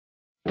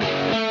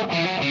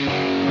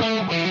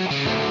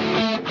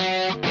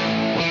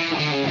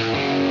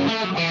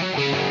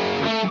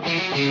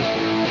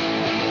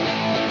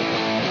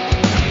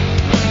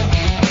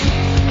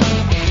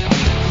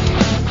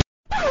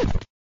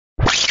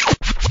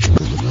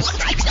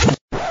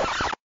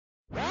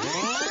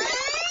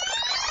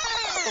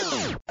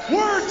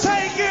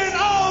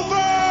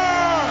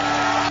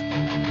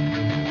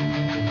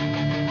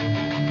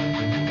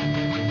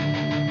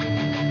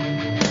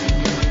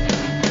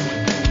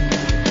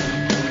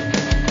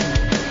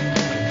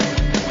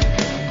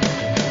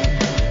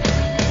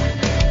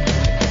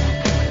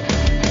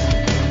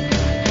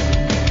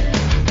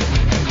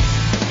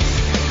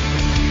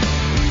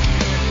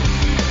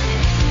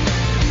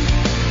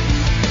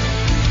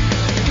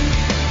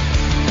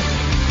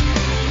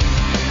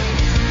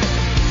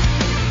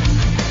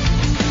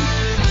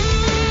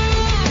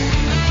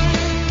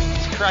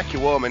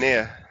warm in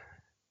here.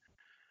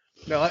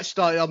 No, let's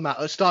start it on that.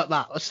 Let's start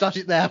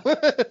it there.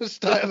 Let's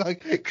start it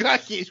like,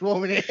 crikey, it's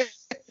warm in here.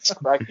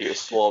 Crikey,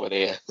 it's warm in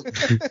here.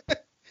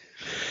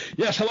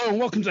 Yes, hello and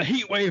welcome to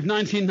Heatwave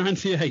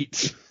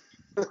 1998.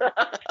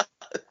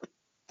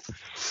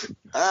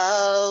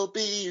 I'll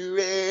be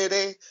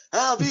ready.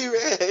 I'll be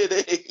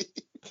ready.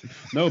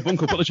 No,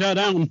 Bunko, put the chair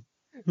down.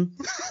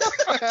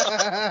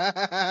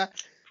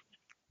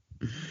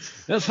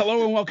 Yes,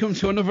 hello and welcome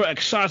to another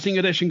exciting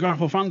edition,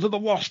 Grapple fans, of the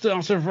Lost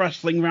Art of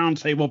Wrestling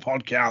Roundtable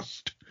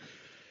podcast.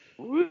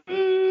 Woo!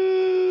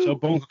 So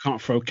Bunko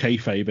can't throw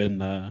kayfabe in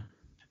there.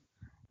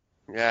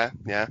 Yeah.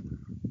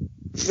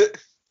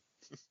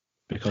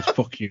 Because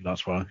fuck you,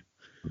 that's why.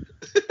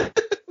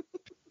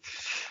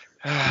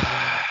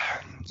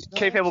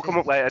 Kayfabe will come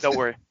up later, don't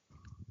worry.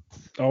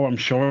 Oh, I'm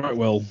sure it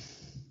will.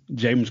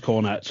 James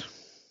Cornette.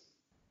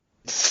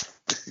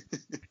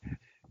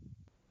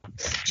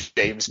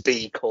 James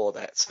B.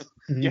 Cornette.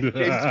 James B.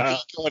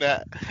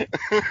 Cornette.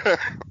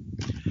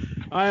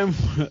 I am,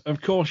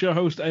 of course, your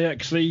host,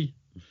 AXC,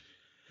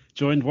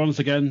 joined once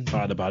again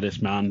by the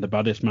baddest man in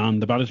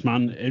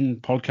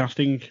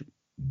podcasting,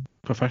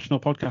 professional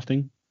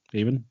podcasting,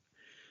 even.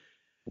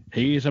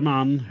 He is a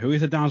man who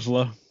is a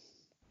dazzler,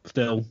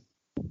 still.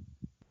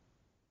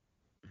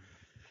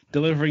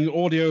 Delivering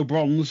audio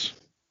bronze.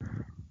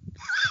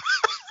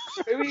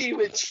 Who are you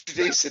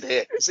introducing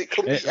here? Because it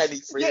could be any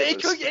three of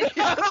us.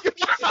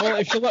 Well,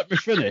 if you let me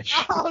finish.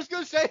 I was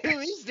going to say, who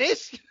is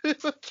this?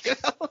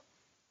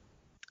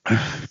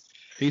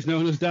 He's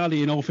known as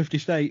Daddy in all 50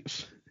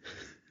 states.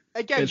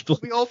 Again,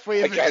 It's we all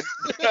three of us.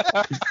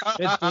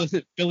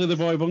 It's Billy the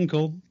Boy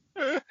Bunkle.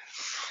 How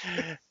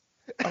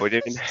are we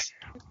doing?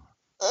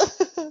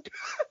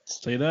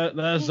 See,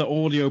 there's the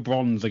audio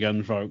bronze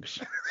again, folks.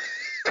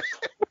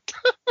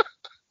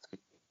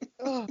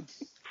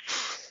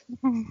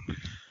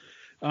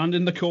 And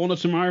in the corner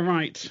to my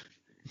right,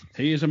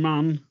 he is a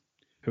man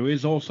who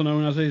is also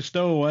known as a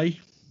stowaway.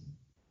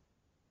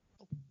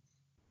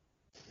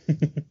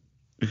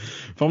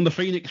 From the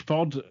Phoenix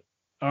Pod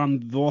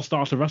and the Lost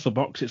Art of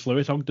WrestleBox, it's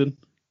Lewis Ogden.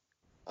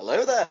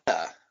 Hello there.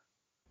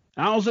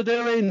 How's it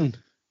doing?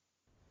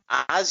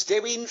 I's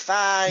doing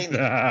fine.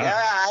 Yeah,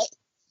 right.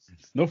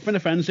 Nothing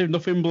offensive,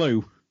 nothing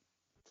blue.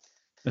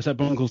 Except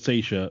Bunkle's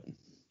t-shirt.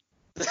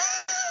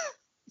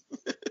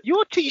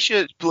 Your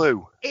t-shirt's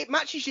blue. It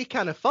matches your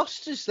can of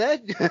Foster's there.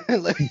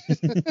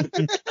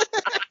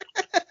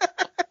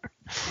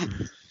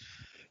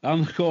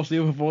 And of course,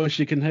 the other voice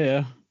you can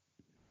hear,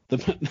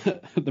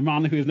 the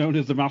man who is known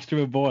as the Master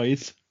of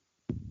Boys.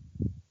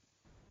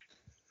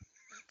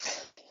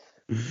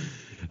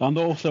 And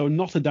also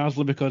not a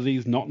dazzler because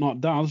he's not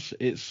Daz.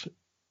 It's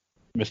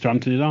Mr.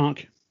 Anthony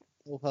Dark.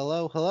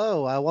 Well,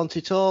 hello. I want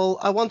it all,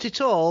 and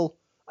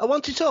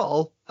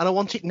I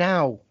want it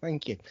now.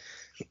 Thank you.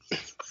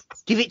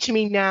 Give it to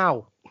me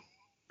now.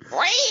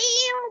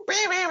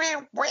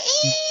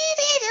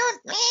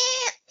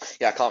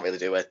 Yeah, I can't really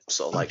do it.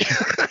 Sort of like.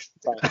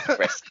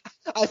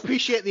 I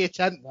appreciate the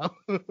attempt, though.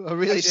 I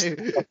really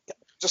do.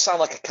 Just sound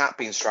like a cat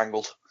being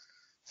strangled.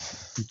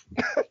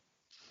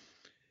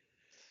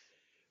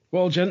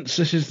 Well, gents,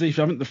 this is the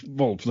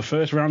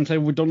first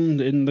roundtable we've done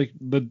in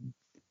the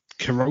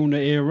Corona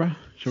era,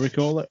 shall we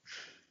call it?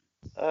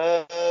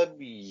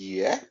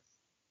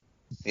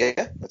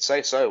 Yeah, I'd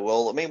say so.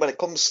 Well, I mean, when it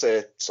comes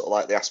to sort of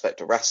like the aspect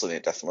of wrestling,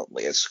 it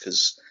definitely is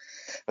because,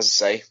 as I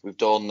say, we've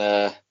done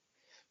our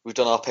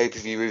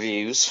pay-per-view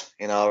reviews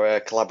in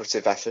our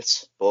collaborative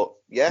efforts. But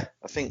yeah,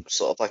 I think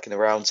sort of like in a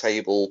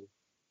roundtable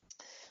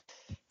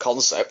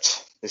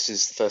concept, this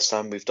is the first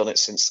time we've done it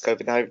since the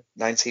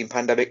COVID-19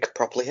 pandemic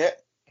properly hit.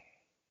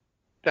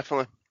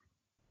 Definitely.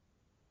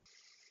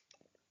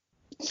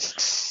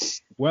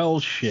 Well,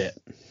 shit.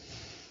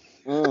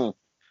 Mm.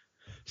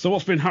 So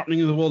what's been happening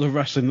in the world of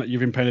wrestling that you've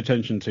been paying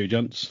attention to,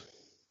 gents?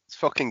 It's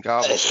fucking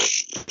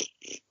garbage.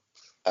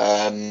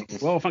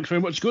 Well, thanks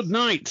very much. Good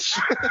night.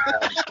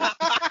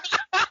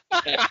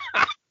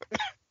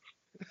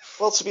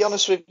 Well, to be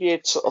honest with you,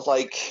 it's sort of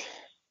like,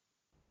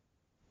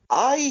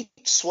 I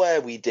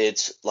swear we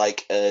did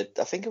like I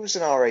think it was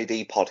an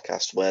RAD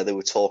podcast where they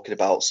were talking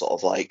about sort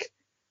of like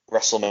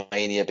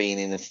WrestleMania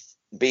being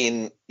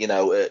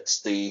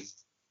at the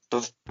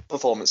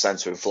Performance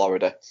Center in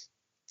Florida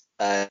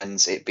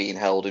and it being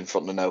held in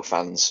front of no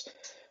fans,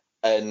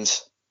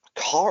 and I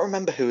can't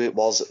remember who it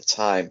was at the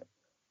time.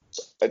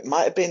 It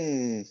might have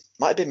been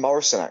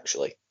Morrison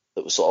actually,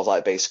 that was sort of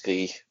like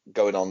basically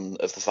going on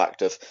of the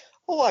fact of,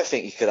 I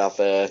think you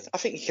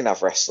can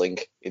have wrestling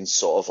in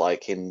sort of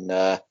like in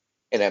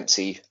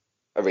empty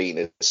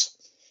arenas.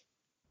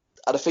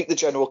 And I think the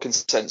general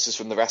consensus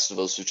from the rest of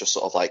us was just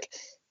sort of like,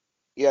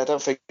 yeah, I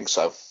don't think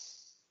so.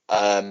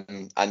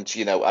 And I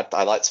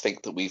like to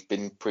think that we've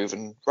been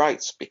proven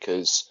right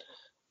because,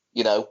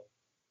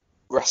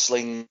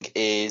 wrestling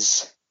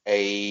is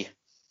I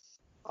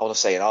want to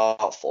say an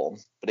art form,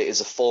 but it is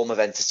a form of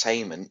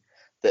entertainment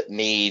that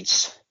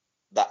needs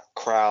that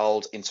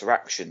crowd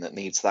interaction, that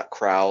needs that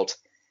crowd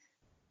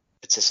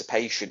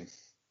participation.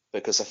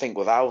 Because I think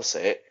without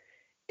it,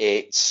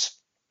 it's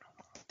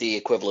the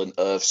equivalent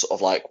of sort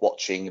of like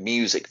watching a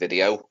music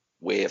video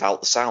without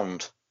the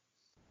sound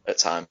at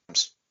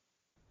times,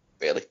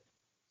 really.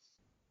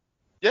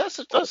 Yes,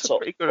 that's a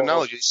pretty good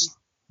analogy.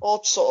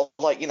 Or sort of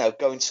like,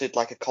 going to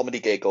like a comedy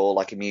gig or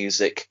like a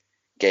music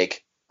gig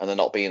and there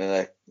not being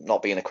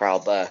a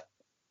crowd there.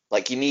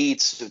 Like you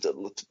need,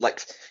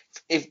 like,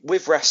 if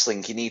with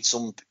wrestling, you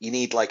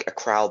need like a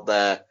crowd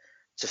there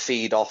to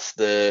feed off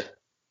the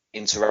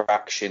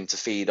interaction, to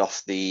feed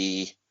off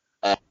the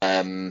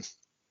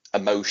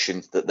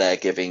emotion that they're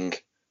giving,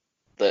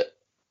 that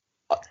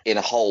in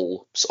a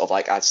whole sort of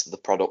like adds to the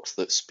product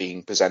that's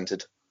being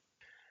presented.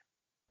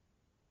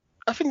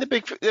 I think the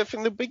big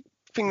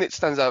thing that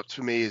stands out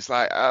to me is,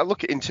 like, I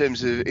look at in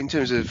terms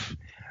of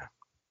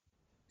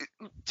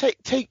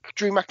take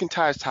Drew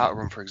McIntyre's title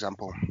run, for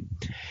example.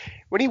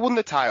 When he won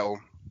the title,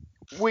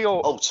 we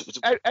all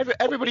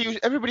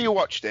everybody who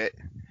watched it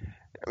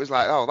was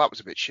like, oh, that was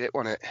a bit shit,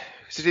 wasn't it?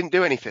 Because he didn't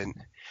do anything.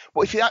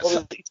 But if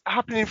that's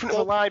happening in front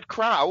of a live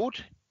crowd,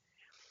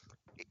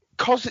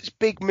 because it's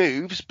big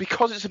moves,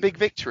 because it's a big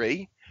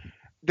victory,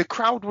 the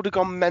crowd would have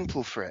gone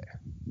mental for it.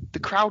 The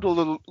crowd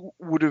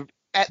would have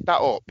ate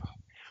that up.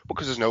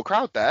 Because there's no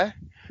crowd there,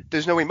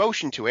 there's no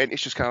emotion to it.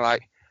 It's just kind of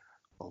like,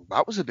 well,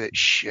 that was a bit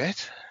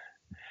shit.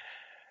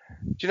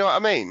 Do you know what I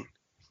mean?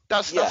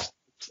 That's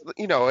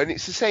and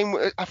it's the same.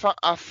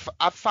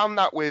 I've found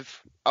that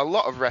with a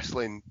lot of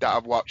wrestling that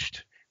I've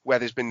watched where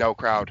there's been no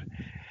crowd.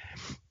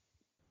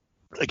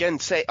 Again,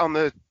 say on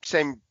the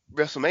same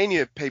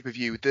WrestleMania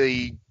pay-per-view,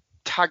 the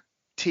tag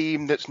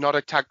team that's not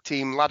a tag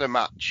team ladder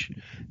match,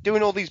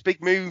 doing all these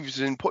big moves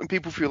and putting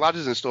people through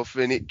ladders and stuff,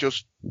 and it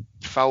just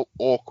felt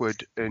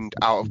awkward and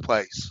out of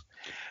place.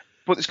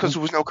 But it's because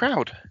there was no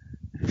crowd.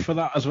 For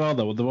that as well,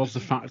 though, there was the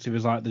fact it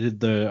was like they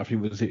did I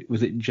think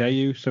was it Jey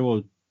Uso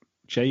or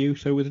Jey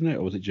Uso, wasn't it,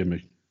 or was it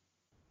Jimmy?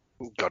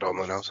 God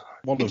only knows.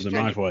 One of them,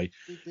 either way.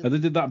 And they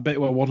did that bit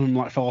where one of them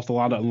like fell off the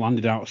ladder and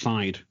landed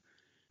outside,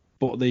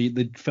 but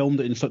they filmed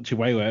it in such a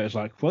way where it's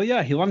like, well,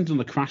 yeah, he landed on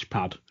the crash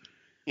pad.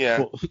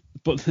 Yeah.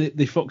 But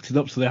they fucked it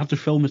up, so they had to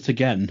film it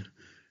again.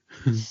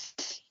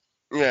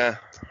 Yeah.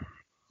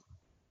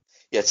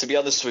 Yeah, to be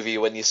honest with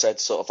you, when you said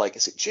sort of like,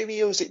 is it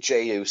Jimmy or is it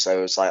Jey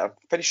Uso? It's like, I'm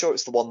pretty sure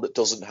it's the one that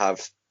doesn't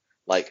have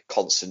like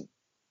constant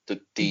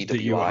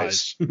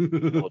DWIs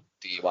or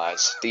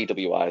DUIs,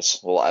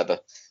 DWIs or whatever.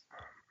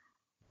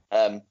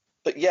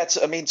 But yeah,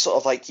 I mean, sort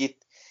of like you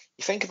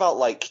think about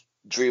like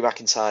Drew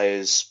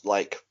McIntyre's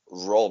like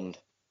run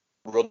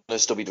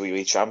as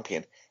WWE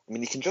champion. I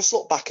mean, you can just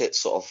look back at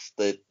sort of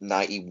the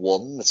night he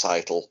won the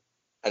title,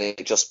 and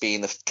it just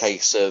being the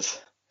case of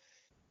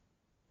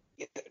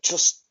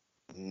just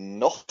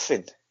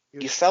nothing.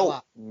 You felt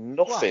flat.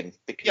 nothing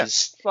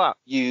because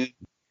you.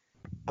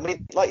 I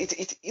mean, like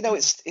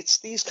it's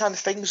these kind of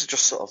things are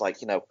just sort of like,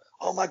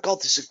 oh my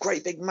God, this is a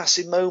great big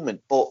massive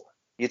moment, but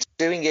you're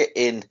doing it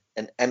in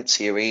an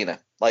empty arena.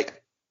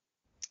 Like,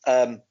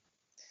 I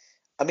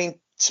mean,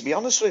 to be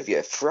honest with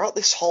you, throughout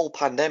this whole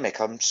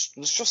pandemic, I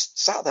was just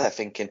sat there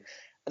thinking,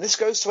 and this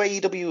goes to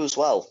AEW as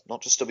well,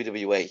 not just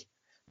WWE,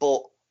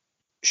 but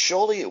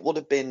surely it would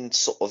have been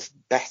sort of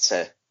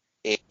better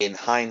in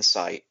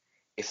hindsight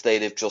if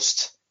they'd have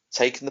just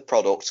taken the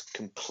product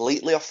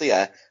completely off the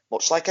air,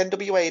 much like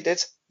NWA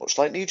did, much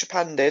like New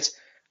Japan did,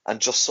 and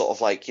just sort of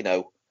like,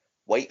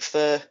 wait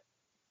for,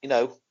 it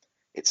to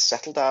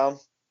settle down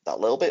that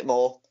little bit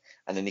more,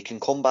 and then you can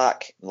come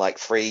back in like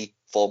 3-4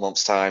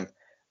 months' time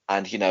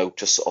and,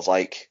 just sort of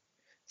like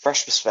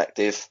fresh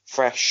perspective,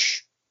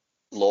 fresh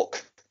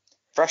look,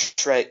 fresh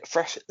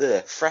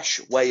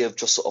way of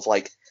just sort of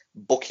like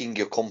booking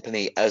your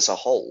company as a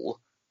whole,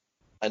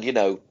 and,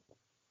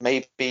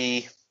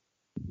 maybe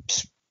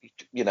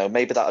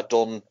that had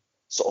done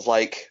sort of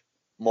like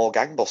more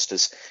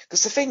gangbusters.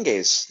 Because the thing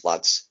is,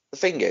 lads,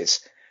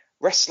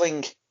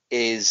 wrestling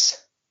is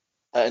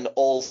at an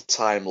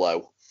all-time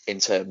low in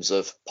terms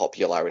of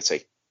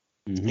popularity.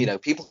 Mm-hmm.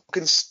 People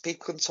can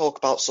talk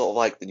about sort of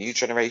like the new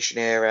generation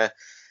era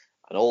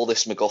and all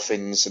this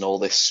MacGuffins and all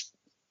this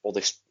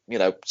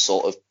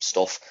sort of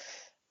stuff.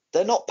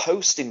 They're not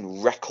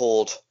posting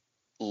record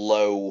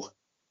low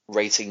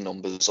rating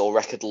numbers or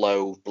record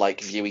low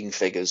like viewing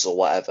figures or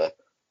whatever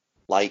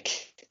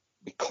like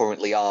we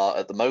currently are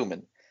at the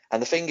moment.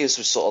 And the thing is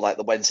with sort of like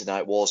the Wednesday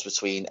night wars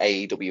between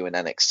AEW and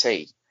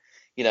NXT,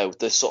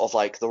 they're sort of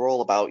like, they're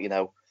all about,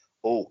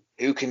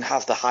 who can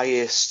have the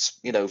highest,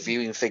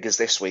 viewing figures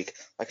this week.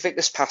 Like I think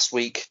this past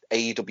week,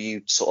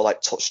 AEW sort of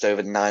like touched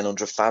over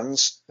 900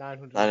 fans,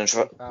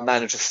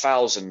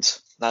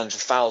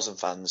 900,000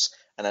 fans,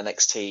 and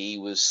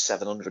NXT was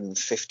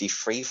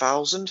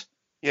 753,000.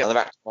 Yeah. And they're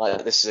acting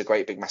like this is a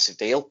great big massive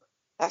deal.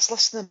 That's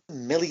less than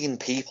 1 million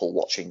people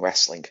watching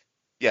wrestling.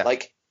 Yeah.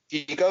 Like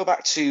if you go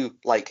back to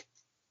like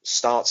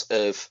start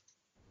of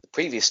the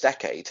previous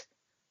decade,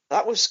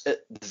 that was at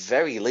the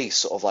very least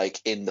sort of like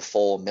in the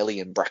 4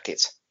 million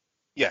bracket.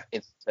 Yeah.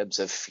 In terms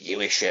of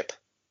viewership.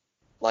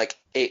 Like,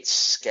 it's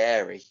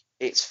scary.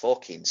 It's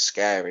fucking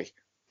scary.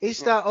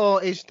 Is that,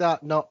 or is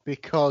that not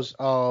because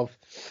of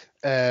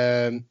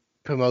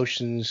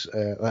promotions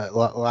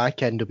like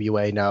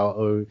NWA now,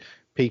 or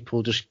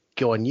people just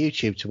go on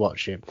YouTube to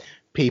watch it.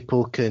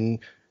 People can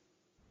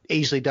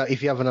easily,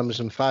 if you have an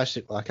Amazon Fire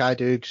Stick like I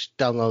do, just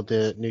download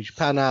the New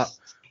Japan app,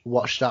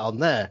 watch that on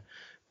there.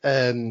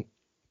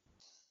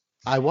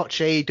 I watch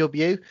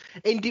AEW.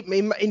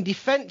 In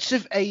defense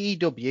of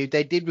AEW,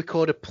 they did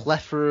record a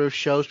plethora of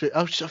shows. But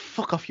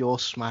fuck off, you're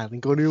smiling,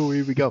 going, oh,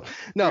 here we go.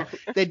 No,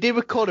 they did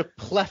record a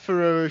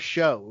plethora of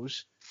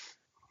shows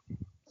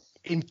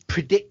in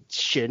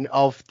prediction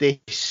of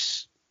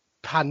this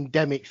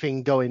pandemic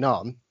thing going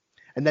on.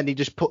 And then they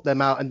just put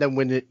them out. And then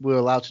when we were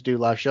allowed to do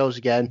live shows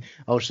again,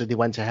 obviously they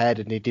went ahead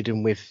and they did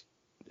them with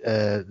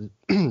their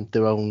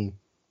own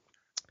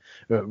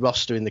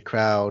roster in the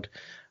crowd.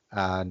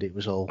 And it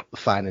was all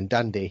fine and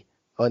dandy.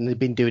 And they've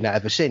been doing that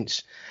ever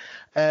since.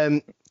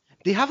 They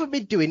haven't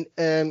been doing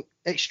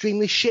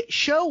extremely shit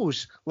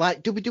shows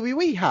like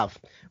WWE have,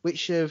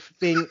 which have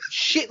been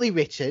shitly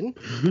written,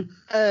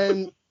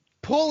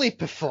 poorly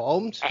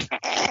performed.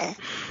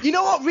 You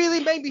know what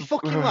really made me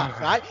fucking laugh,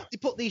 right? They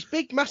put these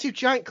big, massive,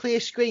 giant clear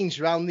screens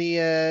around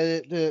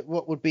the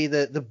what would be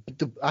the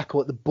I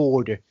call it the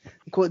border.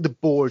 I call it the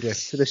border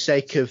for the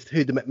sake of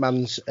who the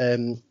McMahons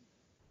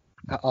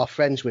are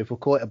friends with. We'll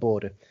call it a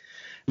border.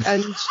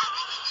 And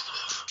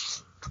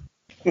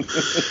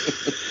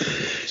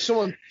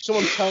someone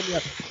told me,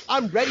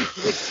 I'm ready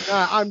for this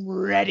tonight. I'm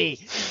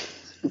ready.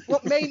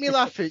 What made me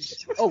laugh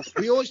is,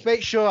 we always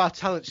make sure our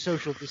talent's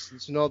social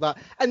distance and all that.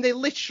 And they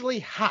literally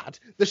had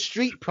the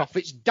Street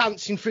Profits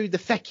dancing through the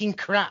fucking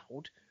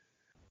crowd.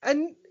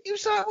 And he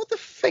was like, what the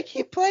fuck are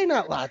you playing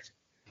at, lad?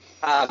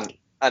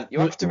 And you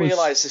have to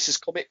realise this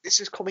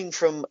is coming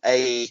from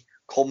a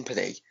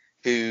company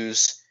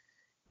whose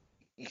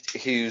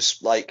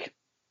like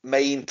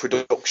main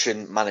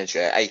production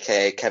manager,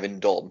 aka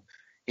Kevin Dunn,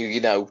 who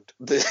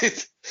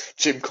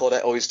Jim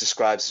Cornette always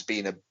describes as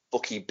being a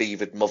bucky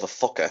beavered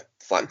motherfucker.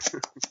 Like,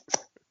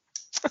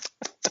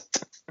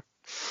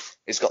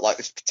 he's got like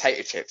this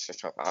potato chips.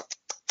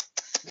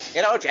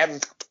 Jim,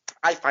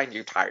 I find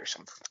you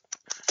tiresome.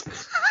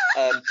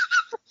 No,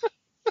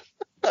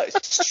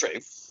 it's true.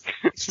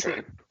 It's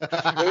true.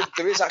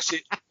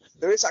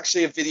 There is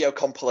actually a video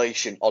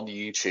compilation on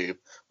YouTube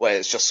where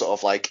it's just sort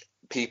of like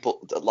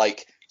people,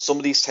 like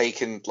somebody's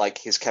taken like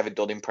his Kevin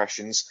Dunn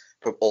impressions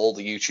from all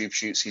the YouTube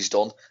shoots he's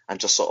done and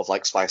just sort of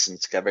like splicing them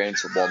together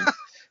into one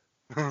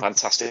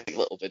fantastic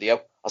little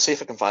video. I'll see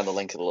if I can find the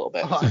link in a little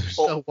bit. I'm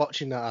still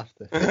watching that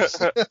after.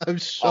 I'm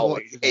so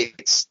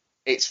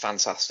it's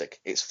fantastic.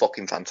 It's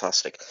fucking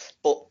fantastic.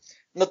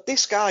 But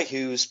this guy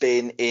who's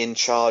been in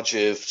charge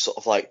of sort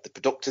of like the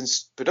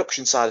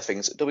production side of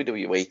things at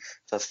WWE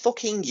for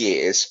fucking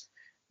years,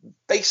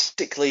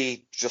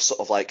 basically just sort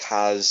of like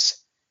has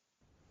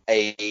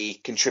a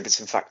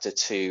contributing factor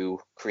to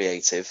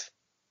creative.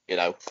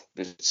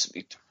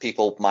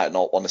 People might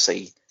not want to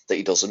say that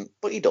he doesn't,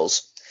 but he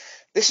does.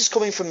 This is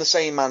coming from the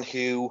same man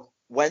who,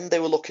 when they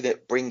were looking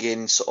at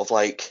bringing sort of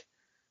like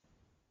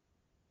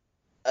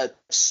a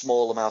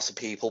small amount of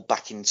people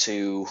back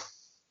into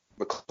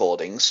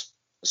recordings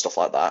and stuff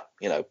like that,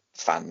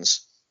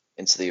 fans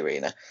into the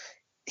arena,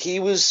 he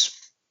was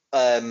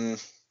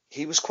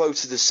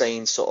quoted as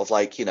saying sort of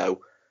like,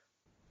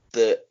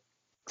 that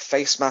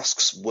face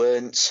masks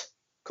weren't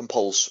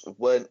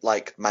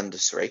like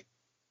mandatory,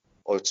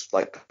 or it's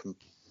like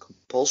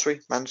compulsory,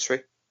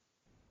 mandatory.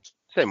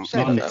 Same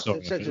thing, yeah.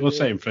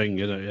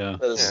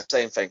 The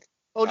same thing.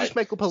 Or just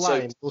make up a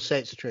line. We'll say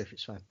it's the truth.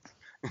 It's fine.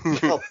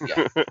 Well,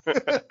 yeah.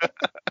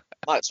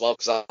 Might as well,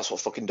 because that's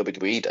what fucking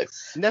WWE do.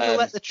 Never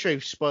let the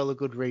truth spoil a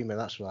good rumor.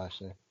 That's what I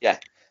say. Yeah.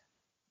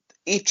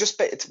 Like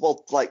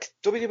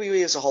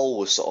WWE as a whole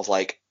was sort of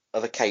like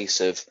of a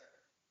case of,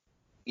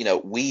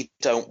 we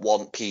don't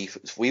want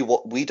people.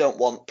 We don't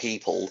want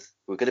people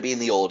who are going to be in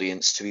the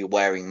audience to be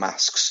wearing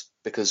masks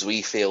because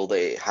we feel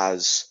that it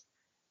has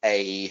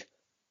a.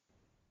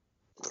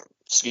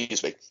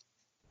 Excuse me.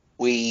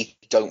 We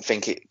don't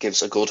think it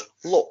gives a good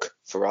look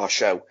for our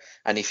show.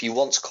 And if you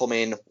want to come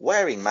in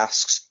wearing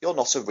masks, you're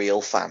not a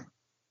real fan.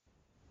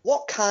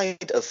 What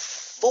kind of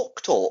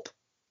fucked up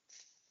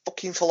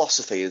fucking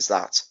philosophy is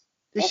that?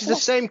 This is the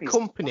same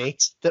company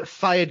that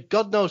fired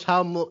God knows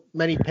how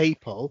many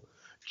people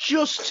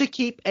just to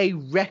keep a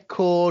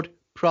record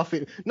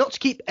profit, not to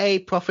keep a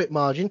profit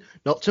margin,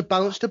 not to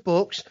balance the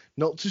books,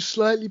 not to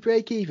slightly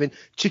break even,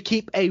 to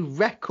keep a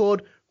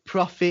record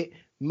profit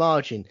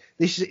margin.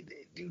 This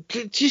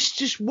is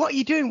just what are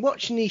you doing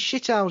watching these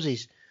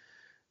shithouses?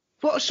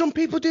 What are some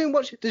people doing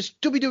watching? There's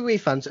WWE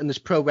fans and there's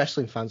pro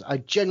wrestling fans. I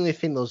genuinely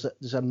think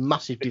there's a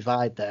massive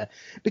divide there.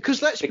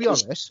 Because let's be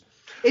honest,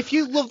 if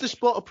you love the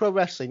sport of pro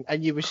wrestling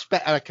and you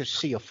respect, I can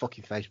see your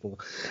fucking face more.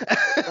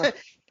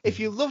 If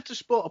you love the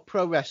sport of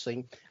pro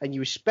wrestling and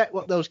you respect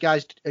what those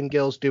guys and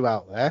girls do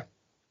out there,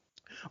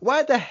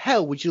 why the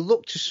hell would you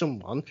look to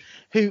someone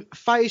who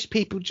fires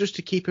people just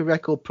to keep a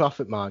record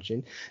profit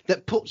margin,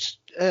 that puts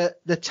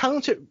the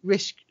talent at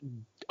risk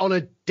on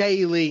a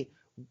daily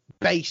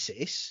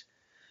basis,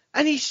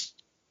 and he's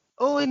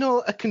all in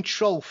all a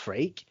control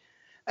freak,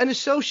 and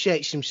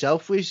associates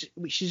himself with,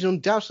 which is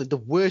undoubtedly the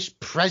worst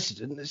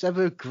president that's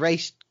ever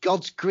graced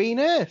God's green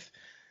earth?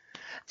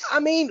 I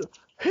mean,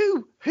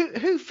 who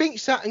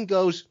thinks that and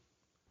goes,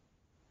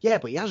 yeah,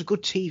 but he has a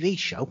good TV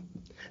show.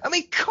 I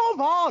mean,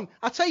 come on.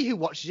 I'll tell you who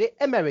watches it.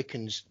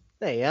 Americans.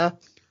 There you are.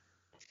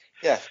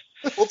 Yeah.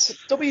 Well,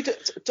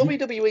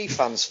 WWE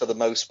fans, for the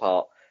most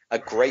part, are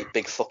great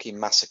big fucking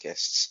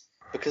masochists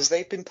because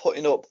they've been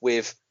putting up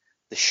with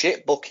the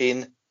shit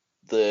booking,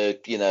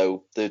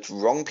 the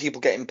wrong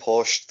people getting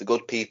pushed, the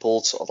good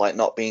people sort of like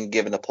not being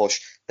given a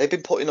push. They've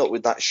been putting up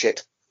with that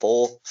shit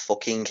for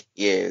fucking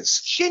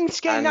years.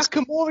 Shinsuke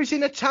Nakamura's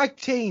in a tag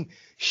team.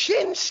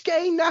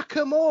 Shinsuke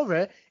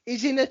Nakamura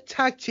is in a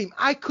tag team.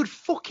 I could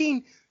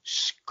fucking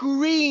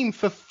scream,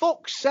 for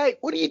fuck's sake.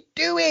 What are you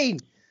doing?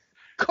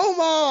 Come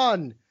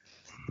on.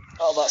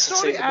 Oh, that's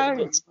Sorry,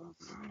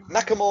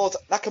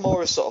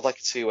 Nakamura's sort of like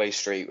a two-way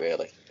street,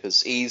 really,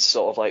 because he's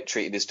sort of like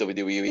treating his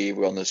WWE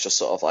run as just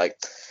sort of like,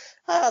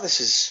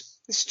 this is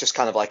just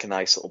kind of like a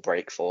nice little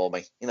break for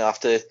me.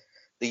 After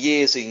the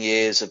years and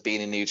years of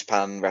being in New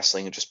Japan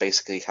Wrestling and just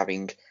basically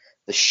having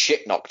the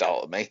shit knocked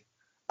out of me,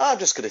 I'm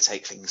just going to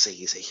take things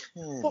easy.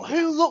 But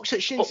who looks at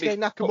Shinsuke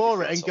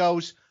Nakamura and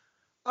goes,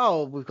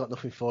 oh, we've got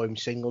nothing for him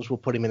singles, we'll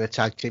put him in a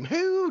tag team?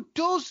 Who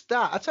does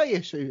that? I'll tell you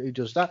who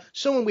does that.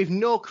 Someone with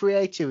no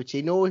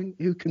creativity, no one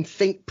who can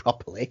think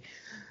properly.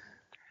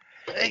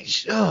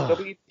 No,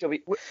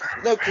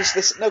 because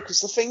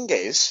the thing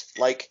is,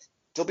 like,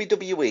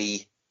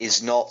 WWE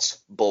is not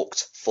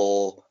booked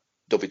for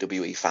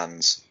WWE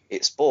fans.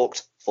 It's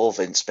booked for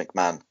Vince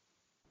McMahon.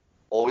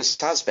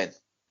 Always has been.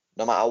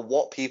 No matter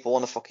what people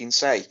want to fucking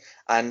say.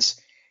 And,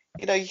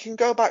 you can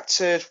go back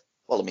to,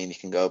 you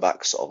can go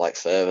back sort of like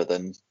further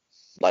than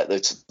like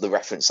the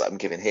reference that I'm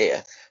giving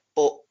here.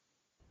 But,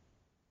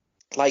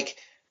 like,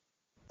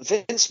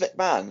 Vince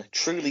McMahon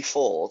truly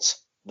thought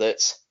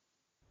that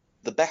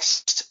the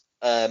best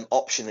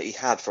option that he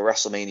had for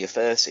WrestleMania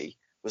 30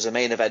 was a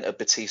main event of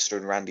Batista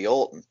and Randy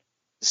Orton,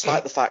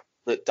 despite the fact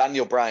that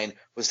Daniel Bryan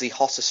was the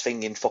hottest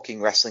thing in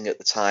fucking wrestling at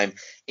the time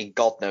in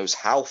God knows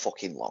how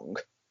fucking long.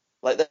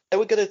 Like, they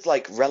were going to,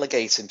 like,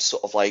 relegate him to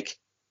sort of, like,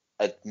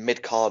 a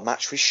mid-card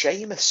match with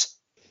Sheamus.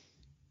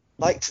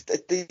 Like,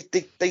 they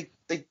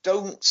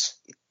don't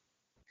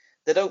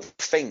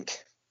think.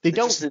 They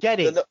don't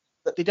get it.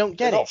 They don't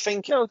get it.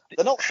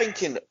 They're not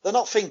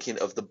thinking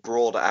of the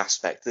broader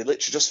aspect. They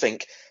literally just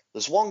think,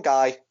 there's one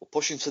guy, we'll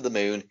push him to the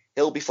moon,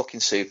 he'll be fucking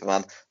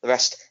Superman. The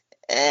rest,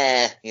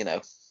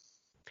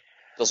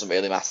 doesn't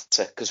really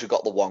matter because we've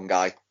got the one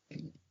guy.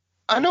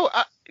 I know.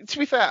 To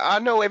be fair, I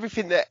know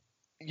everything that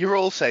you're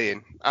all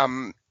saying.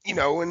 And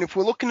if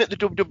we're looking at the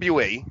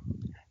WWE,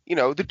 the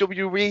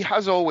WWE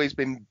has always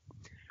been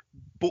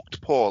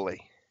booked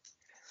poorly.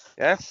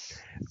 Yeah.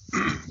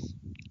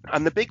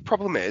 And the big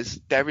problem is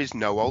there is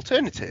no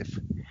alternative.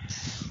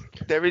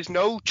 There is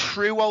no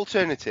true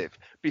alternative.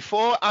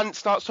 Before Ant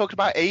starts talking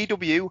about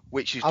AEW,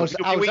 which is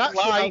WWE I was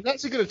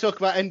actually going to talk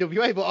about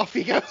NWA, but off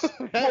you go.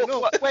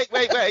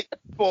 Wait.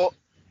 But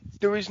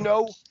there is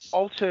no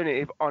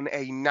alternative on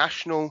a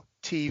national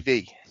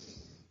TV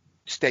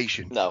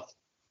station. No.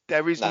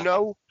 There is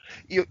no.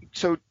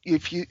 So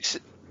if you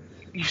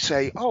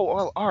say, oh,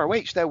 well,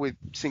 ROH, they're with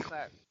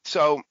Sinclair.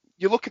 So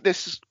you look at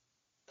this,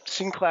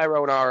 Sinclair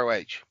own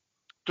ROH.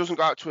 Doesn't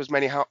go out to as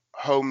many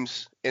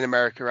homes in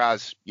America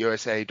as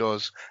USA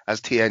does,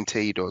 as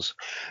TNT does.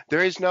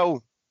 There is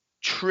no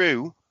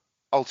true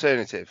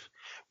alternative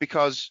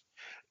because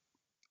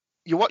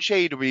you watch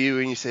AEW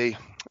and you say,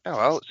 oh,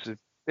 well,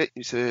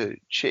 it's a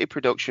shitty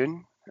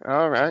production.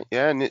 All right,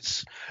 yeah, and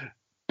it's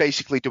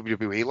basically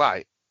WWE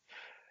light.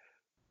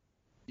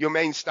 Your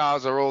main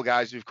stars are all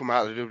guys who've come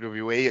out of the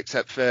WWE,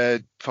 except for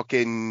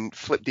fucking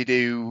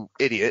flip-de-doo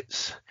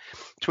idiots.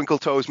 Twinkle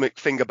Toes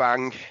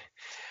McFingerbang.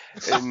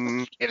 I've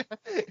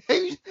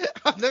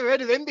never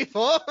heard of him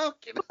before.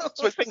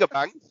 So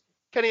Fingerbang,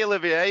 Kenny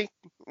Olivier,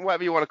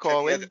 whatever you want to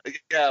call him.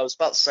 Yeah, I was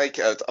about to say,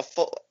 I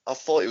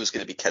thought it was going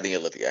to be Kenny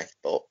Olivier,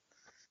 but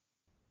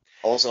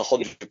I wasn't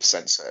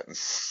 100% certain.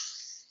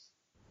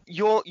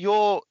 Your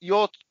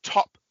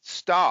top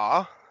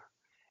star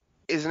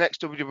is an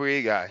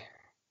ex-WWE guy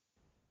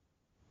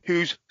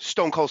who's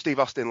Stone Cold Steve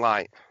Austin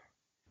light.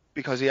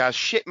 Because he has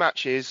shit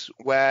matches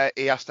where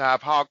he has to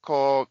have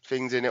hardcore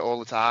things in it all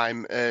the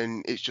time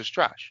and it's just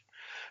trash.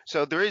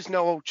 So there is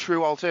no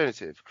true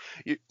alternative.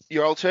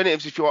 Your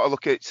alternatives, if you want to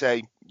look at,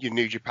 say, your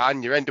New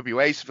Japan, your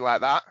NWA, something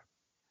like that,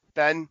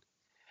 then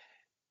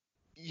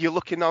you're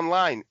looking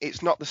online.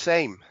 It's not the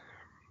same.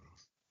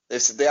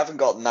 They haven't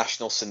got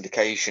national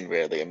syndication,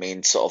 really. I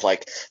mean, sort of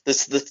like,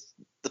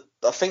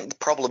 I think the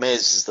problem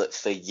is that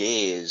for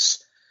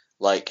years,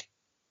 like,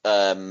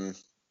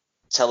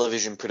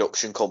 television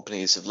production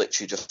companies have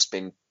literally just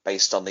been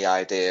based on the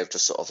idea of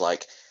just sort of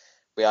like,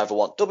 we either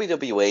want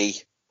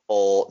WWE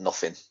or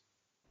nothing.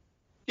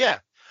 Yeah.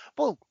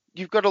 Well,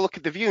 you've got to look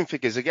at the viewing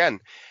figures again.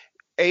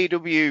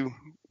 AEW,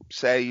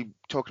 say,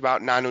 talked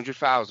about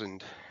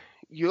 900,000.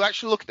 You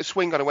actually look at the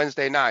swing on a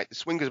Wednesday night. The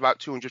swing is about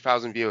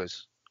 200,000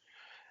 viewers.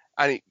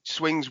 And it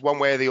swings one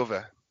way or the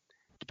other,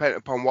 depending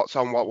upon what's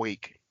on what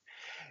week.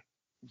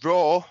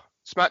 Raw,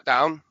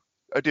 SmackDown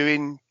are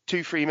doing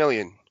 2-3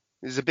 million.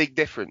 There's a big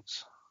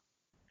difference.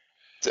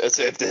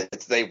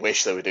 They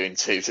wish they were doing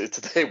two.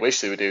 They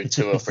wish they were doing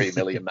 2 or 3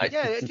 million, mate.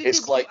 Yeah,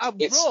 it's like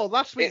Raw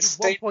last week was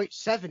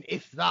 1.7,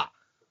 if that.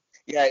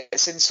 Yeah,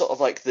 it's in sort of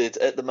like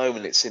at the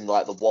moment it's in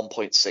like the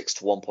 1.6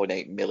 to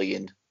 1.8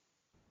 million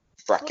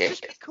bracket. Well,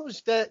 just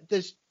because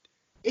there's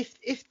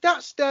if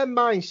that's their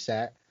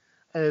mindset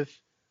of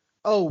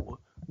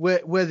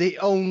we're the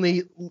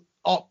only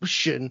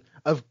option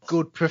of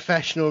good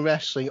professional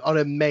wrestling on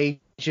a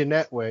major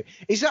network,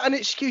 is that an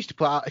excuse to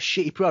put out a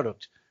shitty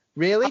product?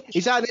 Really?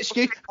 Is that an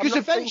excuse? Because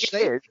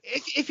eventually,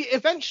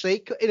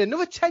 in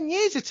another 10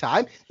 years of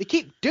time, they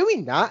keep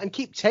doing that and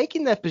keep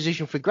taking their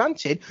position for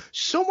granted.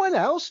 Someone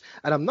else,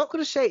 and I'm not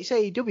going to say it's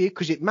AEW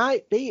because it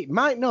might be, it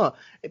might not.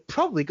 It's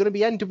probably going to be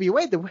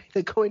NWA the way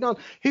they're going on.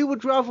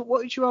 What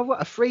would you rather?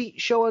 A free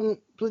show on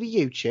bloody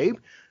YouTube?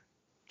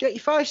 Get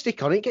your Fire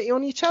Stick on it, get you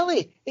on your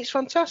telly. It's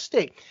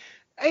fantastic.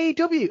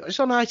 AEW, it's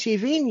on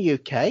ITV in the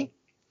UK.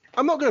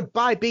 I'm not going to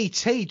buy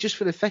BT just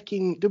for the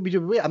fucking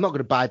WWE. I'm not going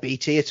to buy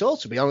BT at all,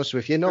 to be honest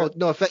with you. No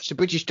offense to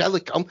British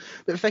Telecom,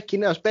 but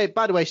fucking else. By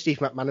the way, Steve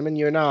McManaman,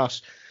 you're an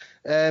arse.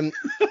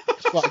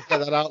 Just want to get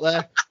that out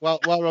there while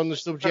we're on the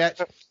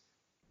subject.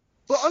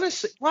 But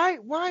honestly,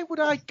 why would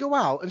I go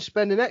out and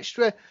spend an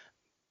extra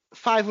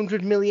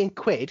 500 million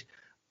quid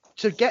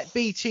to get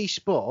BT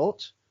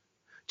Sport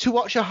to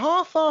watch a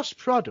half-arsed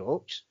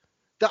product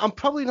that I'm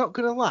probably not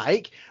going to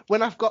like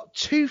when I've got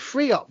 2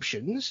 free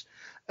options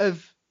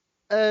of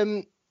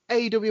AEW and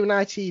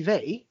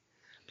ITV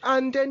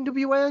and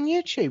NWA on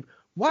YouTube?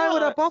 Why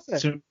would I bother?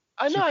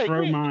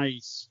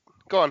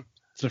 Go on.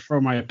 To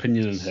throw my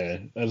opinion in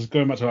here, as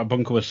going back to what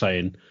Bunker was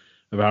saying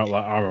about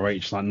like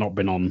ROH like not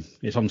been on,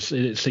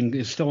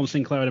 it's still on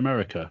Sinclair in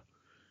America.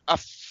 I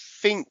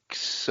think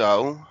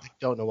so. I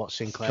don't know what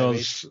Sinclair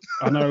is.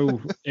 I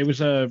know it was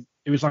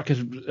like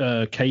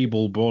a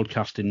cable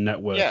broadcasting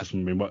network or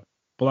something, but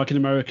like in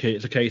America,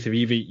 it's a case of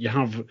either you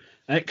have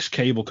X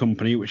cable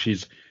company, which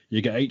is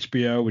you get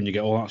HBO and you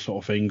get all that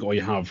sort of thing, or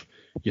you have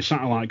your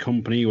satellite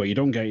company where you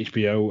don't get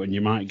HBO and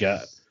you might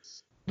get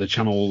the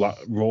channel that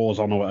Raw's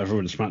on or whatever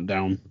and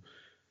SmackDown.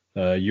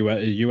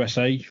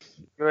 USA.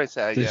 This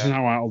is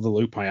how out of the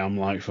loop I am.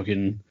 Like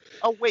fucking.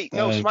 Oh wait,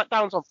 no,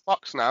 SmackDown's on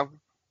Fox now.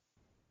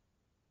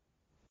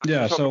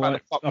 Yeah, so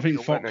like, I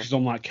think Fox is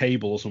on like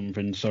cable or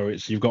something. So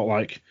you've got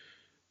like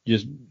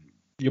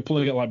you'll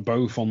probably get like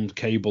both on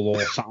cable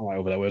or satellite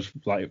over there. Whereas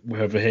like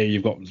over here,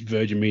 you've got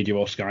Virgin Media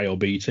or Sky or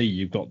BT.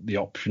 You've got the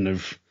option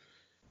of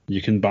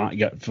you can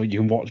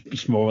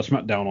watch more of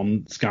SmackDown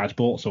on Sky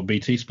Sports or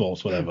BT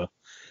Sports, whatever.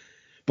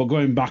 But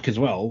going back as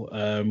well,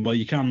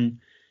 you can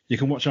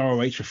watch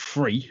ROH for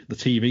free, the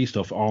TV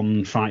stuff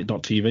on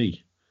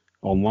Fight.tv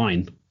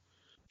online.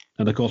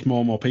 And of course, more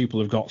and more people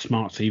have got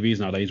smart TVs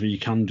nowadays where you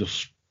can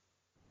just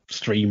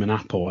stream an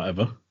app or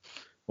whatever,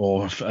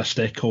 or a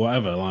stick or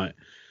whatever. Like,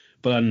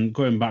 but then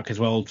going back as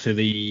well to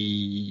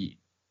the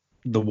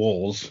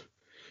wars,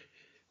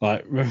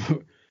 like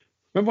remember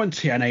when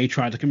TNA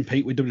tried to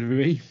compete with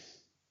WWE?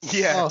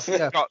 Yeah,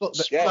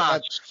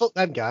 fuck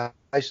them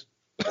guys.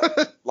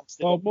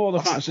 Well, more the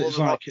fact it's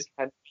like.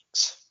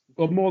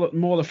 Well,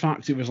 more the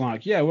fact it was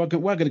like, yeah, we're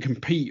going to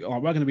compete, or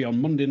we're going to be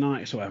on Monday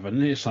nights or whatever,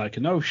 and it's like,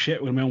 no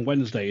shit, we're going to be on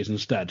Wednesdays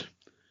instead.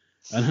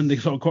 And then they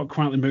sort of quite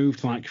quietly moved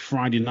to like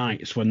Friday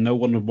nights when no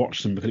one would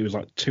watch them because it was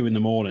like 2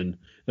 a.m.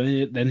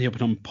 Then they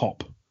put on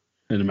Pop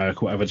in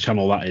America, whatever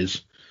channel that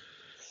is.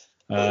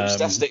 It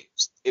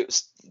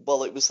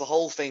was the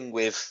whole thing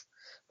with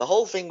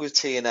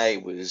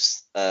TNA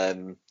was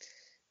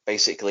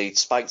basically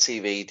Spike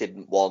TV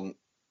didn't want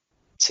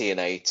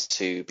TNA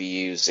to be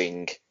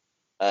using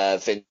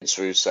Vince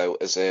Russo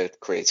as a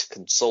creative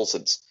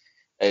consultant,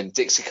 and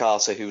Dixie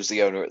Carter, who was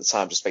the owner at the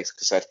time, just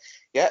basically said,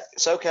 yeah,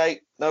 it's okay,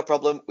 no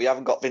problem, we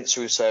haven't got Vince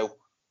Russo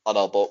on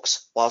our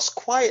books, whilst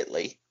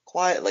quietly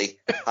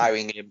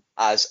hiring him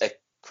as a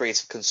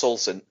creative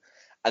consultant.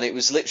 And it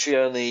was literally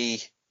only, I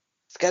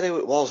forget who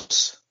it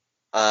was,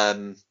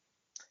 I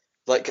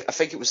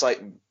think it was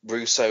like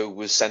Russo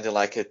was sending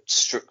like a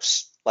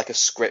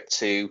script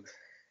to,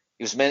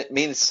 he was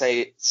meaning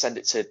to send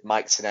it to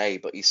Mike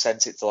Tenay, but he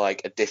sent it to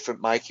like a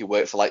different Mike who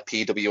worked for like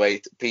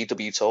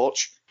PW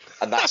Torch,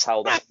 and that's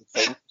how the whole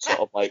thing sort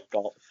of like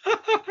got.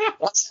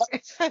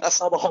 That's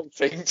how the whole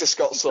thing just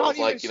got sort of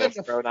like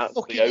thrown out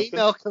into the open.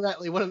 Email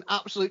correctly, what an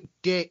absolute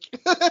dick.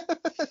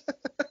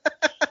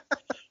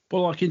 But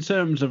like in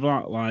terms of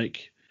that,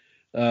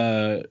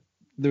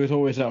 there was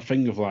always that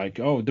thing of like,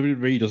 oh,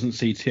 WWE doesn't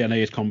see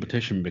TNA as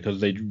competition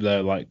because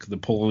they're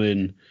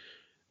pulling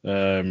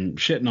in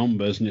shit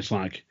numbers, and it's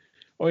like,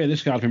 oh yeah,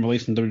 this guy's been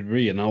released in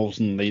WWE, and all of a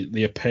sudden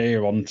they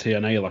appear on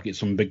TNA like it's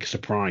some big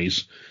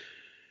surprise.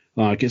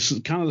 Like, it's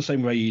kind of the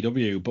same with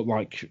AEW, but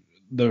like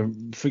the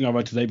thing I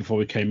read today before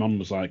we came on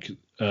was like,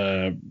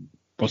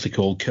 what's he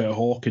called? Kurt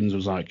Hawkins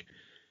was like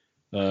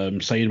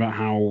saying about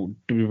how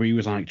WWE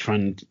was like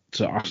trying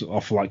to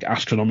offer like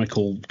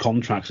astronomical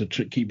contracts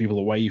to keep people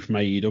away from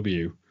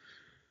AEW.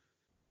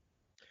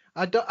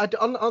 On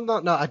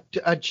that note,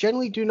 I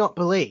generally do not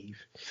believe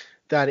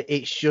that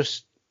it's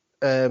just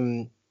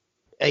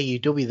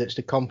AEW that's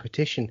the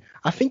competition.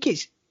 I think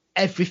it's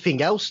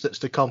everything else that's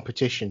the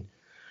competition.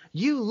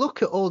 You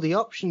look at all the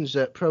options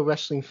that pro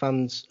wrestling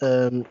fans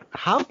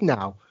have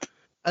now,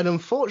 and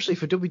unfortunately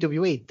for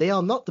WWE, they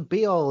are not the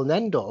be-all and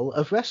end-all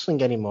of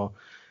wrestling anymore.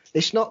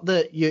 It's not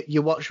that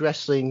you watch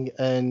wrestling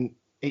and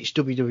it's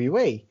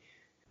WWE.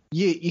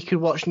 You can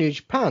watch New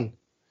Japan.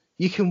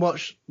 You can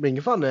watch Ring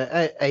of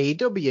Honor,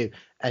 AEW,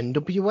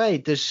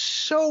 NWA. There's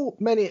so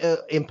many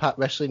Impact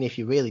Wrestling if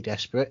you're really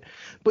desperate.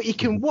 But you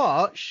can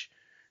watch...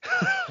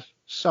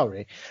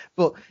 sorry.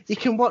 But you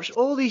can watch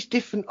all these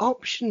different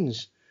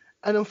options.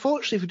 And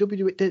unfortunately for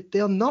WWE,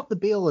 they are not the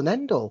be-all and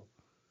end-all.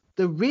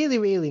 They're really,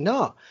 really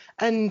not.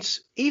 And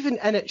even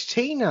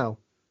NXT now,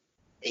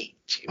 it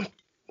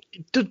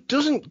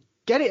doesn't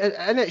get it.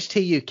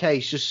 NXT UK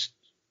is just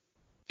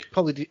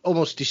probably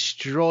almost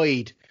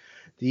destroyed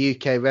the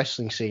UK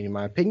wrestling scene, in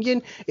my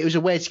opinion. It was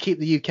a way to keep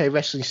the UK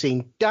wrestling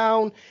scene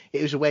down.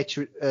 It was a way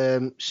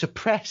to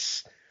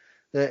suppress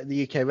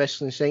the UK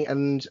wrestling scene.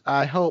 And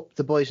I hope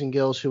the boys and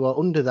girls who are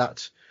under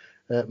that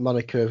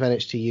moniker of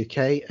NXT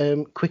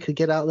UK quickly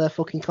get out their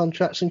fucking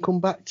contracts and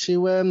come back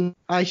to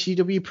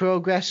ICW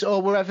Progress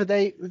or wherever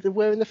they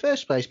were in the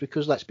first place,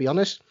 because let's be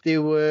honest, they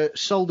were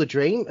sold a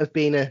dream of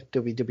being a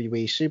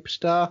WWE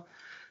superstar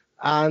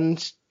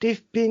and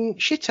they've been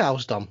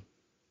shithoused on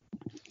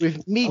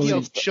with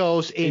mediocre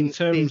shows in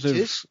terms of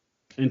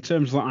like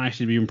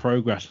ICW and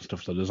Progress and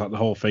stuff. So there's like the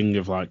whole thing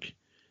of like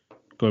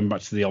going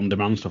back to the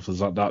on-demand stuff. There's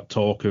like that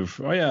talk of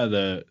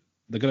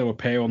they're going to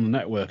appear on the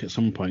network at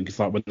some point. It's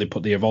like when they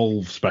put the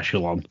Evolve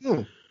special on.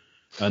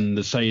 And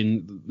they're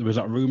saying there was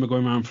that rumor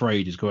going around for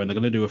ages going they're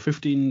going to do a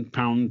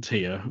 £15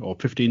 tier or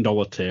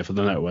 $15 tier for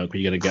the network where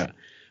you're going to get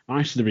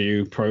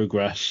ICW,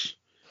 Progress,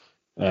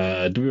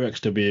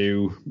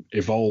 WXW,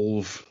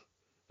 Evolve,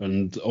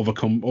 and other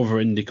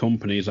indie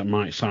companies that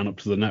might sign up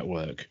to the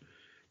network.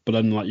 But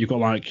then like you've got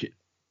like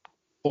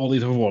all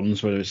these other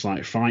ones where it's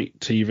like Fight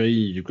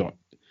TV, you've got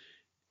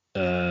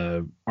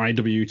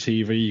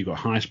IWTV, you've got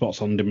High Spots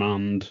On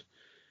Demand,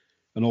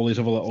 and all these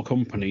other little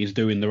companies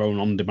doing their own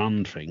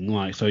on-demand thing.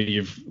 Like so,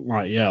 you've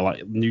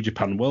like New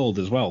Japan World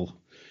as well.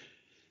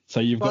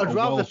 So you've got. I'd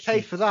rather pay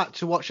for that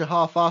to watch a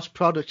half-assed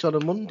product on a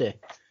Monday.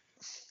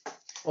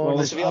 Well,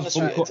 as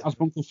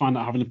Buncle find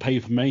out having to pay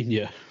for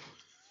Mania.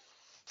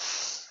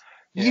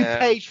 You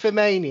paid for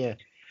Mania.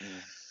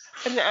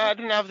 I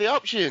didn't have the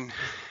option.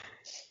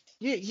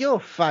 Your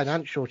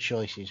financial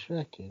choices,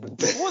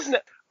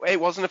 It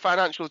wasn't a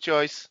financial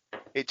choice.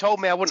 It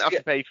told me I wouldn't have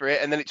to pay for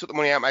it, and then it took the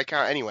money out of my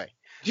account anyway.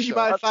 Did you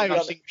buy a fire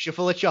extinguisher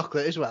full of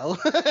chocolate as well?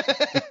 To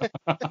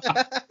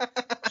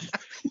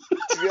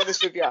be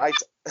honest with you,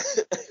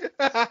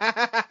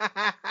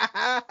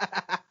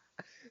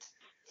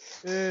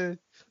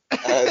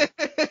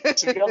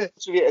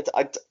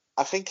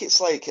 I think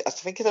it's like I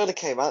think it only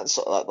came out in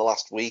sort of like the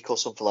last week or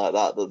something like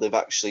that they've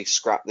actually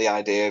scrapped the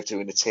idea of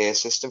doing a tier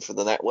system for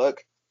the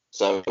network.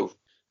 So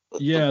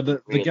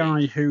the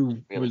guy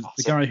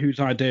whose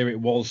idea it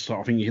was,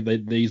 I think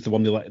he's the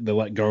one they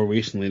let go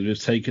recently.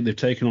 They've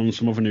taken on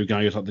some other new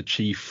guy who's like the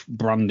chief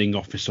branding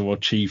officer or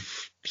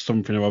chief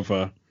something or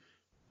other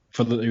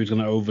who's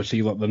going to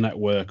oversee like the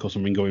network or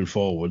something going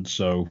forward.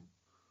 So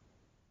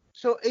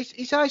is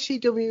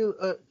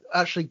ICW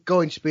actually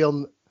going to be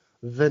on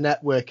the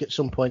network at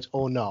some point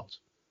or not?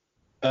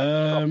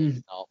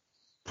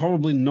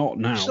 Probably not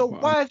now. So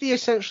why have they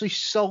essentially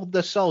sold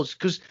their souls?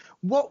 Because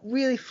what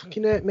really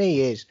fucking hurt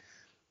me is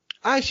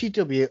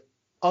ICW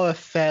are a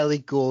fairly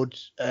good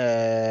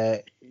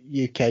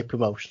UK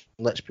promotion.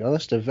 Let's be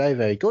honest, they're very,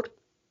 very good.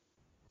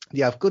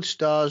 They have good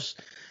stars,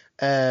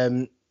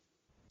 and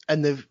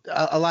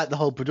I like the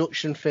whole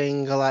production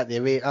thing. I like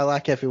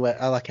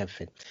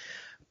everything.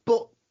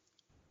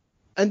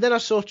 And then I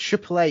saw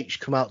Triple H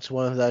come out to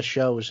one of their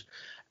shows,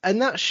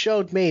 and that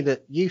showed me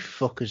that you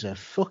fuckers have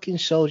fucking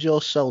sold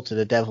your soul to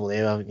the devil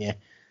here, haven't you?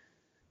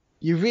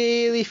 You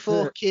really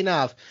fucking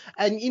have.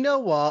 And you know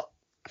what?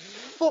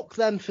 Fuck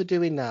them for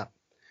doing that.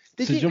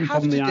 They didn't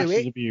have to do it. To jump on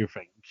the ICW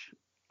thing,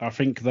 I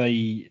think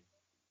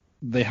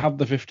they had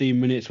the 15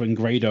 minutes when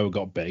Grado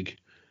got big.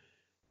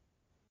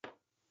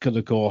 Because,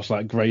 of course,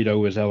 like, Grado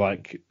was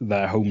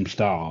their home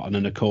star. And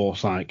then, of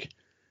course, like,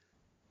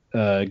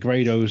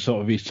 Grado's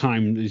sort of his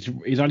time,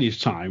 he's had his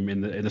time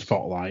in the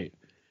spotlight.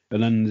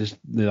 And then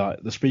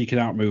the speaking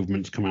out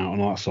movements come out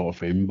and all that sort of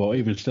thing. But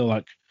even still,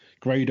 like,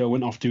 Grado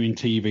went off doing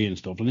TV and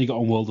stuff. Then he got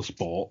on World of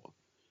Sport.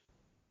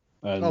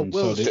 Then he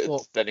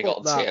got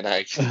on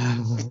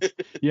TNA.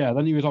 Yeah,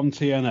 then he was on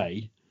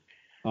TNA.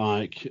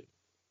 Like,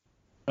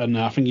 and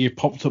I think he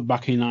popped up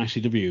back in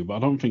ICW, but I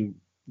don't think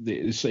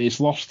it's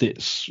lost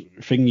its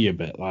thingy a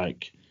bit.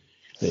 Like,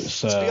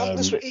 it's. To be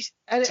honest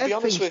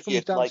with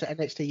you, down to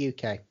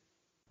NXT UK.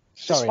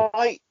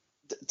 Sorry.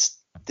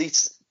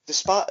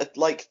 Despite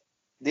like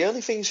the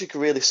only things you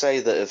could really say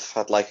that have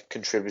had like a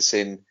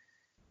contributing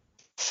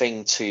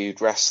thing to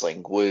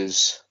wrestling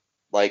was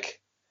like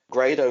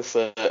Grado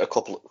for a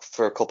cup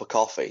of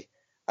coffee,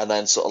 and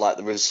then sort of like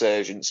the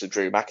resurgence of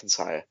Drew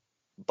McIntyre.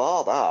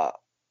 Bar that,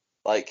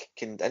 like,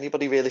 can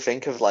anybody really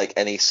think of like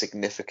any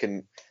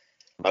significant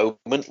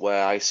moment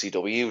where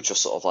ICW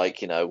just sort of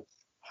like, you know,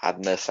 had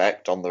an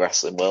effect on the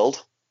wrestling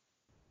world.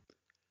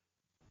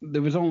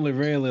 There was only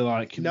really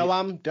like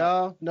Noam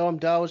Dar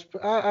was.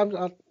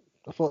 I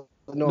thought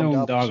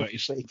Noam Dar got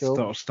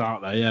his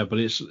start there, yeah. But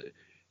it's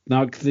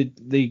now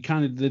they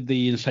kind of did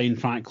the Insane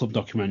Fight Club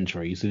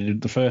documentaries. They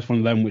did the first one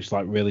of them, which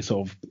like really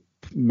sort of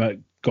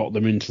got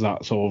them into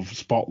that sort of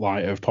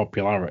spotlight of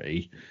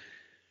popularity.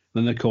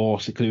 Then of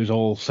course it was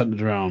all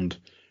centered around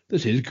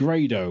this is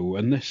Grado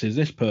and this is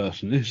this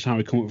person. This is how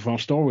we come up with our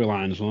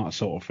storylines and that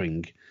sort of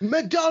thing.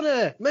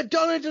 Madonna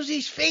does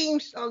his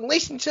theme song.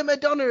 Listen to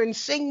Madonna and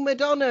sing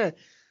Madonna.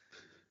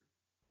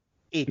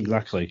 Idiot.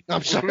 Exactly.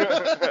 I'm sorry.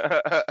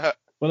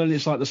 Well, then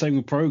it's like the same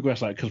with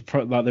Progress, like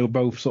because like they were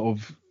both sort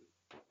of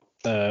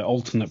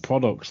alternate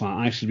products.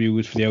 Like ICW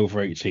was for the over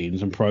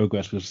 18s and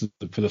Progress was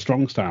for the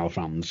strong style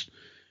fans.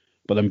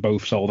 But then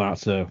both sold out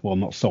to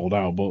not sold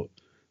out, but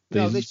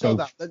they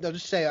sold out. They'll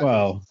just say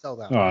sold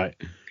out. All right.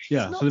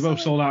 Yeah, so they both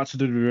sold out to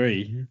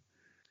WWE.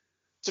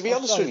 To be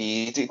honest with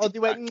you, they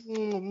went,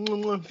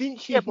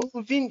 Vince. Think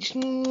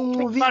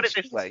about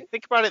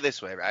it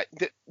this way, right?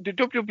 The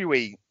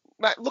WWE,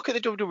 like, look at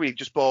the WWE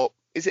just bought.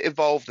 Is it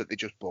Evolve that they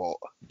just bought?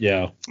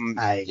 Yeah.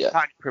 Tiny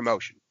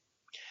promotion.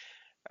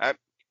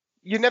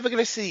 You're never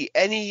going to see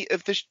any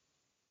of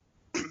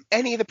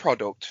the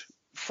product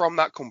from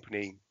that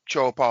company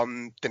show up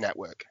on the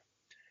network.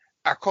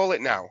 I call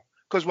it now,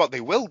 because what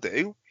they will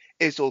do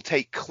is they'll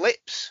take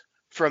clips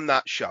from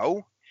that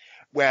show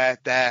where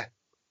they're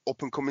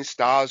up-and-coming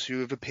stars who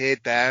have appeared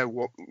there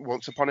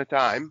once upon a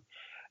time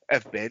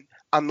have been,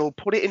 and they'll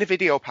put it in a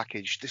video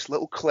package, this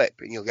little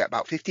clip, and you'll get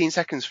about 15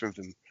 seconds from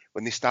them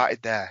when they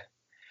started there.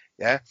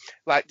 Yeah,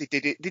 like they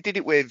did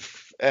it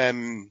with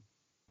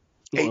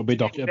It'll be a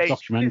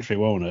documentary,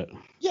 won't it?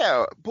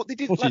 Yeah, but they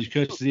did. Footage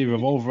courtesy of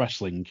Evolve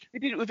Wrestling. They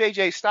did it with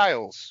AJ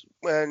Styles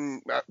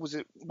when was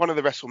it one of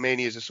the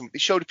WrestleManias or something? They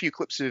showed a few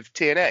clips of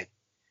TNA.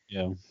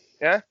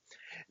 Yeah.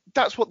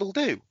 That's what they'll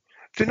do.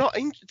 They're not.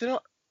 You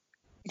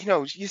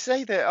know, you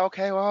say that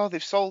okay, well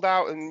they've sold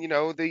out, and you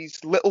know these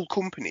little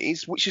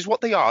companies, which is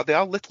what they are. They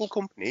are little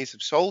companies,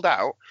 have sold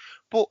out,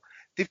 but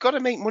they've got to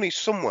make money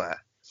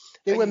somewhere.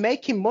 They were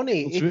making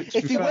money.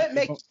 If they weren't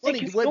making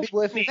money, they wouldn't be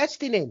worth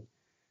investing in.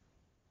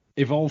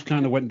 Evolve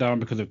kind of went down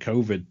because of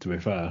COVID, to be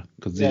fair,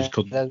 because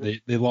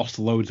they lost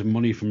loads of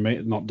money from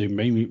not doing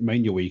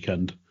Mania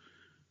weekend.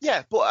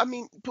 Yeah, but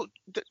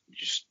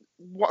just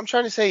what I'm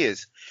trying to say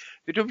is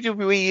the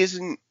WWE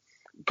isn't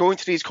going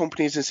to these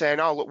companies and saying,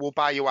 "Oh, look, we'll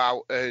buy you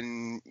out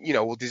and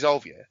we'll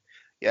dissolve you."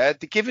 Yeah,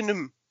 they're giving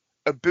them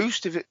a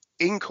boost of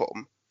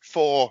income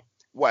for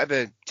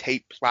whatever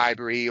tape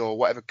library or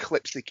whatever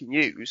clips they can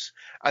use,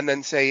 and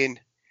then saying,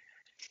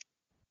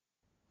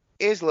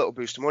 here's a little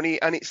boost of money,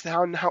 and it's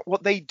how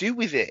what they do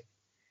with it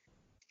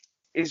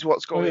is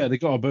what's going on. Oh, yeah, they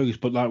got a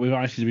boost, but like with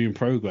ICW in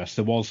Progress,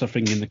 there was a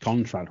thing in the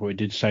contract where it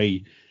did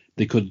say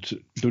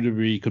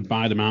WWE could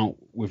buy them out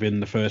within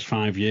the first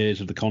 5 years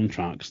of the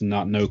contracts, and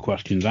that no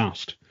questions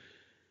asked.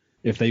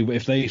 If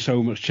they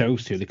so much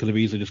chose to, they could have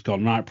easily just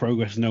gone, right,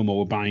 Progress, no more,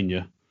 we're buying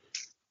you.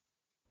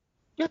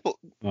 Yeah, but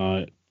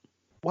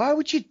why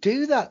would you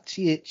do that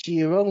to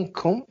your own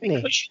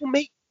company?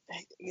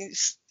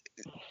 Because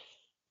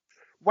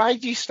why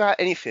do you start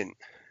anything?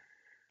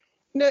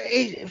 No,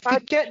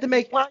 forget the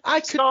make.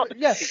 I could.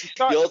 Yeah, you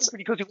start something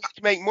because you want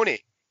to make money.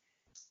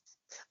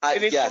 I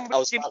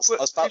was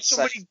about to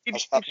say. I've been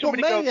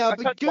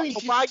doing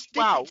to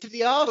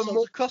the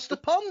arsehole across the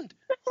pond.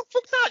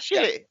 Fuck that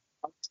shit.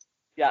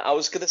 Yeah, I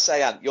was going to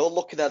say, Ant, you're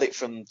looking at it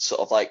from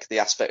sort of like the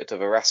aspect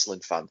of a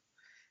wrestling fan.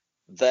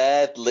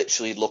 They're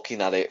literally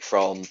looking at it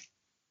from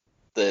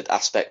the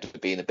aspect of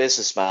being a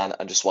businessman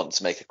and just wanting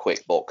to make a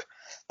quick buck.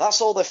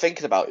 That's all they're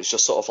thinking about, is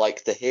just sort of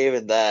like the here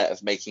and there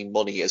of making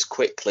money as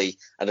quickly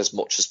and as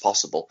much as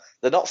possible.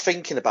 They're not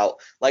thinking about,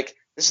 like,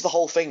 this is the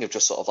whole thing of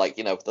just sort of like,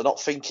 they're not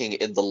thinking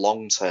in the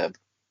long term.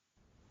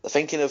 They're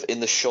thinking of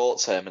in the short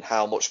term and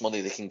how much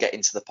money they can get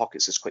into the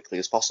pockets as quickly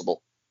as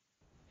possible.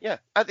 Yeah,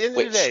 at the end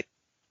of the day,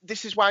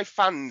 this is why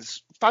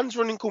fans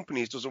running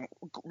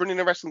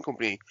a wrestling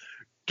company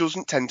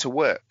doesn't tend to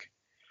work.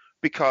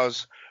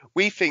 Because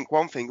we think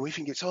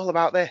it's all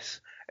about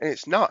this, and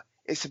it's not.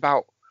 It's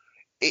about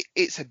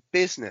it's a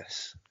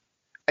business,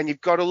 and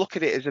you've got to look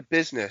at it as a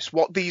business.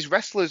 What these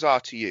wrestlers are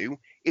to you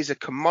is a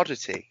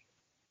commodity.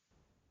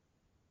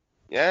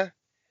 Yeah,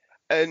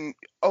 and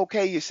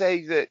okay, you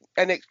say that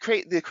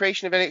the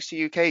creation of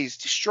NXT UK is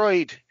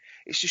destroyed.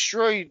 It's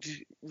destroyed,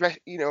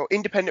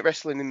 independent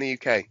wrestling in the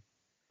UK.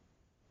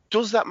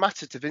 Does that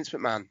matter to Vince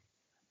McMahon?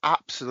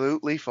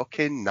 Absolutely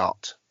fucking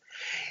not.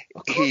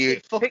 He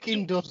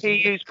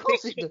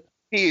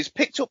has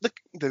picked up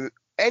the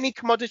any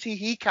commodity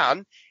he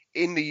can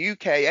in the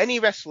UK,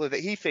 any wrestler that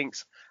he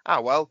thinks,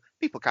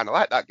 people kind of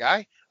like that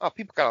guy.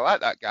 People kind of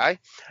like that guy.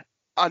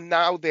 And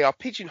now they are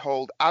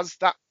pigeonholed as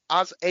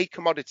a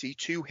commodity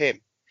to him.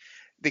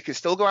 They can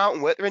still go out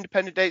and work their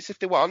independent dates if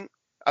they want,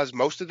 as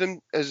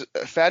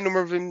a fair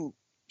number of them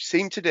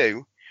seem to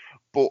do,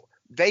 but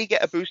they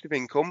get a boost of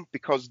income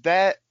because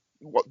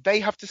what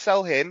they have to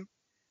sell him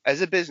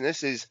as a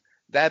business is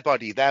their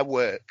body, their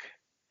work.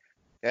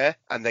 yeah,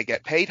 and they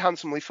get paid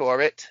handsomely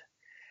for it,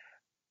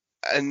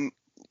 and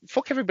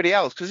fuck everybody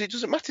else because it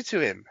doesn't matter to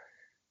him.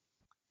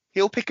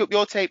 He'll pick up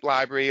your tape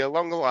library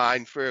along the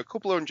line for a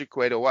couple of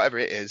 £100 or whatever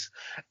it is,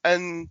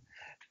 and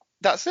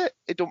that's it.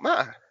 It don't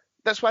matter.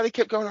 That's why they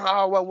kept going,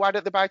 oh, well, why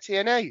don't they buy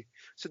TNA?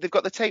 So they've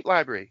got the tape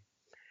library.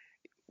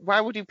 Why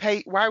would he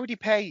pay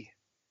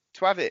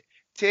to have it?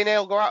 TNA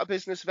will go out of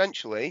business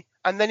eventually,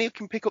 and then he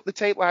can pick up the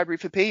tape library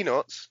for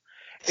peanuts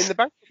in the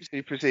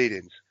bankruptcy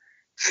proceedings.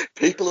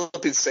 People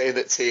have been saying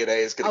that TNA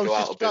is going to go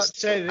out of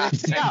business.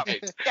 Yeah.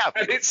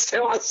 And it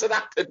still hasn't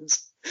happened.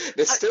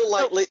 They're still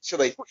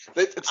literally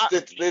they're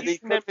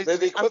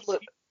the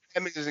equivalent.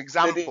 As an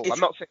example, I'm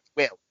not saying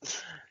it will.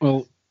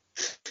 Well,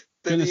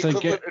 they're the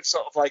equivalent of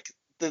sort of like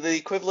the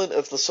equivalent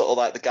of the sort of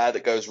like the guy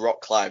that goes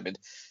rock climbing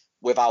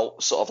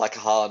without sort of like a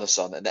harness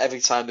on, and every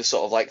time they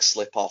sort of like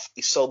slip off,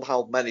 he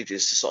somehow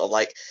manages to sort of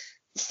like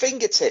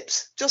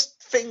fingertips,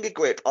 just finger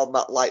grip on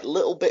that like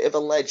little bit of a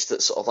ledge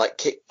that sort of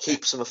like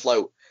keeps him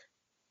afloat.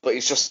 But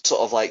he's just sort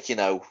of like,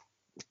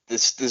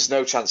 there's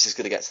no chance he's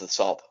going to get to the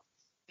top.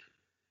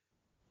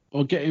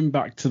 Well, getting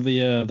back to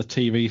the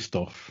TV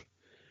stuff,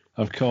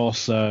 of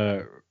course,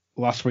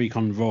 last week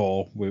on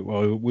Raw, we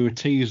were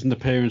teasing the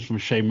appearance from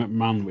Shane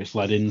McMahon, which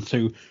led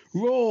into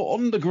Raw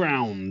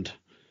Underground.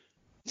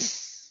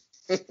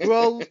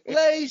 Well,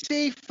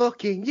 lazy,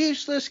 fucking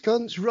useless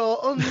cunts, Raw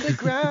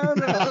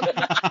Underground.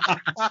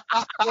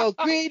 Well,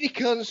 greedy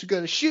cunts are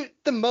going to shoot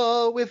them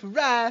all with a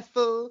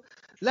rifle.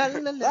 La la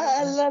la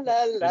la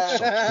la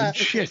la.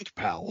 Shit,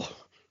 pal.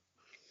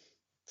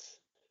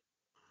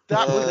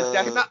 That was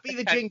Can that be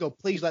the jingle?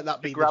 Please let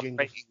that be the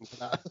jingle.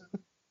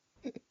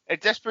 A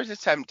desperate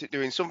attempt at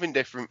doing something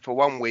different for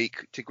 1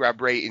 week to grab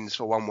ratings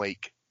for 1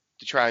 week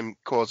to try and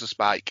cause a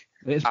spike.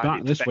 It's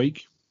back this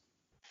week.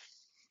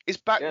 It's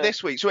back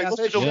this week, so it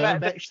must have done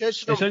better.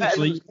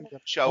 Essentially,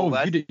 show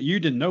then. You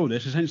didn't know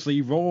this.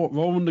 Essentially, Raw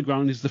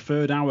Underground is the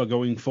third hour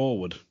going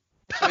forward.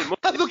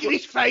 Look at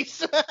his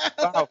face.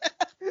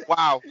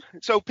 Wow.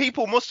 So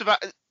people must have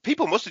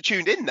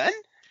tuned in then.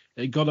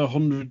 It got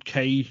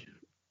 100k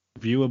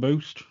viewer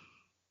boost.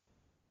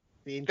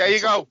 There you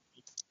go.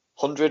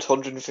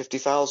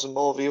 150,000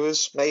 more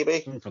viewers,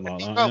 maybe. Something like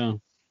that, yeah.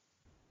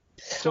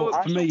 So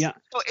for me,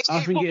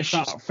 I think it's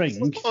that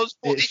thing.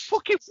 It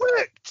fucking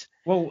worked.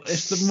 Well,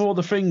 it's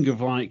the thing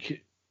of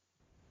like,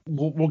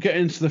 we'll get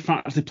into the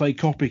fact they play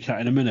copycat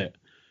in a minute,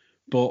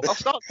 but I'll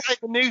start playing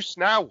the noose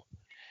now.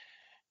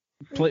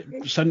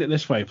 Send it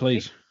this way,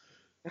 please.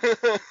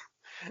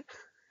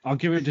 I'll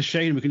give it to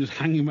Shane. We can just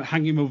hang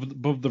him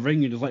above the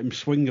ring and just let him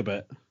swing a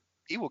bit.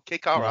 He will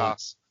kick our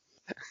ass.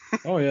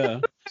 Oh yeah,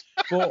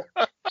 but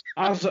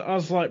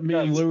as like me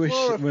and Lewis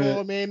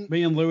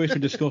were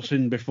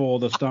discussing before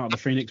the start of the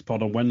Phoenix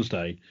pod on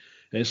Wednesday,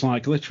 it's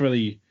like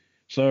literally.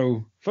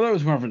 So for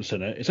those who haven't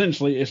seen it,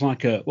 essentially it's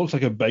like looks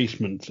like a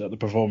basement at the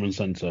Performance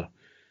Centre,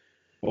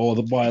 or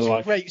the by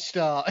like. It's a great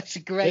start. It's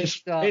a great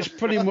start. It's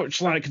pretty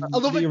much like. I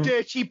love a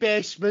dirty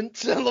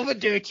basement.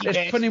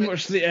 It's pretty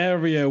much the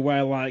area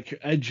where like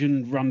Edge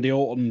and Randy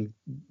Orton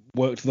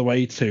worked their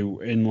way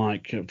to in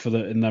like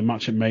in their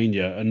match at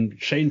Mania,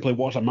 and Shane played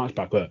what's that match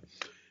back there.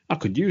 I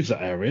could use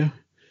that area,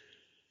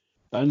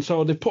 and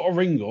so they put a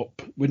ring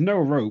up with no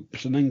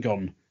ropes, and then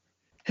gone.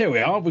 Here we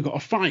are. We've got a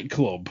fight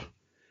club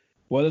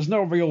where there's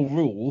no real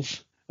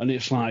rules, and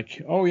it's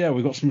like, oh yeah,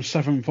 we've got some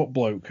 7-foot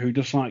bloke who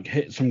just like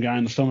hit some guy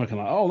in the stomach, and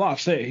like, oh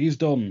that's it, he's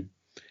done.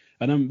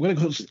 And then we're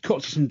gonna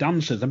cut to some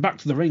dancers, then back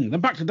to the ring, then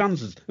back to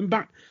dancers, then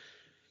back.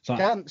 Like,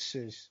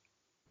 dancers.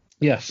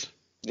 Yes.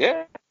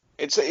 Yeah.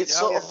 It's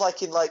sort of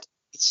like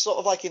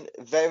in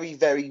very,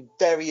 very,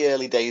 very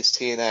early days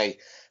TNA,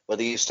 where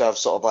they used to have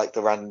sort of like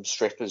the random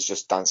strippers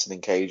just dancing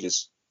in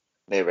cages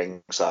near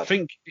ringside.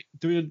 Think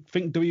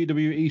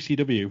WWE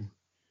ECW.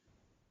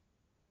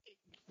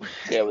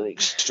 Yeah, with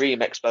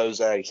extreme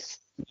expose.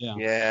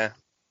 Yeah.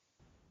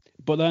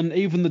 But then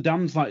even the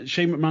dance, like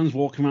Shane McMahon's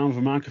walking around with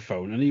a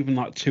microphone, and even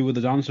like two of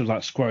the dancers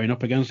like squaring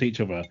up against each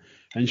other,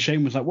 and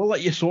Shane was like, "We'll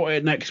let you sort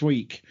it next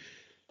week."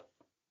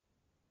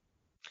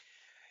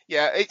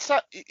 Yeah, it's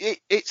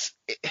fake.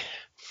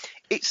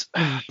 It's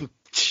fake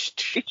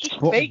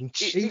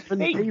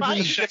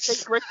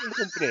wrestling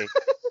company.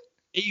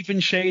 Even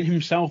Shane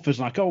himself is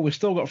like, "Oh, we've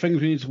still got things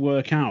we need to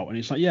work out," and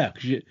it's like, "Yeah,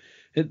 because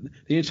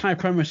the entire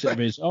premise of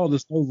it is, oh,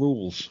 there's no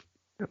rules."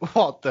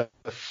 What the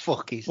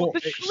fuck is that?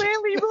 There's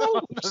clearly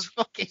rules.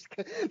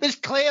 There's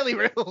clearly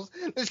rules.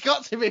 There's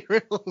got to be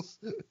rules.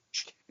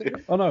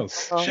 Oh no.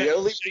 The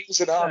only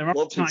reason there are no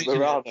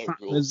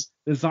rules.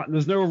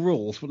 There's no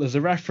rules, but there's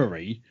a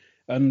referee,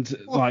 and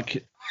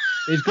like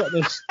he's got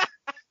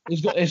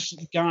this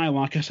guy,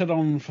 like I said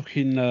on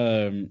fucking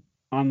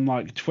on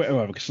like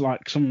Twitter, because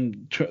like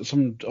some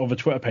other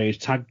Twitter page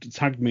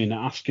tagged me and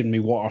asking me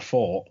what I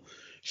thought.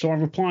 So I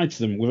replied to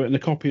them with it in a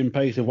copy and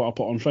paste of what I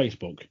put on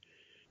Facebook,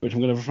 which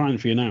I'm going to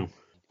find for you now.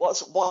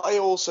 What I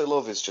also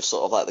love is just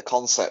sort of like the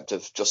concept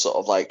of just sort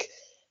of like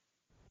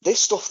this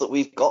stuff that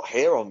we've got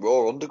here on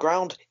Raw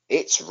Underground,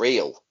 it's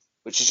real,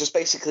 which is just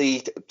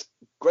basically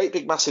great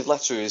big massive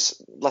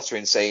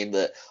lettering saying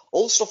that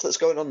all the stuff that's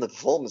going on in the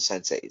Performance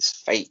Centre is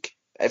fake.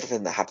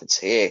 Everything that happens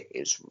here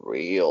is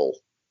real,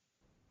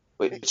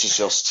 which is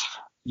just.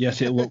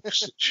 Yes, it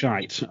looks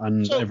shite,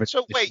 and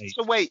so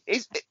wait.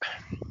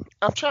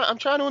 I'm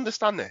trying to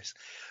understand this.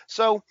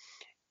 So,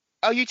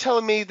 are you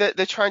telling me that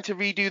they're trying to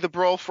redo the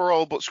Brawl for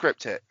All but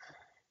script it?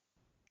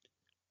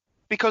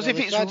 Because if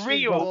it's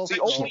real, the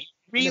only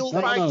real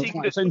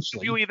fighting that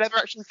WWE have ever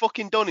actually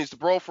fucking done is the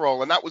Brawl for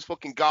All, and that was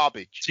fucking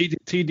garbage.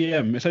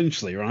 TDM,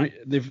 essentially, right?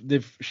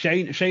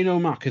 Shane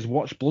O'Mac has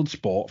watched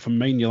Bloodsport from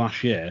Mania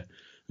last year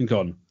and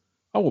gone,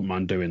 I wouldn't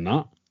mind doing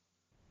that,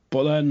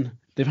 but then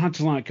they've had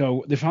to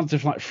throw the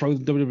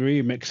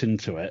WWE mix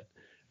into it,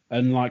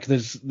 and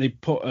they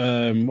put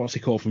what's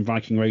he called from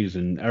Viking Raiders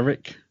in,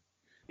 Eric?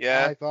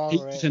 Yeah,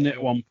 he's in it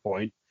at one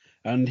point.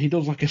 And he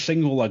does like a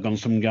single leg on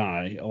some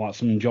guy, like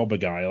some jobber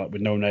guy, like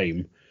with no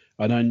name.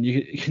 And then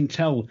you can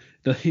tell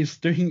that he's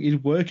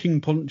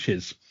working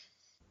punches.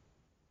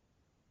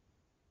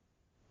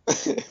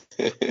 To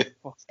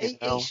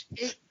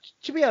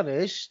be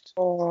honest,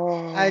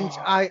 and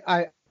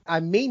I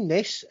mean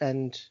this,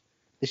 and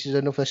this is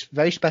another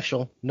very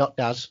special Not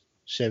Daz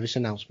service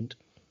announcement.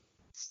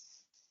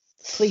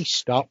 Please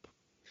stop.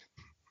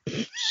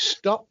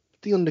 Stop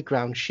the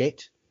underground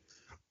shit.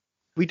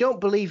 We don't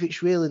believe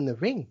it's real in the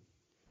ring.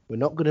 We're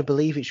not going to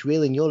believe it's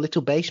real in your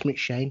little basement,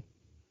 Shane.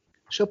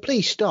 So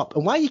please stop.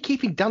 And why are you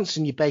keeping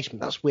dancing in your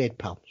basement? That's weird,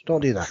 pal. Don't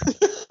do that.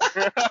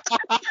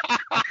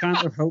 I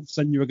kind of hoped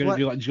then you were going to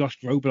do like Josh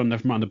Groban on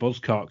Nevermind the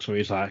Buzzcocks, where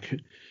he's like,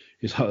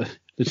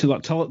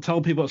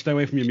 tell people to stay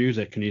away from your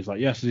music, and he's like,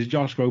 yes, this is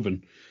Josh Groban.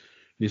 And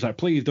he's like,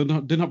 please do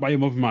not buy your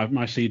mother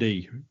my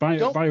CD.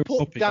 Don't buy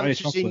put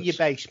dancers in your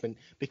basement,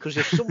 because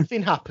if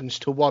something happens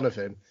to one of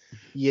them,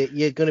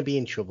 you're going to be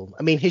in trouble.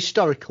 I mean,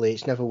 historically,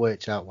 it's never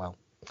worked out well.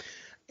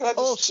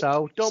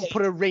 Also, don't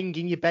put a ring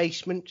in your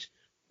basement.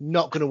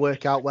 Not going to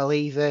work out well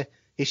either.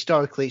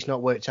 Historically, it's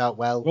not worked out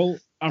well. Well,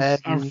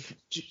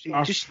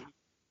 just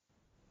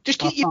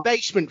keep your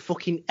basement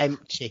fucking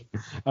empty.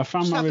 I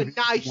found just my have a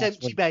nice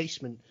empty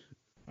basement.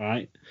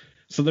 Right.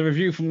 So the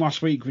review from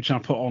last week, which I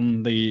put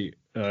on the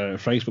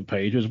Facebook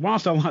page, was,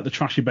 whilst I like the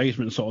trashy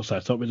basement sort of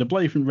setup, it's a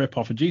blatant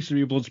rip-off of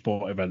GCW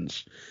Bloodsport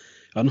events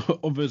and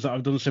others that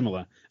have done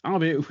similar,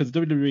 albeit with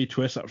WWE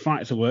twist that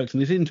fights have worked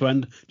and they seem to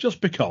end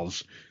just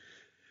because.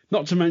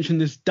 Not to mention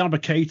this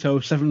Dabba-Kato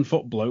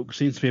 7-foot bloke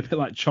seems to be a bit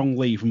like Chong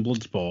Li from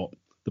Bloodsport,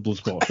 the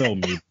Bloodsport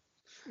film.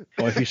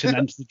 Or if you've seen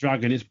Enter the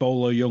Dragon, it's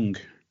Bolo Young.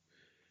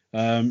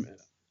 As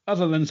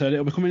I then said,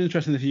 it'll become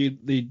interesting if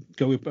they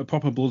go with a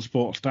proper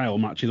Bloodsport style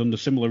matches under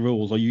similar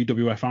rules or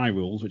UWFI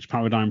rules, which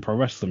Paradigm Pro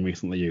Wrestling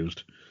recently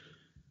used.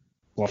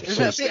 I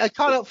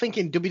can't help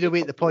thinking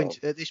WWE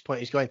at this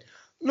point is going,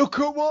 look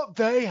at what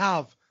they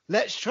have.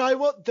 Let's try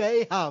what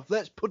they have.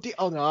 Let's put it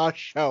on our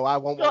show. I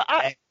want what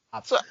they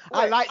have.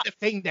 I like the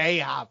thing they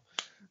have.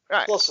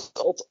 Right. Plus,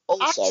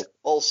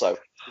 also,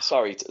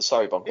 sorry,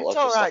 Bonkel.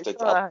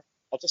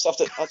 I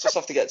just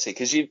have to get to you,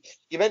 because you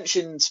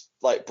mentioned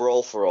like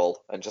Brawl for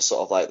All and just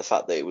sort of like the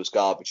fact that it was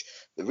garbage.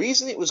 The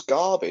reason it was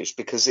garbage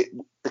because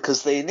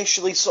they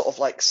initially sort of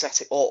like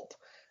set it up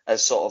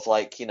as sort of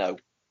like, you know,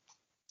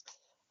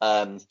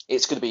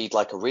 it's going to be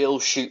like a real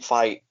shoot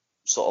fight,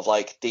 sort of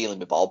like dealing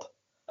with Bob.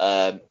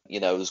 You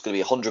know, there's going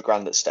to be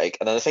 $100,000 at stake,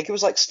 and then I think it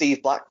was like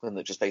Steve Blackman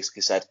that just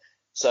basically said,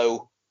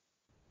 so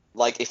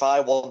like if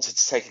I wanted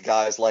to take a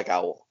guy's leg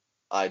out,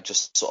 I'd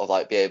just sort of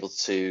like be able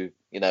to,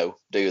 you know,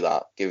 do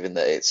that, given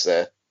that it's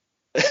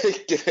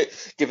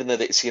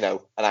you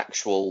know, an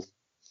actual,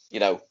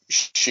 you know,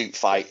 shoot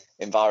fight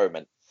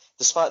environment.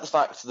 Despite the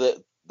fact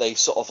that they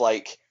sort of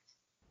like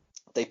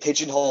they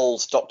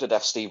pigeonholed Dr.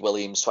 Death Steve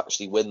Williams to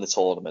actually win the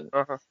tournament,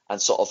 and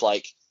sort of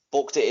like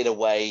booked it in a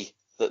way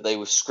that they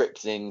were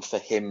scripting for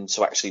him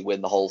to actually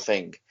win the whole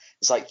thing.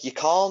 It's like you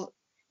can't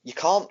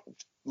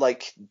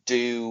like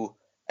do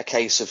a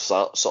case of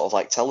sort of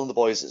like telling the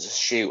boys it's a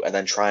shoot and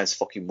then trying to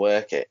fucking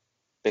work it,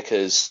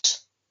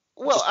 because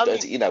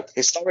you know,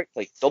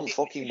 historically don't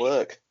fucking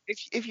work.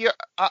 If you,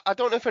 I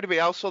don't know if anybody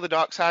else saw the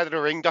Dark Side of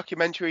the Ring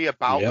documentary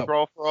about the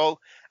Brawl for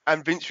All,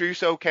 and Vince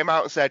Russo came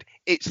out and said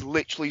it's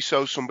literally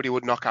so somebody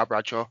would knock out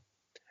Bradshaw.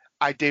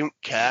 I don't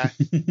care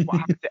what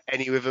happened to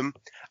any of them.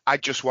 I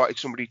just wanted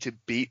somebody to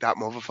beat that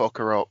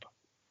motherfucker up.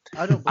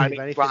 I don't believe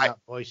anything that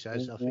boy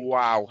says.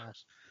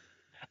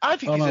 I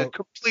think he's a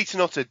complete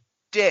and utter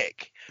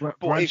dick.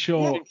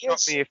 Bradshaw, it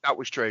shocked me if that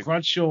was true.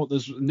 Bradshaw,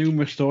 there's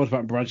numerous stories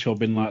about Bradshaw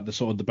being like the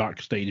sort of the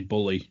backstage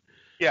bully.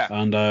 Yeah.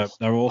 And there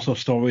are also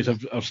stories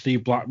of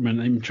Steve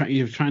Blackman.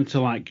 He was trying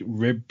to like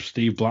rib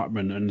Steve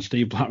Blackman, and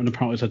Steve Blackman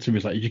apparently said to him,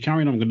 he's like, if you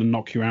carry on, I'm going to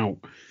knock you out.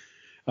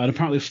 And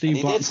apparently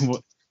Steve Blackman,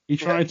 he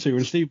tried to,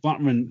 and Steve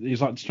Blackman,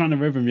 he's like trying to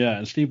rib him,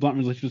 and Steve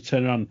Blackman literally just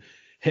turned around,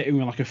 hit him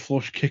with like a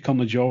flush kick on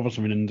the jaw or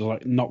something, and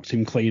like knocked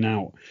him clean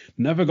out.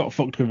 Never got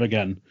fucked with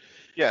again.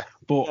 Yeah.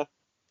 But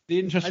the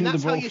interesting and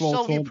with the that's how you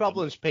solve your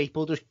problems,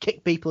 people. Just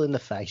kick people in the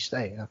face.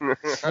 There you go.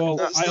 Well,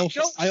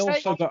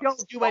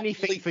 don't do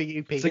anything for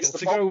you people.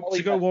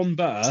 To go one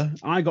better,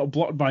 I got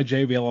blocked by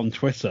JBL on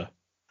Twitter.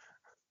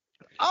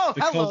 Oh,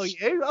 hello,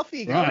 Because- you. Off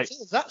you go. Right.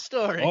 Tell us that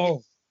story.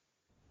 Oh,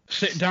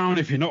 sit down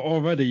if you're not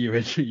already.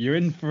 You're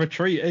in for a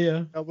treat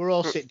here. No, we're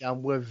all sit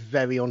down. We're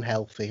very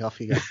unhealthy. Off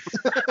you go.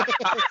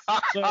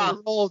 So,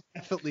 We're all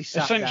definitely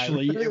sat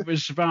essentially, down. it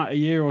was about a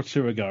year or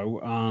two ago,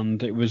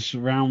 and it was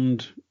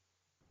around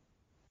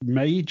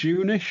May,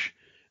 June-ish,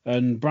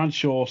 and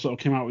Bradshaw sort of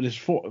came out with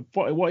this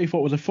what he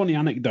thought was a funny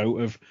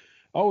anecdote of,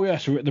 oh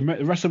yes, we're at the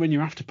WrestleMania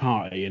after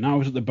party, and I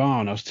was at the bar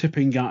and I was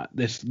tipping at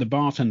the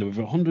bartender with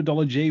 $100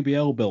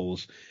 JBL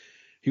bills.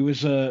 He was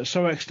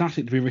so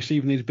ecstatic to be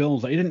receiving these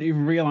bills that he didn't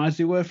even realise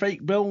they were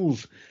fake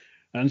bills.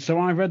 And so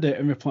I read it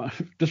and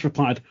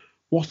replied,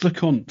 "What a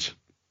cunt."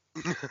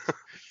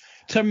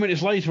 10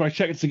 minutes later, I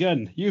checked it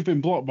again. You've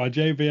been blocked by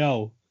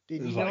JBL.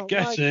 Did It was you like, not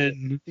get like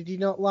in. Did you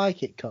not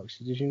like it, Cox?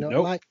 Did you not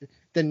Nope. like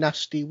the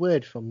nasty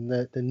word from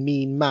the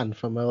mean man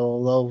from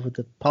all over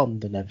the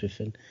pond and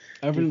everything?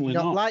 Evidently Did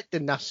you not. like the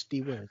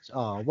nasty words?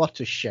 Oh, what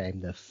a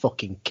shame, the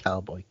fucking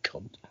cowboy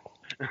cunt.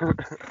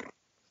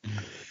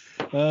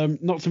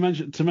 Not to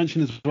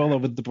mention as well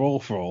with the Brawl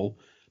for All,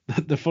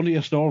 the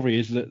funniest story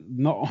is that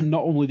not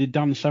only did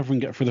Dan Severn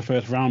get through the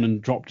first round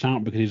and dropped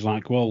out because he's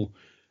like, well,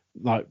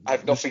 like I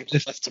have nothing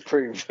left to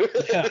prove.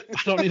 yeah,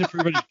 I don't need to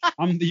prove anything.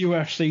 I'm the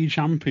UFC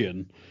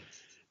champion.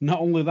 Not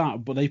only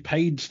that, but they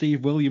paid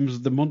Steve Williams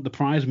the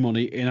prize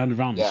money in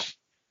advance. Yeah.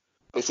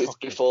 This is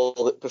before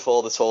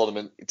the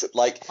tournament. It's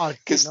like, I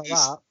didn't know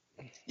that.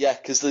 yeah,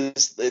 because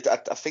I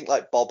think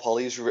like Bob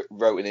Holly's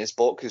wrote in his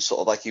book, who's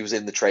sort of like he was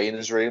in the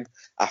trainer's room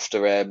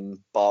after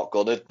Bart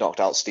Gunn had knocked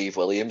out Steve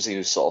Williams. He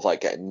was sort of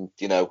like getting,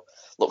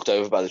 looked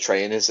over by the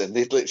trainers, and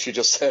they'd literally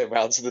just turn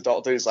around to the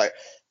doctor. He's like,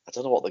 I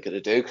don't know what they're going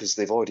to do because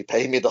they've already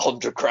paid me the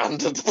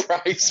 $100,000 of the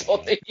prize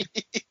money.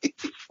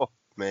 Fuck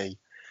me.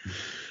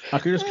 I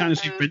could just kind of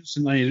see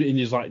Vincent and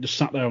he's like just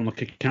sat there on the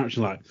couch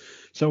and like,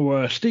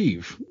 so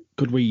Steve,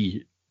 could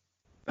we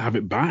have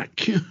it back?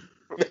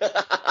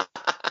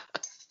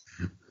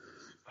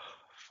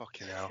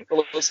 Fucking hell.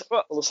 Well, as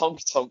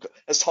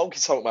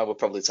Honky Tonk Man would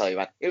probably tell you,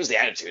 man, it was the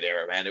Attitude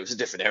Era, man. It was a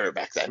different era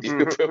back then.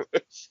 You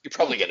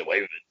probably get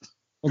away with it.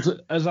 Well,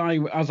 as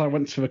I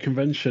went to a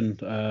convention,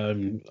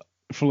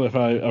 full of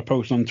I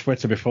posted on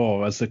Twitter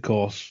before, as of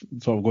course,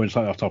 sort of going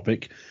slightly off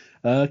topic.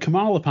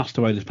 Kamala passed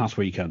away this past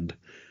weekend.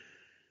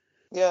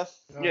 Yeah.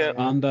 Yeah.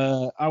 And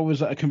I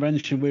was at a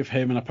convention with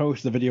him, and I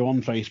posted a video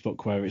on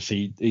Facebook where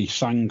he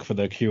sang for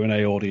the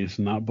Q&A audience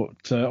and that.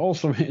 But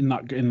also in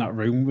that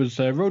room was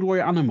Road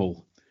Warrior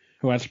Animal,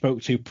 who I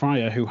spoke to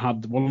prior, who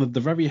had one of the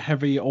very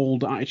heavy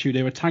old Attitude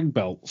Era tag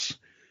belts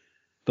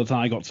that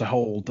I got to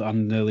hold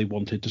and nearly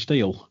wanted to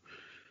steal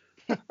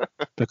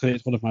because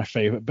it's one of my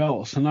favourite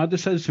belts. And I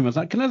just said to him, I was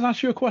like, "Can I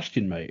ask you a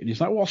question, mate?" And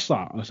he's like, "What's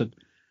that?" And I said,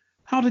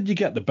 "How did you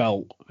get the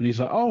belt?" And he's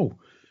like, "Oh,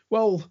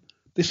 well,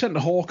 they sent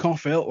Hawk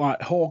off.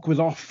 Like Hawk was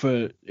off.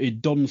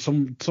 He'd done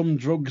some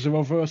drugs or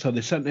other, so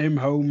they sent him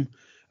home.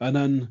 And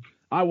then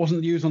I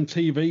wasn't used on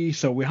TV,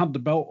 so we had the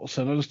belts.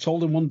 And I just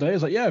told him one day, I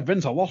was like, yeah,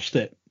 Vince, I lost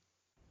it.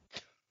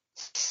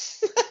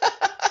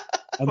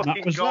 And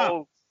that was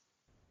gold.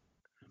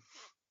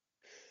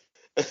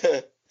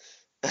 that.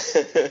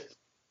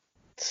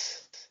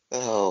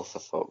 Oh, for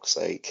fuck's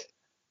sake.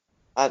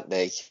 And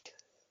me.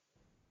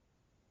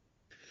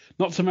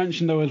 Not to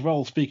mention, though, as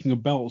well, speaking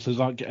of belts, is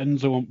like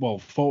Enzo, well,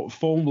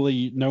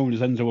 formerly known as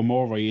Enzo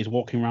Amore, is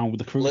walking around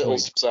with the Little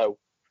cruiserweight so.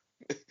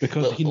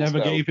 because he Little never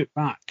so. gave it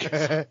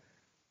back.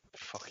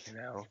 Fucking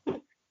hell.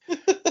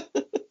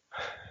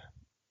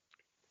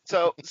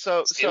 So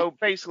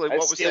basically, what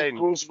we're saying.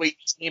 Cruiserweight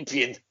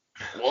champion.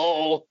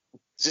 Whoa,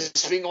 is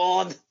this thing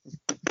on?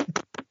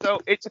 So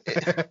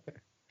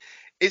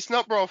it's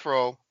not Brawl for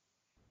All,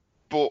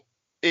 but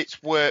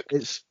it's worked.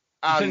 It's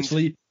and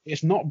essentially,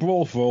 it's not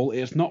Brawl for All,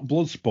 it's not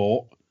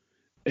Bloodsport.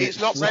 it's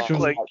not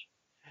literally- wrestling.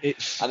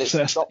 It's And it's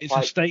a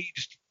not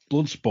staged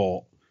blood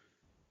sport.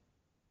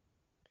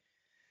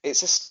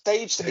 It's a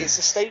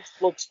staged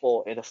blood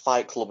sport in a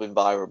Fight Club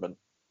environment.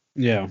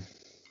 Yeah,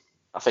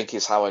 I think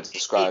is how I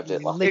described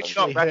it. last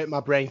Literally time. hurt my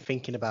brain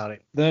thinking about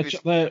it. they're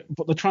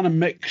trying to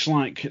mix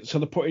so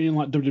they're putting in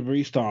like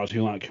WWE stars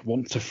who like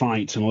want to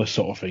fight and all this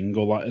sort of thing,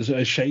 or like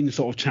as Shane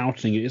sort of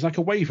touting it. It's like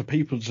a way for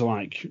people to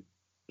like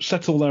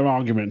settle their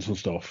arguments and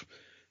stuff.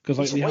 Because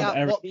like Is they had That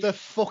Eric, what the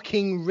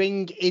fucking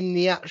ring in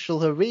the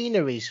actual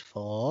arena is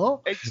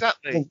for?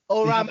 Exactly.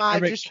 Or they am had I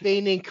Eric- just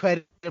being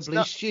incredibly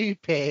not-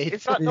 stupid?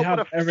 It's not They what had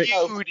a Eric-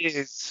 feud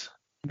is.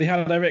 they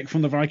had Eric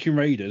from the Viking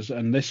Raiders,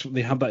 and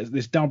they had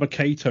this Dalba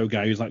Kato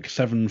guy who's like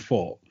 7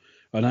 foot.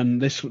 And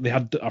then I think they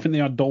had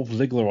Dolph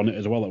Ziggler on it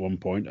as well at one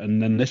point,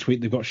 and then this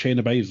week they've got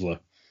Shayna Baszler.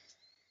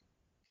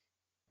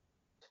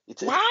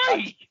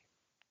 Why?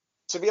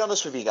 To be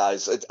honest with you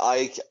guys,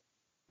 I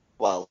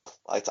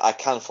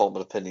can form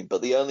an opinion,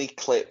 but the only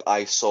clip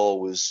I saw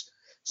was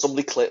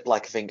somebody clipped,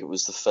 like, I think it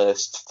was the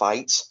first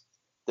fight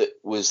that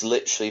was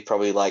literally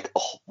probably like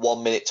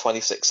 1 minute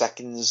 26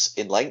 seconds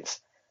in length,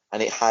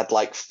 and it had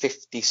like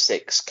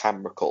 56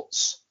 camera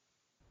cuts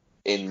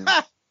in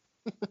that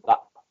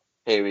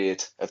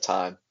period of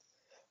time.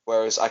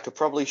 Whereas I could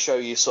probably show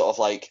you sort of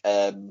like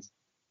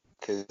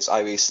because I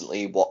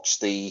recently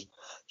watched the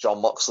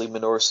Jon Moxley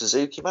Minoru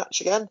Suzuki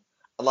match again,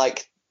 and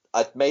like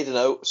I'd made a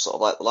note, sort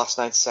of like the last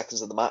 90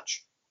 seconds of the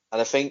match,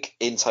 and I think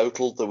in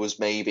total there was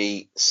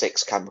maybe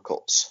 6 camera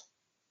cuts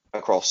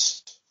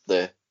across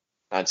the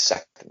 90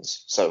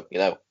 seconds. So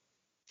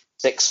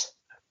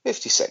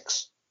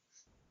 56.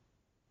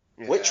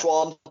 Yeah. Which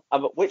one?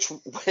 Which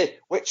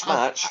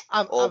match?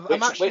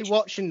 I'm actually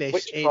watching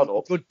this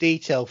in good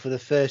detail for the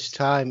first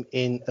time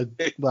in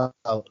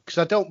because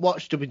I don't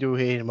watch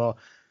WWE anymore.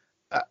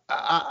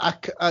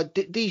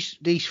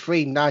 These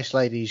 3 nice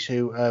ladies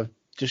who have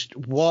just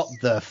what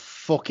the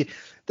fuck?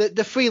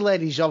 The 3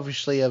 ladies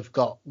obviously have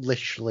got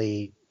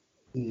literally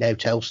no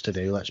else to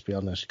do. Let's be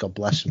honest. God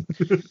bless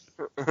them.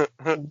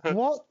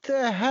 What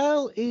the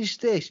hell is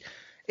this?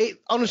 It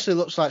honestly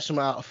looks like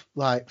something out of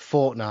like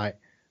Fortnite.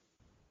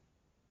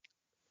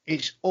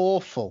 It's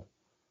awful.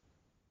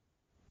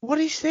 What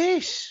is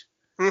this?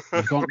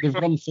 They've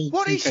gone full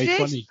what 2K20. Is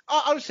this?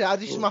 Honestly,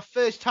 this is my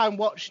first time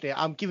watching it.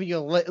 I'm giving you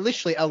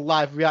literally a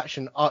live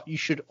reaction. You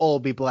should all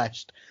be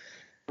blessed.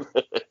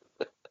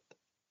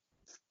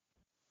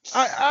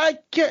 I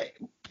get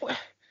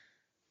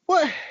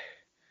what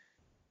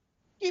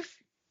if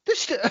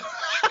this.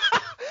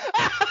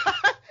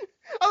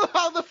 I love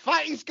how the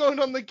fighting's going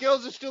on. The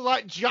girls are still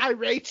like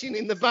gyrating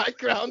in the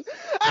background.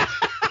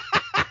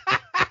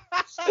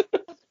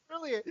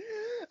 Brilliant.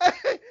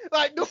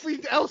 Like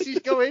nothing else is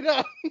going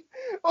on.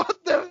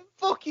 What the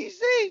fuck is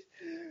this?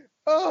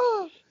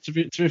 Oh. To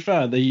be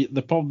fair,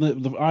 the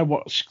problem I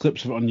watched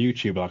clips of it on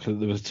YouTube. Like there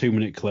was a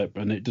 2-minute clip,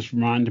 and it just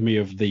reminded me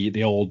of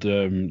the old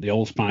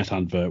Spice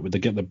advert with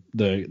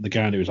the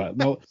guy who was like,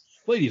 "No,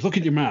 ladies, look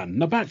at your man.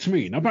 Now back to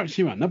me. Now back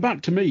to your man. Now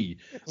back to me."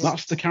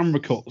 That's the camera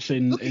cuts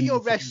in. Look at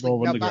your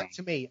wrestling. Now back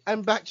to me.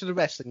 And back to the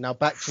wrestling. Now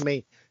back to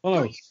me. Oh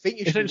no! You think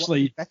you should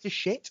watch better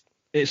shit?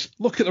 It's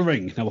look at the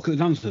ring. Now look at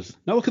the dancers.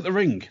 Now look at the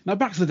ring. Now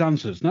back to the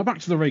dancers. Now back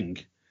to the ring.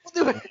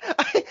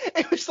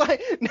 It was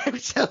like no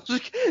tells.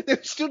 They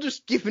were still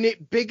just giving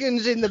it big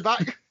uns in the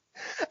back.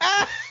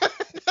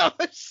 That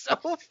was so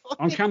funny.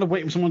 I'm kind of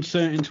waiting for someone to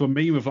turn it into a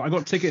meme of like, I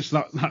got tickets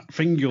to that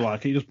thing you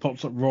like. He just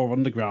pops up Raw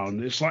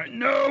Underground. It's like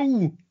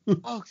no.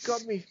 Oh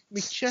god, me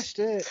chest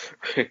hurt.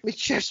 Me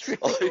chest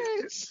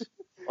hurts.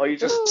 Oh, you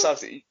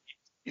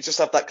just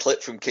have that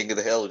clip from King of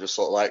the Hill, just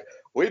sort of like,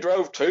 we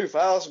drove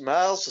 2,000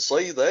 miles to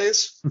see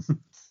this.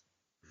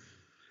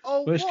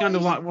 Oh, but it's kind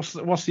of like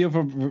what's the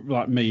other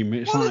like meme?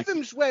 It's one like, of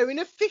them's wearing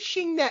a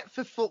fishing net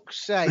for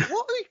fuck's sake.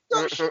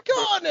 What's she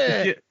got on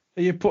it?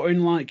 You're putting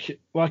like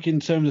in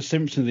terms of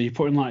Simpsons, you're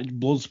putting like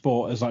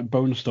Bloodsport as like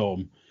Bone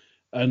Storm,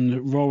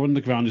 and Raw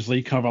Underground is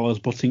Lee Carvalho's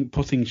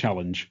putting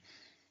challenge.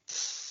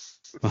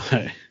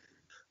 Right.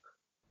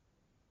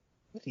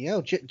 Bloody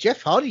hell,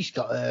 Jeff Hardy's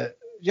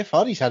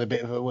had a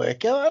bit of a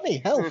workout, hasn't he?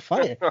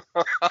 Hellfire.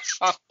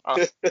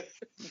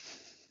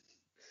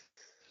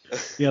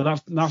 Yeah,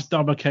 that's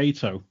Dabba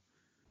Kato.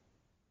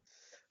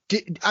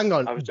 Hang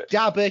on,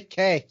 Dabba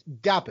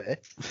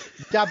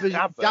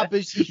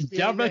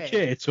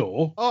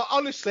Kato. Oh,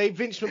 honestly,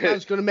 Vince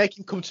McMahon's going to make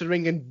him come to the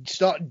ring and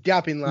start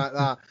dabbing like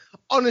that.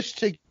 Honest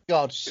to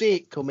God, see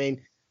it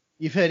coming.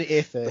 You've heard it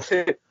here first.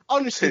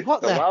 Honestly,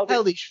 what the hell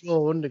is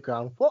Raw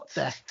Underground? What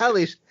the hell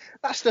is...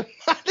 That's the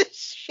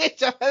maddest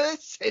shit I've ever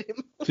seen.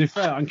 To be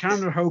fair, I'm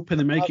kind of hoping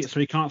they make it so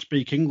he can't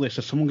speak English,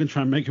 so someone can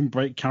try and make him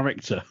break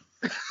character.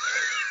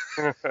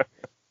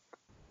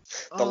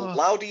 The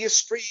louder you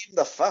scream,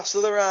 the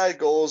faster the ride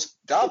goes.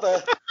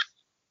 Dabba.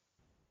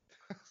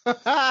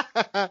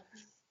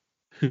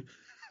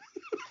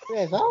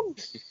 Where's on?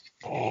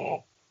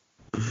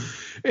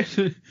 It's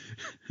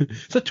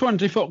a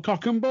 20-foot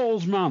cock and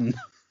balls, man.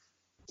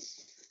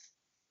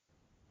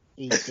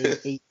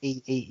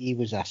 He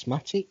was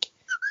asthmatic.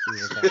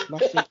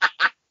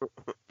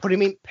 Put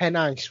him in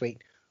Penine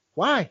Suite.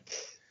 Why?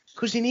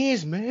 Because in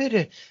Here's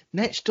Murder,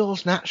 next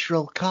door's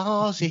natural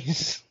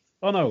causes.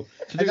 Oh no!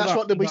 And that's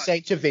what we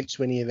say to Vince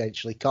when he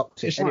eventually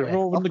cocked it. It's anyway, like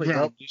Raw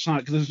Underground. It's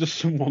like there's just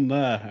someone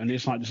there, and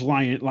it's like just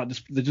lying, like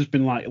they've just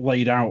been like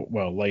laid out,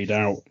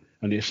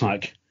 and it's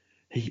like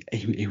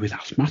he was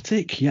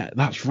asthmatic. Yeah,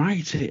 that's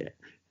right. He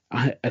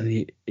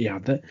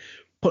had that.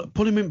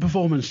 Put him in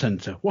Performance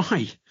Centre.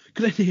 Why?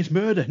 Because in Here's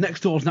Murder,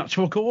 next door's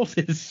natural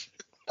causes.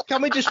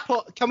 Can we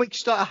start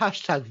a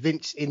hashtag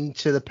Vince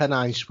into the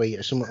Penine Suite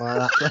or something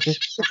like that?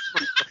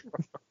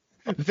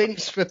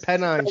 Vince for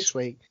Penine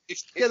Suite.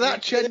 Yeah,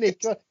 that trending.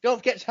 Don't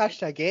forget to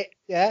hashtag it.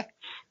 Yeah.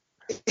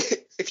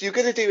 If you're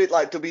gonna do it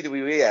like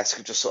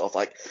WWE-esque, just sort of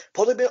like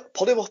put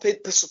him up in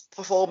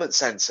Performance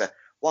Centre.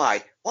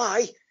 Why?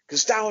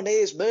 Because down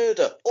here's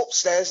murder.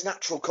 Upstairs,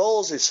 natural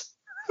causes.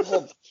 Come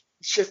on,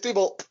 shift him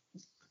up.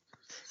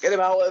 Get him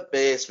out of the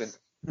basement.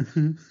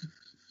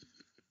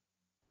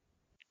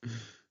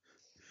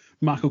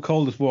 Michael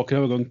Cole just walking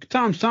over going,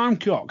 time,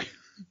 cock.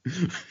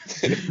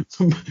 And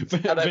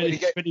then when he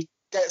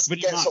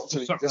gets up to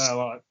him, just...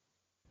 like...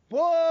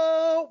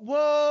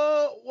 Whoa,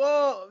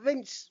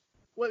 Vince,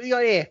 what have you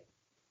got here?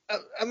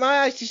 Am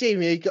I eyes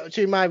deceiving you? You got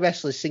two of my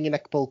wrestlers singing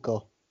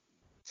Acapulco.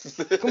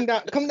 Come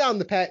down.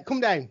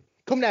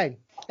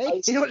 Hey,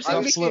 Hey, you know what's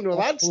in the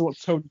lads? What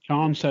Tony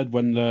Khan said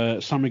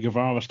when Sammy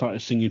Guevara started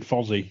singing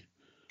Fozzy.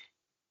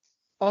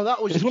 Oh,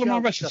 that was it's one of my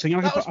wrestlers singing.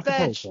 That was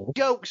bare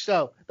jokes,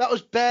 though. That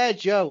was bare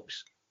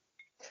jokes.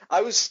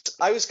 I was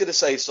going to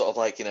say sort of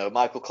like,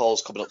 Michael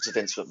Cole's coming up to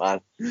Vince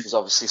McMahon. He's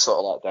obviously sort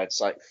of like that.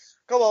 It's like,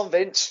 come on,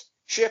 Vince,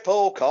 ship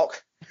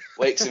Alcock.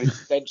 Waits and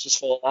his dentures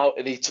fall out,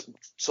 and he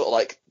sort of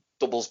like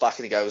doubles back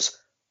and he goes,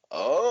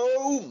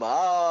 oh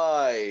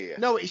my.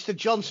 No, it's the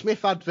John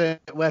Smith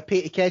advert where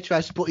Peter Kay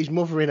tries to put his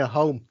mother in a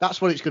home.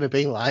 That's what it's going to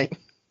be like.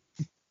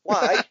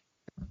 Why?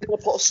 You're going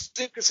to put a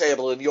snooker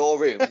table in your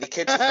room and your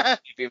kids are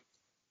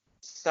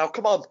now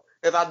come on,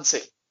 Avanti.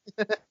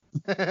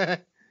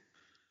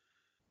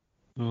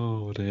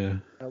 Oh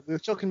dear. We were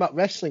talking about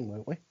wrestling,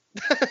 weren't we?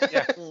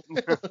 Yeah.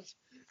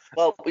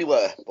 Well, we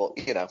were, but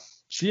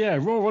So yeah,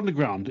 Raw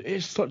Underground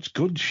is such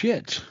good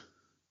shit.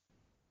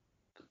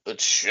 Good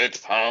shit,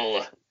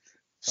 pal.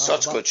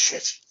 Such good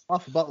shit.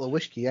 Half a bottle of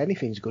whiskey,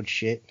 anything's good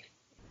shit.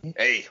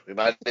 Hey, we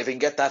might even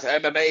get that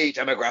MMA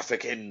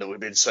demographic in that we've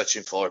been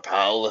searching for,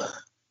 pal.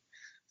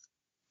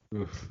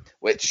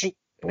 Which...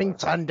 Bring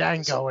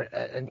Fandango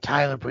and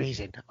Tyler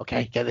Breeze in.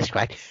 Okay, get this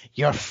right.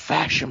 You're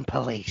fashion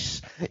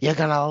police. You're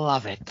going to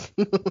love it.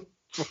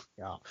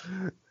 Yeah.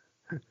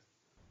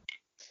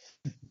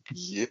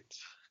 Yep.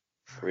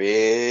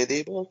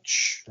 Pretty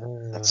much.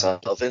 That's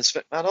how Vince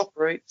McMahon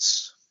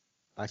operates.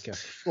 Like a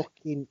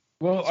fucking...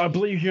 Well, I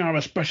believe you have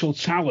a special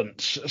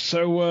talent,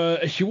 so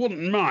if you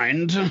wouldn't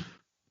mind...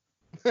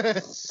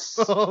 he's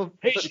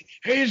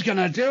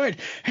gonna do it.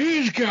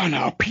 He's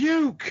gonna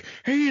puke.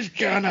 He's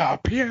gonna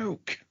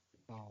puke.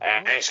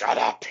 He's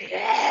gonna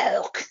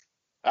puke.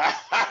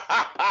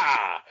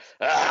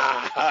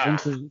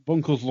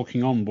 Bunkle's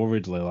looking on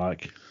worriedly,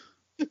 like.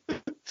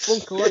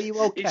 Bunkle, are you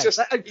okay? Let's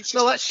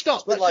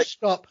stop. Let's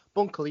stop.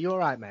 Bunkle, are you all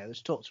right, mate?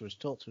 Let's talk to us.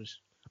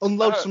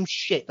 Unload some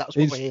shit. That's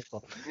what we're here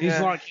for. He's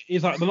like,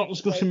 they're not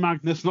discussing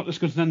Magnus, not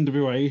discussing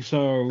NWA.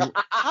 So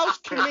how's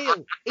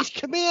Camille? Is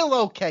Camille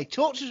okay?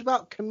 Talk to us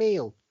about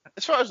Camille.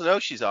 As far as I know,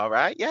 she's all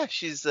right. Yeah,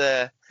 she's.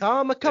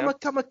 Come a chameleon.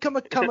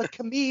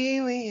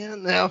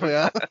 There we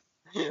are.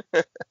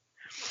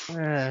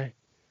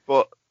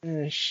 But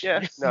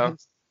yeah, no.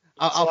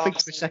 I'll think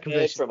of a second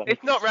verse.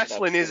 It's not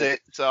wrestling, is it?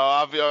 So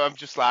I'm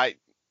just like,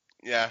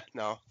 yeah,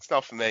 no, it's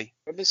not for me.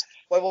 When was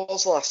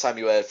the last time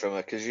you heard from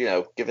her? Because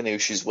given who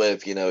she's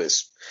with,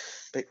 it's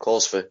a bit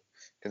cause for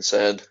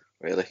concern,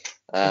 really.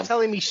 You're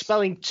telling me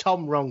spelling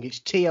Tom wrong. It's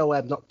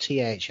Tom, not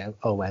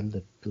THOM.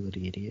 The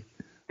bloody idiot.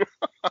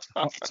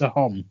 It's a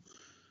hom.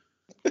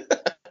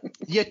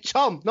 You're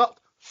Tom, not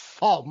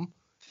Fom.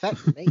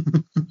 Fuck me.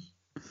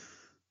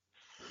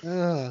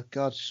 Oh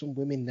God, some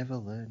women never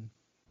learn.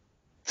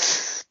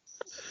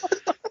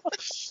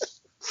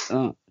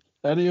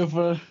 Any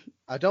other?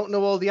 I don't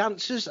know all the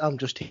answers. I'm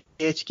just here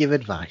to give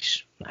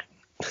advice.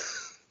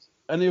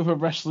 Any other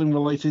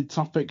wrestling-related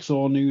topics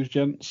or news,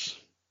 gents?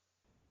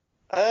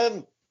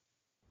 I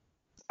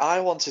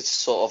wanted to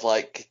sort of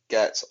like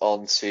get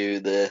onto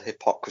the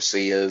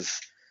hypocrisy of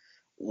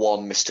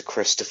one Mr.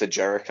 Christopher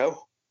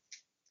Jericho.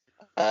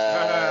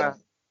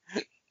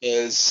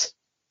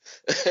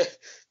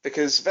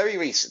 Because very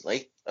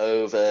recently,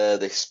 over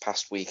this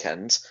past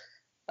weekend,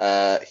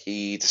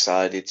 he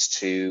decided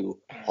to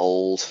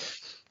hold,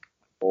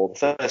 for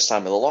the first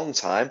time in a long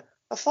time,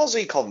 a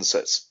Fozzy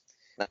concert.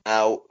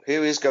 Now,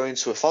 who is going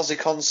to a Fozzy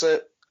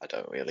concert? I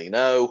don't really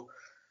know.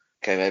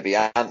 Okay, maybe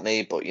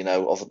Anthony, but,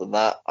 other than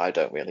that, I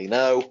don't really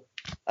know.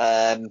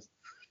 And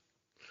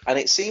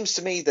it seems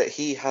to me that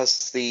he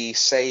has the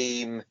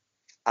same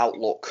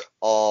outlook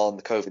on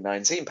the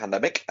COVID-19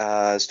 pandemic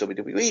as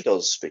WWE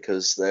does,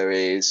 because there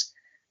is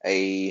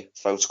a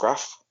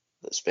photograph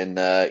that's been,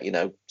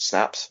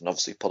 snapped and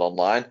obviously put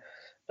online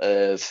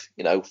of,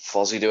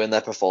 Fozzy doing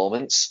their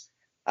performance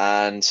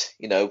and,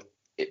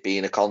 it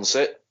being a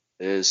concert.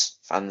 There's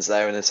fans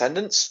there in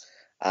attendance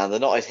and they're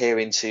not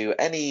adhering to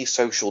any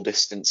social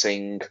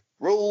distancing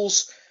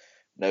rules,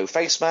 no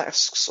face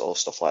masks or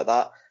stuff like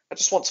that. I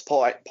just want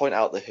to point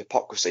out the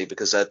hypocrisy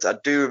because I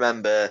do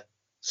remember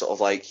sort of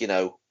like,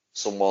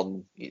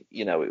 someone,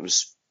 it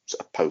was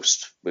a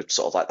post with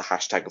sort of like the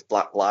hashtag of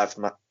Black Lives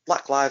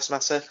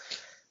Matter.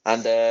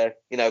 And,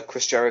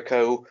 Chris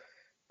Jericho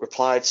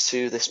replied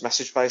to this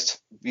message by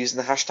using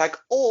the hashtag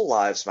All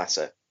Lives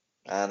Matter.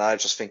 And I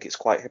just think it's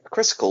quite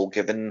hypocritical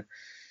given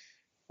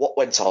what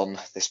went on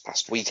this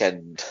past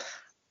weekend.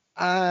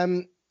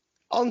 On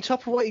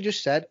top of what you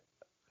just said,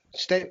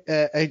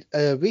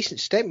 a recent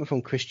statement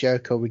from Chris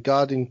Jericho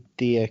regarding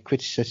the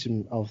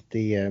criticism of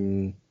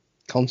the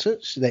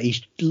concerts that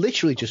he's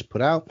literally just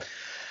put out.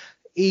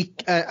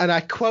 And I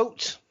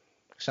quote,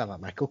 sound like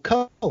Michael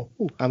Cole.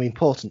 Ooh, I'm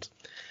important.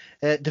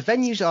 The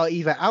venues are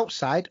either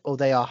outside or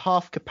they are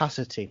half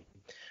capacity.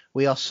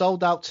 We are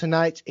sold out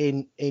tonight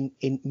in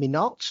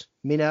Minot.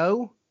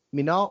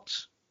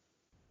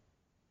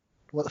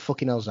 What the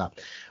fucking hell's that?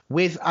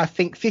 With, I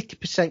think,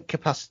 50%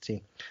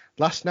 capacity.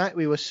 Last night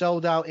we were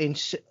sold out in...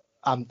 just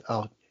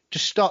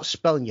start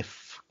spelling your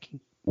fucking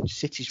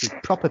cities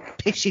with proper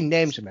pissing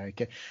names,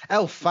 America.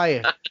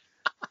 Hellfire.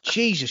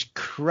 Jesus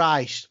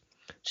Christ.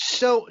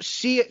 So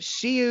see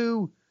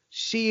you.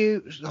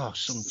 Oh,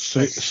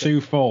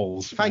 Sioux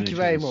Falls. Thank you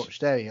very much.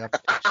 There you go.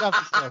 So,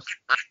 of course,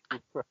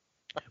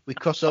 we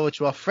cross over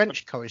to our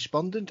French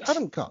correspondent,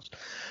 Adam Cost.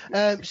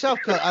 So,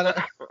 of course,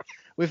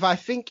 with I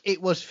think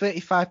it was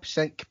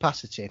 35%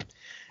 capacity,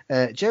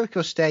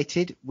 Jericho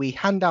stated, "We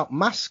hand out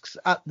masks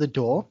at the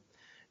door,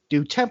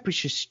 do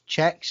temperature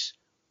checks,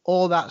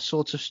 all that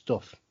sort of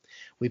stuff.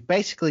 We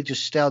basically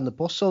just stay on the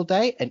bus all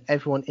day, and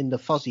everyone in the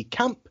Fozzy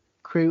camp,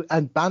 crew,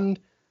 and band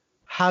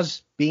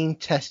has been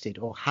tested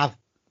or have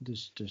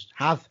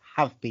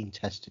been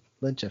tested."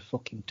 Learn to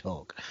fucking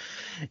talk.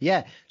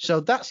 Yeah, so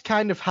that's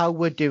kind of how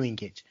we're doing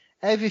it.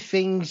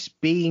 Everything's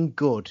been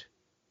good,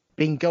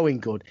 been going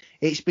good.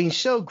 It's been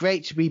so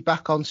great to be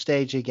back on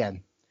stage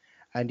again.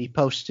 And he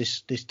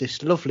posts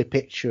this lovely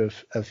picture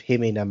of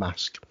him in a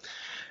mask.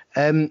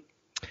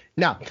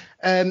 Now,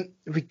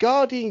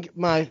 regarding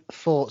my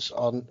thoughts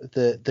on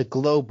the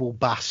global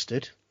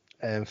bastard,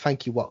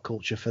 thank you, What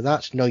Culture, for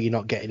that. No, you're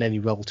not getting any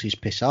royalties,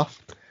 piss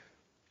off.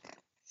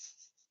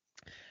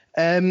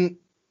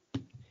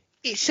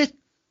 It's a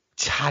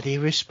tad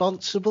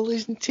irresponsible,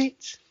 isn't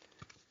it?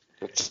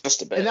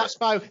 Just a bit. And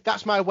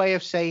that's my way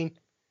of saying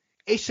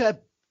it's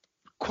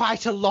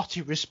quite a lot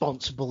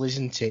irresponsible,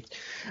 isn't it?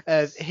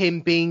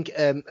 Him being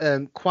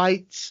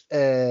quite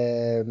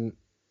an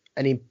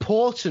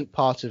important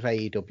part of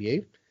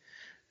AEW,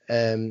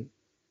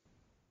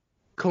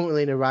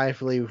 currently in a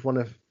rivalry with one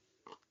of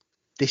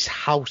his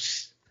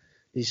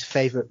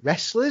favourite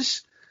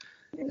wrestlers,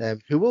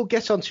 who we'll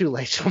get onto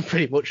later. I'm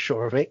pretty much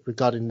sure of it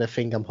regarding the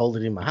thing I'm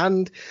holding in my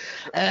hand.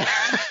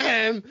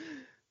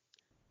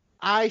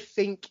 I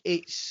think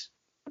it's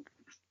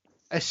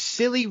a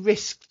silly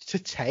risk to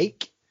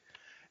take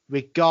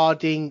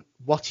regarding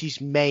what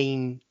his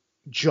main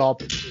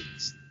job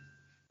is.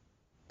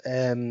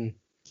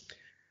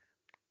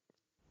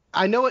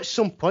 I know at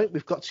some point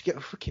we've got to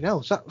get fucking hell.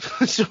 Is that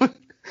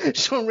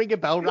someone ring a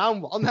bell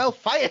round one?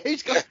 Hellfire?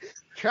 Who's got?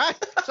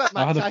 Christ,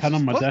 I had a pen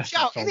on my desk.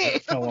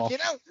 It fell off.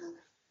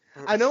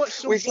 I know at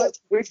some point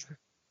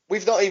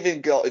we've not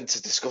even got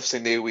into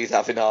discussing who we'd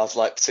have in our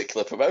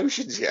particular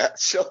promotions yet.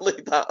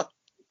 Surely that.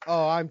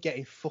 Oh, I'm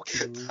getting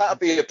fucking. That'd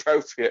be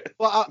appropriate.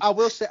 Well, I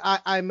will say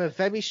I'm a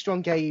very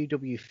strong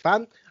AEW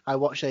fan. I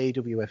watch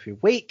AEW every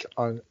week,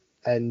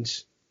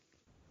 and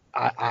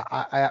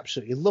I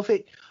absolutely love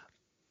it.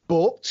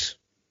 But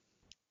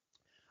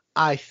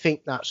I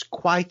think that's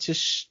quite a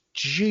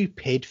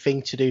stupid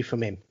thing to do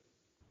from him.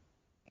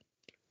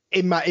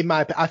 In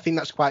my, I think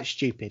that's quite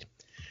stupid.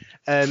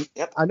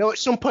 Yep. I know at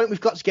some point we've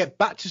got to get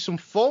back to some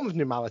form of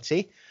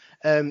normality.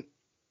 I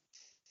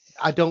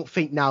don't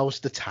think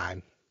now's the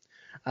time.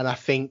 And I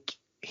think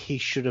he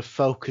should have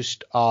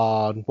focused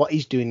on what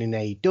he's doing in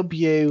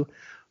AEW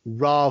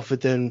rather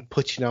than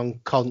putting on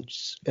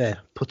concerts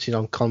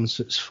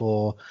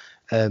for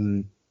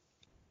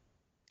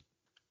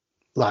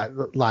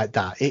like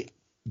that.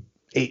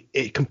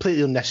 It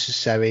completely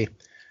unnecessary.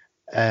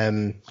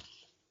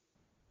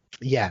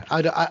 Yeah,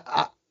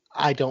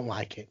 I don't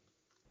like it.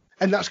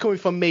 And that's coming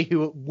from me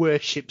who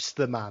worships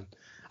the man.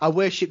 I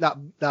worship that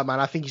man.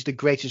 I think he's the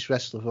greatest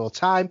wrestler of all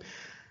time.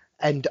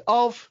 End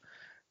of.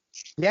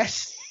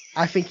 Yes,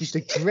 I think he's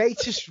the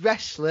greatest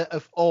wrestler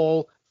of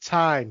all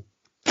time.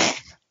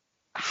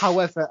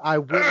 However, I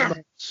will not.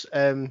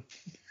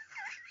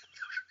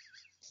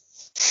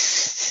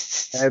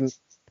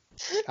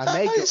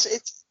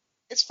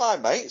 It's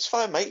fine, mate. It's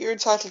fine, mate. You're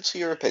entitled to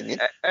your opinion.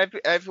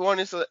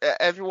 Everyone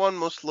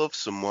must love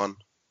someone.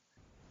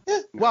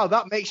 Yeah. Wow,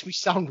 that makes me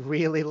sound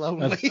really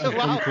lonely. As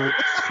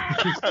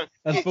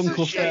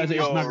Bunkle said,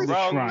 it's Magda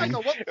Shrine.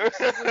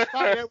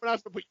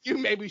 But you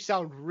made me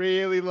sound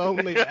really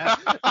lonely there.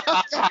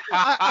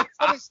 I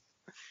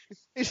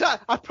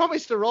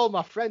promised they're all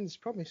my friends.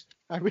 Promised.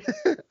 I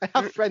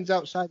have friends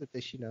outside of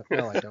this, you know.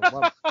 No, I don't.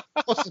 Well,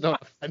 of course I don't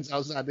have friends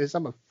outside of this.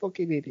 I'm a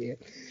fucking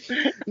idiot.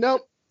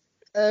 No.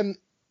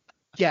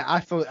 Yeah, I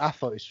thought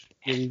it was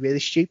really, really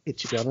stupid,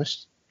 to be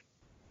honest.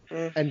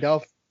 And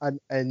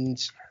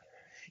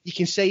you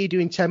can say you're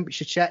doing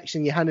temperature checks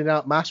and you're handing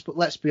out masks, but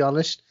let's be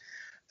honest.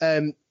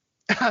 I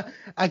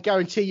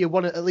guarantee you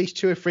at least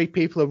 2 or 3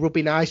 people are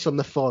rubbing ice on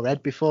the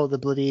forehead before the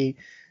bloody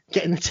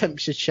getting the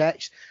temperature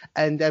checks.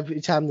 And every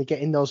time they're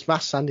getting those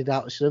masks handed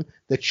out to them,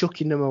 they're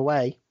chucking them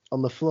away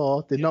on the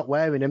floor. They're not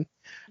wearing them.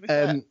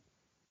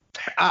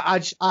 I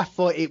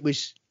thought it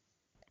was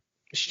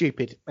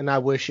stupid, and I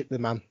worship the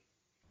man.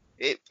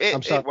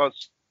 I'm sorry.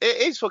 It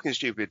is fucking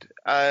stupid.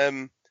 I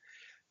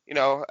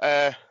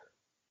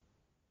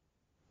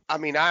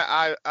mean,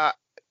 I've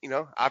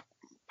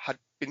had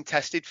been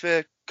tested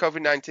for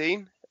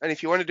COVID-19, and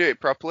if you want to do it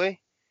properly,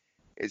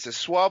 it's a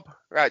swab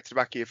right to the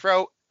back of your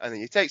throat, and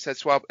then you take said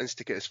swab and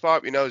stick it as far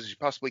up your nose as you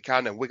possibly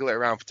can and wiggle it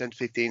around for 10 to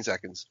 15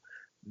 seconds.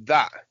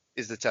 That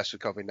is the test for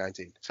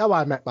COVID-19. That's how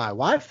I met my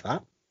wife,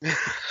 that.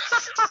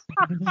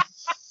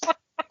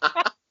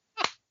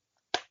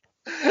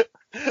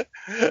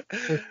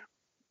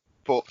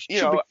 But,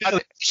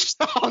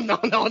 oh,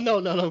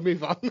 no,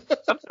 move on.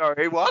 I'm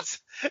sorry, what?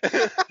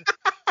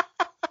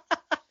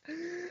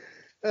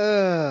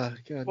 God,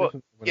 but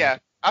yeah,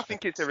 I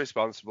think it's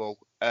irresponsible.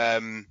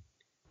 You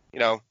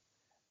know,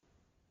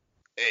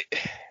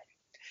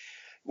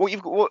 what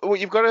you've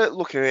got to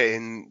look at it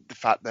in the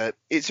fact that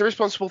it's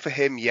irresponsible for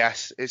him.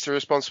 Yes, it's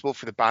irresponsible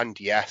for the band.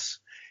 Yes.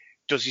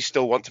 Does he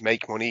still want to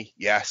make money?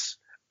 Yes.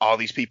 Are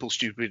these people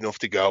stupid enough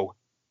to go?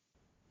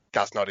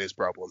 That's not his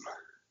problem.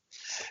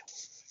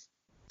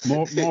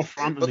 More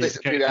frantic.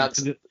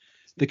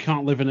 They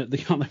can't live in a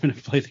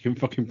place they can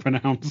fucking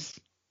pronounce.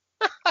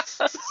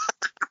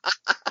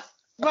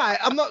 Right,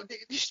 I'm not.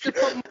 This is the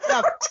problem.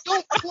 Now,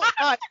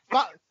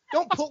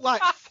 don't put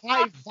like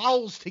 5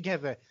 vowels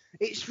together.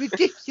 It's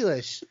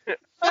ridiculous.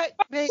 Fuck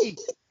me.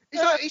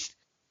 It's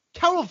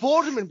Carol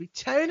Vorderman be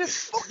tearing the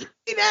fucking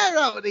hair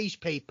out of these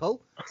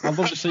people. I'd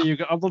love to see you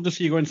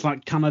going to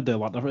like Canada,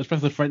 like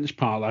especially the French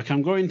part. Like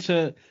I'm going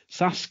to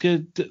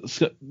Saskatoon.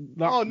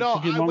 Oh no,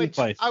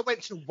 I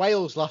went to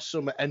Wales last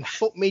summer, and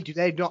fuck me, do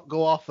they not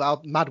go off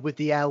mad with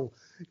the L?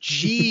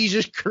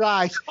 Jesus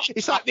Christ!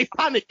 It's like they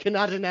panic and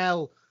add an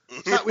L.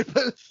 It's like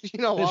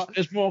you know what?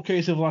 It's more a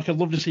case of like I'd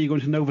love to see you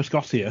going to Nova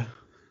Scotia.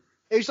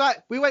 It was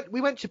like we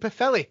went to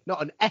Pwllheli,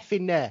 not an F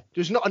in there.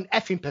 There's not an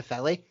F in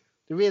Pwllheli.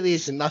 There really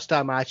isn't. Last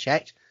time I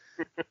checked,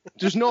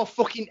 there's no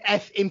fucking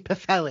F in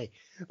Pwllheli.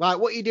 Like,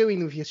 what are you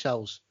doing with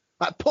yourselves?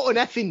 Like, put an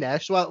F in there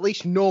so I at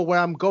least know where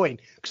I'm going.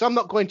 Because I'm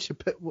not going to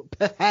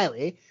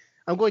Pwllheli.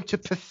 I'm going to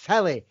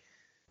Pwllheli.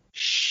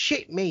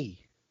 Shit me.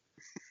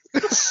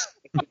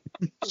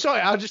 Sorry,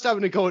 I'm just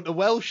having to go into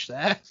Welsh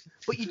there.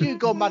 But you do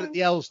go mad at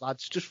the L's,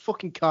 lads. Just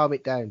fucking calm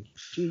it down.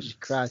 Jesus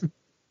Christ.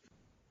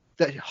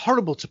 They're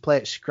horrible to play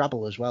at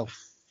Scrabble as well.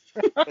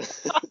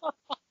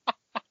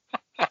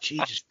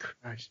 Jesus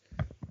Christ.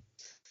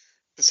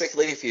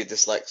 Particularly if you're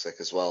dyslexic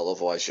as well,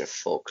 otherwise you're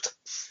fucked.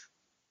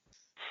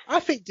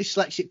 I think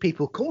dyslexic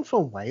people come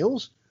from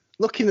Wales.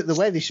 Looking at the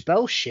way they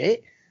spell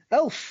shit,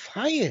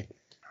 hellfire.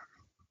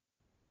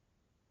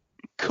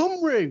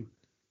 Cymru.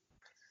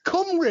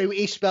 Cymru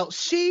is spelled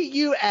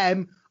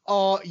C-U-M-R-U.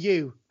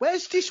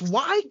 Where's this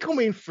Y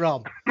coming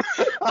from?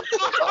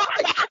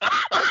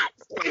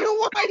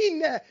 Y in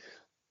there.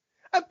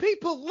 And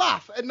people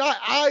laugh, and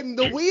I'm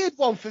the weird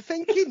one for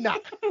thinking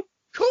that.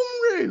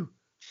 Cymru,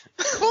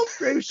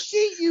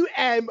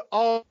 C-U-M-R-U.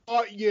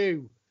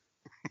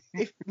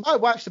 If my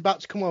wife's about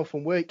to come home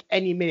from work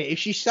any minute, if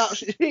she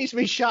hears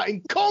me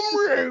shouting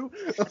Cymru,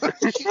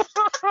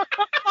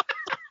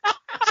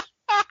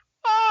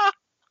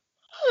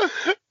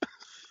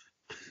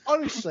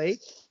 honestly,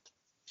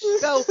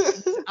 spell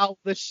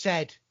Albert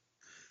said.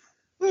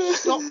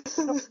 Stop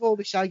all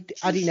this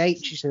adding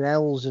H's and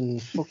L's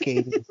and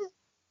fucking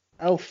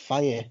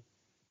hellfire.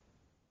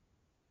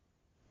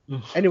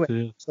 Oh, anyway,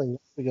 dear.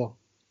 we go.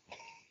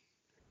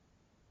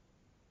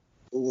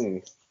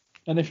 Ooh.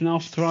 Anything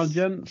else to add,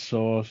 gents,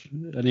 or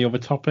any other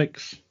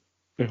topics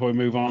before we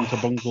move on to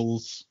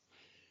Bunkle's?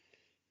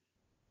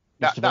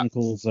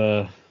 Bunkle's.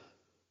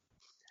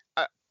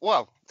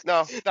 Well,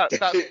 no, that's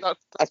where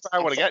I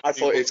want to get. I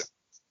thought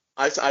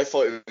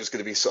it was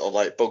going to be sort of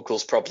like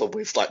Bunkle's problem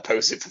with like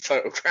posing for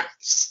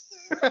photographs.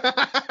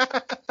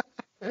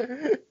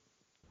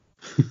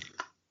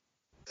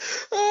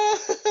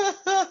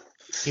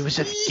 Give us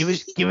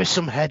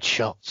some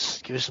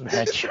headshots. Give us some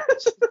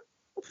headshots.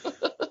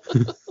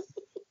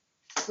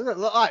 Doesn't it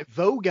look like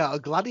Vogue out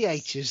of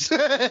Gladiators?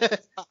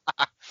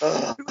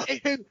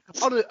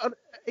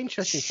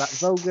 Interesting fact,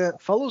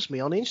 Vogue follows me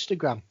on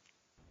Instagram.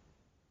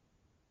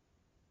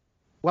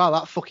 Wow,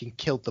 that fucking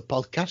killed the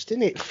podcast,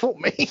 didn't it? Fuck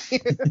me.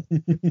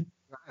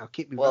 I'll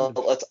keep me. Well,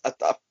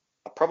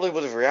 I probably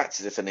would have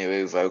reacted if I knew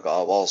who Vogue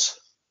was.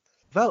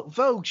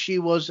 Vogue, she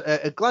was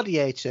a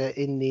gladiator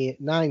in the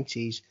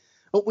 90s,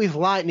 up with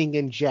Lightning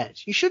and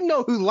Jet. You should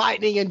know who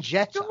Lightning and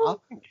Jet are.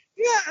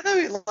 Yeah, I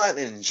know who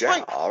Lightning and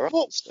Jet are.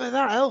 What's for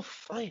that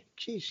hellfire?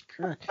 Jesus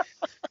Christ.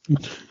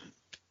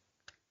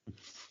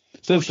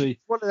 Seriously,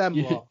 one of them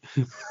lot.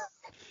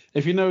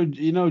 If you know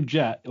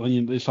Jet,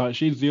 it's like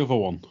she's the other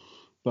one.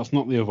 That's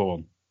not the other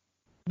one.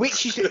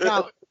 Which is it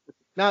now?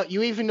 Now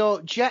you either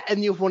know Jet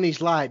and the other one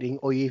is Lightning,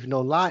 or you either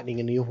know Lightning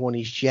and the other one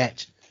is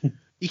Jet.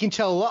 You can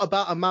tell a lot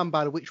about a man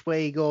by which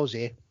way he goes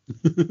here.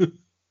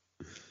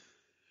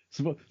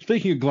 So,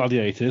 speaking of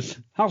gladiators,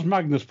 how's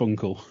Magnus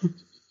Bunkle?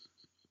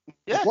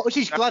 Yeah. What was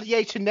his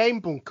gladiator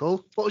name,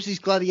 Bunkle? What was his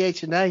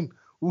gladiator name?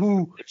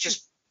 Ooh. It's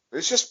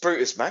just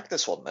Brutus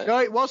Magnus, wasn't it? No,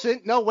 it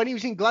wasn't. No, when he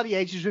was in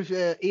Gladiators with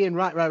Ian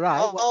Right.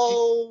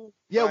 Oh.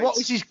 Yeah, right. What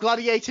was his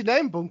gladiator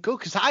name, Bunkle?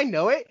 Because I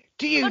know it.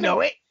 Do you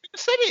know it? I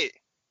said it.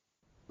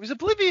 It was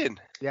Oblivion.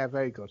 Yeah,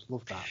 very good.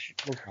 Love that.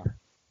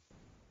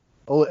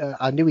 Oh,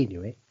 I knew he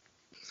knew it.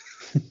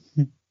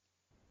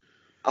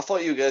 I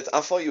thought you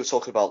were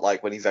talking about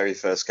like when he very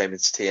first came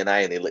into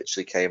TNA and he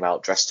literally came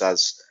out dressed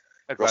as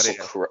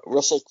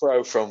Russell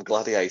Crowe from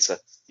Gladiator.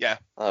 Yeah.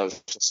 I was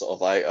just sort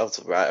of like, oh,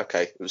 right,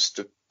 okay.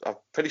 I'm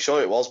pretty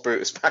sure it was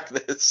Brutus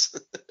Magnus.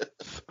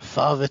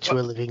 Father to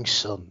a living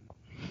son.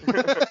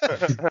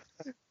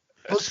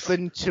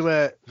 Husband to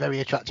a very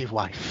attractive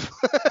wife.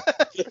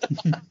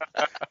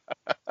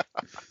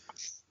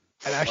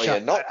 And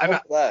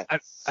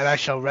I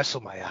shall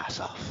wrestle my ass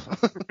off.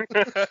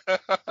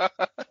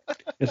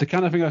 It's the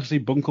kind of thing I see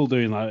Bunkle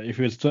doing. Like, if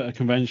he was at a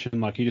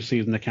convention, like he just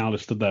sees Nick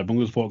Aldis stood there,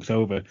 Bunkle just walks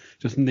over,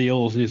 just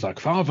kneels, and he's like,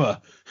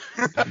 "Father."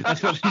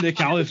 That's what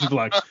Nick Aldis is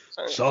like,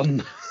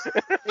 "Son."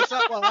 It's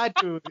like what I'd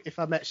do if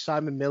I met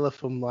Simon Miller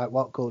from like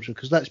What Culture,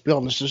 because let's be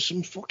honest, there's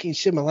some fucking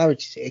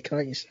similarities here,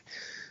 can't you say?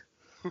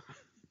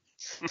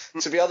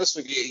 To be honest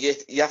with you,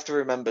 you have to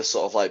remember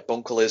sort of like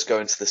Bunkle is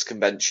going to this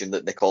convention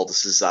that Nick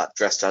Aldis is at,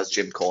 dressed as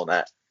Jim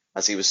Cornette,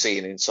 as he was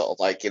seen in sort of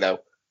like,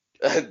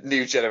 a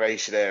New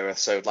Generation era.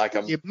 So like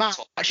you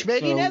match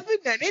made in heaven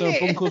then, innit?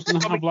 So Bunkle's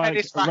gonna have like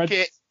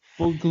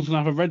Bunkle's gonna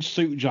have a red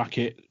suit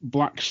jacket,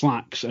 black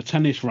slacks, a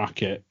tennis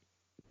racket.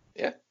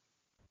 Yeah.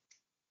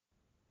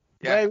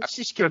 Where is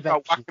this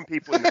convention? Whacking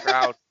people in the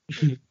crowd.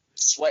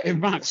 Sweating.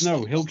 In fact,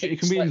 no, he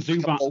can be in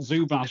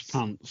Zubaz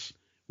pants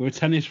with a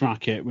tennis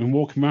racket and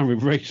walking around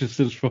with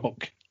racist as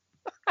fuck.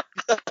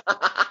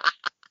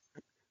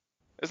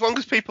 As long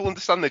as people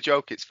understand the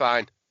joke, it's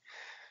fine.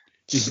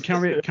 You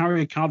can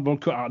carry a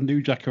cardboard cutout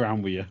New Jack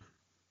around with you.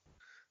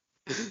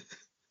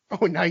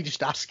 Oh, now you're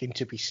just asking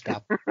to be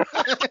stabbed.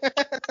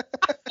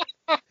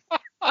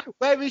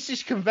 Where is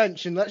this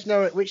convention? Let's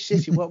know at which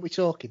city. What are we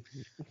talking?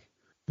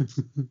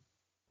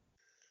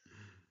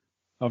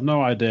 I've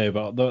no idea,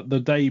 but the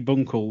day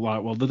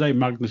Bunkle, the day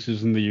Magnus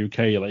is in the UK,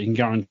 like you can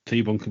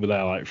guarantee Bunkle will be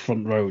there, like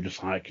front row,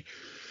 just like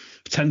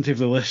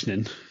attentively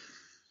listening.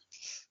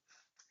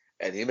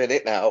 Any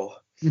minute now.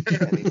 I'm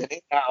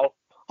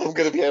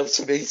going to be able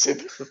to meet him.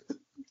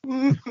 I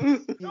don't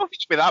think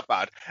it'd be that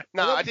bad.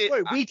 No, I did.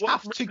 We'd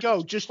have to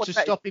go just to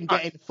stop him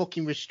getting a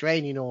fucking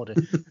restraining order.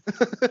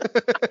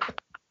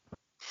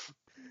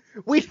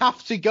 We'd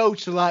have to go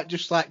to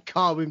just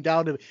calm him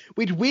down a bit.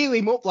 We'd wheel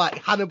him up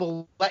like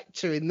Hannibal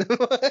Lecter in the.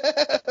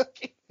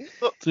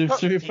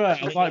 To be fair,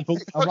 I'd like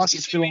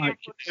it to be like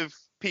of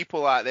people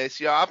like this.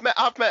 Yeah,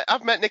 I've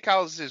met Nick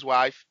Aldis'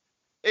 wife.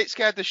 It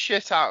scared the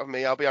shit out of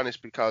me. I'll be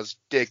honest, because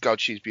dear God,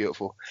 she's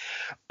beautiful.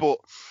 But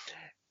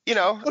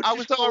I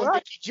was all right.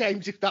 Mickey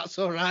James, if that's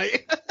all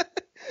right.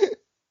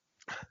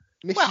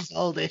 Mrs.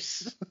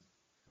 Aldis.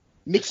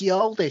 Mickey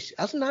Aldis.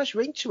 Has a nice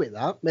ring to it,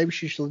 that. Maybe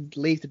she should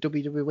leave the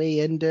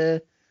WWE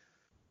and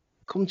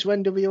come to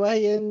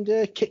NWA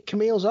and kick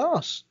Camille's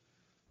ass.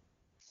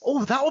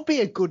 Oh, that would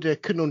be a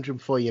good conundrum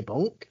for you,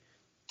 Bunk.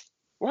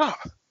 What?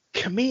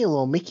 Camille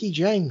or Mickey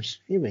James.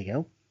 Here we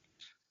go.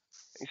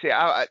 You see,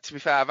 to be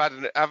fair, I've had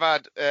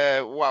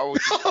an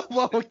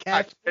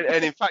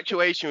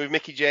infatuation with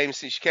Mickey James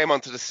since she came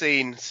onto the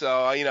scene.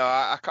 So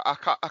I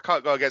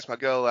can't go against my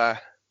girl there.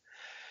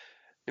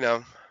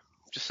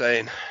 Just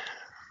saying.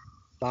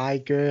 My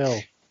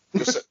girl.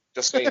 Just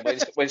saying,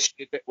 when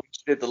she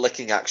did the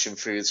licking action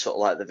through sort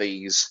of like the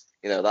V's,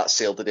 that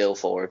sealed the deal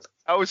for him.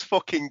 That was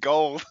fucking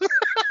gold.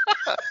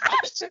 Got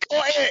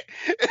it.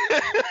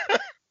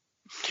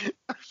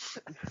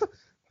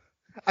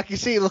 I can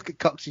see you look at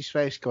Coxie's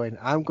face going,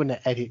 I'm going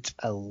to edit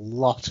a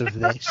lot of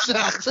this.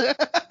 This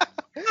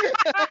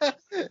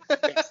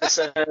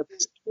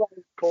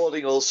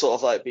recording will sort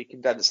of like be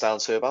condensed down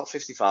to about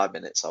 55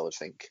 minutes, I would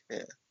think.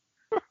 Yeah,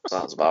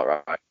 sounds about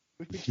right.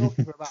 We've been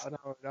talking for about an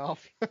hour and a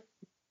half.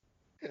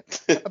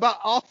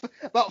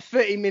 about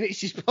 30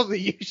 minutes is probably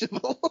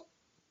usable.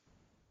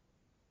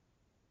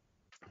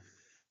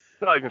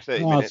 Not even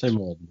 30 minutes. I'd say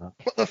more than that.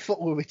 What the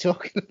fuck were we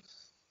talking about?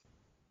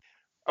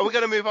 Are we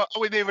going to move on?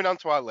 Are we moving on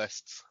to our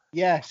lists?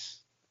 Yes.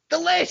 The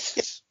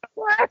lists!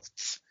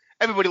 Lists!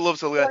 Everybody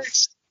loves a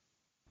list.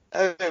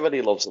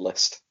 Everybody loves a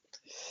list.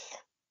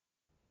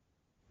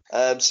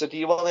 So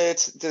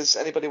does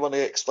anybody want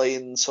to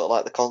explain sort of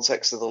like the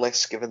context of the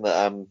list, given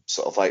that I'm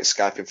sort of like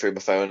Skyping through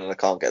my phone and I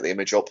can't get the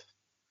image up?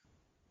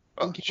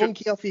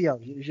 Funky off you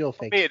go. It was your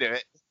thing. Me to do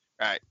it.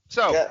 Right.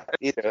 So, yeah,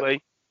 you do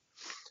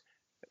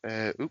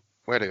it.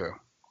 Where'd it go?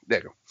 There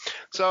you go.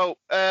 So,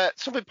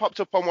 something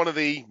popped up on one of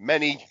the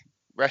many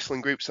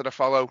wrestling groups that I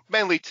follow,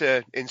 mainly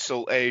to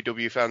insult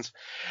AEW fans.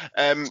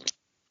 I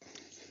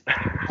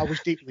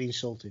was deeply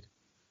insulted.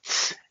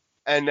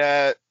 And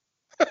yeah,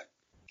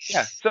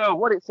 so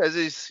what it says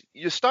is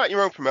you start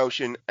your own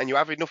promotion and you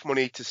have enough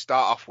money to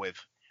start off with,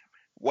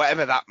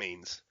 whatever that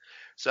means.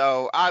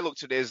 So I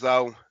looked at it as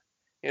though,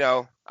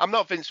 I'm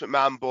not Vince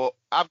McMahon, but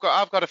I've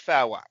got a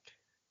fair whack.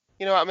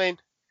 You know what I mean?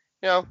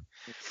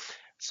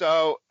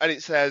 So, and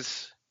it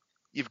says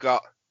you've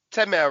got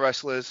 10 male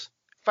wrestlers,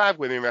 5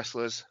 women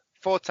wrestlers,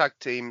 4 tag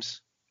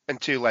teams,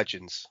 and 2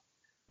 legends.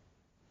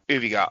 Who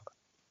have you got?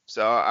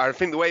 So I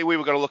think the way we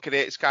were going to look at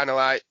it is kind of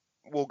like,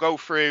 we'll go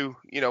through,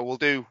 we'll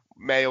do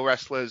male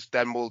wrestlers,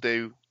 then we'll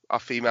do our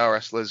female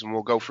wrestlers, and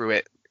we'll go through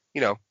it,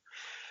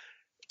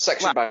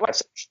 section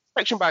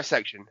by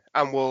section.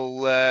 And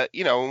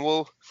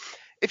we'll,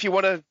 if you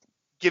want to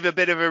give a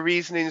bit of a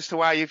reasoning as to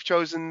why you've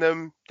chosen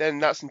them, then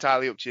that's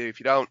entirely up to you. If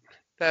you don't,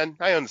 then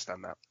I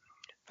understand that.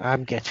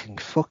 I'm getting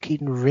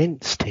fucking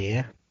rinsed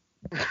here.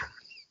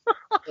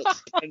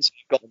 Depends who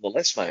you've got on the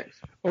list, mate.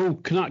 Oh,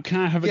 can I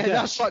have a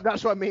guess?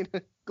 That's what I mean.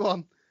 Go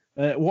on.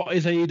 What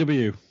is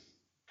AEW?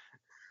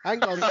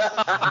 Hang on.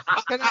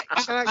 Can I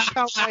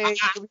count my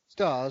AEW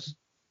stars?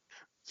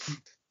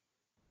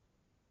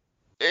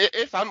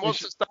 If Ant wants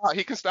to start,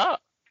 he can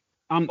start.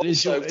 And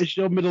is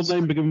your middle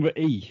name begin with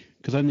E?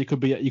 Because then you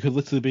could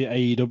literally be at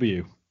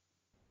AEW.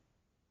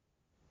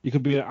 You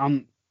could be at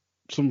Ant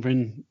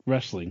something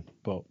wrestling,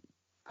 but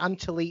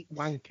Antelite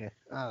Wanker.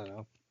 I don't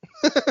know.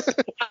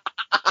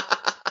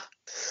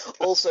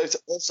 Also,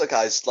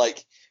 guys,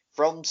 like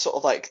from sort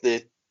of like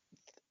the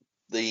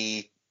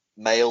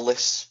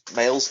males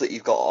that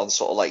you've got on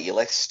sort of like your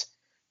list,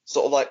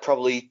 sort of like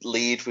probably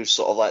lead with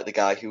sort of like the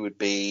guy who would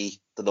be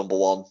the number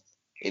one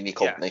in your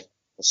company. Yeah.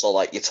 So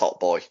like your top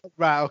boy.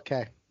 Right.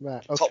 Okay.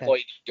 Top boy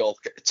in your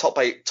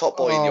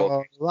in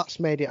your. That's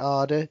made it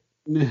harder.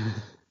 And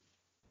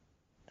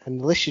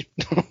the list is.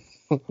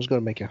 I was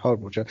going to make a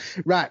horrible joke.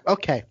 Right.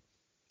 Okay.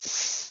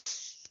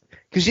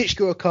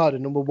 Kazuchika Okada,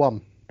 number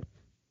 1.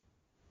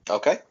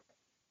 Okay.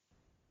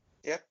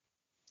 Yeah.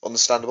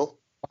 Understandable.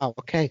 Wow.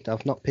 Okay.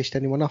 I've not pissed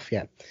anyone off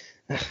yet.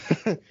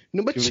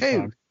 Number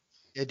 2.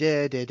 Coming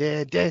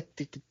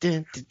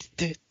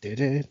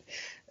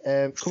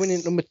in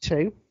at number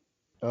 2.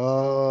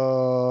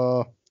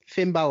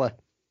 Finn Balor.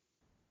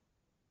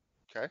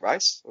 Okay.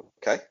 Right.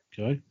 Okay.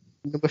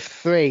 Number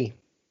 3.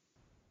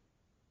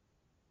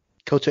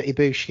 Kota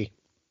Ibushi.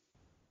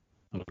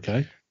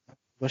 Okay.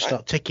 We'll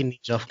start ticking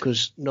these off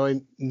because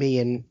knowing me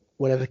and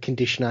whatever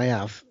condition I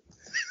have.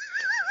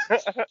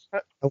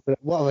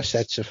 What have I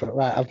said so far?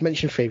 Right, I've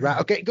mentioned 3. Right,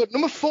 okay, good.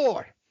 Number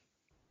 4.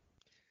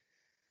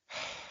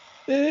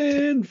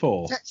 In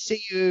 4.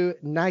 Tetsuya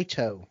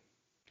Naito.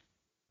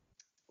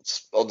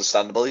 It's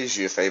understandable. He's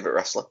your favourite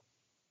wrestler.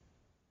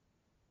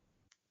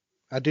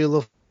 I do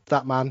love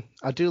that man.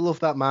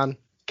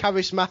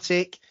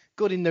 Charismatic,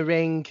 good in the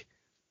ring.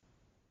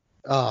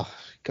 Oh,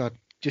 God.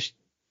 Just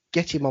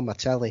get him on my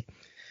telly.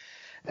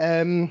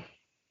 Is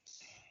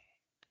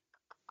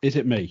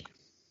it me?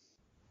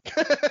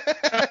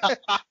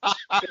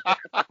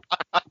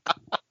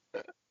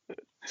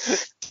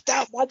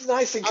 Why did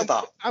I think of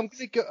that? I'm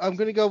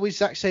gonna go with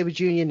Zack Sabre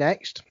Jr.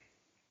 next.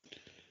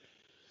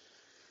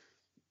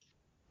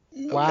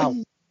 Wow,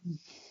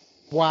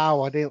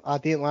 I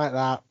didn't like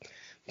that.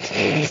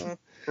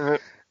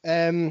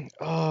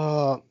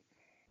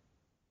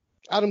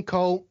 Adam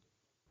Cole.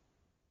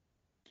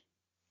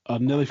 I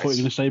nearly thought you were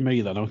going to say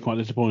me then. I was quite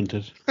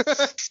disappointed.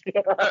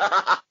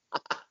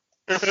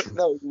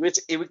 No,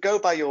 it would go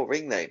by your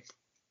ring name.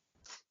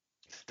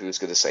 Who was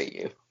going to say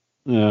you?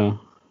 Yeah.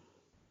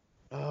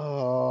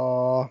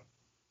 Oh.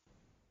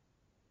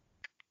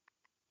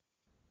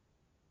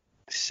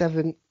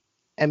 7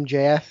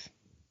 MJF.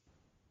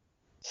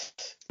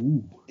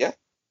 Ooh. Yeah,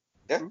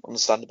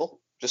 understandable.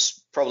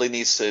 Just probably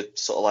needs to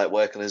sort of like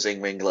work on his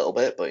ring a little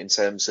bit, but in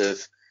terms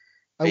of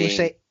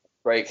being a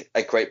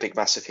great big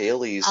massive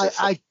heel,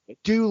 I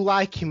do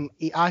like him.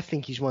 I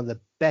think he's one of the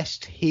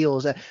best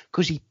heels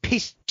because he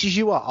pisses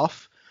you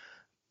off,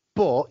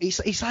 but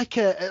it's like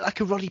a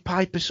Roddy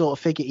Piper sort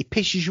of figure. He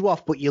pisses you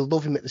off, but you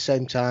love him at the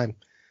same time.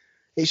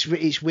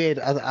 It's weird.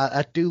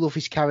 I do love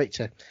his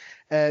character.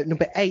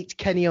 Number 8,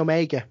 Kenny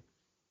Omega.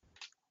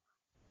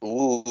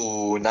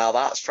 Ooh, now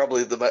that's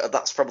probably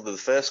the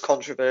first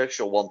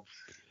controversial one.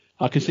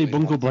 I can see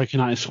Bungle breaking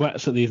out his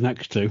sweats at these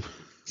next 2.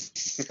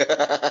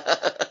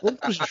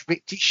 Bungle's just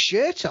ripped his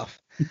shirt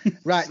off.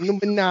 Right,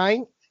 number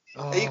 9.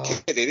 Oh. Are you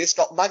kidding? It's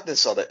got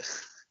Magnus on it.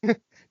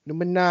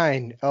 Number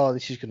 9. Oh,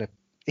 this is gonna.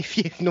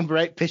 If number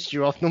 8 pissed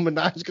you off, number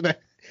 9 is gonna.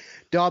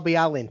 Darby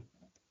Allin.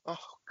 Oh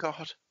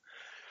God.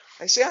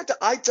 I see.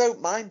 I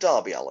don't mind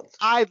Darby Allin.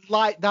 I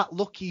like that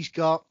look he's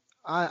got.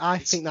 I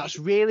think that's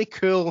really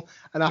cool,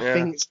 and I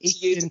think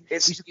he's a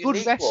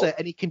good wrestler,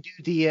 and he can do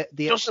the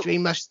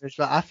extreme wrestling as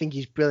well. I think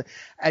he's brilliant.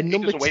 And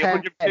number 10,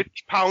 150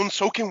 pounds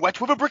soaking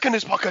wet with a brick in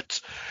his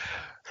pocket.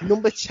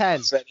 Number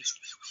 10. Say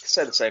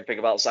the same thing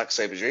about Zack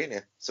Sabre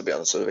Jr., to be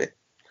honest with you.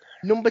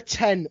 Number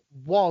 10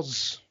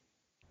 was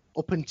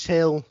up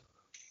until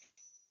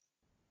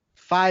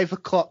 5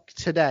 o'clock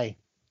today,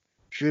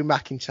 Drew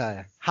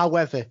McIntyre.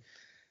 However,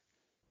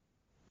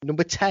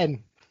 number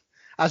 10.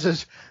 As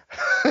of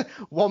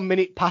 1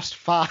 minute past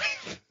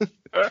 5.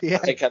 Yeah. I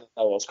think I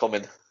know what's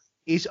coming.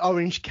 Is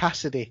Orange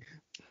Cassidy.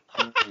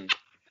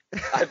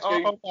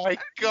 Oh my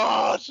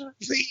God.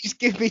 Please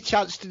give me a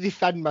chance to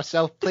defend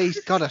myself. Please.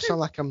 God, I sound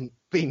like I'm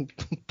being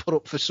put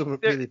up for something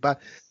really bad.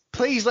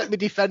 Please let me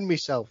defend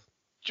myself.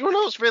 Do you know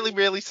what's really,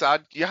 really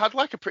sad? You had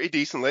like a pretty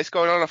decent list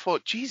going on. I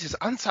thought, Jesus,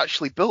 Ant's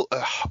actually built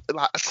a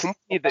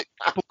company that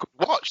people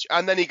could watch.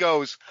 And then he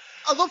goes,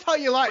 I love how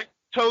you like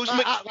toes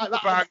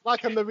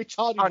like I'm the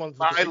retarded one.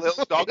 My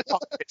little dog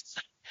pockets.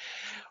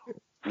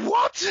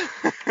 What?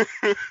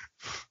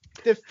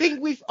 The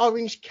thing with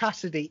Orange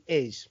Cassidy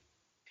is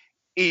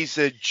he's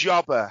a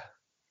jobber.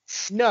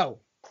 No,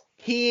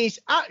 he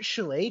is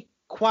actually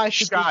quite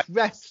a good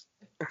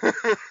wrestler.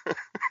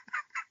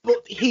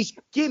 But his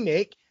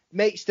gimmick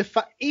makes the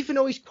fact, even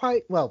though he's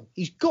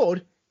he's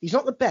good, he's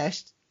not the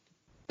best,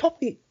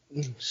 probably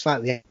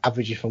slightly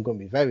average if I'm going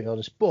to be very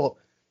honest, but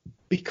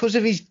because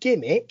of his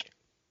gimmick,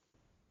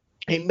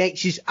 it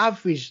makes his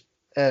average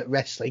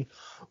wrestling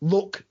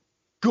look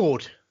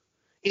good.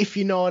 if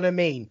you know what I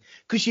mean.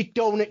 Because you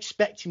don't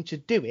expect him to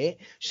do it,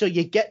 so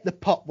you get the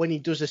pop when he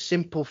does a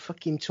simple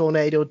fucking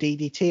tornado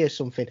DDT or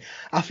something.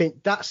 I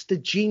think that's the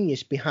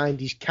genius behind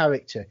his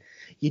character.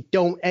 You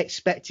don't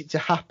expect it to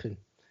happen.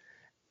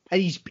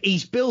 And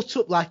he's built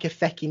up like a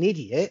fucking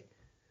idiot,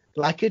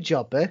 like a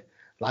jobber,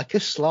 like a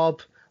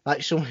slob,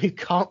 like someone who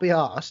can't be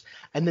arsed,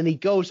 and then he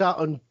goes out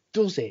and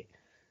does it.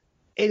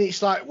 And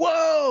it's like,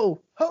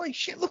 whoa, holy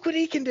shit, look what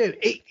he can do.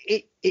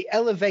 It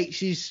elevates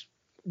his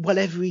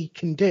whatever he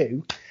can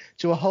do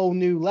to a whole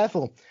new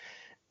level.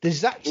 The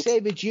Zack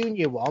Sabre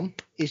Jr. one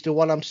is the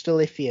one I'm still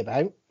iffy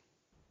about.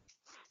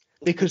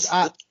 Because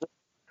I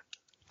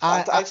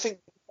think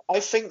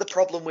the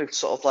problem with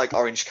sort of like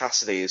Orange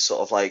Cassidy is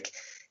sort of like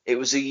it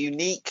was a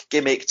unique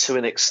gimmick to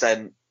an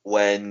extent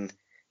when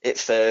it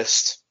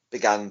first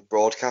began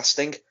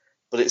broadcasting,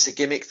 but it's a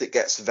gimmick that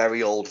gets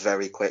very old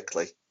very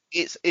quickly.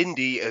 It's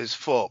indie as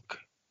fuck.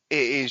 It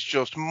is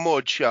just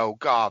mud show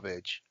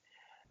garbage.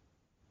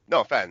 No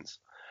offense.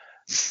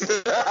 it's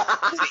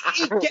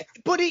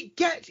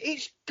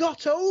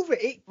got over.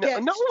 It's not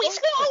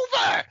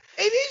over.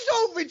 It is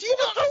over. Do you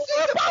not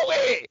see about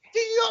it? Did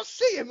you not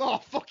see him? Oh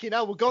fucking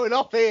hell, we're going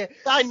off here. Did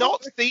I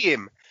not see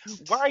him?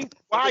 Why?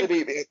 I'm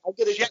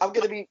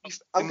gonna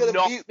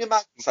mute my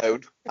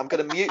microphone. I'm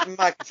gonna mute my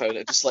microphone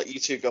and just let you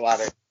two go at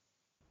it.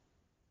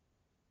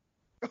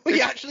 Oh,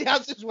 he actually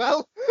has as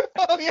well.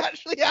 Oh, he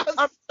actually has.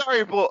 I'm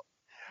sorry, but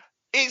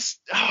it's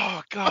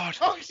oh god.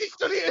 Oh, she's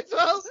done it as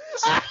well.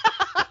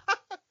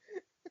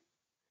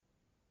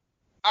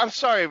 I'm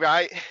sorry,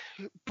 right?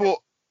 But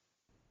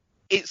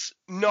it's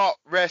not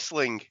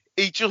wrestling.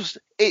 It's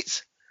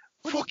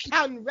but fucking. He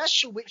can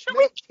wrestle, which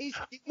makes his.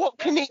 What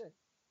can he?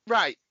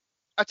 Right.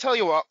 I tell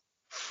you what.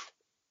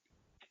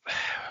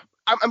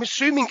 I'm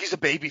assuming he's a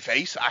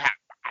babyface.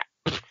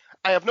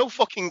 I have no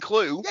fucking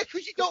clue. Yeah,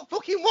 because you don't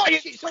fucking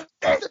watch it, so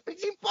that's the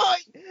picking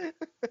point.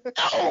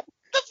 No,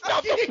 that's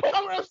not the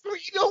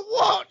point. You don't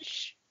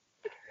watch.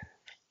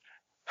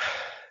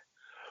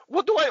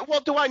 What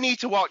do I need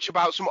to watch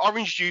about some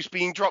orange juice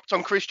being dropped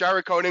on Chris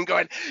Jericho and him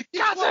going,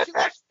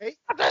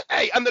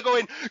 hey, and they're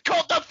going,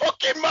 cut the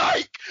fucking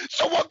mic,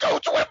 someone go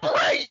to a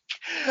break.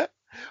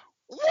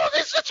 What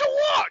is there to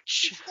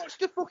watch? Just watch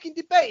the fucking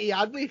debate he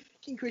had with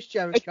fucking Chris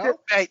Jericho.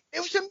 It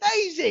was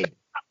amazing.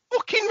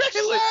 Fucking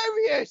wrestling.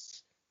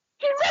 Hilarious.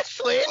 Fucking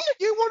wrestling.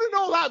 You want to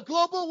know about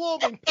global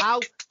warming,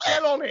 pal?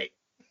 Get on it.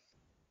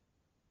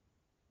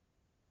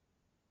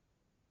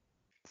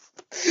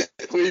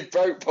 We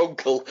broke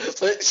Punkle.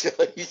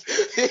 Literally,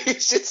 you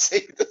should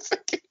see the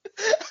fucking.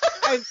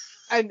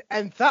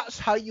 and that's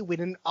how you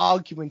win an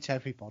argument,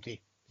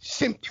 everybody.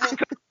 Simple.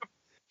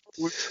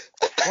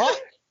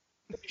 What?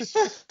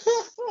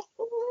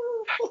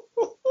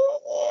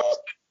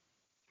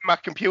 My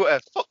computer,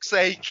 fuck's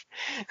sake.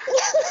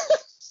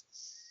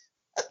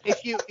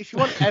 If you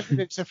want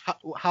evidence of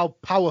how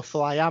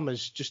powerful I am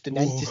as just an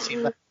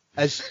entity,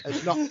 as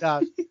knocked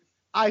out,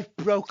 I've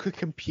broke a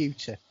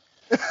computer.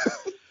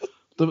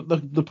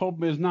 The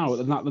problem is now at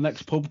the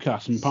next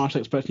pubcast, and parts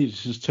expecting you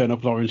to just turn up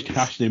with Orange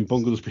Cassidy and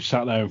Bungle just be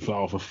sat there and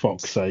thought, oh, for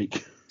fuck's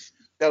sake.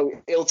 No,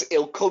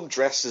 he'll come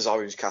dressed as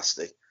Orange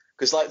Cassidy.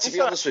 Because, like, to be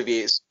honest with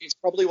you, it's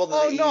probably one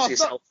of the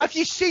easiest. Have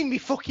you seen me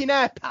fucking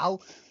hair,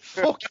 pal?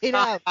 Fucking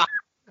hell.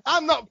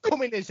 I'm not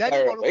coming as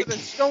anyone other than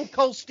Stone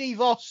Cold Steve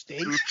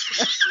Austin.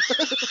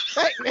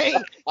 Take me.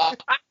 I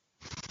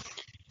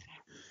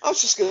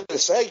was just going to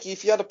say,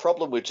 if you had a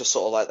problem with just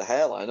sort of like the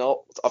hairline,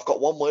 I've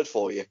got one word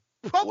for you.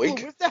 Problem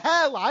with the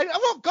hairline?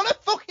 I've not got a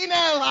fucking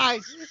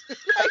hairline.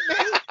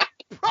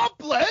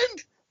 Problem?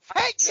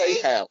 Say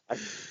hairline.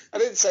 I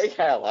didn't say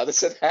hairline. I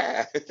said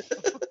hair.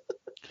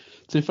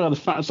 To be fair, the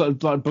fact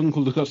that like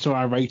Bungle got so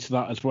irate to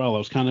that as well, I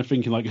was kind of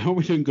thinking like, how are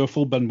we going to go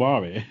full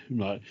Benoit here? I'm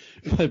like,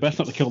 they best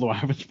not to kill the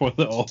wife and spoil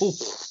it all.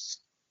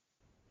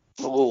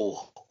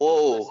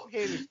 Oh.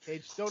 Here is,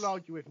 kids. Don't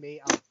argue with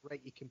me. I'll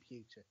break your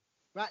computer.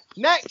 Right,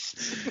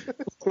 next.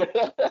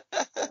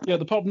 Yeah,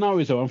 the problem now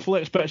is though, I'm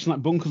fully expecting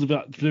like Bunkle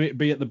to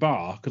be at the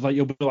bar because like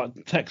you'll be like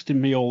texting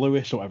me or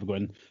Lewis or whatever,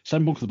 going,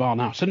 send Bunkle to the bar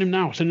now, send him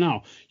now.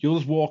 You'll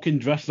just walk in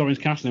dressed as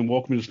Orange Cassidy and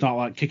walk in and start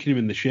like kicking him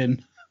in the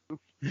shin.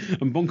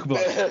 And Bunker will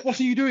be like, what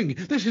are you doing?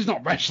 This is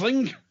not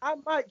wrestling. I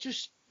might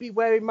just be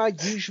wearing my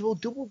usual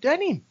double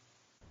denim.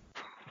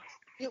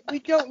 We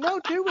don't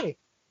know, do we?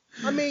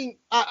 I mean,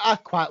 I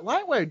quite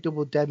like wearing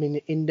double denim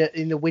in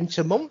the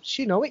winter months.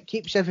 You know, it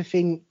keeps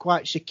everything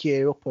quite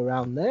secure up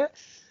around there.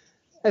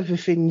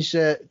 Everything's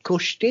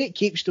cushy. It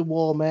keeps the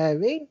warm air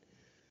in.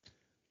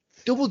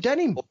 Double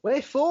denim,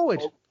 way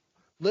forward.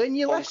 Learn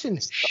your lesson,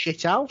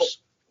 shithouse.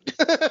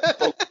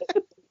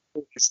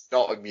 He's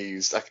not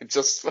amused. I can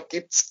just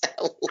fucking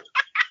tell.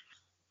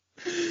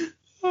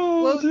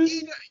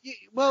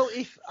 Well,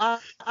 if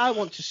I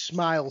want to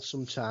smile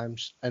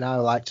sometimes, and I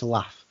like to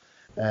laugh.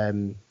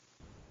 I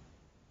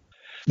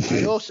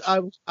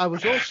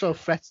was also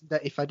threatened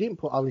that if I didn't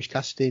put Orange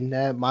Cassidy in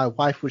there, my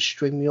wife would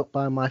string me up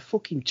by my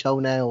fucking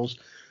toenails.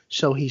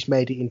 So he's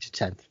made it into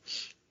 10th.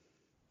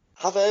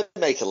 Have her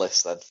make a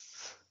list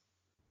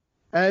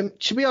then.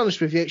 To be honest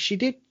with you, she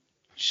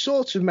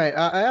sort of, mate.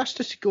 I asked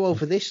her to go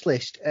over this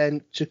list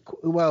and she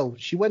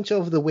went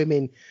over the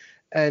women,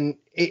 and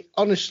it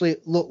honestly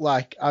looked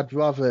like I'd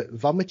rather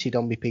vomited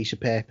on my piece of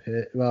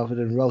paper rather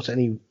than wrote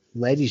any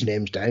ladies'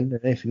 names down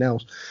than anything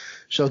else.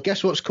 So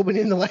guess what's coming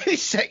in the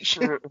ladies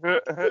section?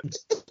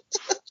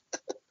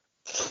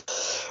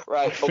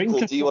 Right,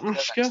 Uncle, do you want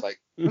to go next?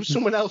 Can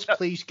someone else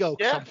please go?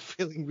 Because I'm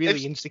feeling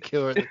really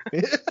insecure.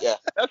 Yeah,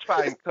 that's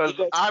fine, because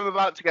I'm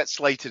about to get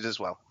slated as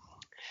well.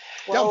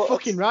 Damn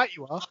fucking right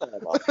you are.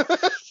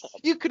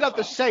 You could have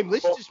the same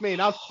list as me,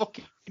 and I'll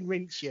fucking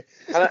rinse you.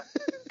 Can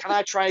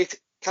I try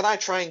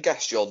and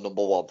guess your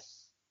number one?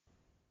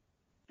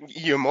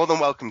 You're more than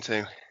welcome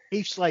to.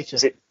 Heath Slater.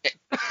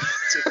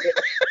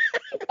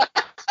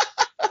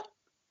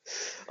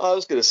 I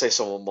was going to say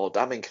someone more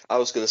damning. I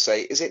was going to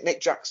say, is it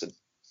Nick Jackson?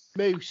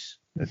 Moose.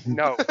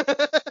 No.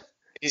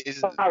 It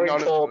is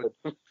Baron Corbin.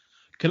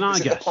 Can I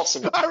guess?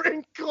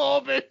 Baron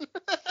Corbin.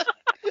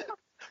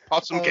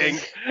 Possum King.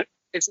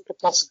 Is it the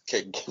Possum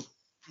King?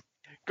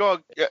 Go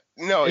on.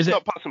 No, it's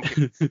not Possum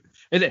King.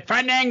 Is it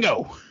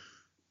Fandango?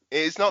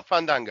 It's not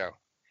Fandango.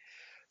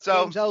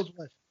 So James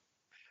Ellsworth.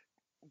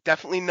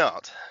 Definitely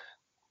not.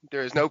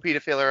 There is no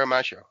paedophilia on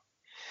my show.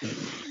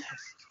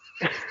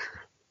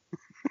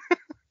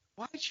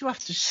 Why did you have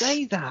to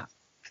say that?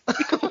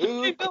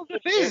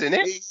 It is, isn't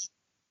it?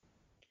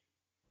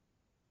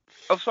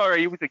 Oh,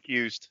 sorry, he was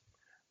accused.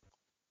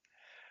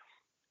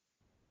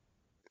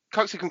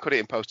 Coxie can cut it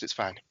in post, it's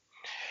fine.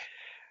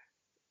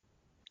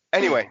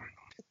 Anyway,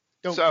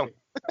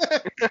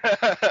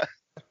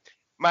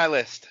 my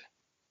list.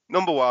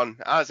 Number one,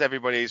 as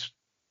everybody's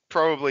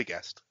probably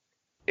guessed,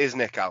 is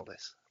Nick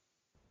Aldis.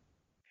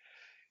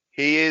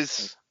 He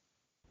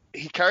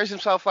carries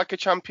himself like a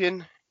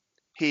champion.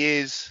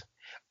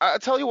 I'll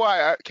tell you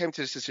why I came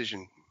to this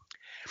decision.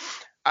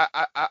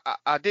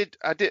 I did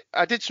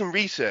some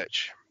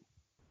research.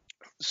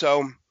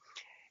 So,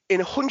 in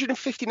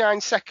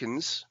 159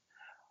 seconds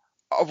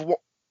of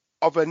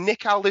a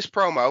Nick Aldis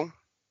promo,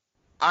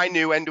 I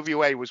knew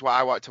NWA was what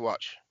I wanted to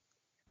watch.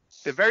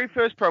 The very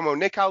first promo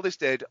Nick Aldis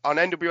did on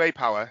NWA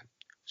Power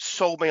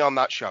sold me on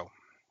that show.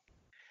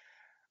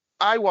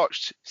 I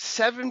watched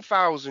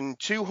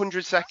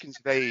 7,200 seconds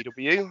of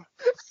AEW.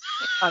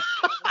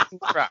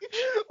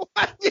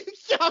 Why you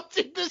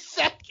shouted the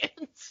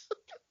seconds?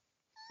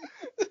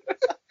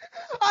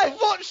 I've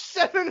watched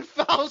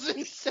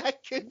 7,000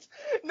 seconds.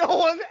 No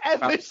one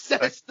ever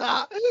says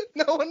that.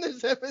 No one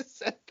has ever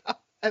said that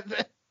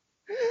ever.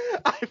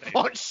 I've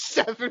watched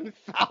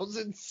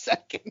 7,000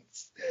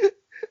 seconds.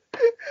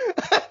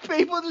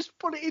 People just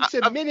put it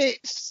into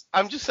minutes.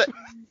 I'm just saying,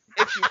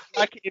 if you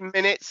like it in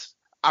minutes,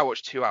 I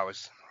watched 2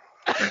 hours.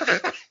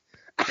 I'm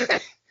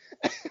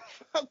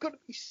gonna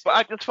be sick. But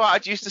I just thought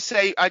I'd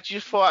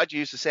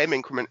use the same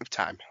increment of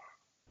time.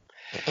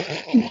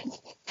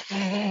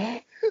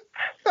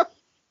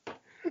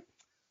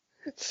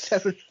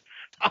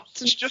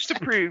 Just to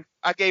prove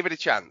I gave it a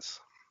chance.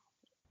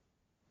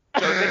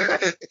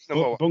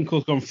 So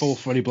Bunkle's gone full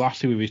Freddie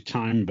Blassie with his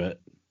time bit.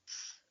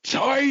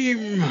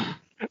 Time!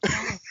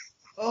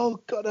 Oh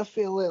God, I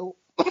feel ill.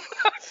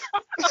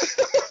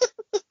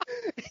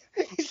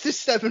 It's the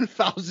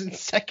 7,000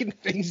 second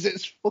things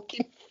that's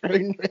fucking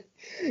thrown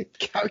me.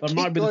 That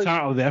might be the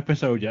title of the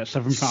episode yet,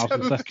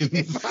 7,000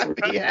 seconds.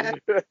 Yeah.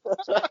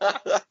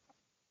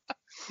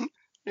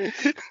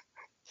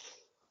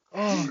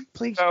 Oh,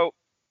 please. So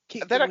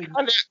then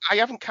going. I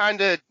haven't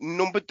kind of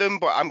numbered them,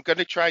 but I'm going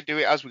to try and do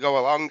it as we go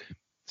along.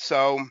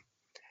 So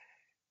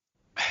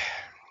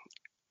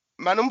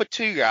my number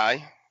 2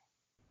 guy,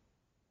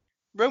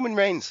 Roman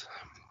Reigns.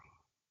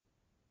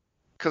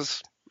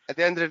 Because at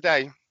the end of the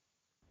day,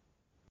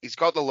 he's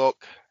got the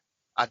look.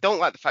 I don't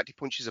like the fact he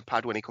punches a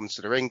pad when he comes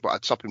to the ring, but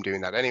I'd stop him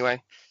doing that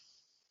anyway.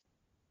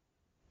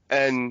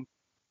 And,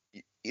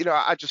 you know,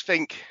 I just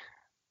think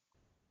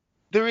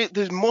there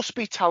must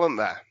be talent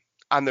there,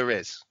 and there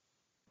is.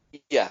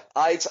 Yeah,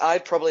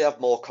 I'd probably have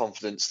more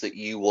confidence that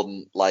you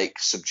wouldn't like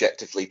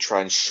subjectively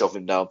try and shove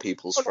him down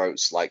people's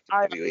throats like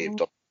WWE have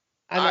done.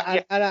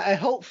 And I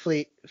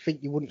hopefully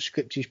think you wouldn't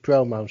script his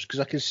promos, because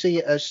I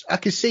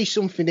can see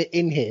something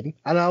in him,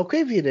 and I'll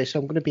give you this.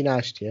 I'm going to be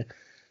nice to you,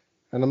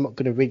 and I'm not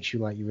going to rinse you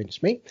like you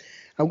rinse me.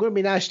 I'm going to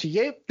be nice to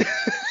you.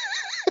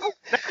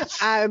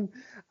 I'm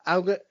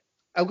going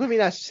to be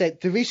nice to say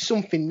there is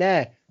something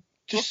there.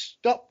 Just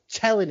stop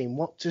telling him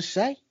what to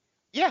say.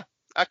 Yeah,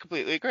 I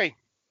completely agree.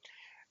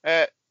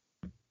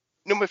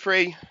 Number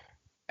 3,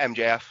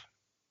 MJF,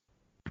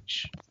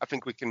 which I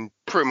think we can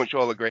pretty much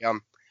all agree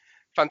on.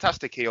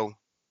 Fantastic heel.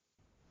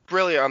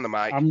 Brilliant on the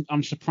mic.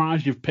 I'm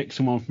surprised you've picked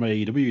someone from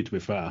AEW, to be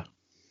fair.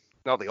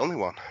 Not the only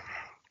one.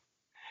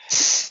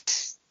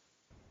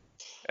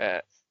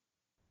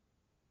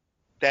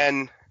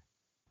 Then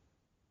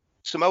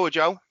Samoa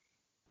Joe,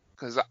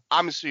 because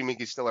I'm assuming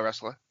he's still a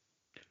wrestler.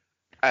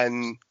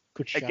 And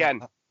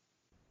again,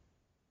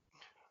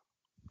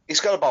 He's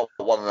got about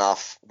one and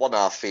a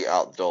half feet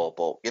out the door,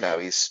 but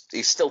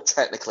he's still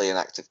technically an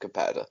active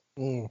competitor.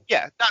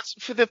 Yeah, that's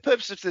for the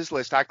purpose of this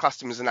list. I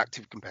classed him as an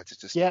active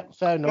competitor. Yeah,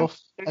 fair enough.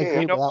 I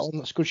agree with that one.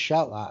 That's a good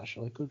shout, that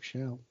actually. Good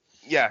shout.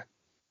 Yeah.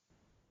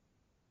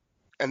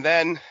 And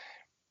then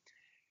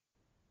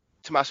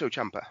Tommaso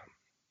Ciampa.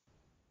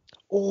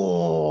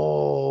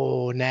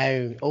 Oh,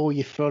 no. Oh,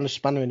 you've thrown a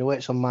spanner in the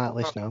works on my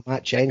list now. I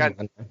might change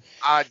it.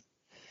 I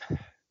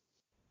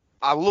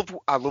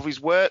love his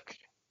work.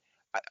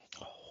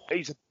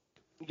 He's a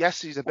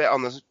bit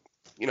on the,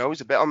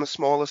 he's a bit on the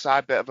smaller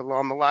side, bit of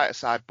on the lighter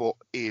side, but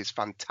he is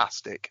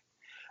fantastic.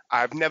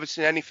 I've never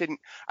seen anything.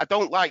 I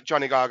don't like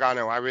Johnny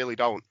Gargano, I really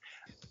don't.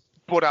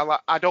 But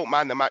I don't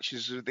mind the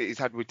matches that he's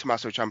had with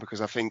Tommaso Ciampa because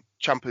I think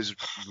Ciampa's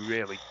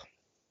really.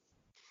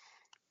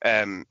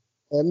 Mr.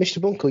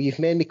 Bunkle, you've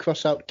made me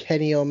cross out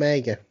Kenny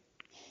Omega.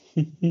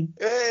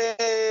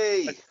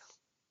 Hey!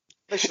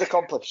 Mission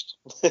accomplished.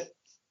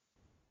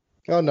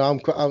 Oh no, I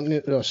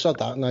saw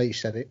that. Now you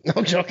said it. No,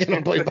 I'm joking.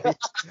 I'm playing back.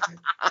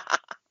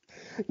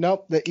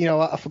 No, you know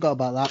what? I forgot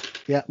about that.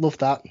 Yeah, love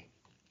that.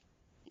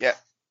 Yeah.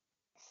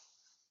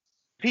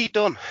 Pete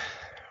Dunne,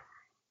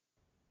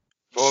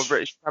 former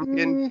British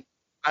champion,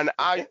 and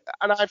I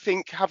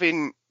think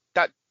having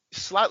that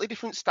slightly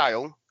different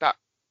style.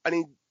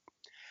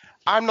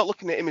 I'm not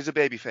looking at him as a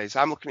babyface.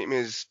 I'm looking at him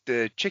as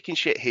the chicken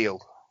shit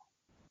heel.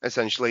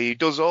 Essentially, he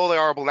does all the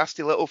horrible,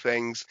 nasty little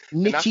things.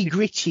 Nitty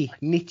gritty.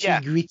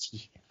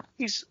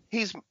 He's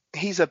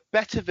a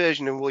better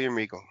version of William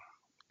Regal,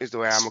 is the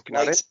way I'm looking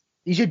at it.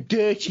 He's a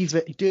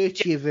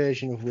dirtier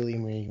version of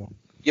William Regal.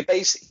 You're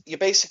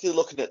basically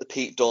looking at the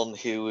Pete Dunne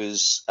who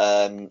was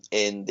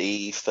in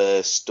the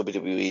first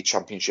WWE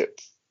Championship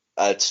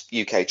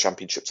UK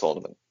Championship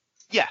tournament.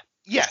 Yeah.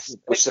 Yes.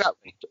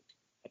 Exactly.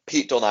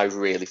 Pete Dunne, I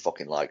really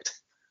fucking liked.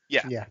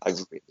 Yeah. I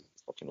really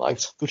fucking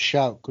liked. Good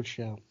shout.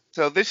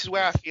 So this is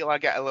where I feel I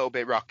get a little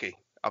bit rocky.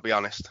 I'll be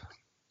honest.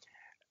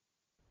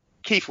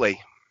 Keith Lee.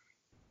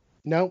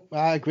 No,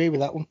 I agree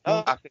with that one.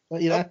 I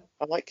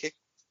like it.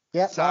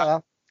 Yeah,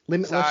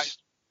 limitless. Size,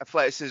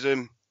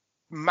 athleticism,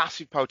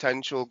 massive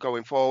potential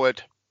going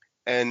forward,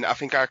 and I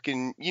think I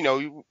can.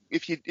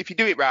 If you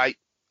do it right,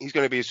 he's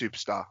going to be a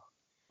superstar.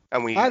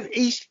 And I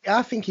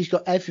think he's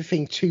got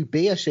everything to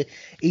be.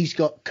 He's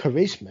got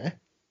charisma.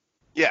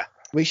 Yeah.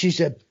 Which is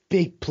a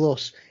big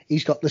plus.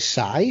 He's got the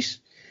size.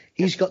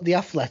 He's got the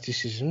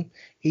athleticism.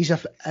 He's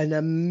an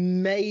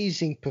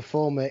amazing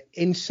performer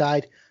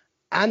inside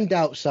and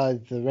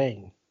outside the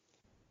ring.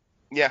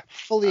 Yeah.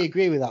 Fully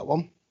agree with that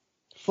one.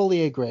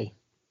 Fully agree.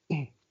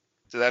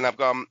 So then I've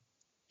gone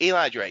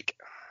Eli Drake.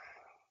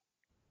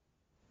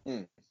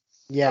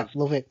 Yeah,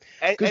 love it.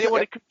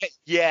 Anyone could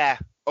get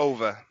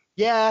over.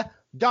 Yeah,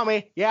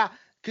 dummy, yeah.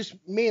 Because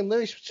me and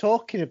Lewis were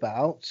talking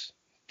about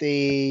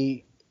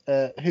the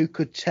who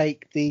could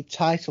take the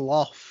title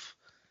off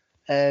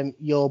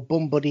your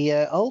bum buddy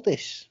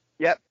Aldis.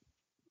 Yep.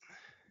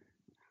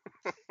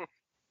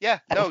 Yeah,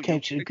 no. I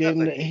came to the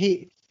agreement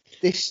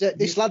that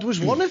this lad was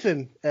one of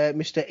them,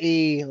 Mr.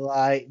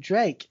 Eli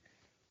Drake.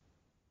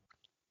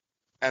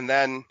 And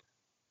then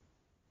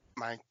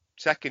my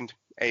second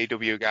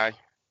AEW guy,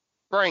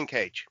 Brian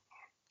Cage.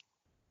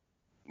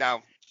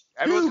 Now,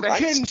 who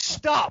can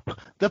stop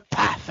the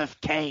path of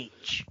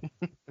Cage?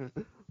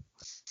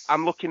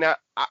 I'm looking at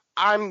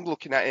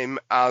him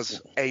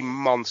as a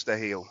monster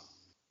heel.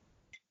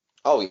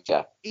 Oh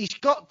yeah. He's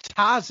got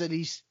Taz and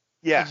he's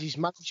his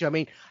manager. I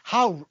mean,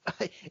 how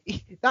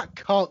that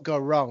can't go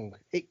wrong.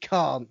 It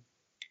can't.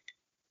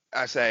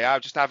 I say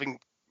I'm just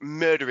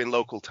murdering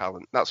local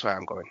talent. That's where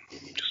I'm going.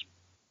 Just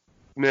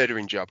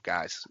murdering job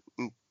guys.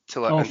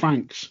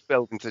 Thanks.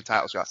 Build into the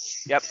title shot.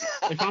 Yep.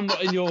 If I'm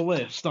not in your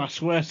list, I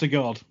swear to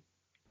God.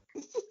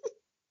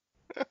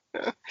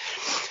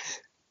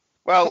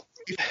 Well,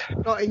 if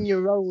you're not in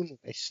your own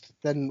list,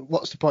 then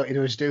what's the point in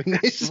us doing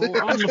this?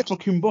 Well, I'm the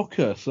fucking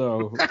booker,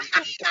 so.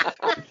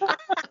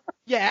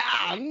 Yeah,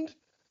 and.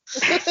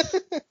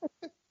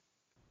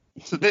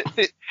 So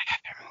I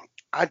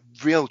had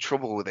real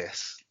trouble with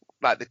this.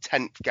 Like the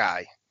 10th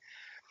guy.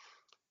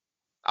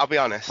 I'll be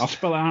honest. I'll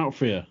spell it out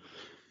for you.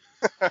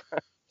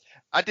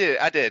 I did.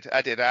 I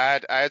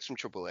had some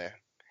trouble here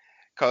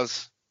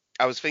because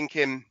I was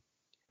thinking.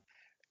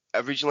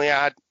 Originally,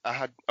 I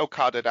had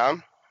Okada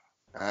down.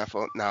 And I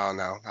thought,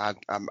 no.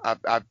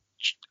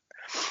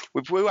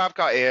 With who I've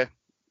got here,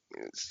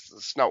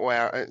 it's not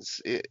where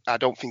I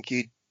don't think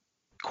he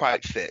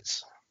quite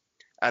fits.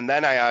 And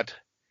then I had,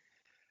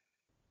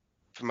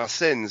 for my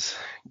sins,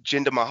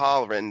 Jinder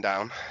Mahal written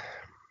down.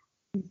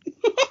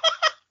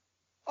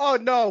 Oh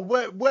no,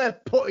 we're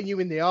putting you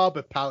in the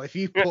arbor, pal. If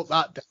you put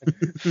that down,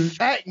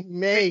 feck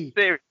me.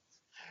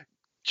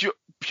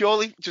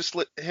 Purely, just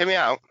hear me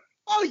out.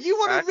 Oh, you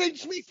want to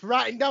rinse me for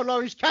writing down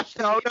Orange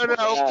Cassidy? No.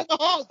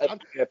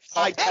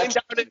 I came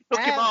down and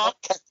took him off.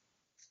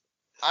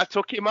 I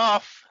took him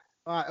off.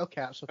 All right,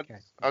 okay, that's okay.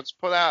 I'll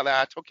just put that out there.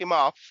 I took him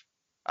off.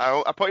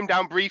 I put him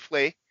down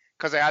briefly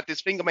because I had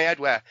this thing in my head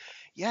where,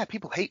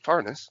 people hate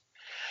foreigners.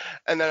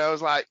 And then I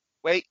was like,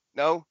 wait,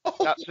 no.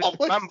 That's what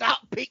was that?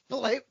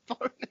 People hate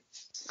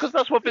foreigners. Because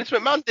that's what Vince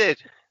McMahon did.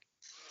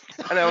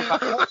 And I was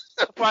like,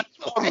 that's why it's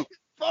wrong.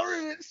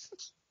 Foreigners.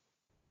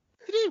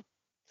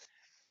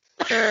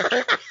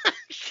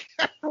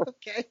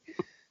 Okay.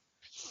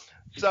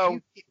 So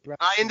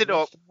I ended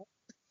up,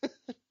 I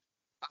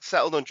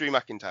settled on Drew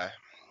McIntyre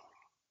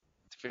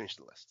to finish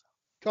the list.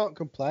 Can't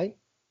complain.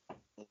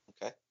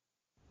 Okay.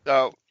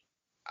 So,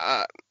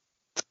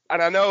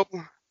 and I know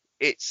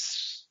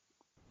it's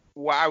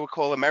what I would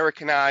call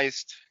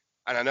Americanized,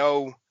 and I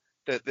know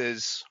that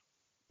there's,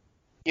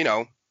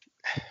 can't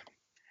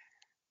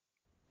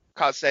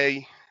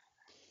say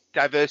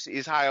diversity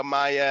is high on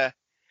my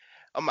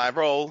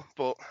roll,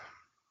 but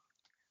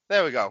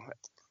there we go.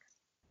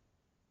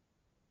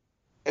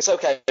 It's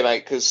okay,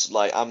 mate, because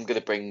I'm gonna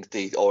bring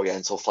the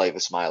Oriental flavour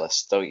to my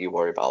list. Don't you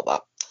worry about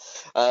that.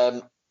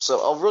 So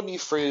I'll run you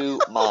through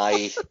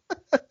my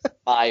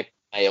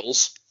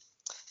males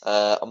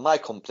on my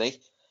company.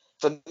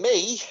 For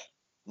me,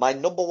 my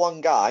number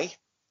one guy,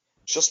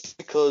 just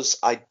because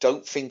I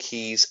don't think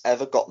he's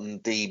ever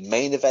gotten the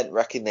main event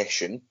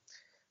recognition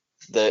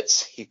that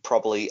he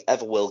probably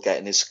ever will get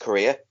in his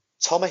career,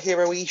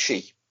 Tomohiro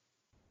Ishii.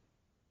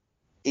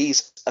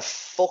 He's a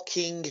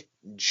fucking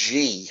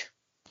G.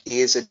 He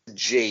is a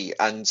G,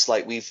 and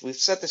we've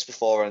said this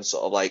before on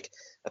sort of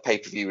a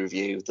pay-per-view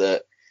review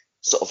that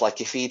sort of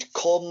if he'd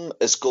come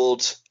as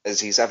good as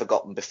he's ever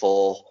gotten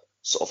before,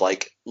 sort of a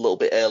little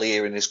bit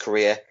earlier in his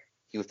career,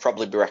 he would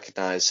probably be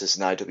recognised as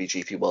an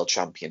IWGP World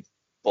Champion.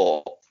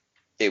 But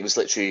it was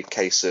literally a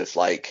case of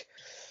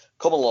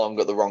come along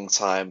at the wrong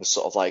time,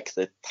 sort of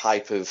the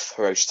hype of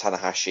Hiroshi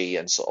Tanahashi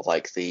and sort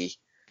of the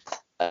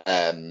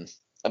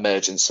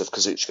emergence of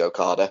Kazuchika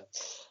Okada.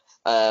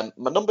 My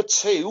number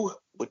two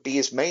would be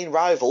his main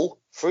rival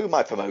through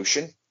my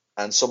promotion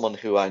and someone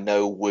who I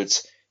know would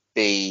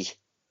be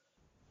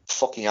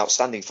fucking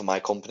outstanding for my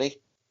company,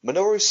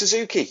 Minoru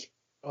Suzuki.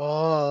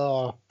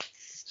 Oh,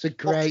 it's a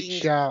great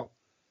shout.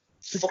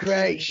 It's a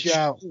great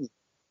shout.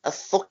 A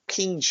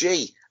fucking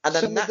G. And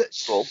a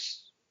natural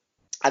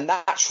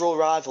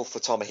rival for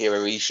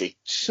Tomohiro Ishii.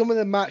 Some of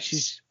the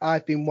matches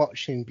I've been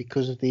watching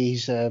because of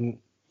these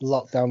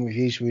lockdown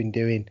reviews we've been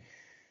doing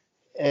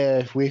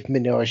with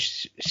Minoru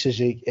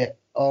Suzuki,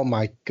 oh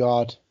my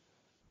God.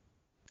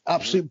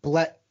 Absolute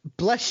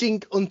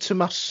blessing unto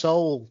my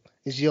soul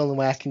is the only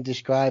way I can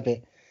describe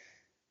it.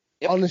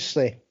 Yep.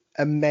 Honestly,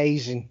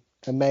 amazing.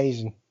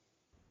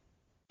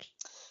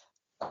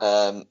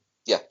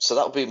 Yeah, so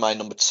that would be my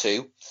number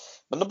two.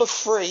 My number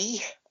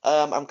three,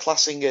 I'm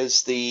classing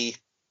as the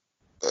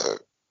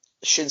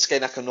Shinsuke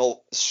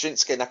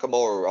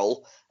Nakamura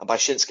role. And by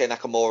Shinsuke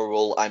Nakamura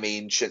role, I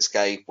mean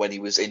Shinsuke when he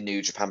was in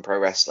New Japan Pro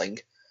Wrestling,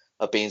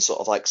 of being sort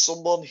of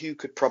someone who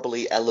could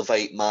probably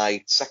elevate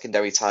my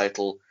secondary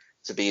title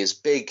to be as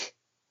big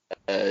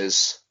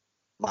as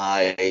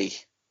my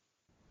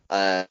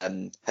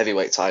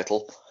heavyweight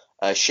title.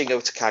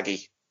 Shingo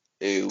Takagi,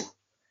 who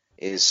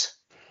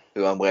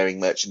I'm wearing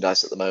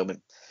merchandise at the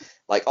moment.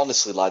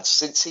 Honestly, lads,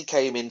 since he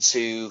came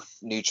into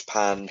New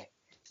Japan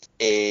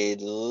in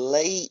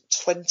late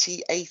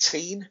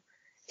 2018,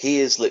 he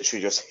has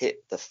literally just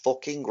hit the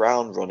fucking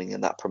ground running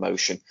in that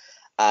promotion.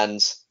 And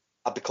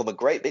I've become a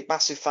great big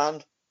massive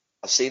fan.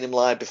 I've seen him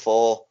live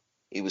before.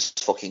 He was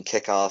fucking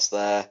kick-ass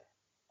there.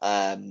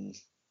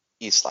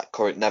 He's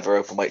current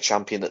never openweight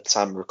champion at the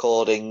time of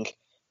recording.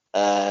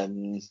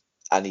 And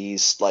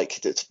he's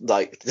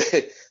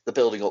the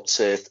building up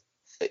to,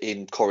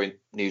 in current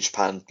New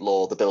Japan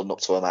lore, the building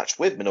up to a match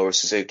with Minoru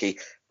Suzuki,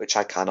 which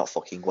I cannot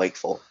fucking wait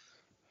for.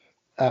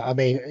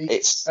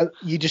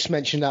 You just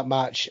mentioned that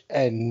match,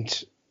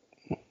 and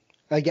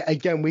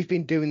again, we've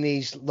been doing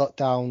these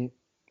lockdown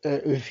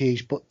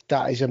reviews, but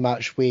that is a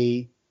match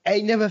I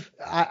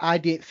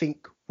didn't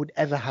think would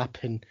ever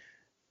happen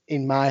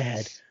in my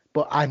head,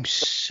 but I'm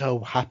so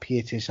happy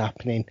it is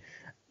happening,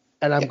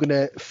 and I'm going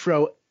to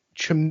throw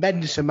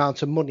tremendous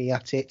amount of money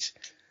at it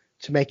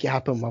to make it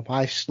happen. My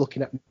wife's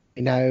looking at me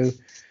now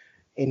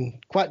in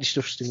quite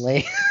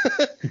disgustingly.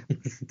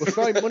 We're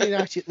throwing money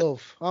at it,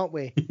 love, aren't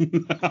we?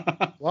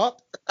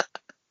 What?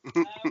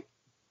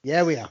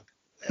 Yeah, we are.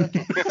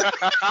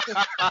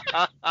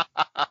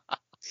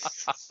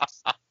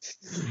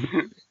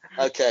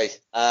 Okay.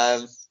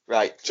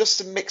 Right. Just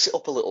to mix it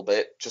up a little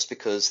bit, just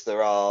because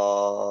there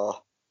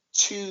are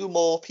two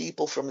more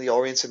people from the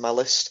Orient in my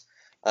list.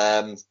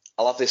 I'll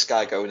have this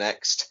guy go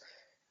next.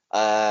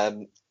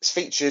 It's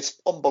featured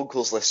on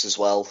Bunkle's list as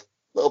well,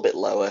 a little bit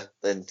lower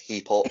than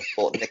he put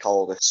Nick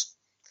Aldis.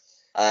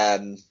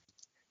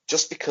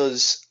 Just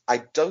because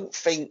I don't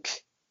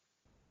think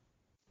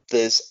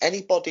there's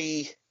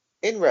anybody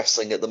in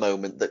wrestling at the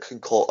moment that can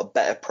cut a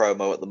better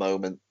promo at the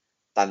moment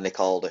than Nick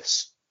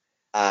Aldis.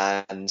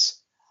 And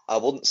I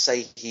wouldn't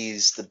say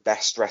he's the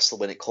best wrestler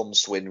when it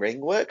comes to in-ring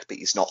work, but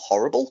he's not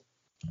horrible.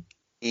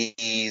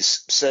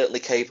 He's certainly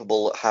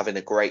capable of having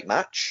a great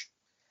match.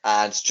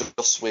 And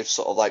just with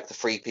sort of the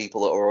three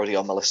people that are already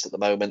on the list at the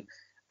moment,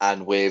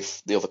 and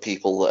with the other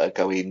people that are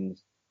going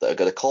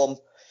to come,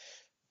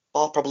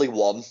 or probably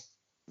one,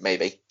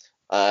 maybe.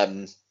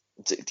 There's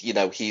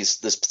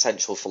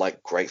potential for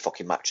great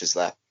fucking matches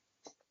there.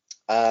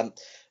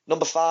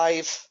 Number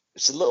 5,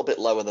 it's a little bit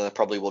lower than I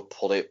probably would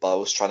put it, but I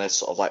was trying to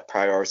sort of like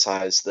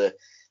prioritize the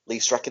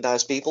least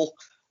recognized people.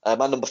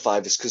 My number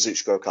 5 is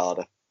Kazuchika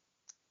Okada,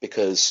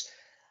 because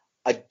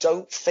I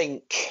don't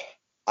think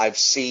I've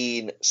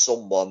seen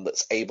someone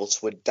that's able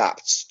to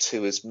adapt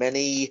to as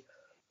many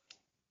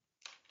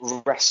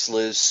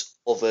wrestlers,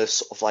 other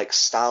sort of like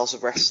styles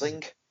of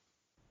wrestling,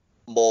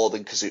 more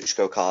than Kazuchika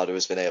Okada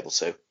has been able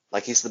to.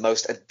 Like, he's the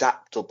most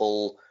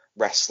adaptable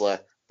wrestler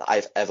that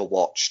I've ever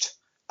watched,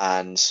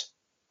 and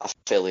I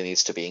feel he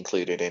needs to be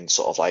included in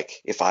sort of like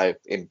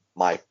in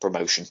my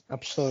promotion.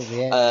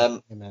 Absolutely,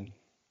 amen.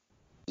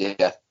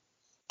 Yeah,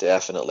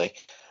 definitely.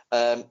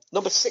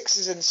 Number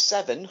 6 and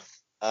 7,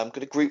 I'm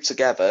going to group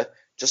together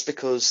just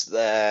because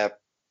they're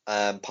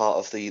part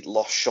of the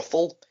Lost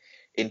Shuffle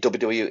in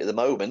WWE at the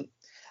moment,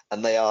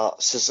 and they are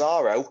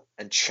Cesaro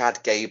and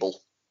Chad Gable.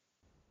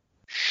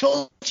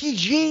 Shorty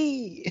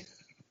G.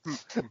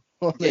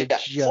 What a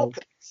joke.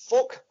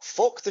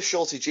 Fuck the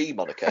Shorty G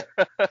moniker.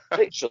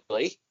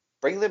 Literally,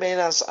 bring them in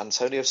as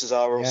Antonio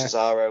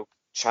Cesaro,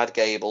 Chad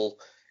Gable,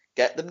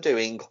 get them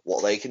doing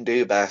what they can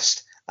do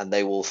best, and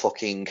they will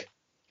fucking...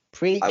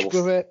 Preach,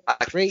 brother.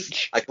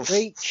 Preach. I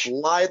can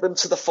fly them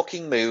to the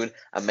fucking moon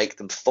and make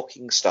them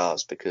fucking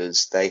stars,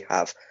 because they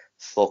have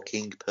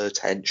fucking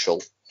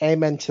potential.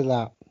 Amen to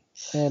that.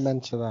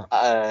 Amen to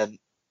that.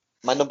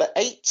 My number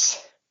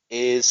 8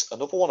 is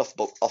another one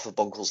off of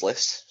Bunkle's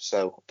list,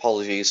 so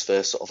apologies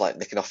for sort of like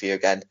nicking off you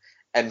again.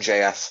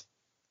 MJF.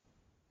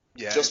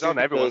 Yeah, just on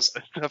everyone's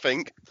list, I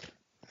think.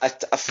 I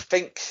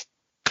think,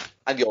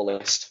 and your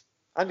list.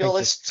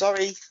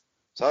 Sorry.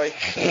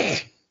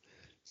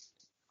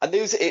 I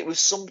knew that it was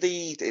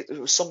somebody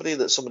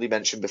that somebody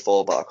mentioned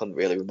before, but I couldn't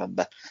really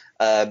remember.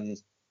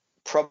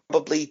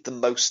 Probably the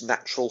most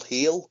natural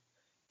heel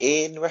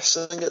in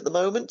wrestling at the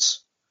moment.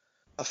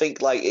 I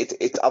think like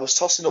I was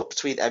tossing up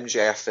between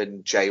MJF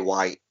and Jay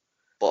White,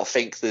 but I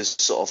think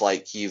there's sort of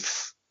like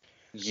you've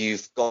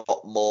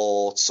got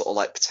more sort of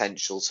like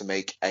potential to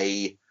make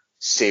a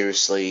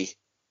seriously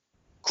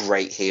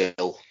great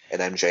heel in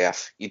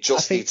MJF. You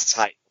just need to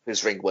tighten up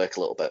his ring work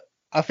a little bit.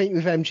 I think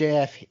with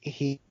MJF,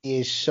 he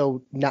is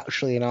so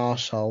naturally an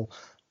arsehole.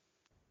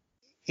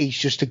 He's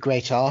just a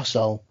great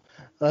arsehole.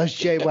 As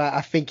Jay White,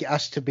 I think it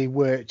has to be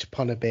worked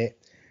upon a bit.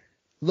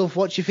 Love,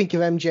 what do you think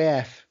of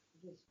MJF?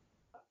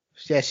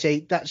 Yeah,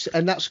 see,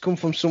 that's come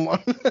from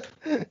someone.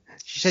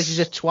 She says he's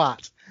a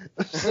twat.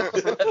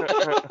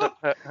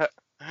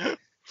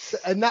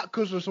 And that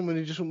comes from someone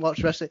who doesn't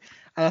watch wrestling.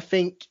 And I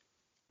think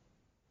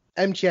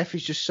MJF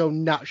is just so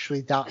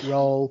naturally that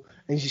role,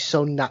 and he's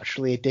so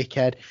naturally a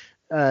dickhead.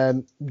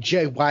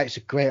 Jay White's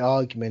a great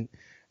argument.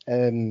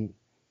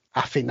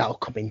 I think that'll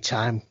come in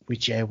time with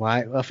Jay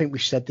White. I think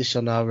we've said this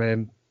on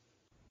our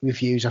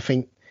reviews. I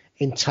think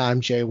in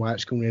time Jay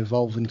White's going to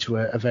evolve into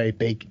a very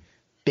big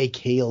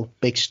heel,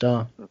 big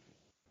star.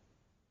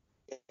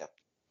 Yeah,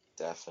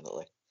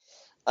 definitely.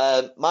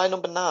 My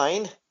number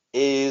 9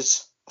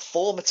 is a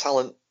former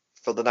talent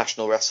for the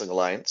National Wrestling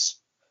Alliance,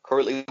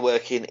 currently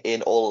working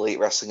in All Elite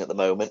Wrestling at the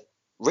moment,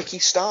 Ricky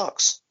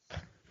Starks.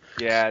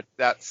 Yeah,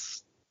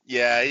 it's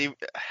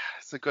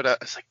a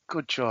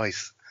good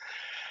choice.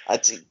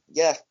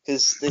 Yeah,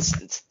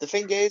 because the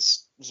thing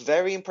is, I was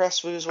very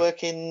impressed with his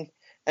work in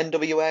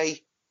NWA.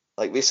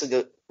 Like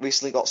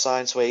recently got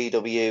signed to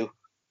AEW.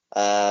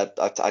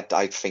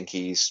 I think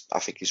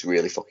he's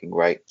really fucking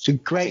great. It's a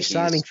great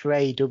signing for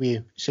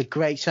AEW. It's a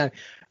great sign.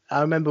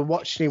 I remember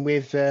watching him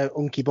with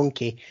Unky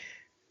Bunky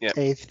in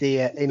the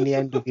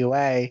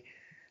NWA,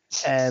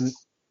 and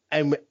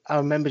I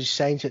remember just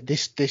saying that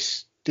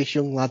this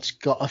young lad's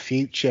got a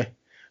future,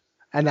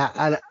 and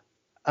I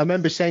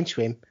remember saying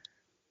to him,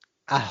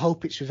 I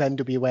hope it's with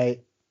NWA.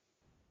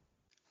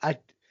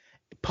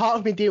 Part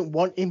of me didn't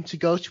want him to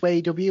go to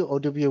AEW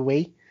or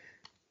WWE,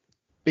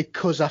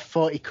 because I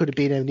thought he could have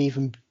been an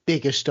even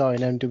bigger star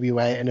in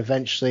NWA and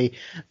eventually,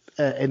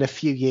 in a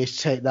few years,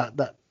 take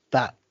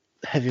that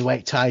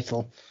heavyweight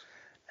title.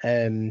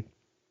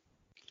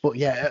 But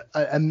yeah,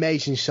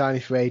 amazing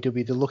signing for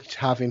AEW. They're lucky to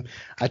have him.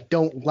 I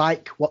don't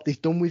like what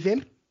they've done with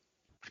him,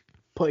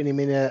 putting him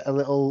in a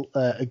little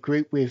a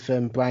group with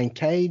Brian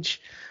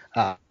Cage.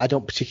 I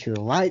don't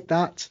particularly like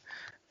that.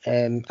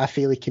 I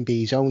feel he can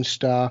be his own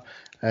star.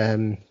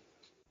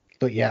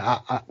 But yeah,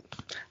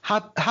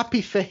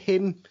 happy for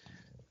him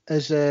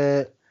as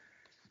a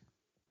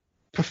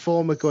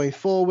performer going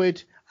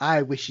forward.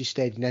 I wish he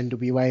stayed in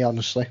NWA,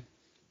 honestly.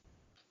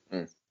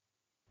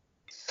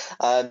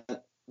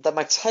 Then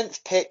my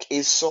 10th pick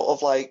is sort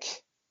of like,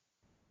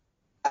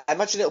 I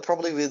imagine it'll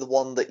probably be the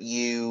one that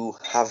you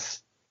have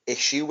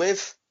issue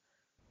with,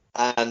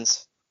 and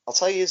I'll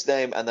tell you his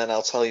name and then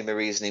I'll tell you my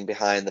reasoning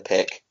behind the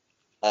pick.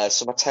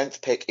 So my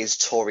 10th pick is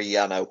Toru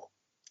Yano.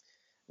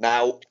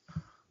 Now,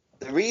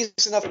 the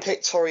reason I've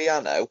picked Toru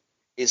Yano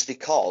is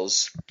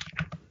because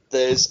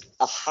there's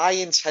a high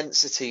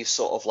intensity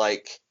sort of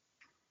like,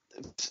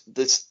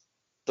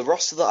 the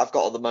roster that I've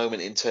got at the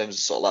moment in terms of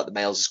sort of like the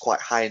males is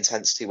quite high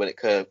intensity when it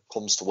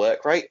comes to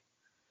work rate.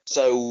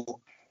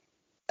 So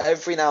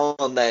every now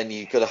and then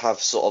you're going to have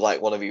sort of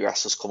like one of your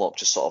wrestlers come up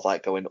just sort of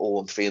like going, oh,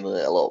 I'm feeling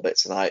it a little bit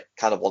tonight,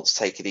 kind of wants to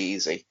take it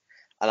easy.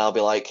 And I'll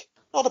be like,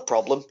 not a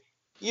problem.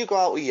 You go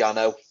out with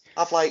Yano,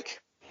 have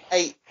like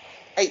 8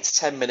 to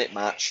 10 minute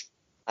match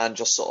and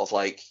just sort of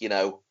like,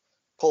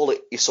 call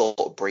it your sort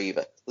of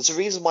breather. There's a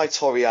reason why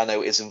Toru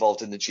Yano is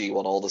involved in the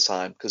G1 all the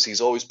time, because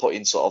he's always put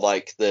in sort of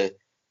like the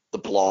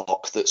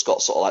block that's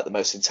got sort of like the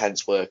most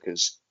intense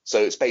workers. So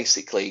it's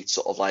basically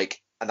sort of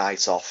like a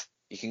night off.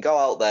 You can go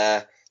out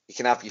there, you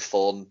can have your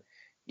fun,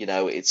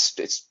 it's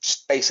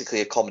just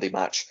basically a comedy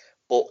match.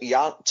 But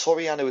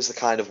Toru Yano is the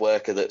kind of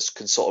worker that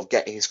can sort of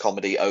get his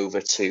comedy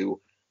over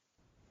to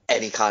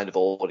any kind of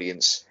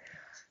audience.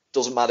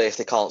 Doesn't matter if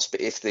they can't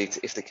if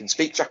they can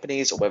speak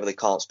Japanese or whether they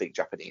can't speak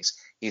Japanese.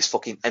 He's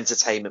fucking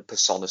entertainment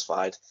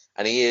personified,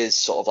 and he is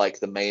sort of like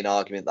the main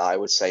argument that I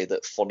would say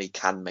that funny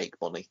can make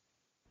money.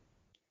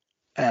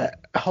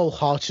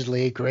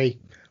 Wholeheartedly agree.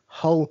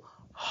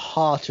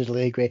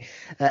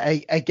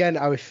 Again,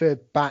 I refer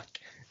back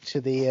to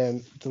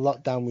the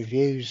lockdown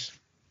reviews.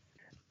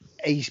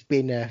 He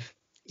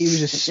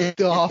was a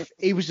star.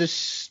 He was a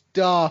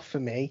star for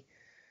me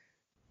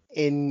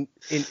in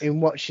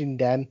watching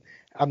them.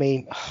 I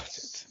mean,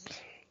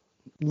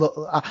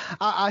 look,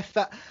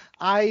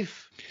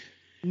 I've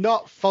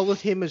not followed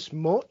him as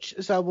much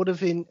as I would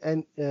have in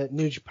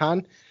New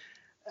Japan,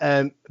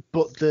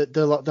 but the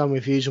lockdown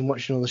reviews and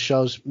watching all the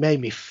shows made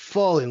me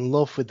fall in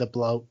love with the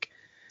bloke.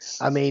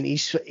 I mean, he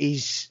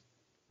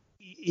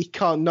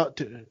can't not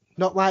do it.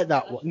 Not like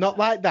that, wife. Not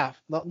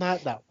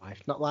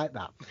like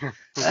that.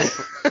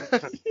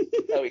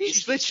 No,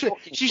 she's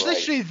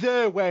literally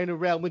there wearing a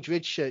Real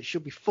Madrid shirt. She'll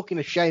be fucking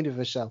ashamed of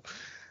herself.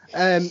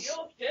 All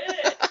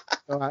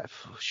right,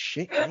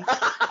 shit. Mate.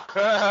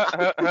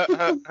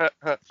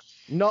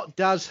 Not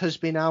Daz has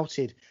been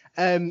outed.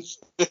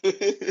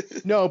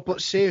 No,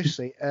 but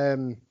seriously,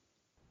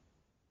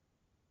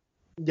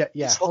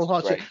 yeah,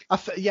 wholeheartedly. I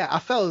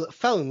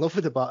fell in love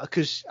with the bot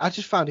because I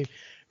just found him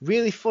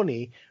really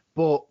funny,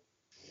 but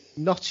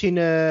not in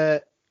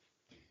a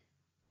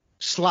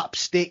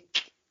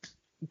slapstick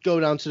go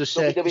down to the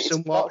circus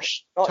and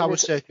watch Tower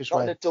Circus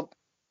way.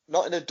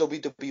 Not in a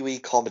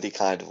WWE comedy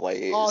kind of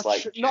way. It's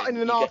like not in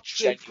an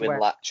genuine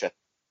laughter.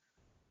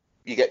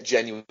 You get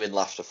genuine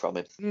laughter from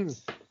him.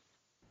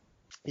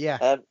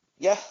 Yeah.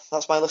 Yeah,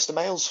 that's my list of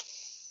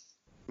males.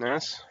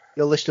 Nice.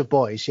 Your list of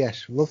boys,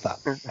 yes, love that.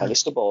 My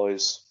list of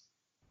boys.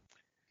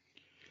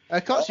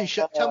 Tell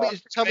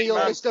me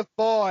your list of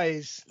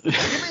boys. Give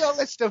me your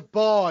list of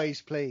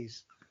boys,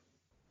 please.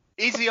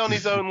 Is he on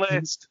his own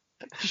list?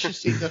 You should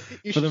see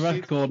For the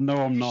record, no,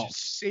 I'm not. You should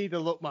see the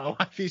look my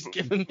wife is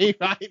giving me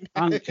right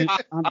now.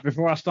 And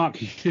before I start,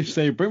 can you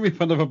say, bring me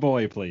another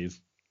boy, please?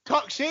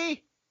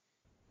 Toxie,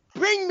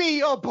 bring me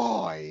your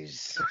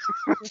boys.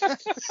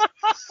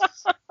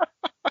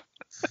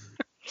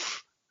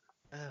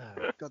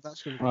 God,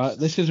 that's gonna be right,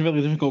 this is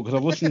really difficult because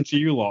I've listened to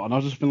you lot and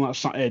I've just been like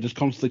sat here just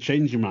constantly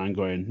changing mine,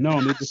 going, no, I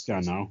need this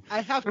guy now.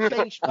 I have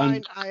changed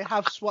mine. I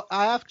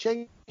have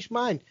changed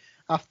mine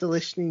after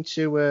listening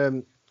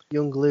to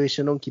Young Lewis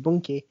and Unky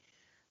Bunky.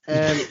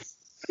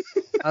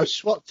 I've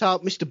swapped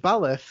out Mr.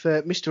 Balor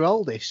for Mr.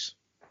 Aldis.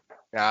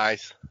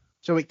 Nice.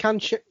 So it can.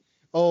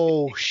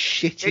 Oh,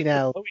 shitting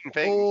hell.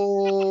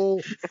 Oh,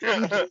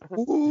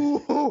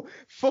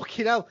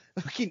 fucking hell.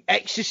 Fucking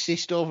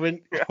exorcist over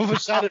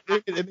side of the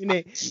room at the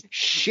minute.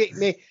 Shit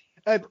me.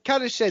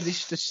 Can I say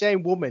this is the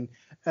same woman?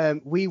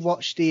 We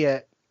watched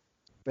the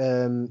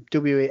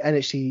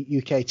NXT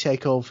UK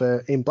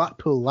takeover in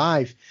Blackpool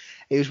live.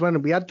 It was when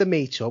we had the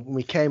meet up and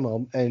we came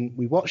home and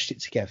we watched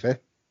it together.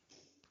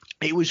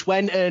 It was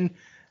when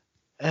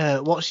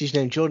what's his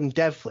name? Jordan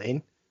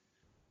Devlin.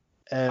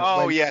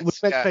 Was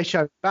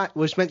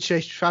meant to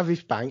face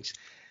Travis Banks,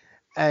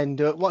 and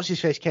what's his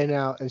face came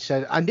out and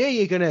said, "I knew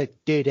you're gonna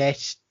do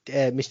this,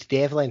 Mr.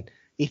 Devlin."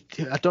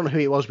 I don't know who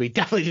it was, but he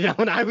definitely didn't have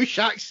an Irish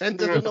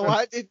accent. I don't know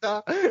why I did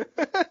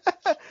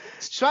that.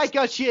 So I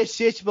got you a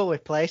suitable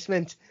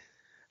replacement,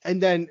 and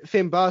then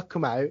Finn Balor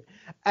come out,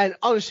 and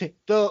honestly,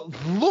 the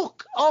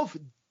look of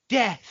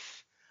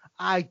death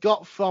I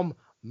got from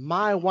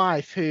my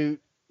wife, who.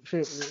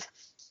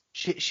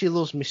 She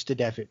loves Mr.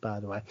 Devitt, by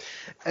the way.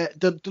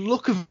 The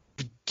look of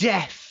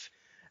death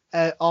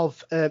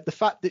of the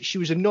fact that she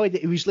was annoyed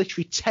that it was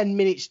literally 10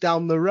 minutes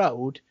down the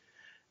road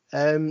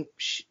to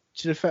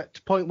the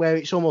point where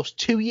it's almost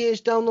 2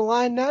 years down the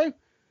line now.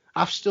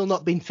 I've still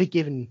not been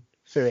forgiven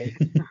for it.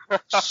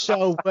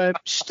 So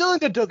still in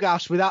the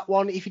dughouse with that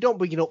one. If you don't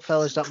bring it up,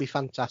 fellas, that'd be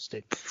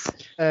fantastic.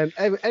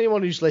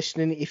 Anyone who's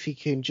listening, if you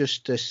can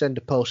just send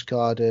a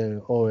postcard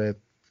or a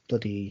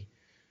bloody...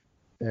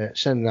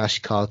 send a nice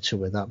card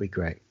to her, that'd be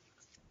great.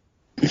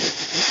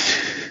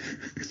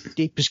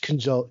 deepest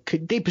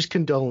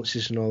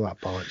condolences and all that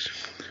bollocks.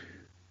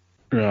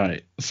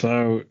 Right.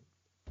 So,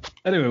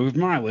 anyway, with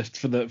my list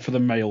for the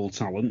male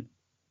talent,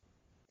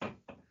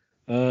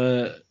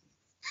 I've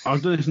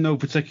done this in no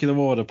particular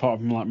order apart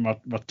from like my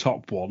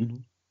top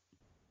one.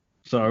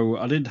 So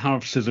I did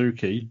have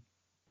Suzuki,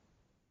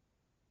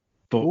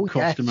 but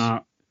crossed him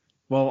out.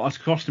 Well, I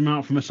crossed him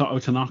out for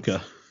Masato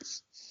Tanaka.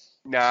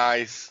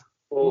 Nice.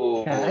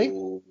 Oh, Okay.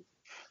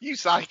 You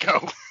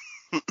psycho.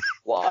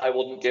 What I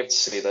wouldn't give to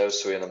see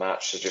those two in a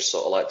match to just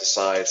sort of like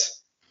decide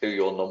who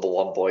your number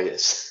one boy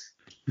is.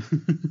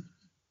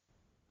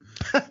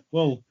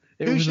 Well,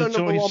 it Who's was your a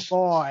number one choice.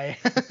 boy?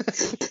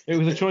 It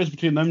was a choice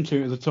between them two.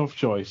 It was a tough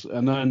choice,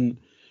 and then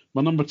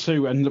my number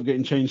two ended up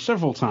getting changed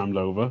several times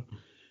over.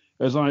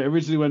 As I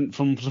originally went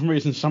from, for some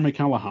reason, Sammy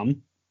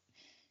Callahan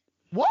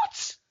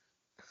What?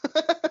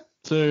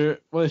 to,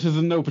 well, this is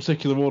in no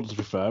particular order to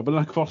be fair, but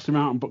then I crossed him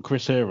out and put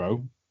Chris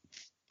Hero,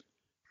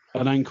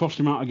 and then crossed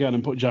him out again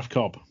and put Jeff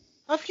Cobb.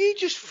 Have you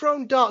just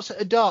thrown darts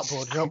at a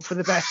dartboard and hope for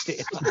the best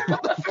here?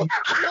 What the fuck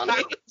is on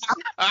it?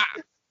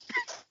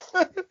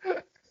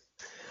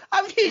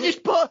 Have you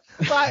just put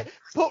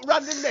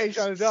random names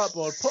on a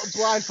dartboard, put a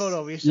blindfold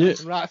over yourself,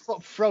 and right,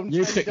 thrown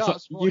You 20 picked,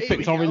 darts? you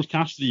picked Orange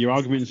Cassidy. Your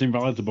argument's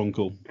invalid,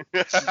 Bunkle.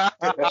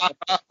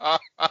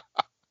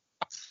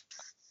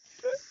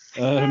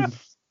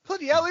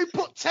 Bloody hell, who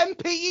put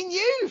 10p in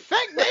you?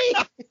 Feck me!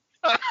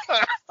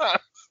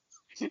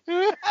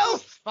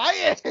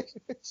 Hellfire!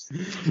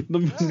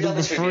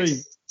 Number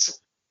three.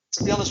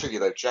 To be honest with you,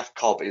 though, Jeff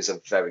Cobb is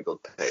a very good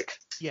pick.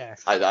 Yeah.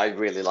 I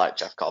really like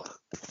Jeff Cobb.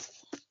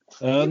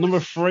 Number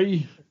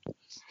three.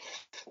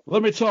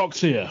 Let me talk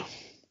to you.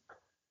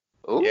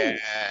 Ooh. Yes.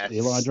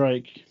 Eli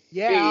Drake.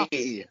 Yeah.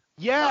 Hey.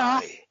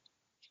 Yeah.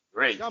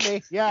 Drake.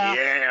 Dummy. Yeah.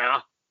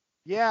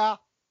 Yeah.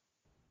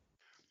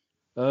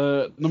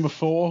 Yeah. Number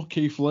four,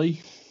 Keith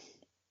Lee.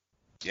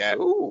 Yeah.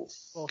 Ooh.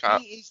 Well,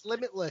 Can't- he is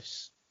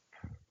limitless.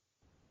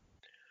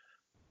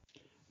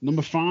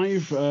 Number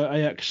five,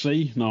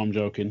 AXC. No, I'm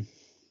joking.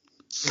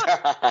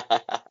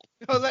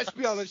 No, let's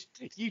be honest,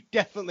 you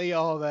definitely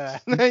are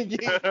there. I'm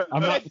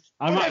Whatever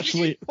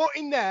actually you put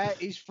in there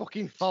is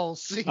fucking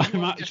false.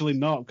 I'm actually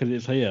not because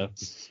it's here.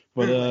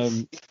 But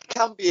You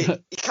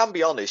can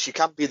be honest. You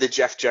can be the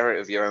Jeff Jarrett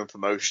of your own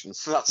promotion.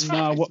 So that's no,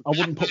 I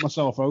wouldn't put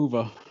myself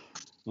over.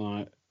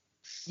 Right.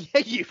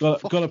 Yeah, you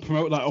Got to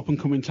promote that up and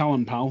coming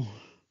talent, pal.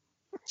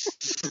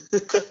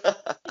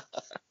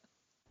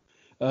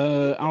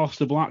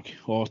 Alistair Black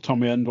or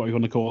Tommy End, what you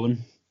want to call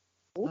him.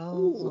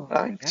 Oh,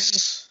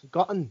 nice.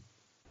 Forgotten.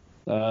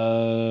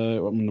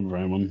 What number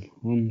am I on?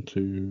 1,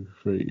 2,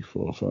 3,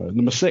 4, 5.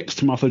 Number 6,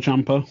 Tommaso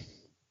Ciampa.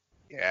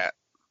 Yeah.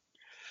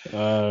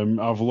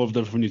 I've loved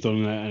everything he's done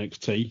in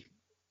NXT.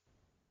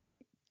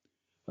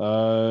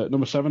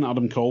 Number 7,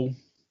 Adam Cole.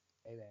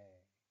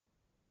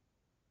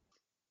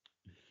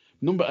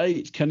 Number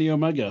 8, Kenny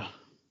Omega.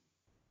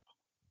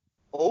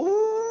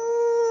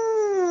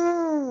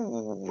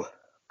 Oh,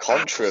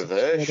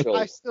 controversial.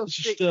 I still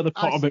stick. Stir the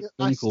pot a bit,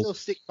 I Winkle. still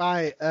stick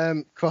by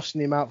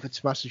crossing him out for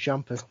Tommaso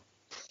Ciampa.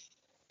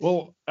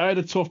 Well, I had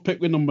a tough pick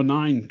with number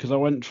 9 because I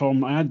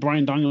had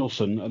Bryan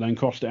Danielson and then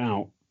crossed it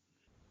out.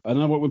 And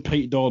then I went with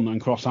Pete Dunne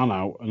and crossed that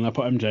out, and I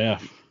put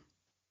MJF.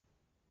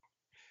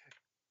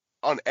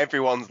 On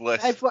everyone's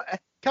list.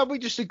 Can we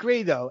just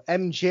agree though?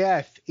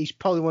 MJF is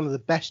probably one of the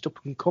best up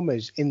and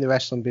comers in the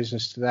wrestling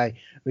business today,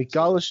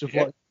 regardless of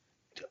what.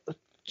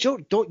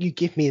 Don't you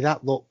give me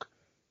that look?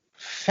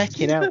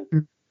 Fecking out.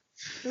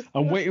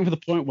 I'm waiting for the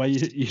point where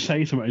you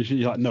say something and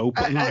you're like, no,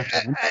 put that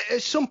on.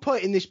 At some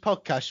point in this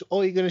podcast,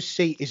 all you're going to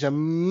see is a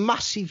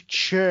massive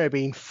chair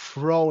being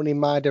thrown in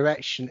my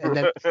direction and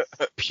then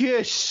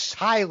pure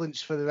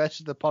silence for the rest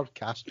of the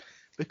podcast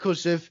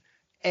because of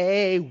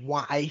a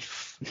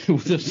wife. We'll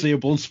just see a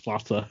blood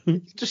splatter.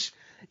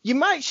 You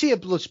might see a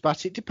blood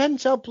splatter. It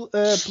depends how blunt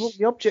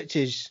the object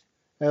is.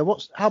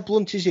 How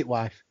blunt is it,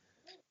 wife?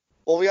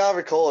 Well, we are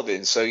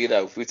recording, so we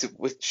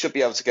should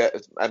be able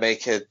to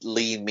make a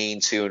lean, mean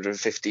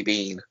 250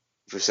 bean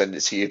if we send it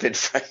to you, bin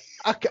frame.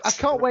 I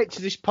can't wait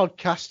till this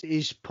podcast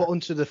is put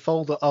onto the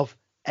folder of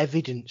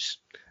evidence.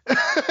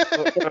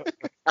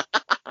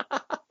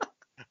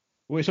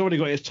 Well, it's already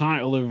got its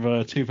title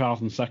of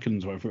 2,000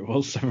 seconds, whatever it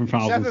was,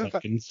 7,000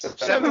 seconds.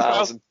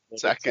 7,000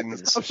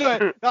 seconds. I'm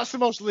sorry, that's the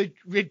most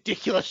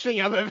ridiculous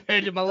thing I've ever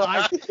heard in my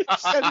life.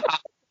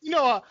 You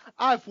know what?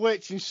 I've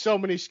worked in so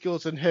many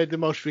schools and heard the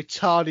most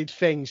retarded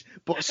things,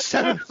 but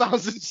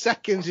 7,000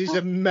 seconds is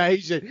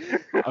amazing.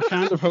 I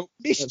kind of hope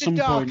at Mr. some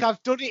Dark, point,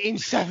 I've done it in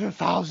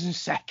 7,000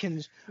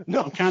 seconds.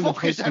 No I'm kind of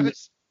fuckers hoping- ever.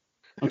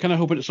 I'm kind of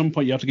hoping at some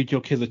point you have to give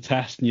your kids a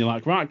test and you're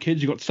like, right,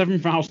 kids, you've got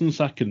 7,000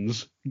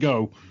 seconds,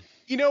 go.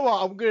 You know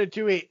what? I'm going to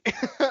do it.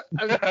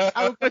 I'm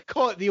going to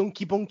call it the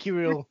Unky Bunky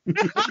rule.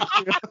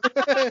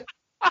 I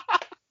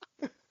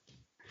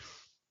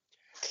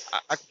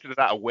consider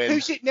that a win.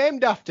 Who's it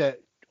named after?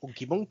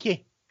 Unky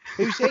Bunky.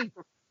 Who's he?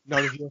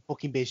 None of your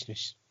fucking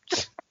business.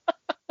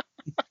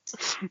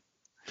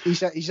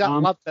 He's that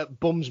lad that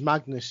bums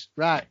Magnus.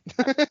 Right.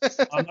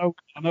 I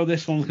know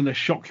this one's going to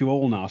shock you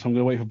all now, so I'm going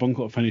to wait for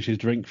Bunkle to finish his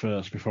drink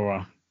first before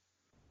I...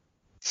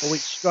 Oh,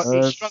 it's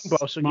Strongbow,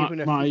 so give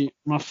him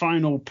my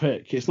final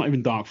pick, it's not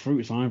even dark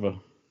fruits either.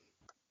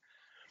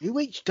 You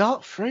eat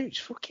dark fruits?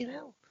 Fucking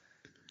hell.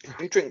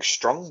 Who drinks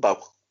Strongbow?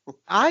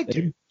 I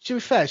do. To be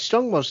fair,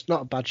 Strongbow's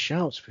not a bad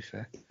shout, to be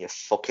fair. You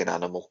fucking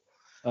animal.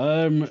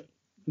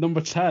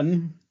 Number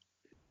 10,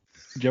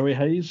 Joey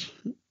Hayes.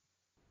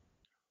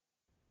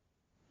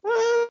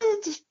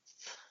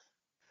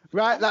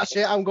 Right, that's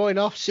it. I'm going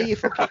off. See you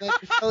fucking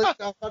later, fellas.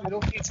 I've had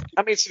enough.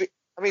 I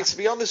mean, to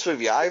be honest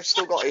with you, I've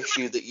still got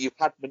issue that you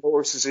had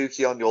Minoru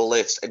Suzuki on your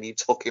list and you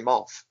took him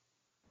off.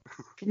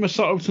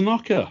 Masato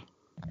Tanaka.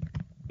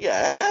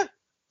 Yeah.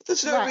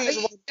 There's no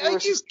reason why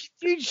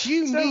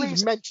You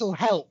need mental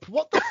help.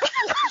 What the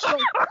fuck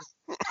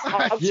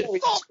is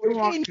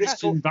wrong with you?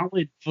 It's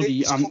invalid for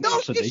the No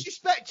Cassidy.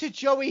 disrespect to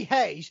Joey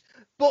Hayes,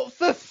 but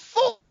for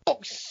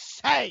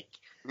fuck's sake.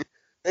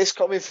 This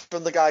coming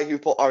from the guy who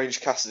put Orange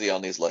Cassidy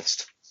on his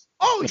list.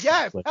 Oh,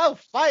 yeah. Hell,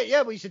 fight.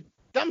 Yeah, but he's a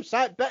damn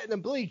sight better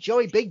than bloody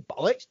Joey Big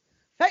Bollocks.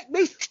 Heck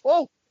me.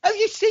 Oh, have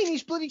you seen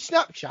his bloody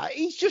Snapchat?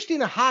 He's just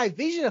in a high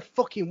vis in a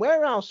fucking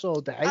warehouse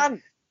all day.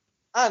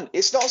 And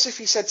it's not as if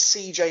he said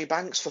CJ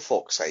Banks, for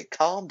fuck's sake.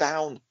 Calm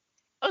down.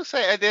 I'll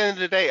say, at the end of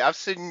the day, I've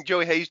seen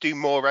Joey Hayes do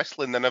more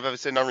wrestling than I've ever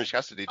seen Orange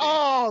Cassidy do.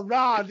 Oh,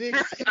 right.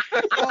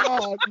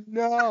 Oh,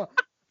 no.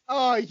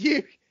 Oh,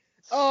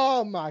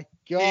 my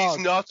God.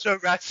 He's not a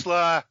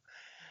wrestler.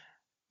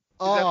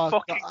 He's a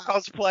fucking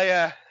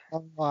cosplayer.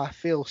 Oh, I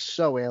feel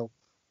so ill.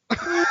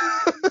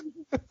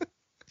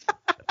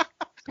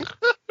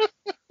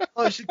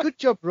 It's a good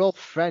job we're all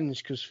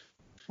friends, because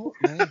fuck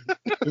man.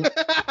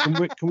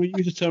 Can we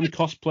use the term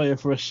cosplayer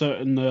for a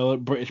certain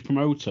British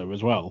promoter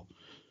as well?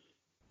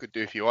 Could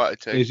do if you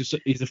wanted to.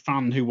 He's a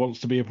fan who wants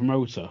to be a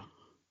promoter.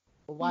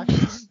 My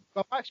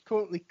wife's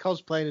currently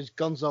cosplaying as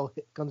Gonzalo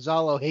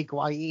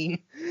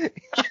Higuain.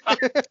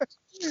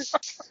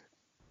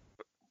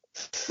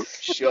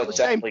 You're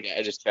definitely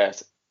getting a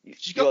chat.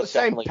 She's got the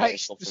same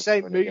pace, the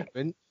same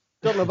movement.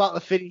 Don't know about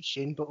the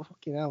finishing, but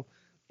fucking hell.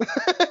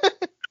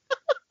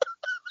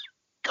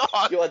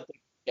 God.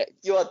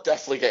 You are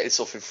definitely getting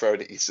something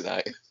thrown at you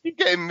tonight. You're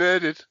getting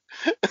murdered.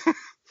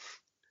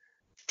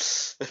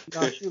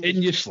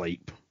 In your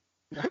sleep.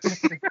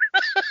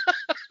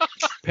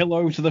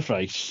 Pillow to the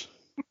face.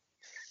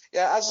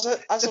 Yeah, as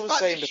I was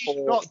saying before,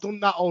 she's not done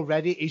that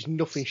already is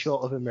nothing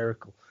short of a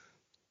miracle.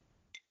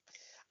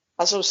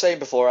 As I was saying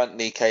before,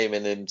 Anthony came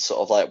in and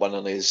sort of like went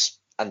on his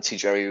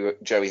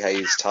anti-Joey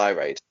Hayes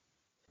tirade.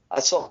 I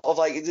sort of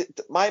like,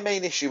 my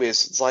main issue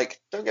is, it's like,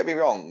 don't get me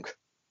wrong,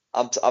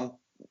 I'm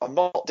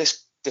not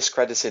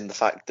discrediting the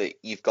fact that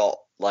you've got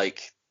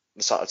like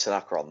Masato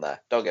Tanaka on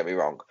there. Don't get me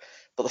wrong,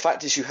 but the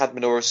fact is you had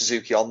Minoru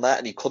Suzuki on there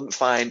and you couldn't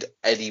find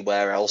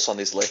anywhere else on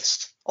his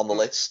list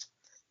for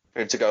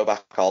him to go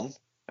back on.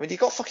 I mean, you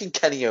got fucking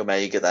Kenny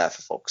Omega there,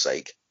 for fuck's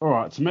sake. All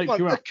right, to make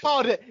you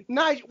happy.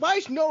 Why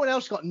has no one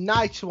else got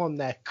Naito on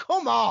there?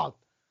 Come on.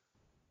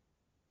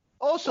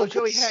 Also,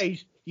 Joey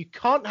Hayes, you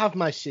can't have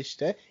my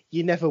sister.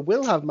 You never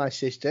will have my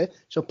sister.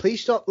 So please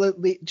stop.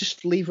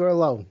 Just leave her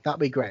alone. That'd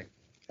be great.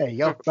 There you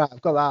go. Right,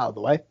 I've got that out of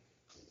the way.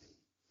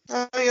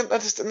 No,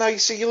 you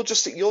see, you're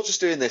just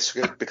doing this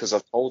because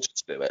I've told you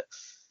to do it.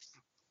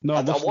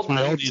 No, that's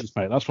my audience,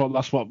 mate. That's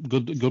what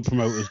good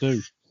promoters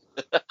do.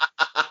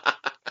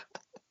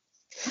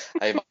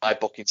 Hey, my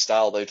booking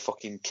style, they'd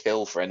fucking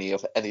kill for any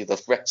of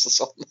the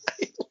wrestlers on my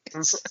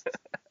list.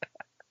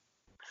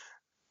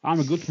 I'm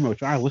a good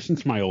promoter. I listen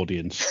to my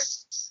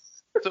audience.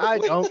 I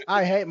don't.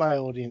 I hate my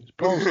audience.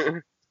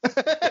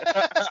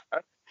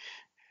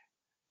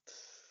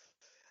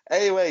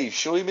 Anyway,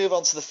 shall we move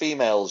on to the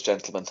females,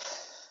 gentlemen?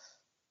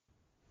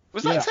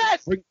 Was that Ted?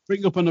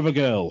 Bring up another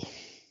girl.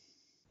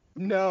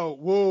 No,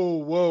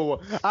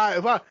 whoa.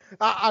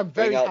 I'm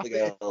very happy.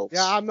 Yeah,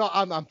 I'm not.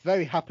 I'm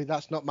very happy.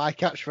 That's not my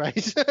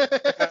catchphrase.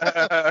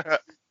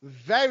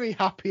 Very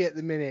happy at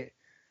the minute.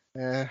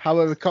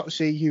 However,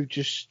 Coxie, you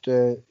just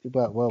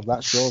well,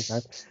 that's yours now.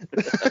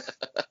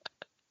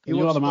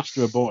 You are the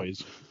master of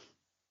boys.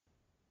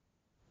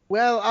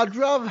 Well, I'd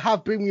rather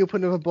have Bring Me Up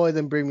Another Boy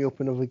than Bring Me Up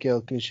Another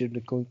Girl, considering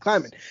the current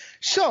climate.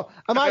 So,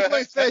 am I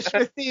going first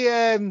with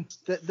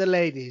the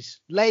ladies?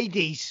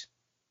 Ladies.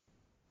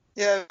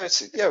 Yeah,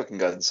 we can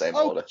go in the same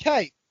order.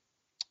 Okay.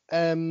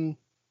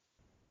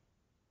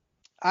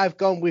 I've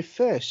gone with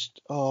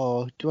first.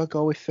 Oh, do I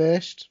go with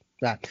first?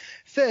 Right.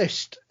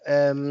 First,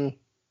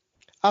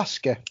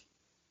 Asuka.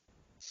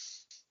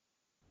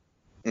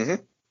 Mm-hmm.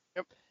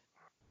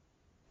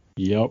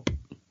 Yep.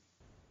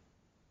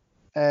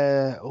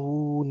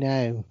 Oh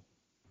no.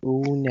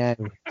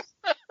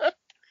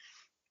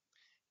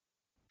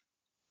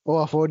 Oh,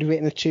 I've already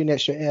written the two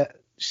next.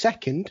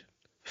 Second,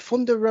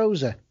 Thunder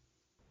Rosa.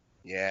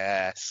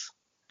 Yes.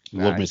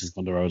 Love Mrs.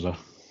 Thunder Rosa.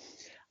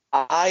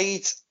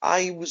 I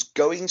was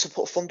going to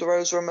put Thunder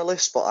Rosa on my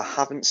list, but I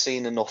haven't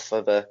seen enough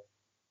of her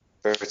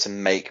for her to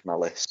make my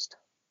list,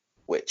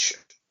 which,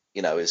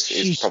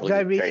 is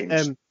probably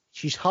changed.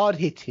 She's hard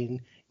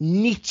hitting,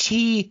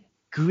 nitty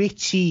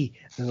gritty,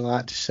 I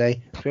like to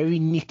say, very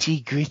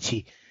nitty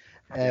gritty.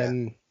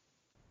 I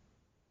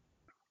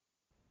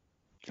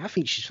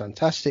think she's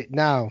fantastic.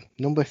 Now,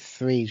 number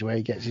 3 is where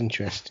it gets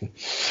interesting.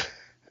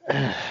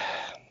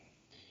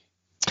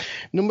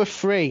 Number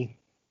 3.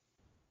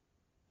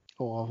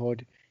 Oh, I've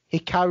already.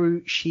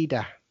 Hikaru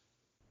Shida.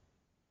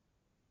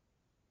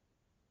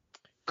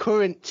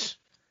 Current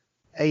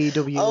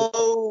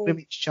AEW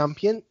Women's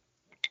Champion.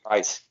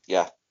 Right,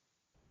 yeah.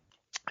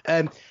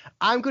 I'm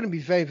going to be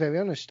very, very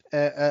honest.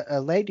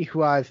 A lady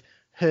who I've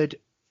heard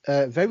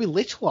very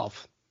little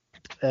of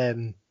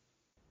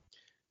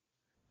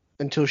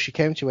until she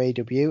came to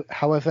AEW.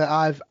 However,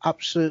 I've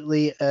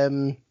absolutely, I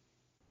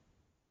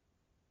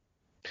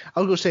was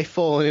going to say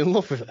fallen in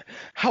love with her.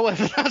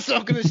 However, that's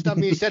not going to stand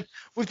me instead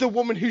with the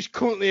woman who's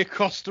currently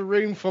across the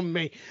room from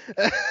me.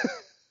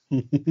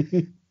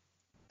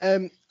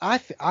 I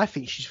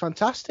think she's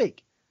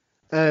fantastic.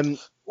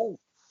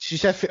 She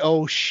said,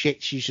 "Oh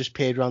shit!" She's just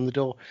peered around the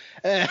door.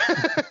 I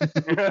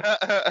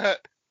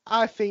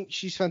think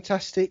she's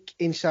fantastic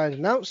inside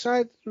and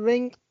outside the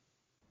ring.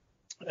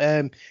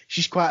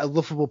 She's quite a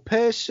lovable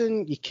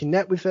person. You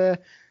connect with her.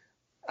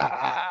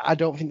 I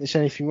don't think there's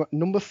anything wrong.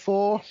 Number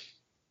 4.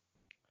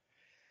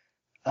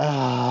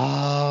 Oh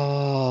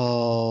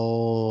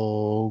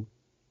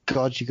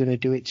God, you're gonna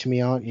do it to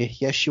me, aren't you?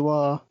 Yes, you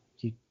are.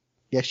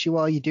 Yes, you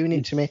are. You're doing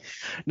it to me.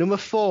 Number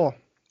 4.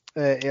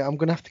 I'm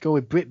gonna have to go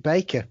with Britt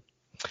Baker.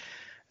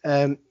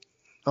 Oh,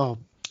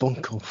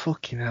 Bunkle,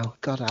 fucking hell.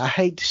 God, I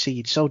hate to see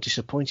you so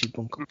disappointed,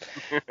 Bunkle.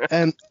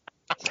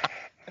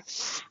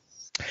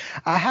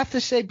 I have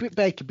to say Britt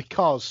Baker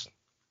because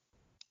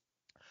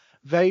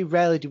very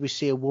rarely do we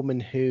see a woman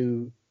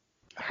who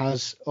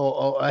has,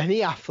 or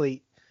any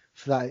athlete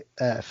for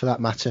that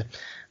matter,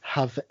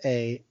 have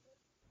a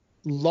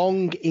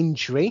long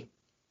injury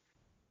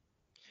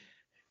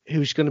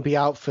who's going to be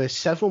out for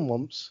several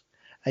months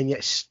and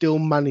yet still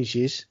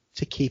manages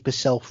to keep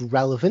herself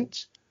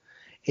relevant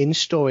in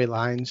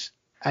storylines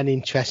and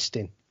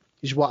interesting,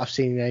 is what I've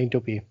seen in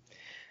AEW.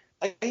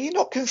 Are you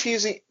not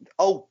confusing?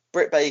 Oh,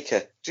 Britt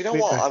Baker. Do you know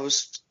what? I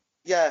was.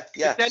 Yeah.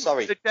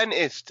 Sorry. The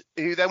dentist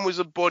who then was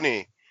a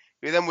bunny,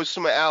 who then was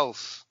something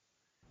else.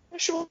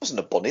 She wasn't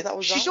a bunny. That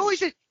was. She's Ali.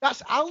 always.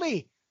 That's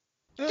Ali.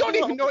 You don't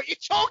even know what you're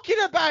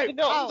talking about. You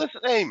know the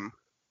name.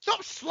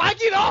 Stop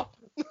slagging off.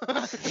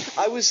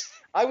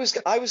 I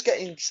was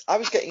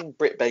getting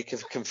Britt Baker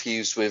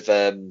confused with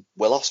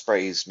Will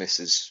Ospreay's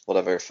Mrs.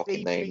 whatever her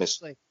fucking name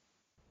is.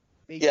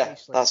 Yeah,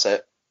 that's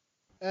it.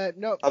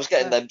 No, I was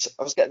getting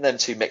them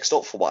two mixed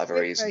up for whatever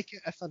reason. Baker,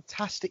 a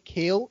fantastic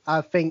heel.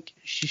 I think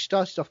she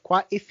started off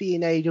quite iffy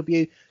in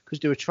AEW because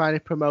they were trying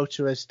to promote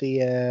her as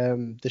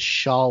the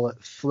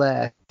Charlotte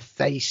Flair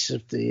face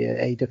of the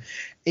AEW.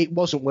 It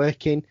wasn't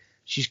working.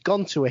 She's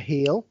gone to a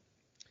heel,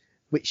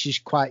 which is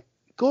quite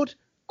good,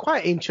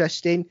 quite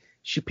interesting.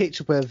 She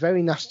picked up a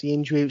very nasty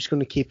injury, which is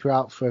going to keep her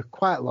out for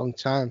quite a long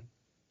time.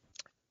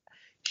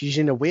 She's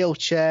in a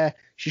wheelchair.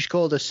 She's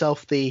called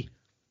herself the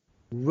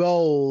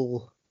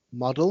Role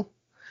Model,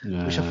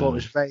 which I thought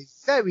was very,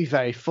 very,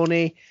 very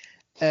funny.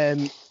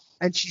 And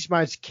she's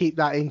managed to keep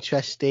that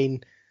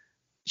interesting.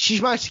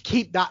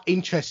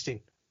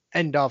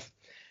 End of.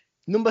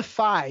 Number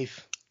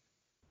 5.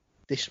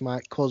 This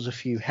might cause a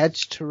few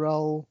heads to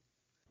roll.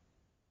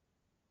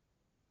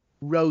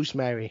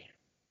 Rosemary.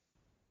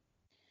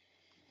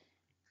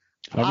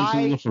 Haven't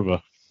seen enough of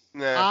her.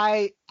 No.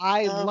 I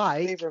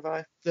like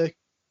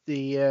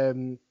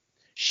the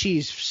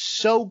she's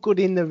so good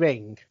in the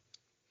ring,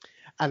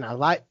 and I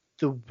like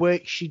the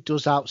work she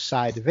does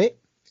outside of it.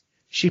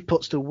 She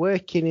puts the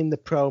work in the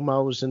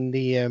promos and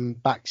the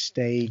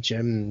backstage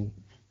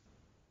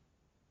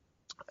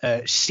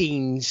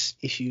scenes,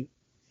 if you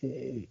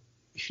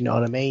know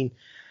what I mean.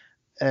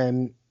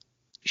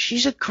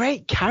 She's a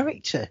great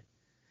character.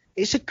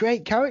 It's a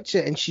great character,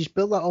 and she's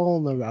built that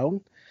all on her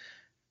own.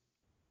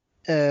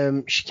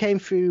 She came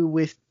through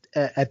with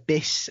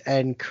Abyss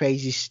and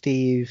Crazy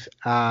Steve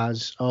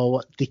as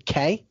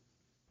Decay,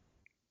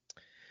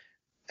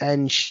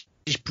 and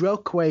she's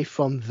broke away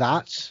from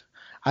that.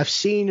 I've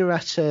seen her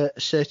at a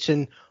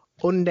certain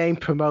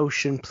unnamed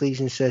promotion.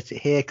 Please insert it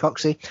here,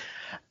 Coxie.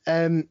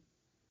 Don't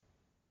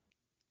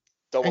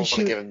want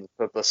to give him the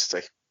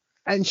publicity.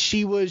 And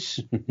she was,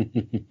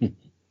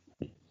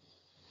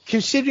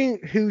 considering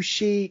who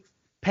she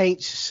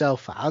paints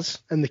herself as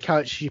and the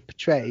character she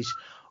portrays,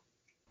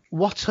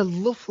 what a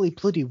lovely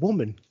bloody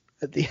woman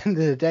at the end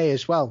of the day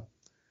as well.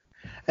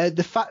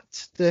 The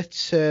fact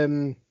that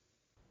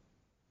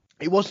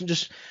it wasn't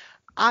just,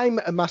 I'm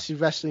a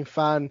massive wrestling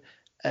fan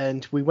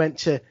and we went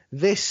to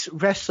this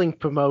wrestling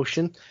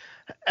promotion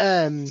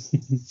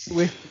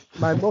with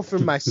my mother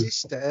and my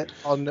sister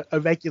on a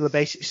regular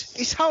basis.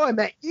 It's how I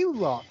met you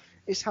lot.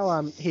 It's how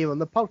I'm here on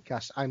the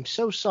podcast. I'm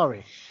so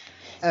sorry.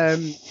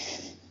 And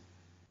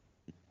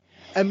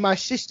my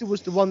sister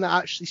was the one that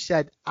actually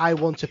said, I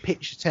want a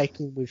picture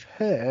taken with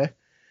her.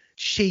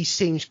 She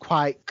seems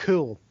quite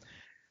cool.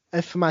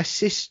 And for my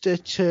sister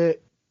to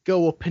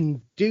go up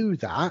and do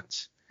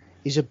that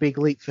is a big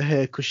leap for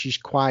her because she's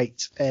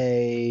quite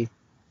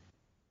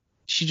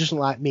she doesn't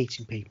like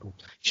meeting people.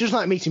 She doesn't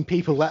like meeting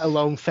people, let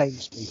alone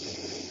famous people.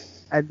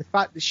 And the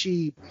fact that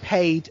she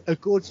paid a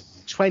good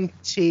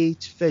 20 to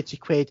 30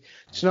 quid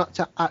to not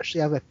to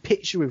actually have a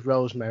picture with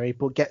Rosemary,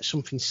 but get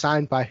something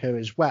signed by her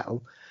as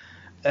well,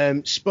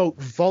 spoke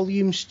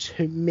volumes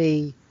to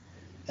me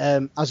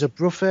as a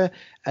brother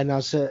and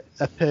as a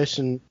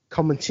person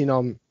commenting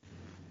on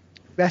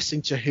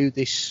wrestling to who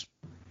this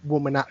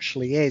woman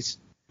actually is.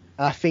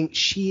 I think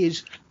she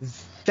is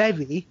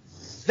very,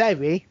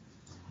 very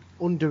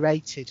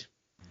underrated.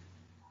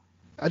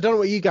 I don't know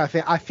what you guys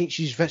think. I think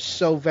she's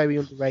so very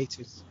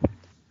underrated.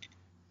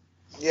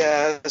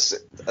 Yeah, as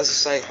I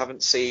say,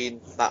 haven't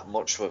seen that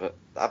much of it.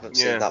 I haven't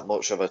seen that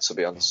much of her, to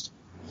be honest.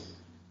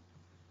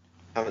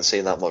 Haven't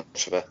seen that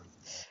much of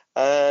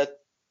her.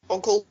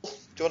 Uncle, do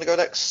you want to go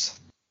next?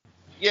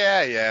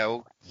 Yeah,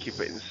 we'll keep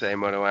it in the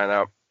same order right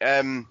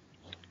now.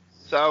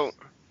 So,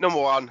 number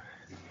 1,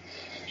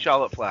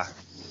 Charlotte Flair.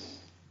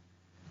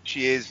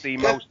 She is the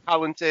most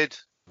talented,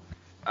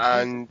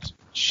 and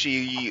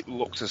she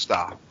looks a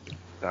star.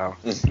 So,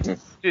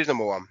 she's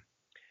number 1.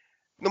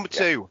 Number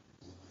 2,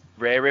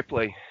 Rhea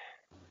Ripley.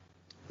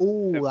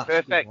 Ooh, the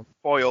that's perfect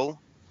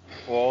foil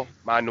for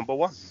my number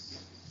 1.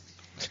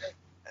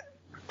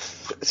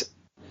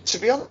 To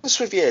be honest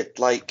with you,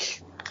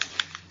 like,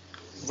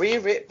 Rhea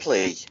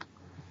Ripley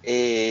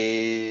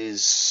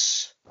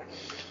is,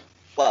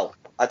 well,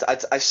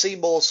 I see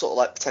more sort of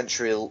like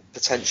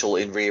potential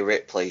in Rhea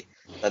Ripley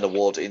than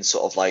Award in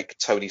sort of like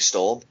Toni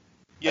Storm.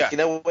 Yeah. Like, you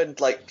know when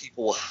like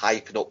people were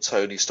hyping up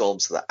Toni Storm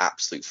to the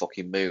absolute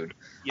fucking moon?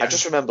 Yeah. I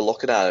just remember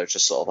looking at her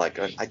just sort of like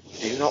going, I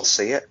do not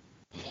see it.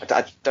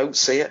 I don't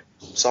see it.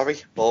 Sorry,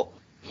 but...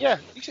 Yeah,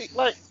 you see,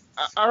 like,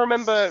 I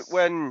remember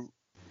when...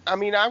 I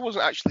mean, I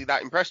wasn't actually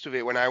that impressed with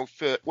it when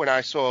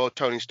I saw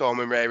Toni Storm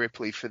and Rhea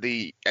Ripley for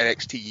the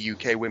NXT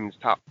UK Women's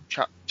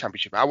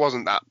Championship. I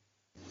wasn't that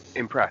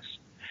impressed.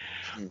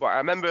 But I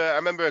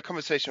remember a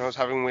conversation I was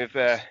having with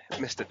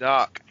Mr.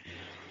 Dark.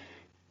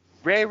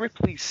 Rhea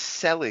Ripley's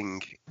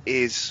selling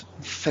is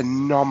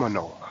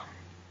phenomenal.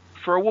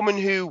 For a woman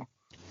who,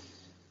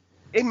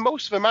 in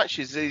most of her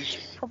matches, is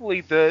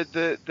probably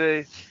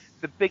the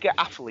bigger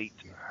athlete.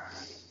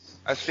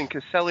 I think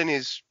her selling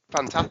is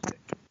fantastic.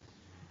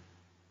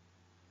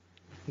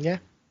 Yeah,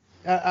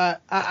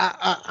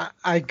 I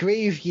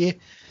agree with you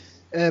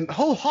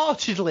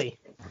wholeheartedly,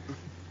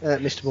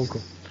 Mr.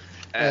 Bunkle.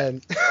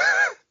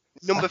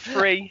 Number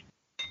 3,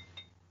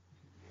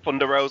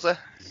 Thunder Rosa.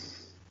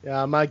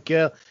 Yeah, my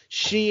girl.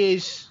 She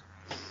is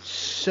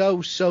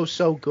so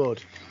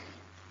good.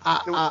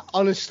 I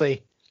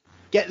honestly,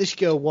 get this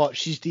girl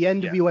watched. She's the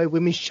NWA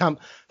Women's Champ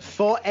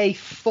for a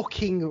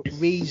fucking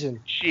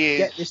reason. She is.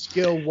 Get this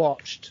girl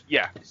watched.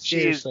 Yeah,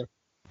 seriously. She is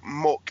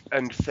muck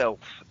and filth.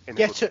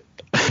 Get her.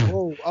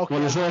 Whoa, okay. Well,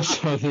 there's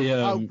also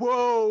the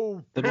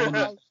whoa. The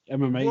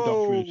MMA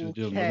documentary she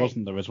did,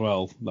 wasn't there as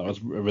well? That was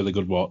a really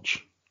good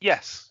watch.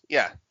 Yes,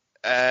 yeah.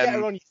 Get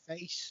her on your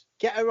face.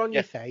 Get her on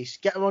your face.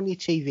 Get her on your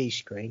TV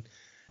screen,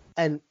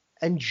 and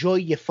enjoy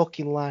your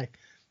fucking life.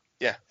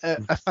 Yeah.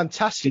 A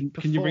fantastic.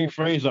 Can you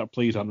rephrase that,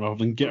 please, Anne, rather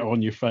than get her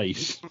on your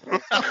face?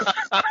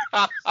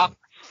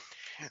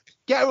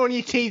 Get her on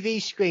your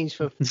TV screens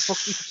for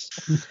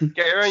fucking.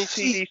 Get her on your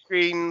TV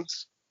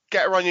screens.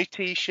 Get her on your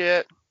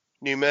T-shirt.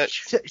 New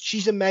merch.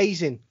 She's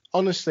amazing,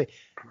 honestly.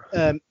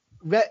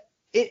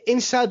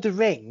 Inside the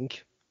ring,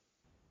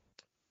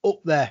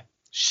 up there,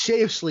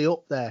 seriously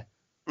up there,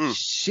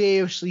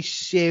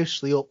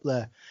 seriously up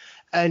there.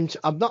 And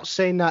I'm not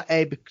saying that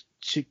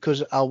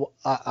because I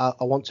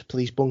want to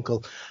please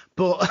Bunkle,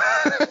 but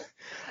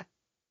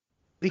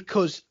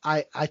because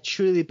I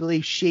truly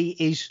believe she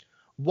is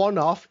one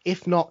of,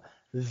 if not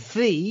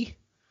the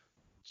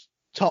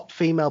top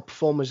female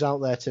performers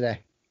out there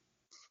today.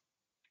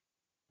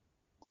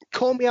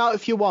 Call me out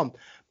if you want,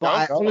 but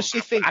I honestly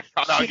think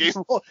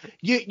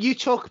you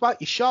talk about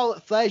your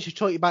Charlotte Flairs, you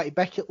talk about your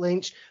Becky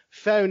Lynch.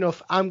 Fair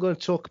enough. I'm going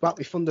to talk about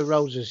my Thunder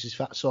Rosas, if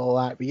that's all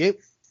right with you.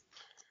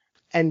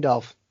 End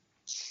of.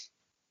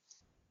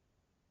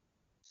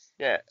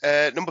 Yeah.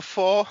 Number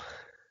 4,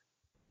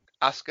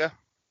 Asuka.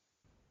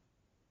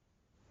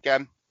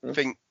 Again, I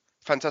think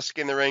fantastic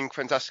in the ring,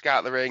 fantastic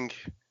out of the ring.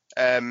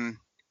 No,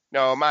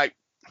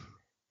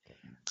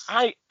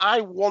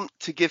 I want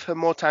to give her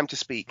more time to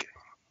speak.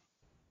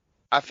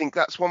 I think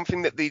that's one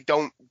thing that they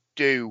don't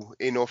do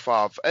enough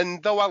of.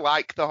 And though I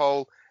like the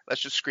whole let's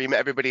just scream at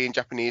everybody in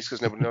Japanese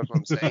because nobody knows what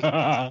I'm saying.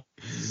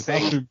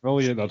 That's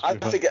brilliant. I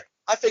think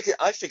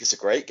it's a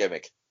great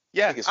gimmick.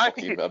 Yeah, I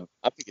think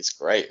it's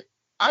great.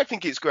 I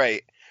think it's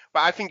great,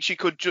 but I think she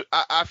could.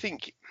 I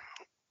think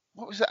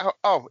what was it?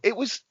 Oh, it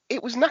was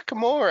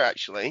Nakamura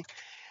actually,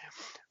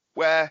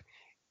 where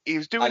he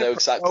was doing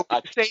saying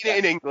it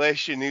in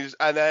English, and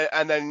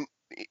then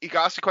he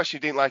got asked a question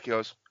he didn't like. He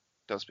goes,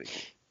 "Don't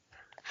speak."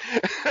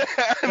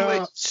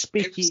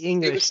 Speaky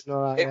English.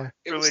 It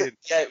was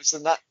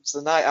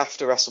the night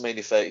after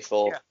WrestleMania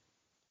 34.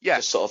 Yeah.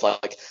 Just sort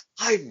of like,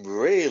 I'm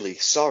really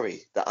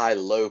sorry that I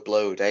low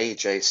blowed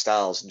AJ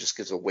Styles, and just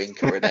gives a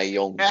wink at Renee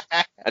Young.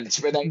 And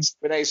it's Renee's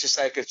just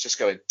like, just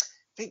going, I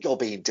think you're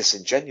being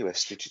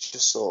disingenuous. Did you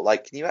just sort of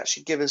like, can you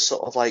actually give us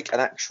sort of like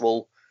an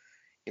actual,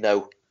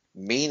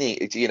 meaning,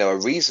 a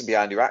reason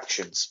behind your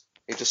actions?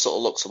 He just sort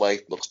of looks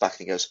away, looks back,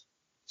 and he goes,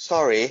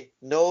 sorry,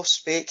 no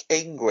speak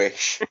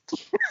English.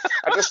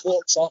 I just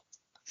walked off.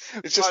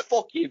 It's just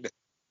fucking.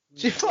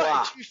 To be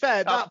fair,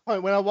 at that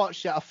point when I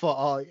watched it, I thought,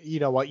 oh,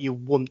 you know what,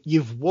 you've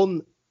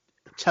won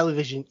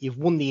television, you've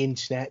won the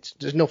internet.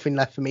 There's nothing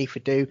left for me to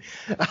do.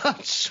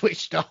 I've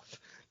switched off.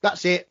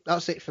 That's it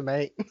for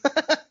me.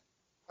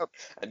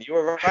 And you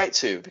were right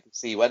too,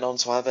 because he went on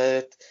to have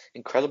an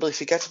incredibly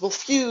forgettable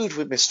feud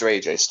with Mr.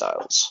 AJ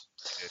Styles.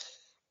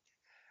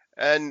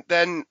 And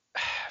then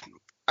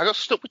I got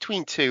stuck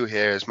between two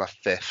here as my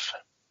fifth.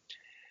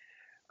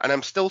 And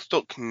I'm still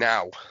stuck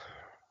now,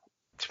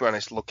 to be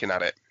honest, looking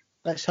at it.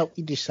 Let's help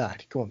you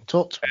decide. Go on,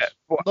 talk to us.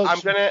 I'm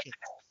going to...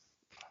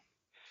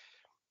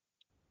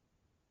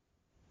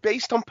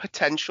 Based on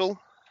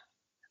potential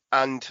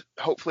and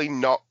hopefully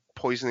not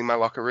poisoning my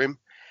locker room,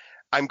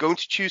 I'm going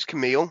to choose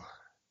Camille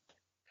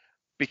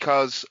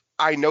because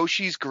I know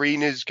she's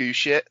green as goose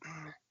shit,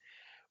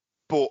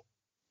 but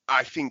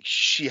I think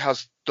she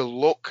has the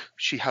look,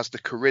 she has the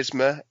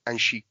charisma, and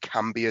she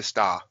can be a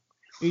star.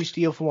 Who's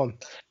the other one?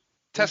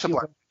 Tessa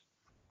Blanchard.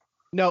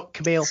 No,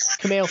 Camille,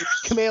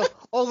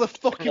 all the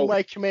fucking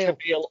way, Camille,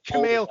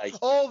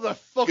 all the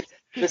fuck.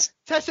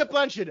 Tessa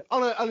Blanchard,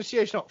 on a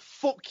serious note,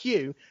 fuck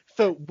you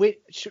for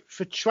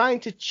trying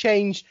to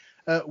change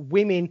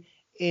women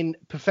in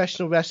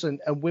professional wrestling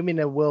and women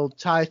a world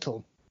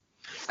title,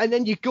 and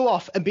then you go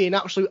off and be an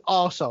absolute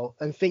arsehole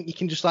and think you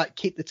can just like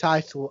keep the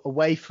title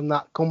away from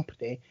that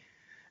company,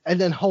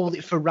 and then hold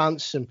it for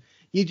ransom.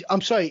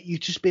 I'm sorry, you've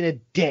just been a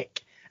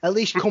dick. At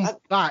least come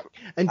back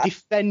and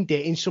defend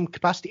it in some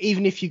capacity,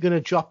 even if you're going to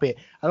drop it.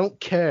 I don't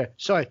care.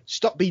 Sorry,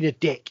 stop being a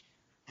dick.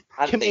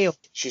 Camille.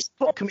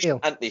 Fuck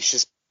Camille. Anthony,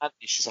 she's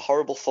a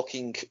horrible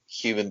fucking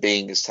human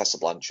being as Tessa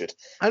Blanchard.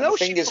 I know. The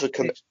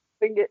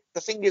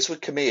thing is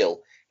with Camille,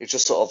 it's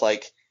just sort of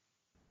like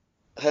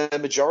her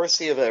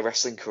majority of her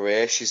wrestling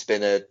career, she's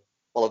been I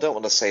don't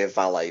want to say a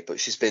valet, but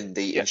she's been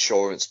the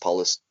insurance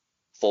policy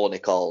for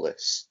Nick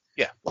Aldis.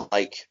 Yeah.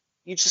 Like,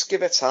 you just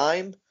give her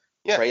time,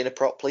 train her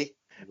properly.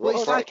 Well,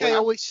 it's like I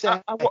always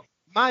say,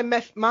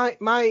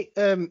 my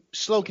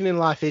slogan in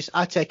life is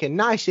I take a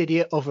nice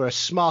idiot over a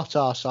smart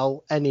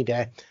arsehole any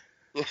day.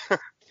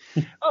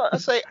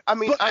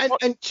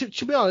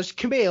 To be honest,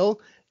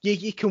 Camille,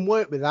 you can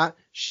work with that.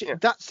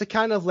 That's the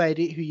kind of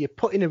lady who you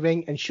put in a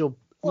ring and she'll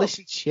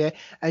listen to you,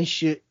 and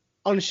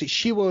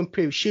she will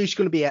improve. She's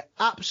going to be an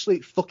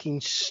absolute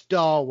fucking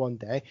star one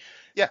day.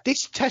 Yeah.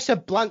 This Tessa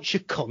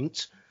Blanchard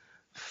cunt,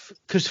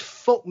 because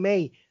fuck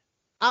me,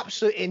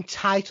 absolute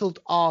entitled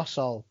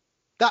arsehole.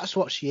 That's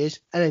what she is,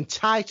 an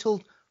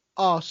entitled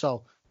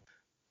arsehole.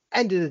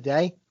 End of the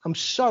day, I'm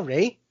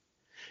sorry.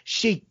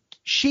 She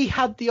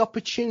had the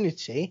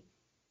opportunity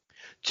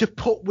to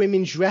put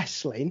women's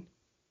wrestling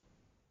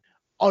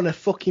on a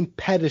fucking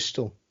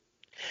pedestal.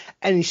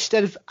 And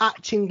instead of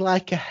acting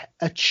like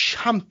a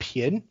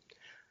champion,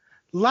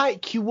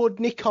 like you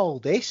would Nick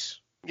Aldis,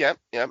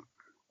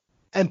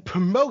 and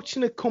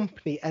promoting a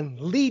company and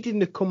leading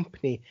the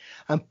company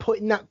and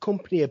putting that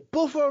company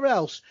above or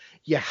else,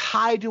 you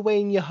hide away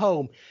in your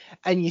home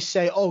and you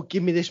say, oh,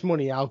 give me this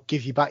money, I'll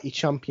give you back your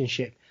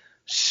championship.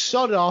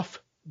 Sod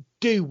off,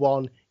 do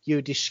one, you're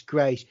a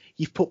disgrace.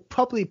 You've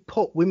probably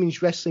put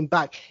women's wrestling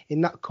back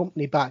in that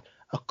company back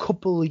a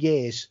couple of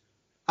years.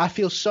 I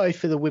feel sorry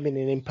for the women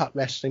in Impact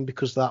Wrestling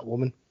because of that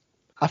woman.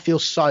 I feel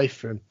sorry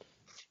for them.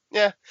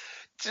 Yeah,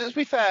 to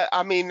be fair,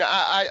 I mean,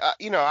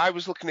 I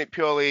was looking at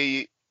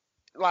purely...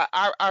 Like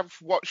I've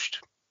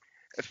watched,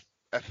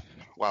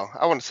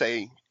 I want to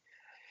say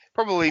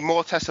probably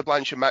more Tessa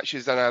Blanchard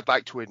matches than I'd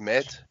like to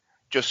admit,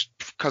 just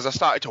because I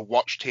started to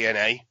watch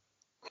TNA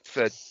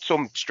for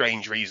some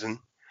strange reason.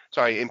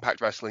 Sorry,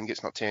 Impact Wrestling,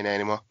 it's not TNA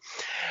anymore.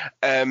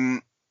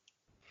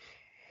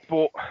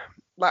 But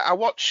like I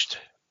watched,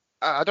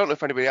 I don't know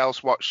if anybody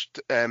else watched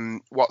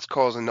What's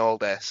Causing All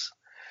This,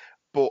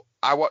 but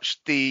I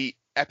watched the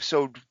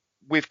episode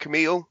with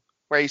Camille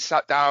where he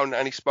sat down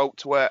and he spoke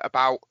to her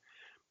about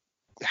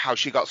how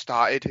she got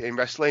started in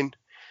wrestling,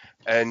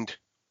 and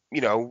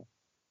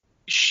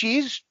she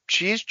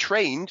is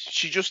trained,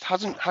 she just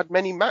hasn't had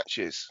many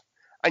matches,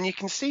 and you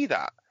can see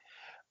that.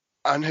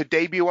 And her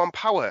debut on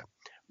Power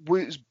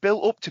was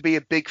built up to be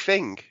a big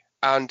thing,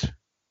 and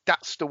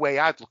that's the way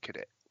I'd look at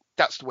it.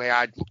 That's the way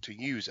I'd look to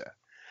use her.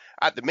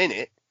 At the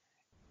minute,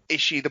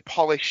 is she the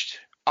polished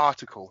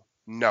article?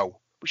 No,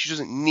 but she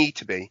doesn't need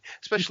to be,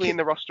 especially in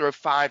the roster of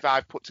 5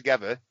 I've put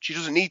together. She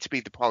doesn't need to be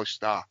the polished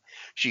star.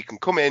 She can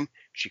come in,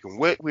 she can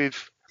work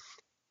with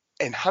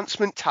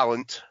enhancement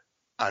talent,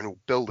 and we'll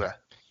build her.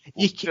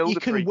 You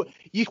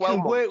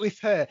can work with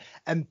her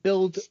and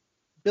build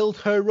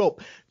her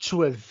up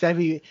to a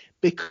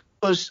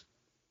because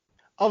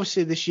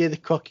obviously this year the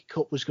Crockett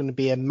Cup was going to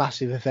be a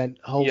massive event.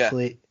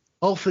 Hopefully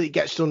it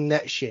gets done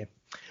next year.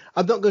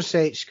 I'm not going to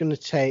say it's going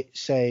to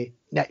say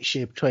next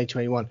year,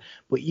 2021,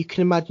 but you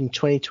can imagine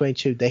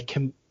 2022 they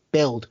can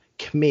build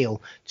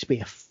Camille to be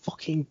a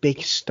fucking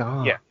big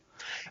star. Yeah.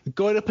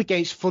 Going up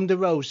against Thunder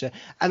Rosa,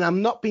 and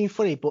I'm not being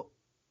funny, but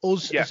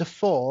us as a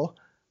 4,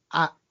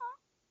 I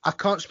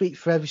can't speak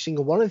for every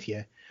single one of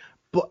you,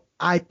 but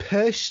I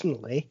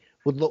personally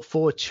would look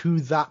forward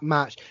to that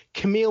match.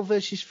 Camille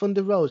versus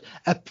Thunder Rosa,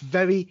 a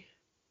very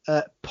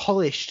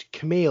polished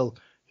Camille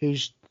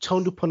who's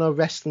toned up on her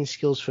wrestling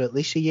skills for at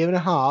least a year and a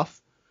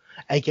half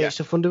against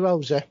a Thunder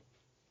Rosa.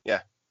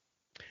 Yeah.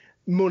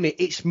 Money.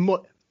 It's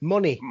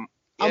money.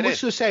 I'm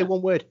just going to say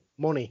one word.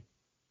 Money.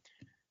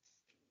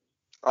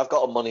 I've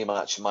got a money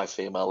match in my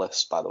female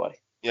list, by the way.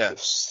 Yeah.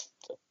 Let's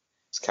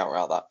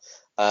counteract that.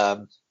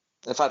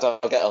 In fact, I'll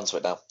get onto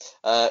it now.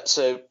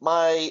 So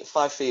my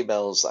 5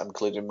 females I'm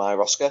including in my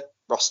roster.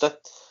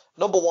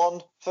 Number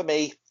 1 for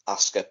me,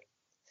 Asuka.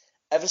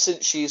 Ever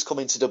since she's come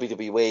into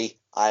WWE,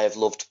 I have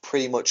loved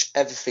pretty much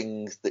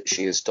everything that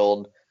she has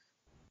done,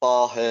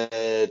 bar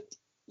her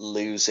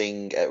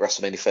losing at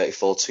WrestleMania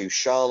 34 to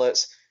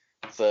Charlotte,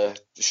 for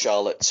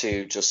Charlotte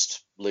to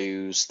just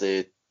lose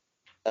the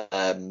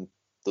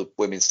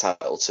women's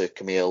title to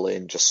Camille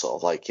in just sort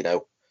of like,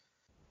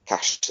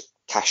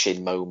 cash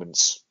in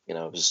moments,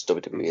 as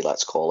WWE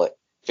likes to call it.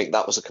 I think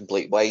that was a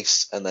complete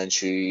waste, and then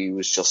she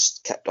was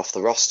just kept off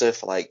the roster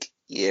for like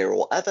a year or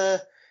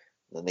whatever,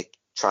 and then they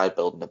tried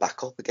building her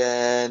back up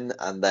again,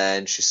 and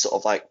then she's sort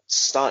of like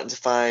starting to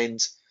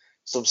find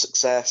some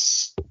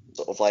success,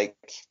 sort of like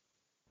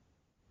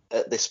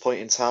at this point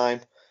in time.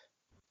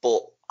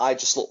 But I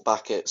just look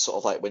back at sort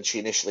of like when she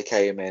initially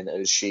came in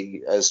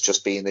as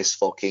just being this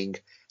fucking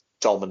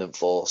dominant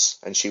force,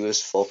 and she was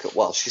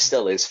she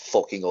still is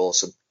fucking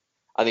awesome.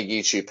 And her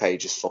YouTube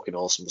page is fucking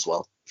awesome as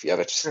well. If you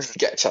ever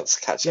get a chance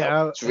to catch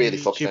up, it's really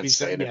fucking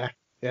entertaining.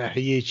 Yeah,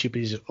 her YouTube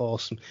is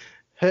awesome.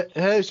 Her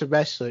as a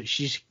wrestler,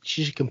 she's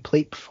a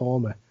complete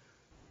performer.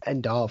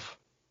 End of.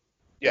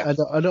 Yeah.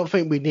 I don't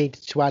think we need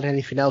to add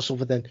anything else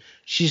other than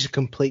she's a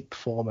complete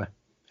performer.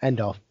 End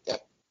of. Yeah.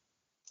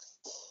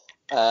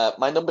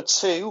 My number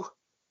 2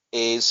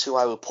 is who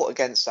I will put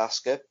against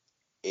Asuka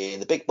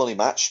in the big money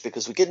match,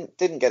 because we didn't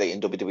get it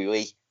in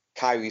WWE.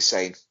 Kairi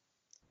Sane.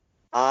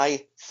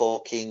 I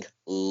fucking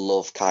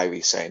love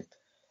Kairi Sane.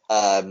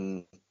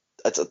 I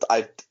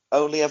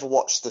only ever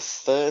watched the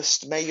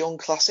first Mae Young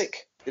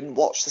Classic. Didn't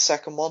watch the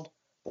second one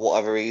for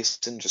whatever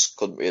reason. Just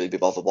couldn't really be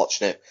bothered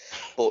watching it.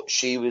 But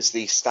she was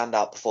the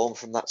standout performer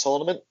from that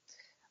tournament.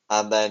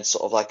 And then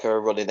sort of like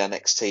her run in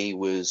NXT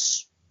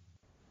was,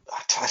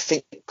 I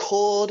think it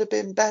could have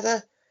been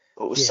better,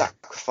 but was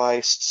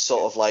sacrificed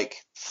sort of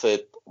like for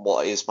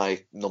what is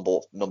my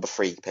number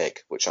 3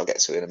 pick, which I'll get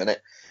to in a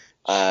minute.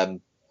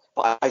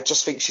 But I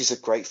just think she's a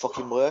great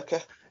fucking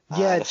worker.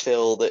 Yeah. And I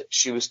feel that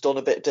she was done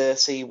a bit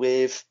dirty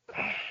with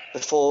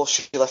before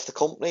she left the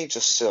company,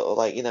 just sort of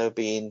like,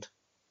 being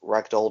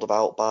ragdolled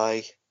about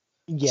by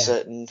a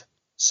certain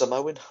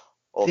Samoan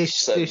or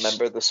certain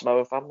member of the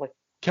Samoan family.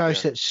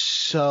 Kairi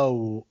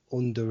so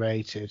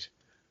underrated.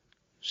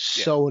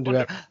 So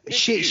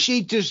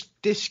underrated.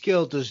 This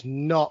girl does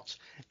not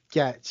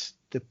get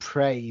the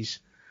praise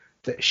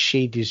that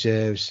she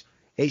deserves.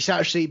 It's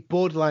actually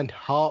borderline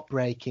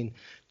heartbreaking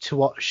to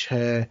watch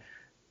her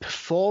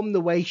perform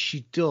the way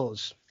she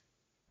does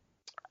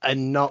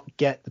and not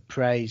get the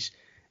praise.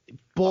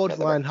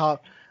 Borderline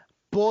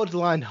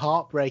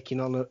heartbreaking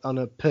on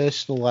a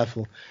personal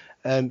level.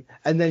 And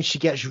then she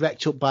gets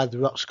wrecked up by The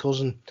Rock's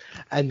cousin,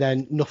 and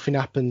then nothing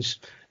happens.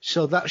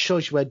 So that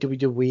shows you where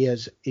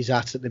WWE is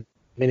at the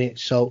minute.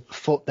 So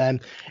fuck them.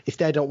 If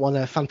they don't want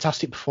a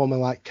fantastic performer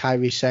like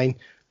Kairi Sane,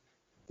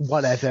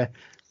 whatever.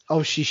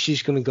 Obviously,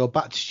 she's going to go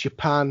back to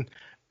Japan,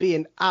 be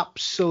an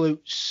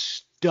absolute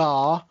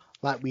star,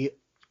 like we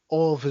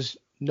all of us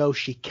know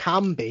she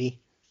can be,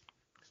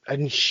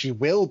 and she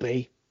will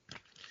be.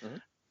 Mm-hmm.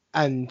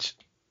 And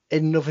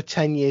in another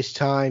 10 years'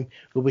 time,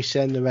 we'll be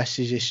saying the rest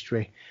is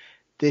history.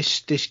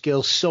 This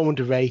girl's so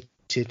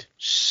underrated.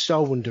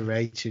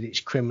 It's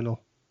criminal.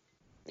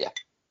 Yeah,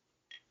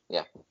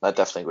 I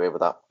definitely agree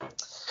with that.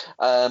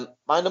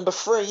 My number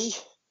 3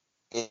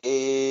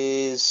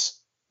 is,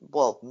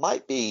 to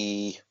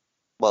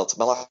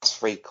my last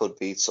 3 could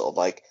be sort of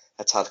like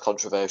a tad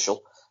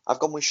controversial. I've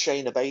gone with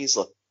Shayna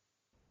Baszler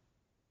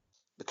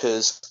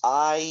because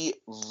I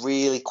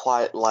really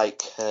quite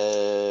like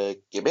her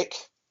gimmick,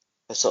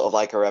 sort of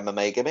like her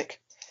MMA gimmick.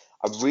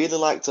 I really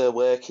liked her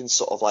work in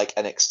sort of like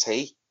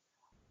NXT.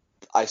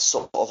 I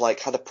sort of like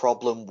had a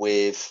problem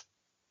with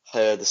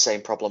her, the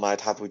same problem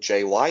I'd have with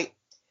Jay White,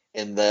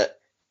 in that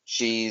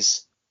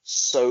she's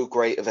so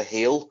great of a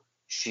heel,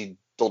 she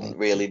doesn't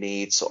really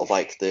need sort of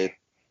like the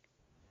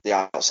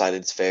outside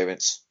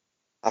interference.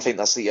 I think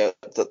that's the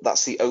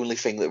only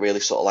thing that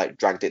really sort of like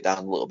dragged it down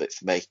a little bit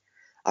for me.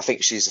 I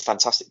think she's a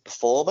fantastic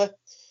performer.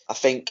 I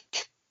think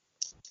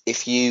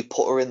if you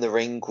put her in the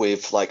ring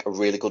with like a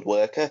really good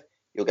worker,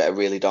 you'll get a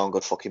really darn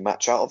good fucking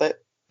match out of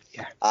it.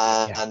 Yeah.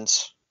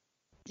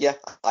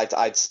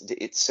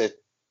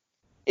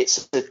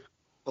 It's a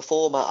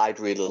performer I'd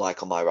really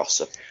like on my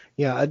roster.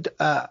 Yeah,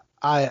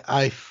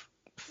 I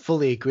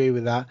fully agree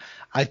with that.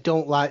 I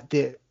don't like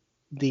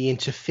the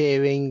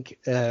interfering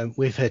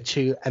with her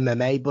 2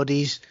 MMA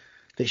buddies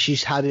that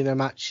she's had in her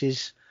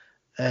matches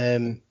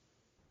through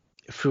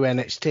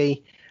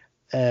NXT.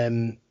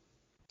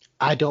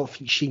 I don't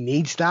think she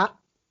needs that.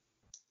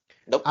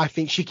 Nope. I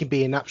think she can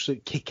be an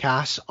absolute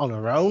kick-ass on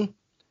her own.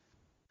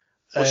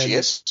 Well, she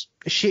is.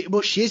 She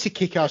is a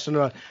kick-ass on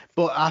her own.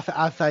 But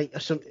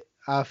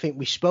I think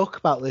we spoke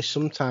about this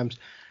sometimes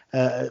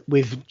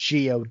with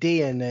God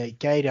and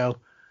Gato.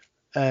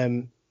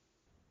 I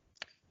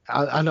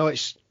know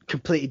it's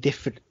completely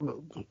different,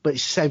 but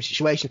it's the same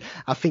situation.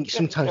 I think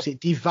sometimes it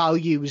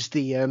devalues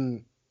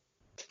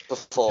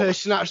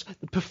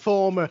the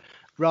performer,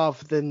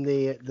 rather than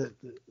the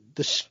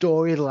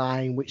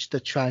storyline which they're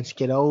trying to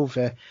get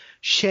over.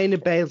 Shayna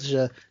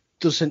Baszler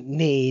doesn't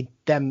need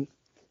them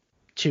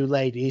two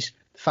ladies.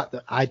 The fact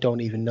that I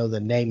don't even know their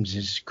names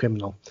is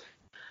criminal.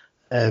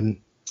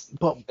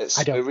 But it's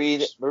I don't.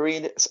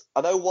 Marina.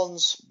 I know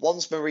one's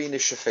Marina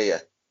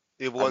Shafir.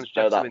 The other one's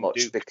Jessamyn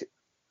Duke.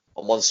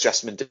 And one's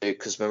Jessamyn Duke,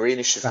 because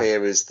Marina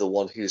Shafir is the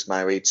one who's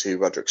married to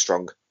Roderick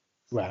Strong.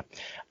 Right.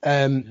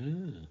 But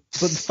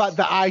the fact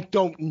that I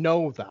don't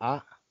know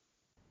that.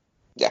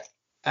 Yeah.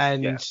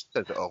 And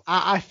says it all.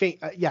 I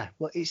think,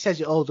 well, it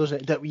says it all,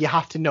 doesn't it? That you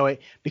have to know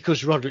it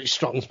because Roderick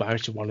Strong's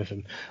married to one of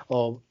them,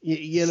 or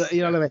you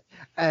know what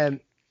I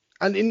mean.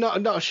 And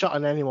not a shot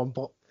on anyone,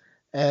 but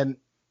Shayna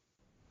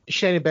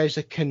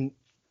Baszler can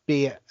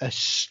be a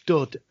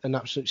stud, an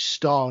absolute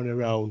star on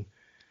her own.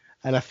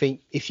 And I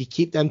think if you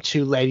keep them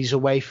two ladies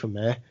away from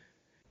her,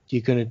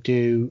 you're going to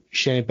do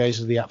Shayna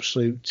Baszler the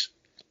absolute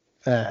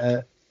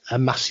a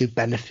massive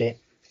benefit.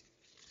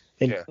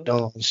 In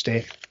all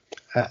honesty,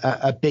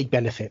 a big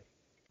benefit.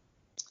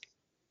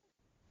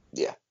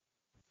 Yeah.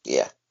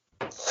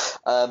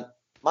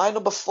 My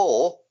number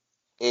 4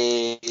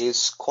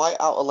 is quite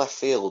out of left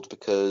field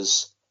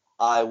because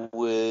I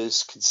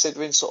was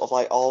considering sort of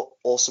like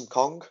Awesome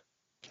Kong,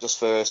 just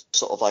for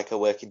sort of like a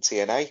work in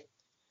TNA.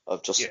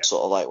 Of just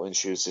sort of like when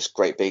she was this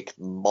great big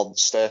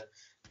monster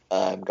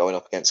going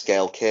up against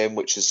Gail Kim,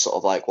 which is sort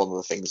of like one of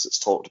the things that's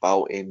talked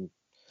about in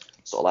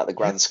sort of like the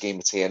grand scheme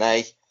of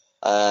TNA.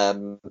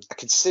 I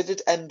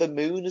considered Ember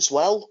Moon as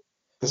well,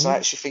 because I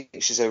actually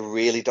think she's a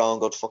really darn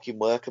good fucking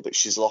worker, but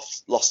she's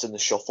lost in the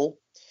shuffle.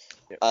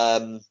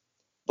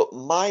 But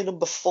my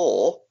number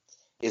 4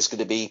 is going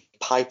to be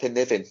Piper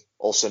Niven,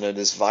 also known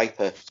as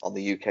Viper on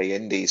the UK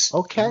Indies.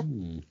 Okay.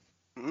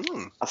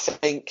 I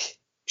think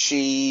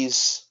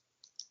she's...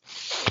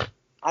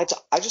 I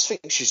just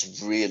think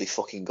she's really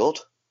fucking good.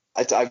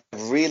 I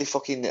really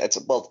fucking...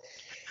 Well,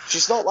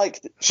 she's not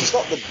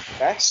the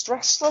best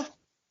wrestler.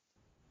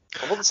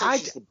 I wouldn't say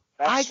she's the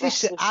best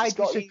wrestler. I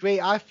disagree.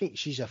 I think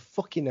she's a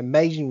fucking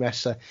amazing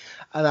wrestler.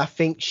 And I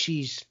think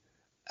she's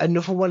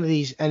another one of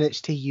these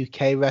NXT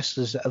UK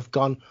wrestlers that have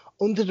gone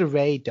under the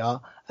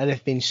radar and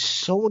have been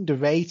so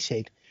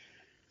underrated.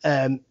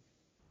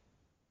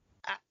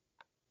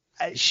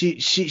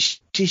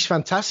 She's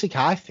fantastic,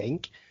 I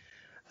think.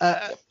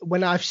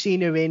 When I've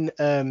seen her in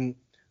the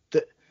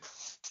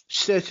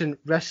certain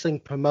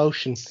wrestling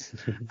promotion,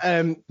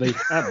 the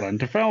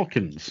Atlanta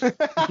Falcons,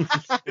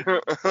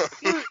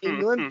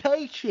 England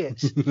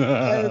Patriots.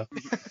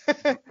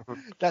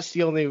 That's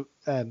the only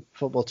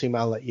football team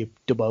I'll let you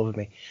dub over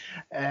me.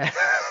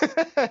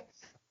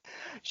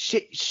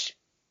 She's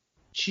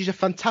a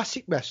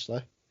fantastic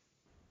wrestler.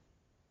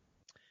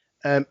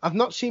 I've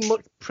not seen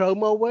much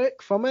promo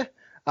work from her,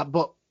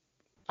 but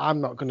I'm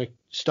not going to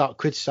start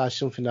criticising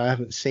something I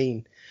haven't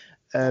seen.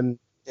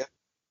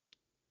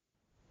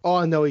 All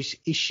I know is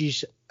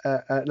she's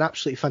an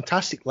absolutely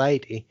fantastic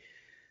lady,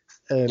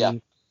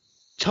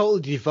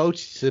 totally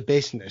devoted to the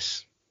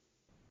business.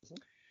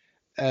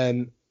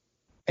 Again,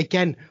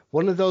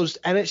 one of those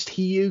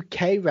NXT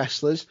UK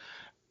wrestlers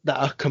that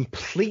are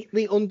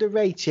completely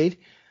underrated.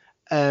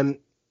 I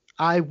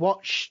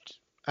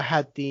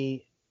had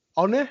the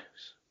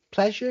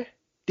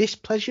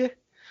displeasure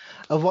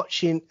of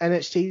watching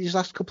NXT these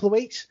last couple of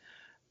weeks,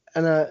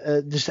 and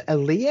there's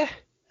Aaliyah.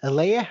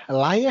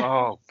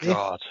 Oh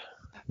God!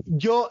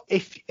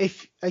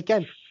 If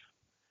again,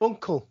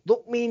 Uncle,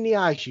 look me in the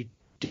eyes, you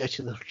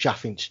dirty little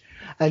chaffinch,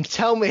 and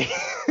tell me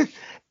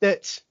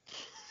that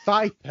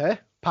Piper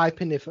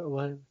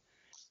Niven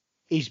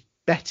is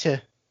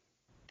better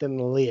than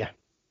Aaliyah.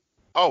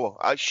 Oh,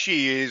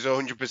 she is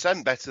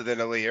 100% better than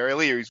Aaliyah.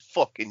 Aaliyah is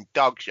fucking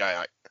dog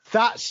shit.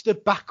 That's the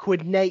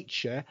backward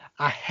nature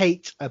I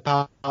hate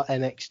about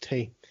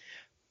NXT.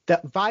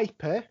 That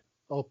Viper,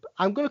 or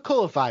I'm going to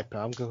call her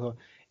Viper,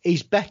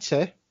 is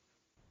better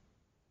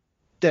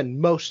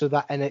than most of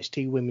that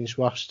NXT women's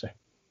roster.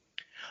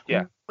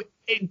 Yeah.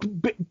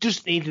 It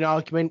doesn't need an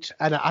argument,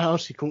 and I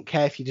honestly couldn't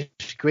care if you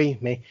disagree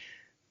with me.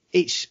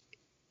 It's,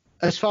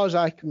 as far as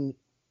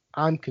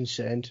I'm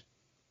concerned,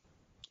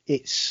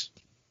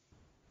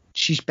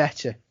 she's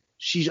better.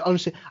 She's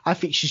honestly, I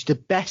think she's the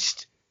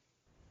best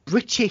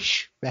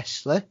British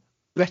wrestler,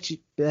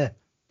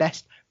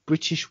 best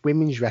British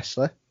women's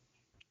wrestler.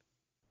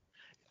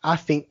 I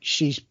think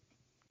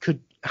could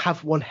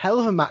have one hell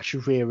of a match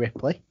with Rhea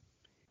Ripley.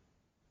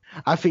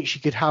 I think she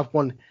could have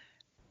one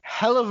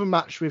hell of a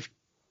match with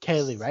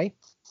Kaylee Ray.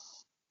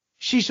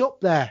 She's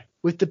up there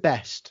with the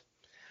best.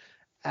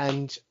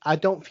 And I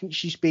don't think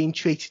she's being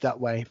treated that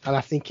way. And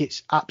I think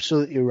it's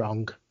absolutely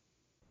wrong.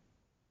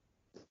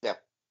 Yeah.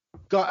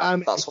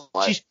 That's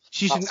why.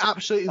 She's an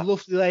absolutely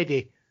lovely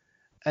lady.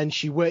 And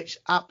she works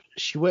her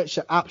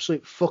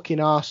absolute fucking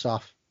arse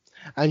off.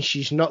 And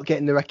she's not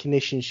getting the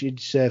recognition she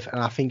deserves. And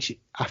I think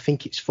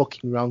it's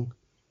fucking wrong.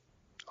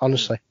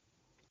 Honestly.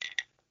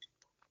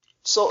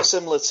 Sort of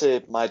similar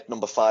to my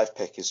number 5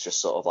 pick is just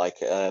sort of like,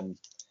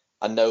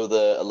 I know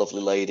a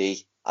lovely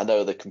lady I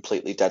know they're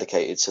completely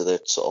dedicated to the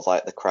sort of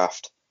like the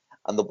craft.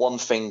 And the one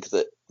thing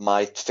that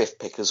my fifth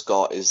pick has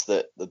got is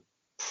that they're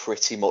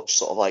pretty much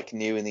sort of like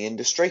new in the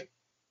industry.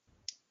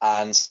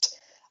 And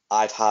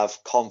I'd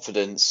have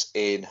confidence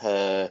in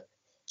her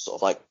sort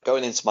of like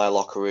going into my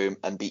locker room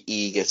and be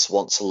eager to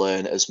want to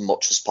learn as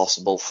much as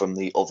possible from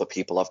the other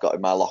people I've got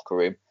in my locker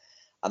room.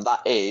 And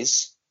that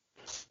is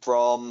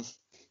from,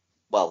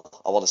 well,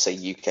 I want to say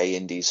UK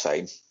Indies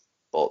fame,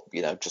 but,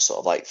 you know, just sort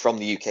of like from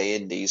the UK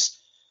Indies,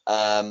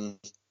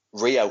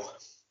 Rio.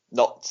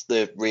 Not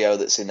the Rio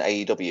that's in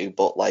AEW,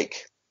 but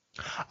like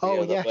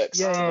Rio that works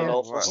in the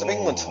northwest of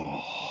England.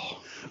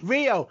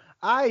 Rio,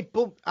 I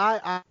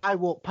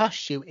walked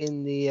past you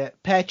in the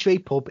Pear Tree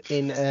pub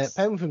in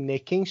Pembrokeshire near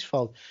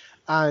Kingsford,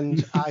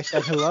 and I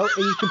said hello,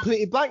 and you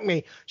completely blanked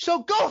me.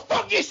 So go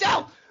fuck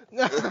yourself.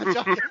 No,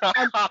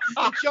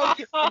 I'm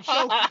joking.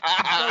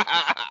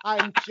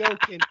 I'm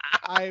joking.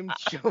 I'm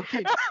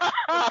joking.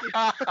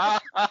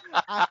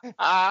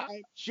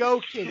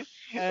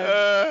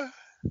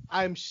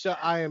 I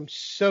am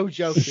so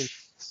joking.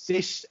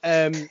 This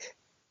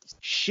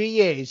she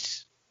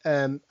is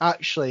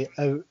actually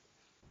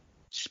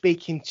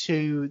speaking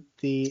to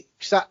the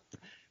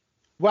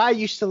where I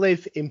used to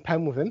live in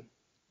Penwortham.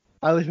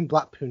 I live in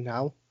Blackpool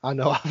now. I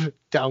know I've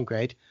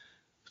downgrade.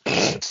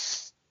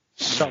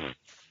 So,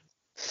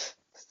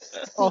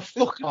 oh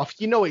fuck off!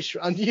 You know it's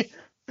okay.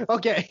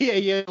 Yeah,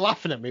 you're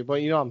laughing at me,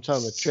 but you know I'm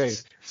telling the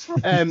truth.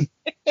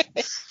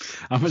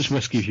 How much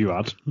whiskey have you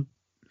had?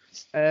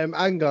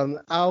 Hang on,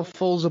 how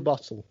full's a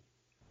bottle?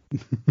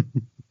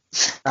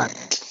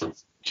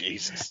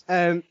 Jesus.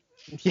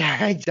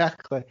 Yeah,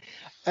 exactly.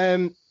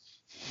 I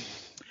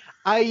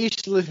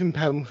used to live in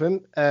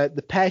Penwortham.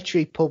 The Pear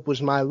Tree pub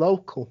was my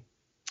local,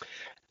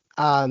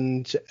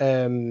 and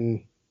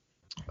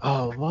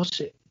was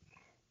it?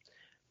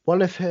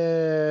 One of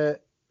her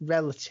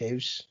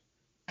relatives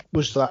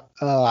was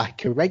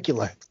like a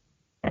regular.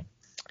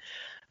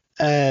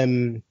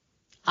 I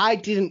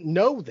didn't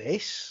know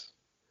this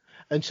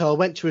until I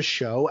went to a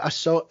show. I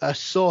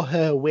saw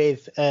her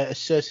with a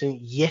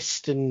certain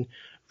Yeston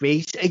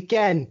Reese.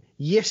 Again,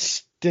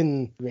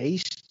 Yeston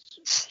Reese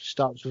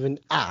starts with an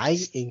I,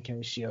 in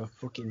case you're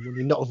fucking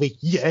really not the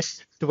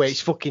yes, the way it's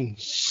fucking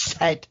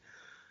said.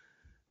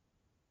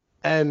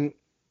 As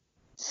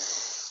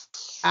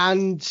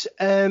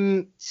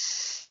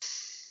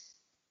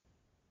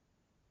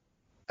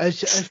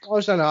far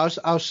as I know,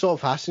 I was sort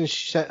of asking.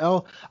 She said,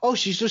 "Oh,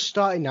 she's just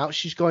starting out.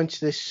 She's going to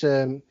this.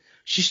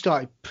 She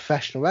started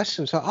professional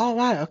wrestling." So, oh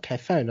right, okay,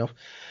 fair enough.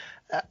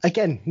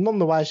 Again, none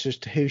the wiser as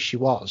to who she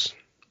was.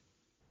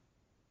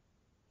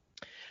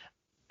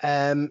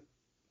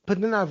 But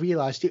then I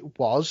realised it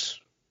was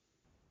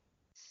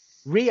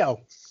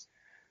Rio.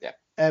 Yeah.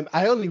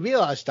 I only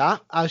realised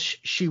that as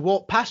she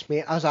walked past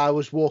me as I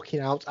was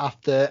walking out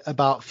after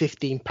about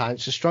 15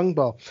 pints of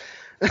Strongbow.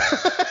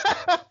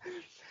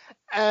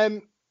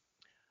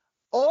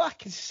 All I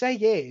can say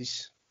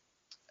is,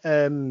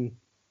 from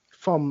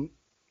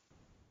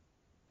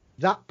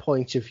that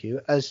point of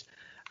view, as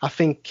I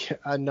think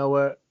I know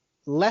her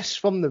less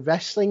from the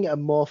wrestling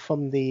and more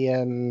from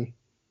the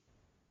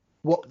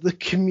what the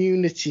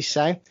community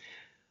say.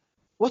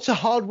 What a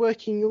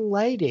hardworking young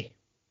lady.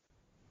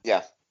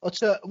 Yeah.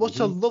 What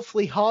a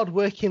lovely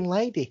hardworking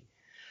lady,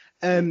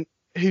 who's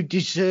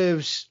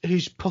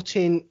put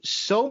in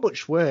so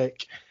much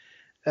work,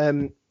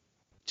 to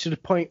the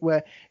point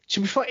where, to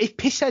be fair, if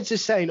pissheads are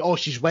saying, "Oh,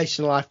 she's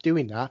wasting her life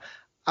doing that,"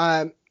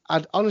 I'd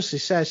honestly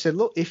say, I said,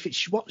 look, if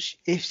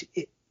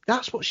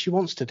that's what she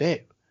wants to do,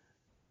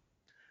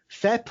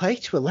 fair play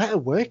to her, let her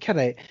work at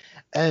it.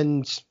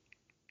 And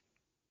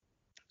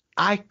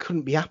I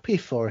couldn't be happier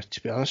for her,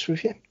 to be honest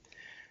with you.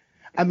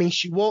 I mean,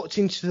 she walked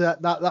into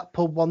that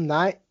pub one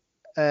night,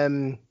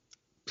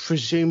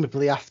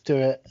 presumably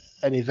after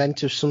an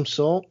event of some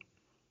sort.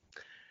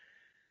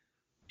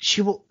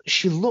 She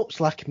looked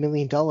like $1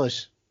 million.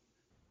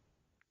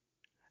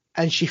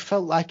 And she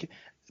felt like,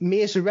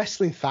 me as a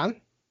wrestling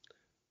fan,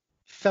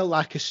 felt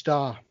like a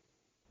star.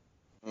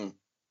 Mm.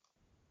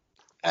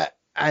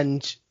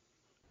 And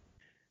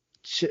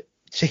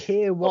to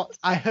hear what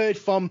I heard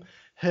from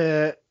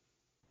her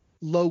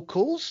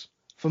locals,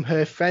 from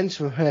her friends,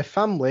 from her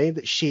family,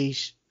 that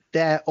she's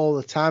there all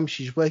the time,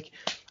 she's working,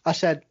 I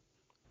said,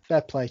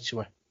 fair play to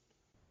her.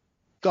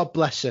 God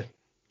bless her.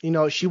 You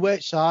know, she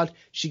works hard.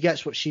 She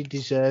gets what she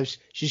deserves.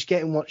 She's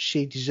getting what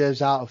she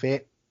deserves out of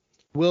it.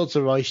 World's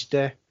her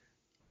oyster.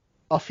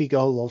 Off you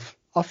go, love.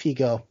 Off you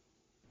go.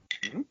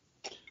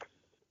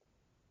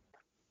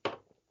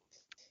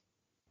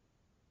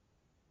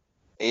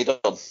 Are you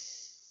done?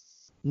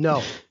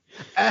 No.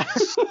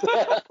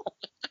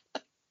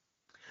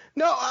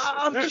 No,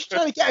 I'm just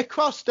trying to get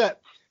across that.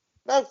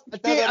 I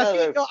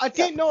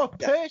didn't know her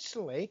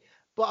personally,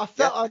 but I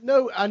felt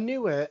I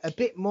knew her a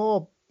bit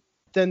more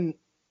than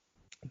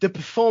the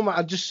performer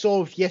I just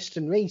saw with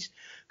Yeston Reese,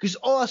 because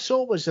all I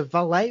saw was a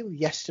valet with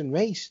Yeston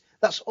Reese.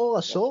 That's all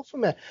I saw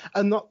from her,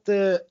 and not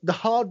the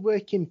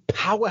hard-working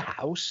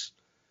powerhouse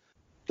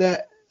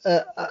that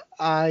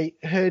I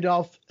heard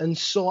of and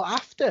saw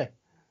after.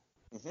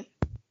 Mm-hmm.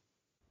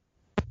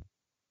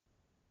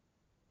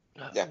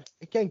 Yeah.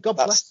 Again, God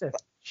bless her.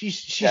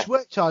 She's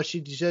worked hard. She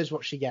deserves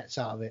what she gets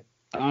out of it.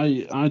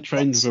 I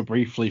trained with her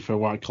briefly for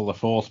White Collar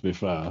 4, to be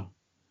fair.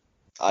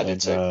 I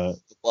did too.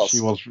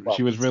 She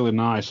was really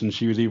nice, and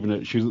she was at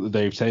the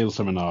Dave Taylor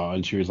seminar,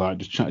 and she was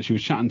like she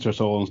was chatting to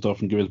us all and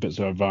stuff, and giving us bits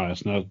of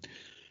advice. And I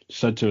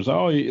said to us,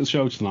 "Oh, it's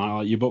show tonight,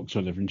 like you booked or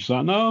anything?" She's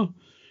like, "No,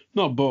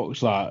 not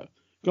booked. Like,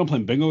 go and play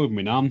bingo with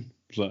me, Nan." I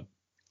was like,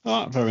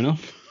 "Oh, fair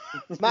enough."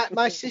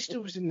 My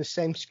sister was in the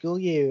same school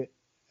year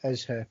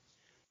as her.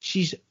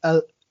 She's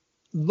a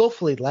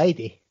lovely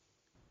lady.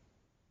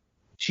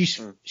 She's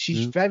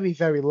very,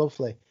 very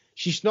lovely.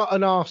 She's not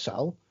an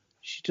arsehole.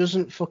 She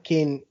doesn't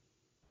fucking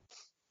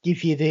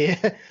give you the,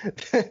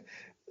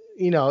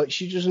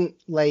 she doesn't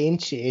lay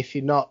into you if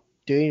you're not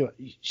doing it.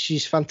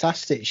 She's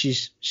fantastic.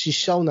 She's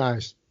so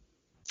nice.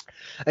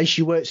 And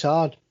she works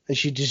hard, and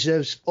she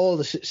deserves all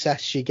the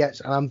success she gets.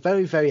 And I'm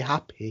very, very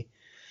happy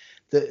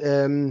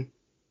that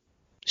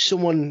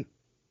someone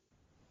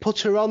put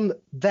her on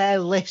their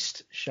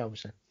list, shall we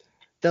say.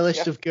 Their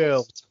list of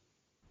girls.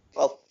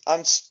 Well,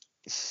 I'm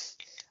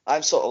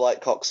sort of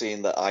like Coxie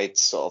in that I'd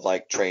sort of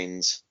like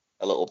trained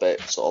a little bit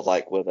sort of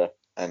like with her,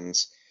 and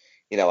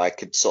I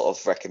could sort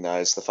of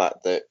recognise the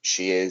fact that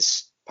she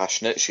is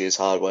passionate, she is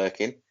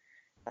hardworking,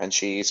 and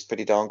she's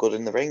pretty darn good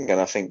in the ring,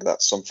 and I think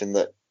that's something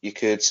that you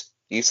could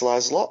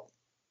utilise a lot.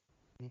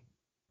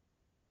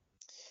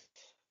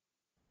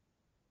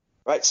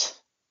 Right,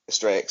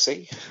 Mr.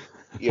 AXE,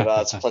 you've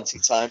had plenty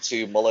of time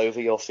to mull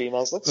over your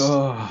females list.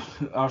 Oh,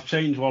 I've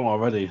changed one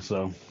already,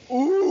 so.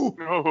 Ooh,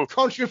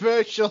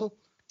 controversial.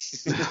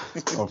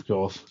 Of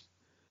course.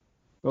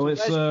 Well,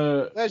 it's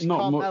where's not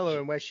Carmella much.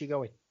 and where's she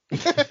going?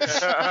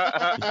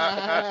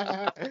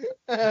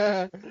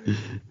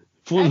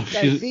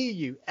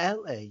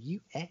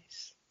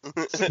 SAVULAUS.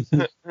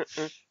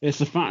 It's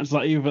the fact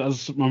that even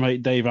as my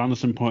mate Dave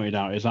Anderson pointed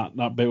out, is that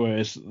bit where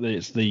it's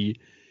the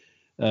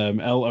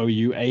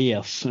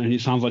LOUAS, and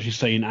it sounds like she's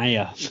saying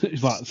AS.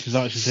 It's like she's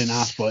actually saying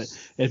ass, but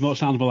it more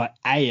sounds more like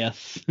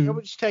AS. Can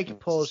we just take a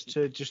pause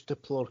to just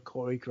applaud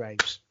Corey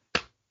Graves?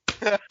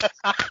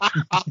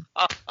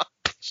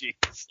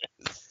 Jesus.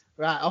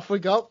 Right, off we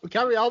go.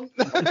 Carry on.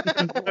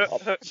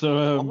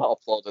 So I'm not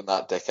applauding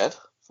that, dickhead.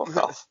 Fuck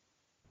off.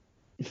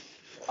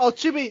 Oh,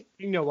 to be,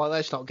 you know what?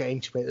 Let's not get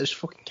into it. Let's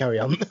fucking carry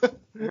on.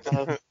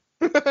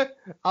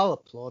 I'll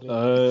applaud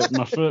it.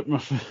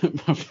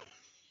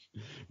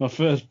 My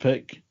first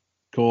pick, of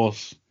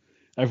course,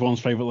 everyone's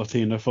favourite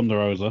Latina, Thunder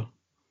Rosa.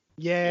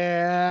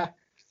 Yeah.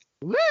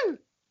 Woo!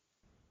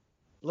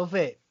 Love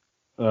it.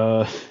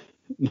 Number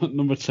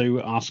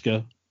 2,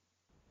 Asuka.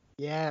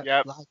 Yeah.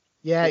 Yep.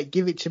 Yeah,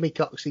 give it to me,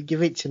 Coxie.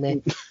 Give it to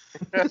me.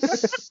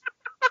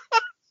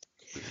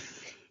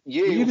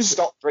 You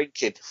stop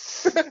drinking.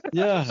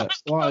 Yeah,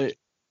 like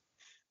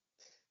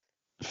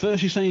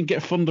first you're saying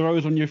get Thunder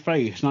Rosa on your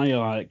face, now you're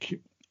like,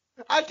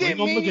 I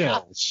didn't mean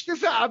it.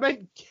 I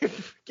meant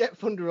get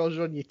Thunder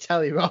Rosa on your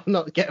telly, rather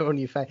not get her on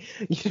your face.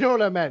 You know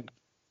what I meant,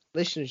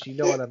 listeners. You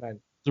know what I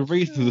meant. The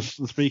reason the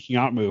speaking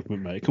out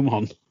movement, mate. Come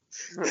on.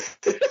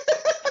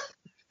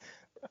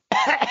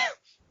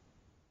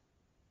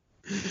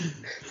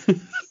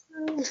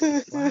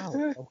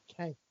 Wow.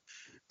 Okay.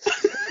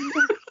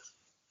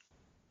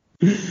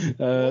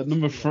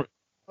 Number 3,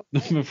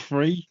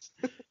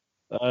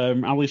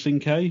 Alison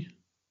Kay.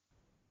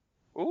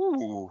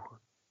 Ooh.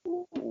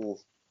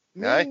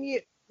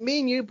 Me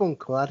and you,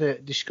 Bunko, had a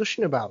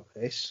discussion about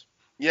this.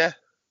 Yeah.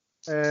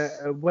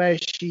 Where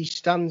she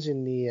stands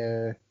in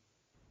the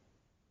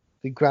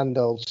grand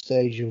old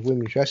stage of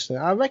women's wrestling.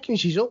 I reckon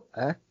she's up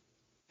there.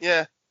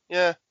 Yeah.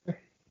 I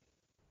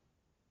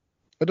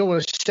don't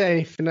want to say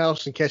anything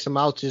else in case I'm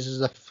outed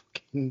as a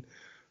fucking,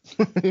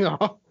 fucking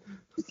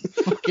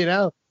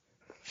hell.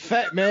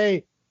 Fet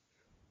me.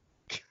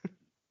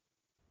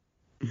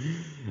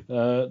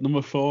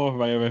 Number 4,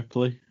 Rhea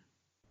Ripley.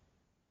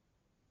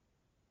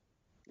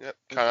 Yep,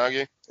 can't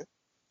argue.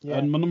 Yeah.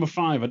 And my number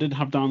 5, I did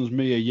have down as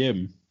Mia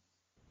Yim.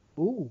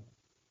 Ooh.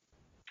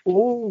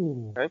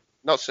 Okay.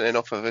 Not seen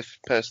enough of it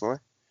personally.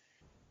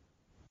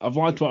 I've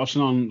liked what I've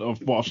seen of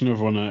her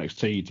on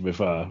NXT, to be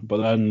fair, but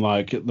then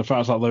like the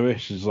fact that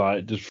Lewis is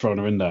like just throwing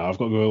her in there, I've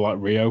got to go like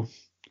Rio.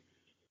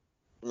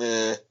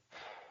 Nah.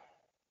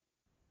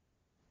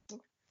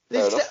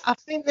 I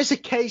think there's a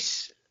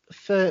case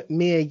for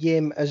Mia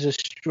Yim as a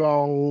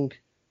strong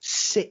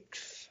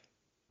 6th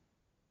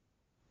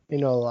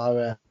in all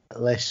our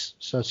lists,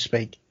 so to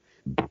speak,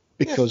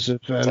 because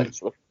of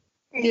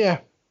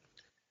yeah.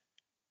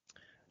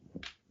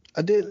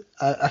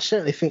 I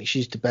certainly think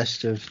she's the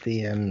best of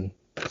the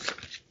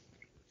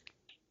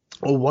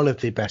or one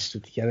of the best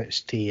of the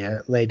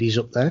NXT ladies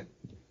up there.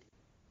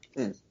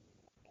 Yeah.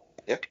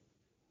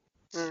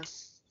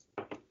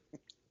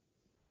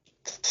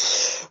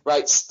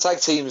 Right,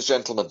 tag teams,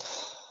 gentlemen.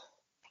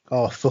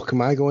 Oh fuck!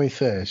 Am I going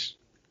first?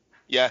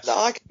 Yes. No,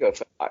 I can go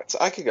first.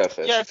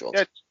 Yeah, if you want.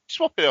 yeah.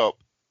 Swap it up.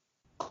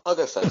 I'll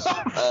go first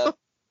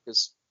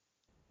because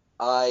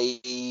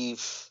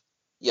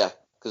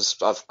because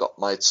I've got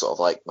my sort of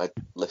like my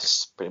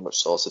list pretty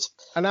much sorted.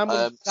 And I'm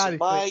going to so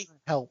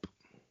help.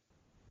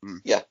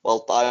 Yeah,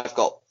 well, I've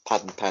got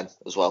pad and pen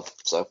as well,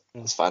 so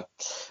that's fine.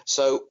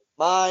 So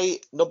my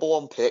number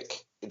one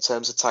pick in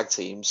terms of tag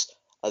teams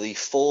are the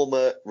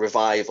former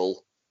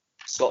Revival,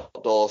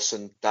 Scott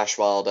Dawson, Dash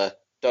Wilder.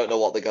 Don't know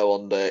what they go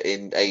under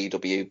in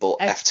AEW, but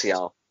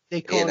FTR. They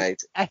call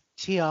it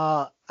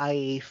FTR,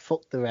 i.e.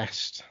 fuck the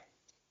rest.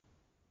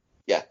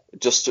 Yeah, I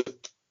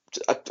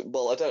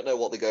don't know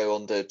what they go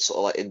under sort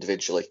of like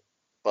individually,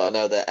 but I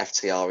know they're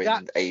FTR in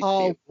AEW.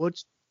 Paul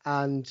Wood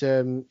and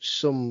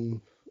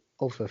some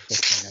other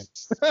fucking head.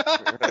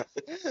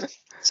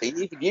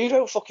 See, you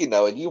don't fucking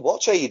know, and you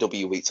watch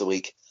AEW week to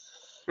week.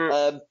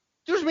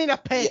 Doesn't mean I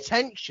pay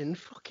attention.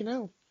 Fucking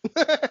hell.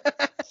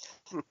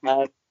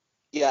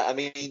 Yeah, I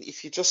mean,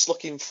 if you're just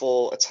looking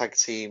for a tag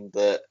team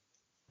that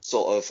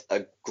sort of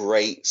a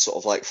great sort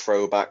of like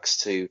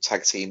throwbacks to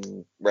tag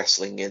team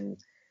wrestling in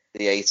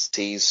the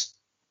 80s,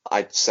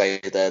 I'd say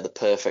they're the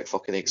perfect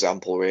fucking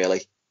example,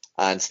 really.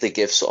 And they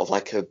give sort of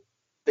like a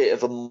bit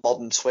of a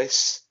modern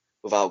twist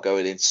without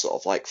going into sort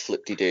of like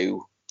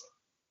flip-de-doo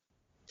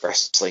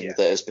wrestling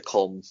that has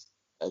become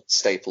a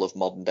staple of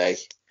modern day.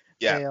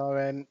 Yeah. They are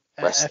a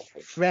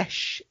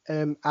fresh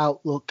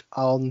outlook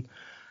on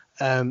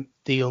the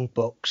Young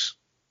Bucks.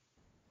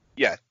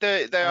 Yeah,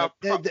 they are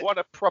what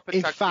a proper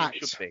tag team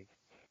should be.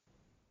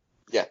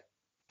 Yeah.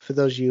 For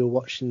those of you who are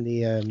watching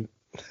the...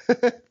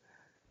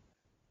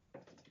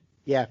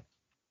 yeah.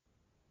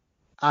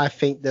 I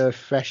think they're a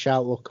fresh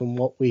outlook on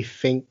what we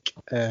think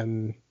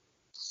tag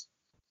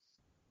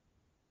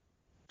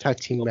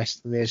team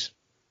wrestling is.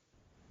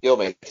 You're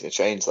making a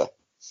change there.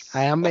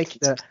 I am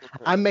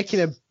making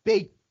a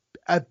big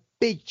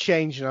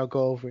change, and I'll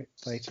go over it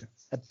later.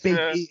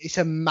 It's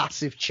a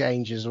massive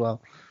change as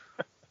well.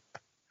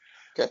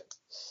 Okay.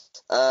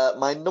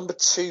 My number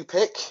 2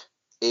 pick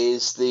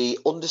is the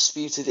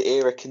Undisputed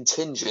Era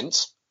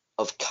contingent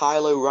of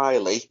Kyle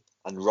O'Reilly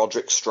and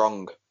Roderick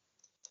Strong.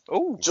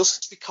 Oh.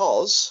 Just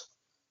because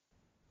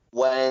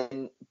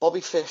when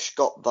Bobby Fish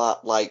got that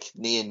like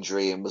knee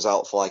injury and was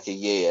out for like a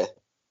year,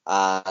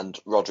 and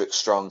Roderick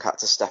Strong had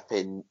to step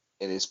in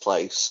his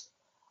place,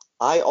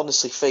 I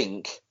honestly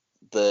think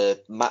the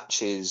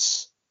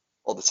matches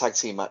or the tag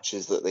team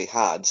matches that they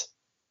had,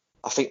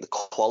 I think the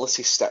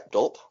quality stepped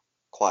up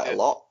quite a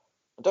lot.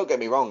 And don't get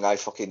me wrong, I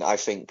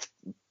think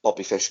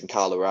Bobby Fish and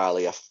Kyle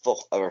O'Reilly are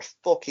a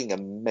fucking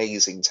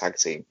amazing tag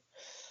team.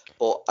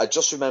 But I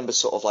just remember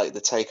sort of like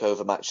the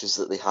takeover matches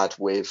that they had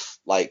with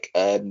like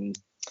Oney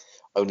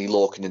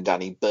Lorcan and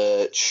Danny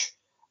Burch,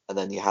 and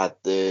then you had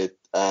the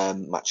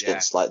match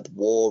against like the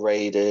War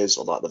Raiders,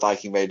 or like the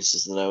Viking Raiders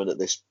as they're known at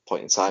this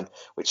point in time,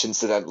 which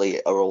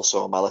incidentally are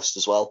also on my list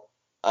as well.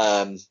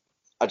 I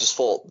just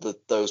thought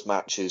that those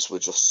matches were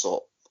just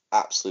sort of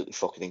absolutely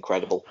fucking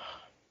incredible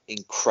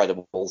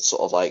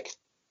sort of like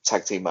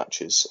tag team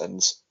matches.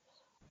 And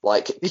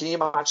like, can you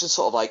imagine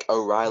sort of like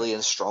O'Reilly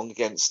and Strong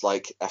against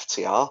like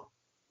FTR?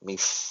 I mean,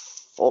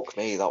 fuck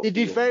me. They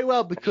did very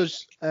well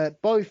because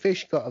Bobby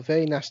Fish got a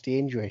very nasty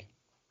injury.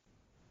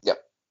 Yep.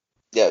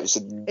 Yeah,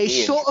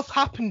 it sort of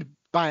happened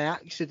by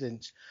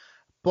accident,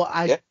 but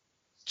I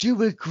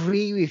do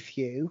agree with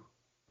you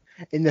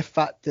in the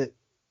fact that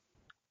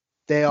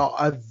they are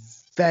a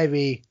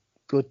very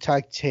good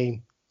tag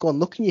team. Go on,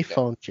 look in your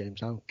phone,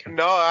 James. I don't care.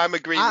 No, I'm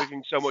agreeing with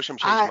you so much I'm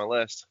changing my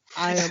list.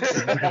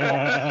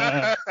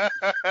 I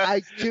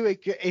do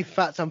agree. In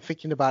fact, I'm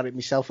thinking about it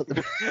myself at the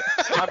moment.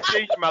 I'm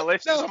changing my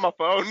list. It's on my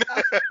phone.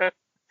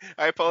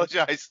 I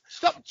apologise.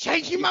 Stop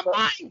changing my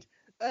mind.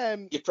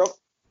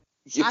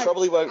 You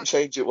probably won't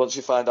change it once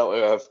you find out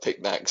who I've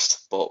picked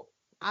next. But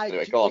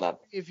anyway, go on, Anne. I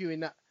agree with you in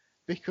that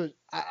because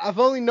I've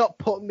only not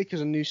put them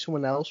because I knew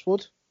someone else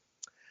would.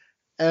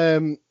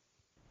 That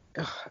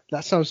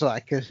sounds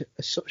like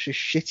such a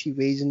shitty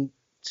reason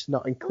to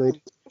not include.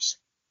 It's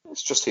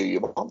just who you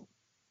want.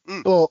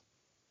 But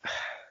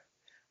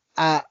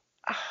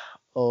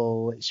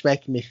it's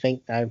making me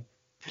think now.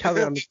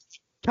 Carry on.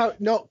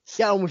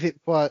 Get on with it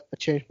before I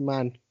change my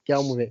mind. Get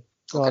on with it.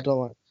 No, okay. I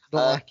don't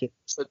like it.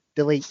 So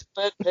delete.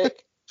 Third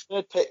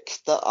pick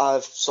that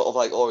I've sort of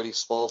like already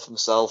spoiled for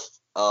myself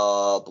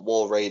are the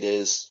War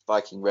Raiders,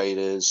 Viking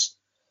Raiders,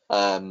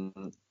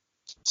 Raymond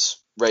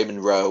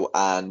Rowe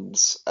and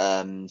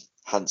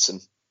Hanson,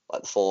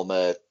 like the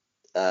former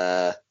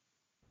what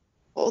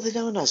were they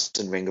known as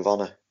in Ring of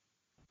Honor?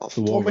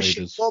 The War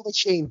Raiders. War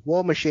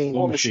Machine,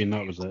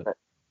 that was it.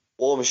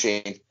 War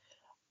Machine.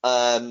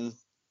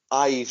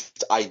 I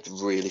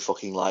really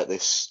fucking like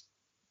this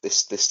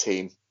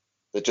team.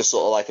 They're just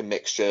sort of like a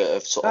mixture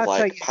of sort of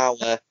like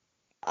power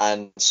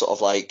and sort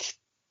of like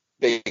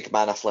big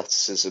man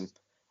athleticism.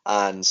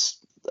 And as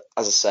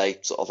I say,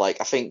 sort of like,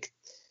 I think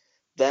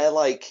they're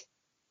like,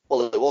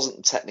 well, it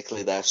wasn't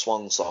technically their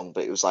swan song,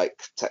 but it was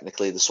like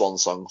technically the swan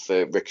song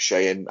for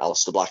Ricochet and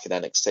Aleister Black in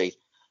NXT.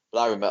 But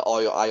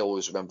I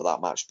always remember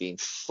that match being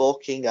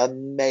fucking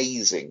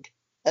amazing.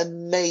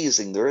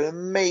 Amazing. They're an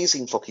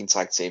amazing fucking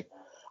tag team.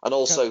 And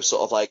also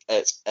sort of like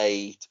it's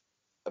a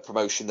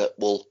promotion that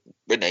will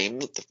remain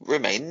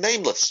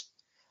nameless.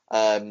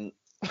 I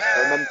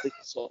remember they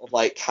sort of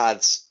like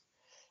had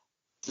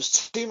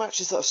there's two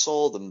matches that I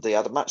saw them. They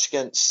had a match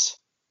against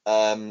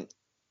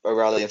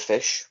O'Reilly and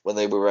Fish when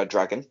they were Red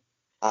Dragon,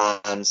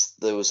 and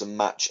there was a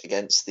match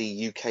against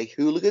the UK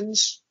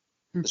Hooligans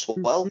as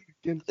well.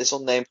 This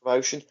unnamed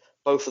promotion.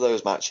 Both of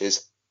those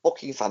matches,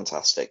 fucking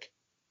fantastic.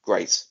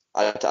 Great.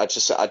 They're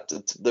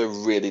a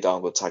really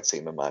darn good tag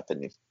team in my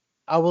opinion.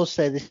 I will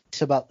say this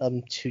about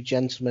them two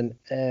gentlemen.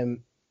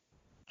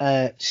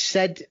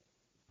 Said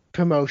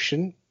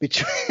promotion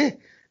between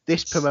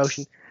this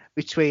promotion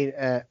between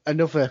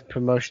another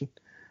promotion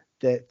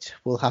that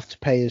will have to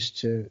pay us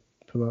to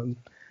promote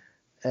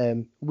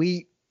them.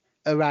 We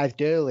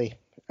arrived early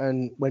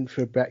and went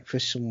for a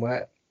breakfast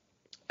somewhere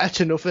at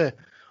another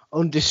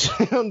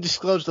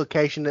undisclosed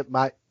location that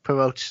might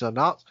promote us or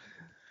not.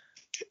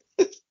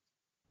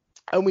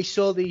 And we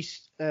saw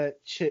these.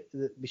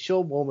 We saw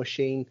War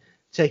Machine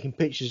taking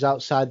pictures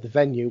outside the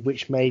venue,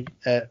 which made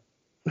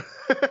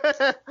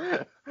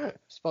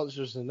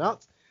sponsors or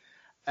not,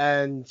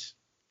 and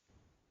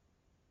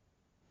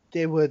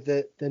they were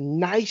the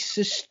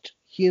nicest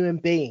human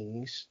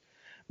beings,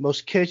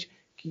 most courteous.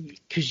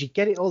 Because you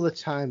get it all the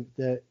time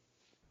that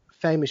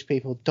famous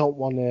people don't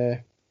want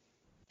to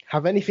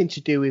have anything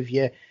to do with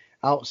you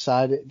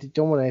outside. They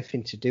don't want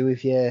anything to do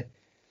with you.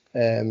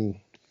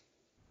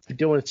 They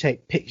don't want to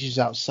take pictures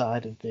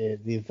outside of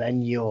the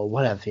venue or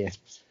whatever.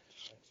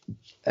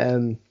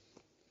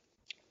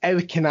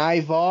 Eric and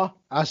Ivor,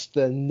 as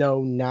they're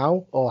known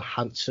now, or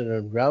Hanson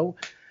and Rowe,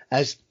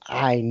 as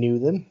I knew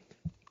them,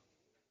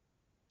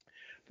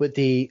 were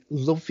the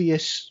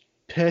loveliest,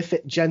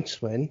 perfect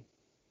gentlemen,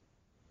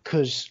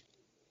 because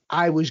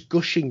I was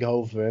gushing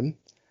over him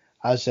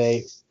as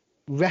a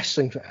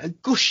wrestling fan.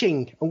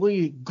 Gushing! I'm going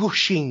to use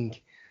gushing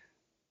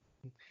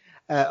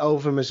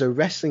over him as a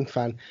wrestling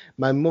fan.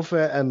 My mother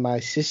and my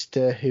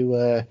sister, who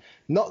were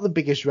not the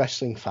biggest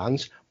wrestling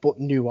fans, but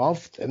knew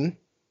of them,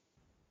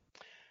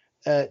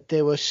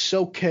 they were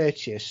so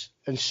courteous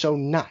and so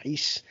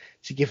nice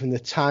to give them the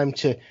time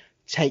to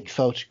take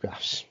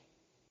photographs,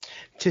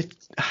 to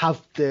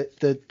have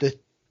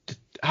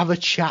have a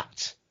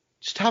chat,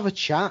 just have a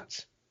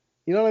chat.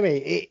 You know what I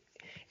mean?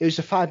 It was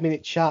a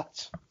 5-minute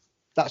chat.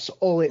 That's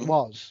all it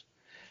was,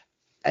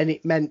 and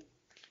it meant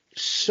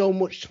so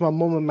much to my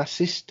mum and my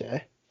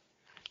sister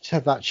to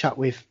have that chat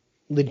with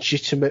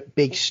legitimate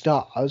big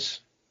stars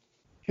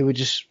who were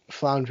just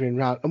floundering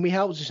around. And we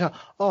helped us out.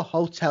 Oh,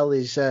 hotel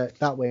is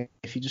that way.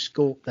 If you just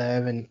go up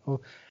there and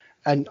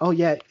oh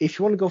yeah, if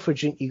you want to go for a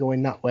drink, you go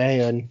in that way.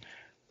 And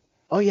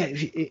oh yeah,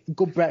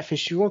 good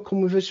breakfast. You want to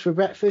come with us for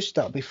breakfast?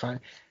 That'll be fine.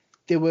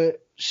 They were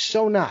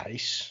so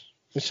nice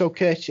and so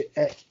courteous.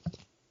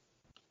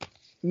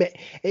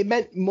 It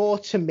meant more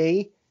to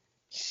me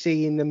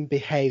seeing them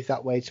behave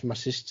that way to my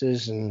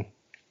sisters and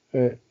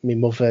my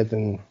mother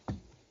than.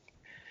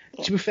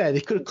 To be fair,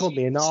 they could have called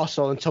me an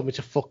arsehole and told me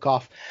to fuck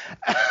off.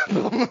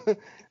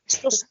 It's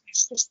just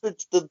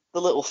the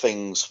little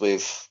things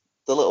with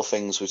sort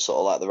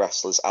of like the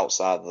wrestlers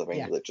outside of the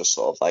ring that just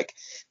sort of like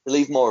they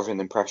leave more of an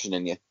impression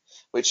in you,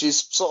 which is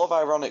sort of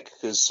ironic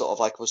because sort of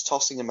like I was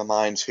tossing in my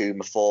mind who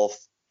my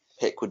fourth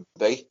pick would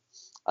be,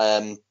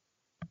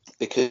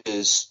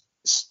 because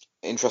it's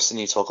interesting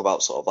you talk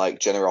about sort of like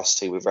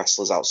generosity with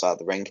wrestlers outside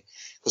the ring,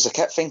 because I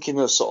kept thinking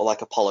of sort of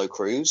like Apollo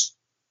Crews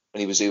when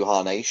he was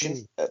Uhaa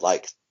Nation at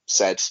like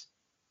said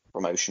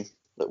promotion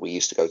that we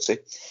used to go to,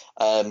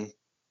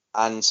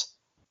 and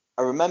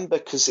I remember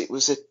because he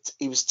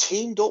was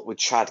teamed up with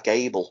Chad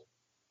Gable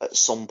at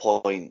some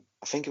point.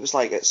 I think it was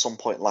like at some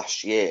point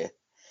last year,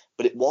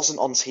 but it wasn't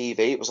on TV.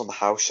 It was on the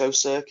house show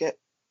circuit.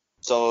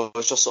 So I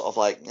was just sort of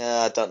like,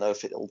 I don't know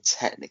if it'll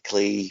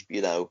technically,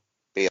 be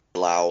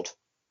allowed.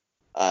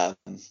 But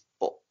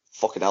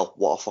fucking hell,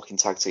 what a fucking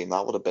tag team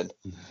that would have been.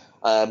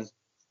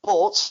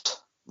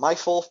 But my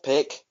fourth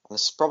pick, and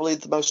this is probably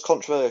the most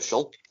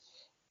controversial,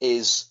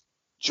 is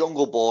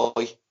Jungle Boy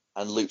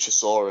and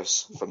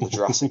Luchasaurus from the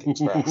Jurassic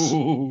Express.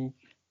 And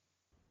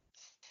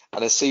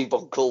I see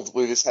Bunkle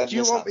with his head do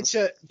you want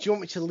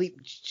me to leap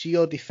to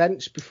your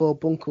defence before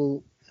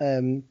Bunkle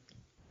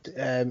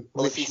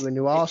lifts you a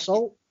new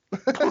arsehole?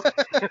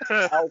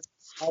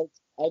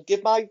 I'll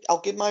give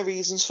my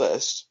reasons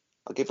first.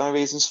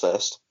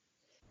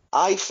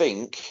 I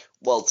think,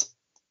 well,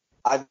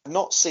 I've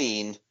not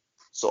seen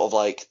sort of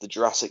like the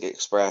Jurassic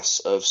Express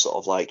of sort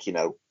of like,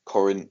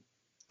 current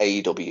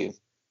AEW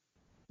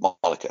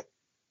moniker.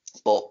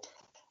 But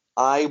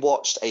I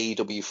watched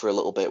AEW for a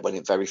little bit when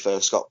it very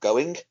first got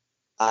going,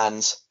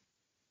 and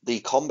the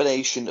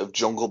combination of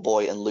Jungle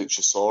Boy and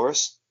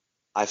Luchasaurus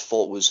I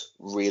thought was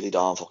really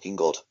darn fucking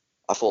good.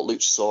 I thought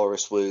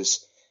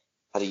Luchasaurus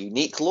had a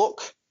unique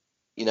look,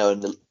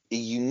 and a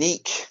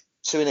unique,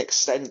 to an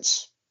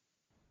extent,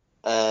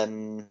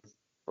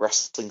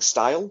 wrestling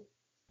style.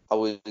 I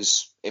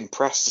was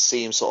impressed to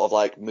see him sort of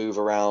like move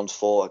around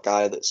for a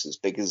guy that's as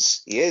big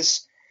as he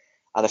is.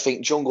 And I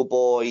think Jungle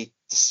Boy,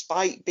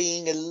 despite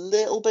being a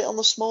little bit on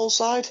the small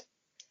side,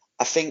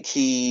 I think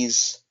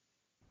he's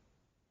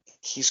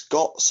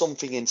got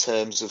something in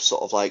terms of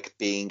sort of like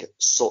being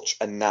such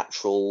a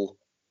natural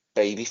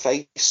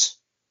babyface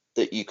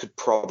that you could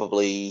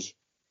probably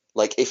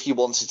like if you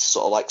wanted to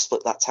sort of like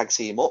split that tag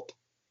team up,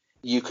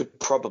 you could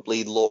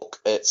probably look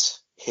at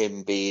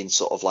him being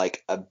sort of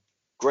like a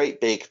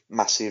great big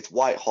massive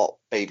white hot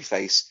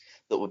babyface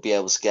that would be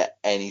able to get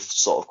any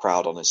sort of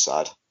crowd on his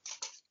side.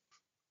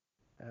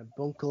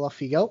 Bunkle,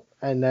 off you go,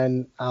 and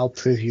then I'll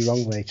prove you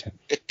wrong later.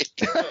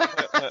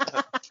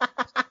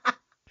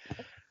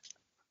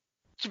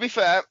 To be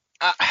fair,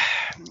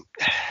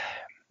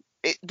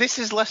 this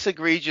is less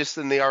egregious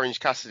than the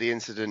Orange Cassidy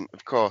incident,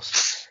 of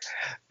course.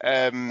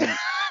 I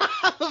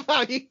love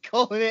how you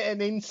calling it an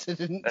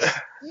incident.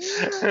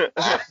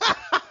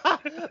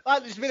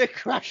 Like there's been a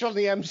crash on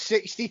the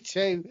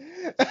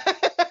M62.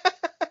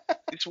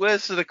 It's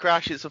worse than a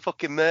crash. It's a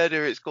fucking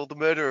murder. It's called the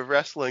murder of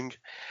wrestling.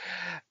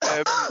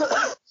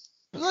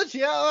 Bloody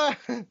hell.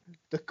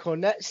 The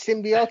Cornette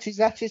symbiote is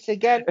at it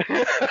again.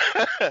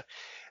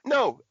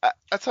 No,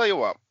 I tell you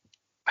what.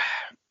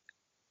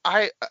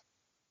 As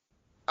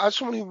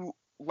someone who,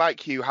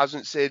 like you,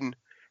 hasn't seen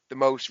the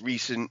most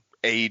recent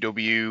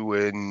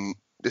AEW and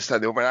this, that,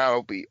 and the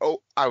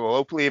other, I will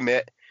openly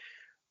admit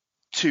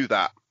to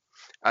that.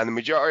 And the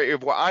majority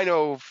of what I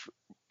know of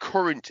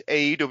current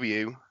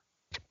AEW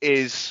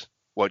is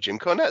what Jim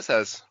Cornette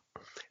says,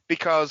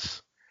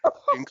 because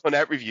Jim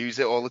Cornette reviews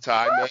it all the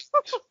time. And,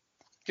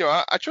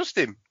 I trust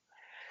him.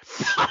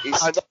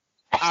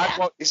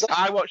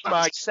 I watched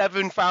my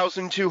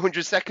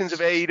 7,200 seconds of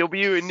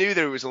AEW and knew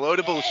that it was a load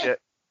of bullshit.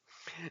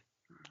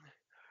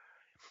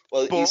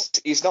 Well,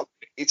 he's not.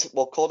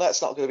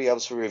 Cornette's not going to be able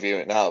to review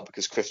it now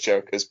because Chris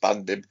Jericho's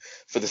banned him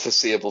for the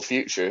foreseeable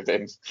future of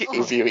him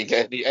reviewing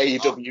any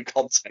AEW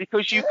content.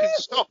 Because you can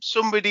stop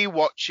somebody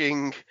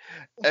watching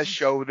a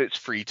show that's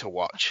free to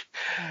watch.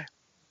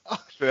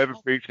 Further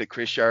proof that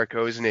Chris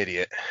Jericho is an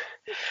idiot.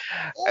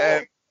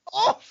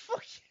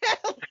 Fuck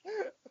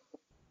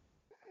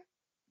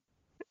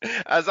yeah!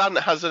 Azan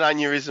has an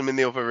aneurysm in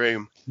the other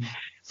room.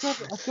 I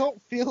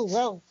don't feel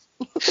well.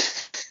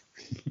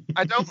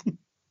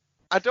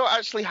 I don't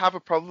actually have a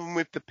problem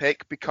with the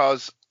pick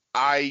because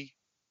I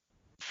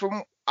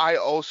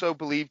also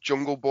believe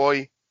Jungle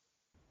Boy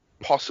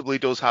possibly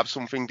does have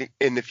something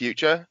in the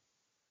future.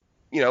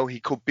 He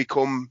could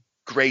become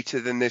greater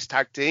than this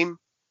tag team.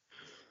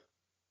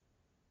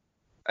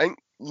 I think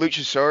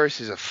Luchasaurus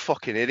is a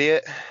fucking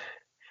idiot.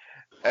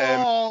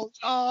 I'll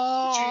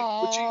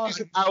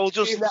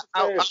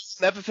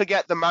never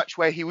forget the match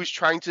where he was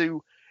trying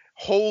to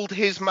hold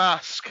his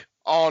mask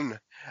on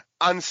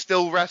and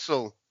still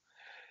wrestle.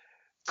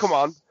 Come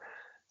on,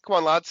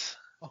 lads.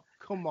 Oh,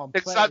 come on.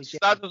 It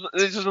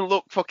doesn't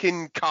look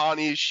fucking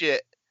carny as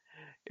shit.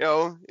 It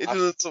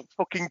doesn't look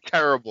fucking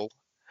terrible.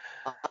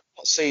 I've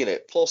not seen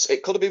it. Plus,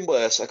 it could have been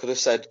worse. I could have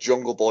said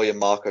Jungle Boy and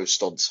Marco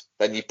Stunt.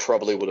 Then you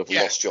probably would have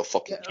lost your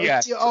fucking. Yeah.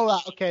 All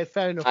right. Okay.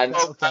 Fair enough. And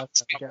okay.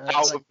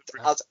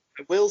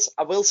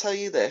 I will tell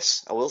you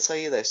this.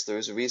 There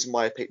is a reason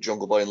why I picked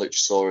Jungle Boy and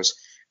Luchasaurus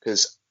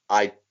because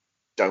I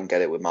don't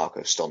get it with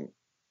Marco Stunt.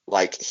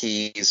 Like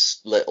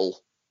he's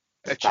little.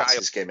 That's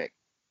his gimmick.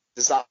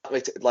 Does that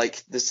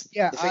like this?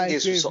 Yeah, the thing I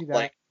is, agree with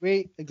that.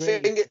 We agree.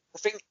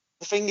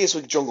 The thing is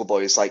with Jungle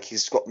Boy is like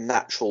he's got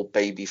natural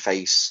baby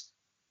face.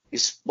 He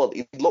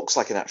looks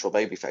like a natural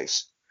baby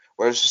face.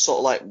 Whereas it's sort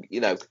of like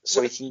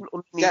so he can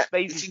get.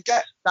 That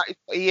is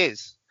what he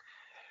is.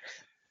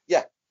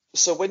 Yeah.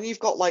 So when you've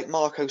got like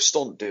Marco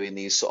Stunt doing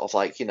these sort of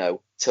like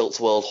Tilt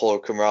World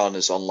Hurricane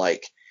Ranas on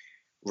like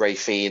Ray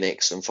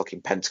Phoenix and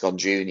fucking Pentagon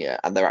Jr.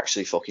 and they're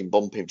actually fucking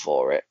bumping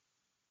for it.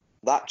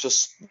 That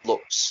just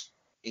looks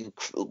it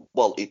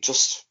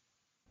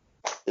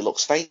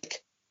looks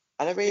fake.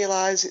 And I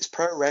realise it's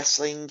pro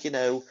wrestling,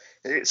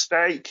 it's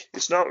fake.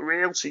 It's not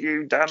real to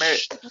you, damn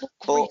it.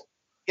 But,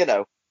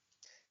 there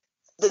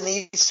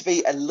needs to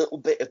be a little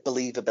bit of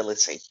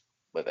believability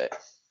with it.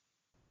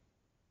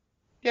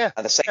 Yeah.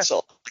 And I say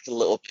sort of like a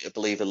little bit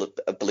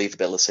of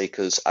believability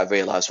because I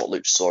realise what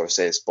Luchasaurus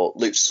is, but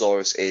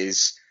Luchasaurus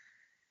is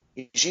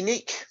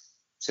unique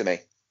to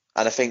me.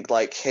 And I think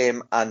like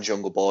him and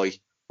Jungle Boy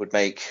would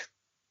make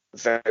a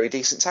very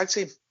decent tag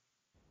team.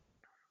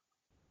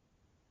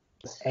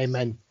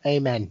 Amen.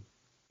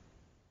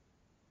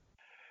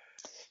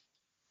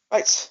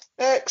 Right,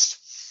 next.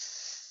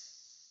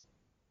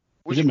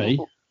 Is it me?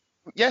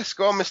 Yes,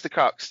 go on, Mr.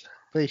 Cox.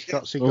 Please,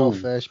 Coxie, go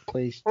first,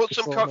 please. Put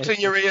some cocks in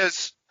your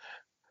ears.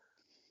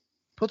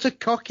 Put some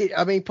cocks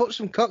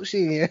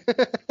in you.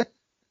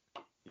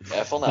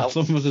 Careful now. That's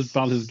almost as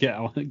bad as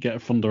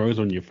get Thunder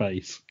Rosa on your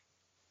face.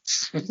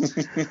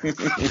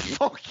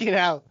 Fucking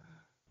hell.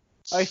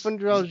 Oh,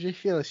 Thunder Rosa,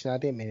 if you listen, I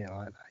didn't mean it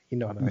like that. You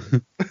know what I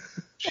mean.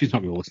 She's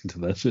not going to listen to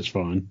this. It's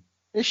fine.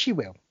 Yes, she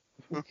will.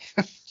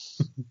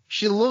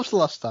 She loves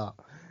Lost Art.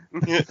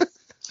 Maybe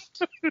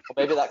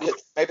that can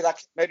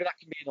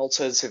be an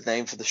alternative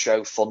name for the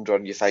show. Thunder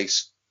on your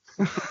face.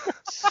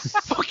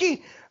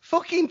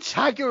 fucking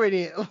tag her in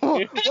it.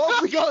 What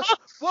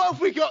have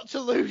we got to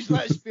lose?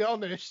 Let's be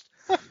honest.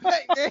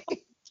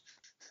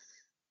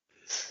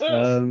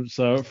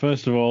 So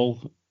first of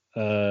all,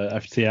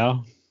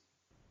 FTR.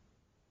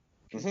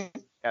 Mm-hmm.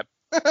 Yep.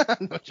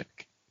 I'm not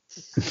joking.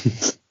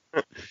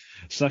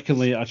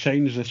 Secondly, I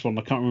changed this one.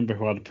 I can't remember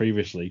who I had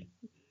previously,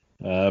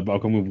 but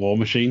I've gone with War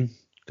Machine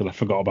because I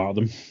forgot about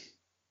them.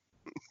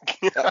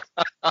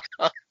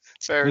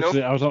 Fair enough.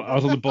 I was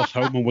on the bus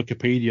home on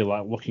Wikipedia,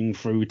 like looking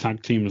through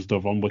tag team and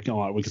stuff on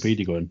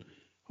Wikipedia, going,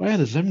 "Oh yeah,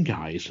 there's them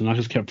guys," and I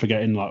just kept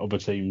forgetting like other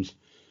teams.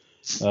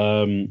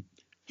 Third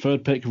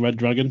pick, Red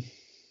Dragon.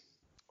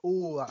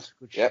 Oh, that's a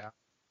good Yep. shout.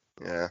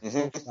 Yeah.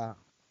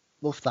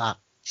 Love that.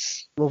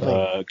 Love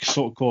it.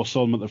 Of course,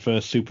 saw them at the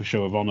first Super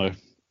Show of Honor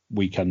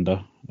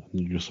weekender,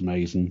 and just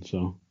amazing.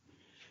 So,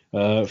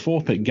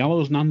 fourth pick,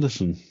 Gallows and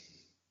Anderson.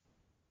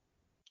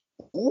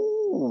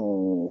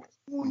 Ooh.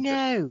 Oh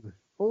no!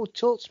 Oh,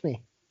 talk to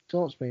me.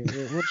 What's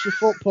your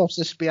thought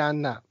process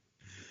behind that?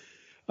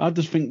 I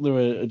just think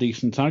they're a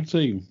decent tag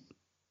team.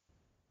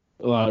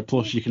 Like,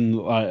 plus you can,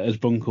 like, as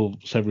Bunkle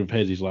said with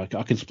his, he's like,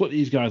 I can split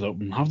these guys up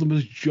and have them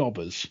as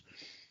jobbers.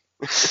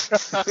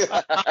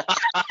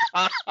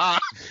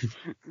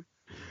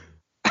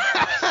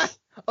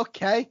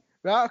 Okay,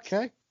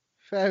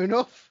 fair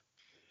enough.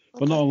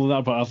 But not only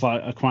that, but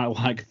I quite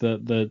like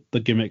the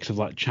gimmicks of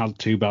like Chad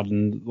Too Bad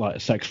and like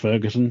Sex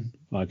Ferguson.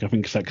 Like, I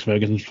think Sex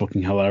Ferguson's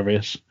fucking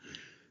hilarious.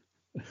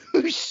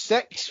 Who's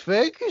Sex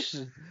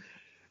Ferguson?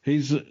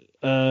 He's Is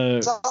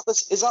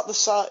that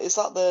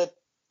the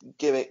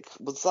gimmick?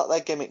 Was that their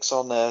gimmicks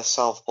on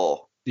Southpaw?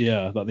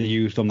 yeah, that they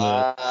used on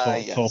the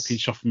Yes. Talking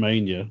Shop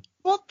Mania.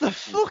 What the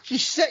fuck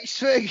is Sex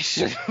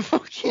Ferguson?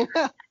 Fucking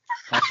hell.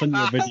 I'll send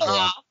you a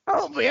video.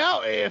 Help me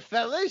out here,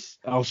 fellas.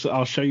 I'll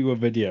show you a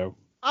video.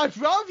 I'd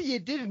rather you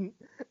didn't.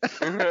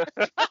 Can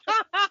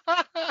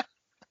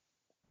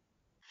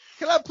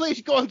I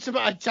please go on to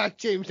my tag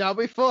teams now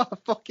before I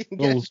fucking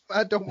get...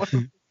 I don't want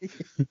to...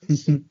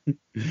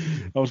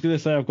 I was going to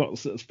say I've got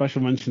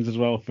special mentions as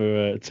well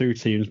for two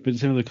teams, but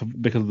simply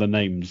because of the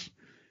names.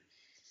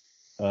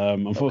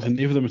 Unfortunately,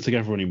 neither of them are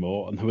together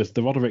anymore, and there was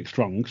the Roderick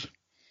Strongs,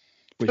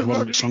 which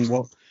Roderick Strong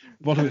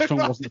wasn't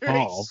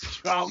part of.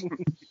 Strong.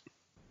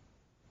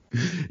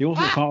 He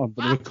wasn't part of,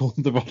 but they were called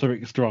the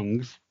Roderick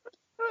Strongs.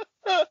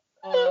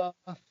 Oh,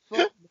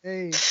 fuck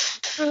me.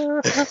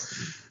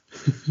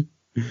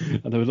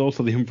 And there was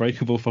also the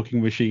Unbreakable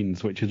fucking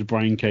Machines, which is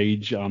Brian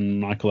Cage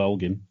and Michael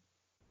Elgin.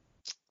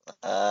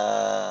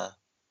 Uh,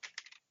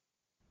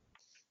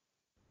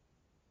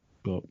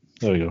 But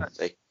there we go. let's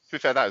see. To be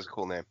fair, that is a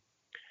cool name.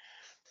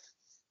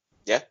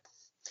 Yeah.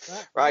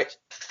 Right.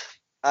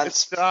 And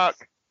It's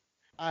dark.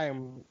 I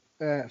am.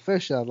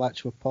 Firstly, I'd like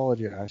to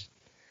apologise.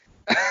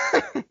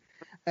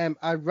 I'd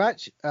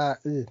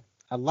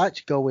like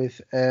to go with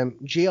God,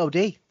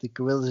 the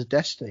Gorillas of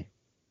Destiny,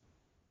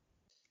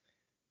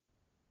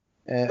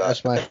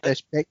 as my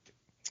first pick.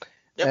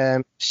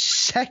 Yep.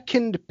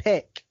 Second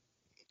pick,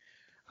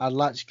 I'd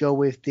like to go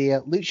with the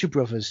Lucha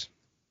Brothers,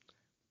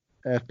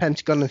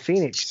 Pentagon and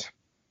Phoenix.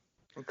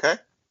 Okay.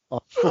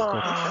 Oh, fuck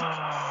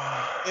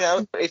off. You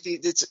know, if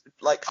it's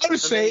like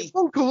Honestly,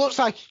 Uncle looks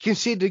like he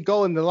conceded a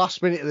goal in the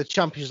last minute of the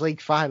Champions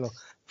League final.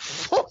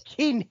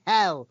 Fucking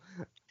hell.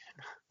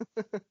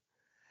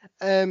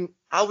 how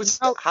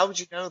would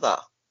you know that?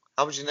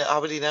 How would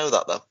he know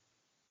that though?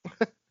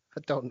 I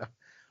don't know.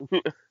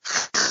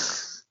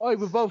 Oh,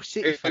 we're both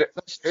City fans.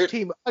 That's the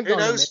team. Who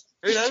knows?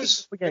 Who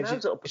knows? Hang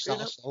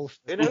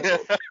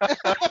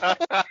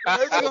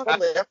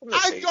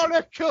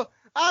on,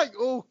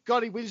 oh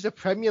God, he wins the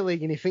Premier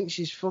League and he thinks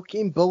he's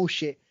fucking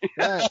bullshit.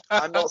 Right.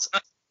 I'm not.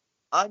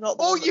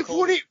 Oh, you've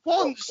won it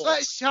once.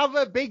 Let's have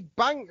a big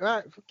bang.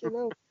 Right, fucking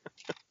hell.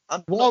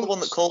 I'm not the one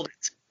that called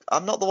it.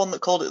 I'm not the one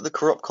that called it the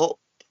Corrupt Cup,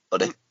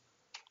 buddy.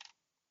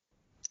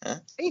 Yeah.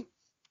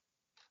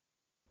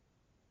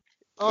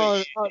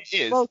 Oh, It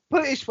is. well,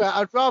 put it this way,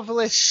 I'd rather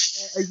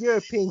lift a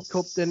European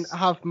Cup than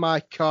have my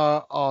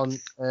car on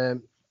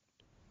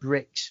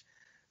bricks.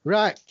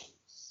 Right.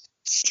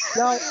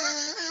 Now,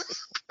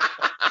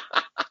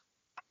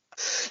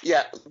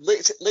 Yeah,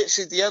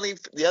 literally the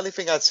only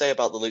thing I'd say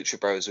about the Lucha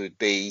Bros would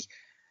be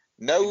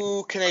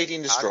no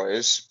Canadian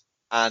destroyers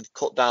and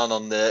cut down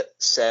on the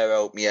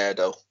Cero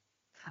Miedo.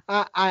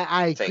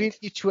 I agree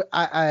with you.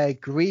 I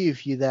agree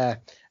with you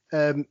there.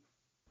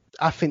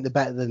 I think they're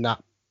better than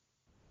that.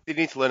 They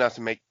need to learn how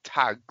to make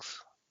tags.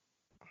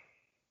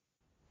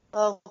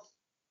 Well,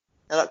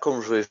 yeah, that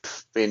comes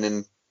with being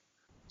in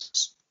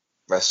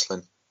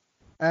wrestling.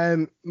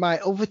 My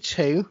other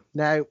two,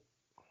 now,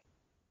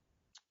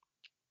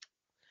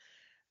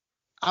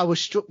 I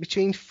was struck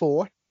between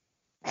four,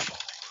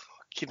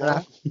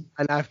 and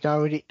I've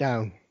narrowed it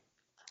down.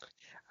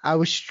 I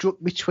was struck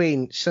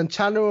between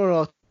Santana or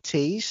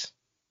Ortiz,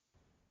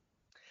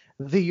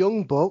 the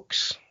Young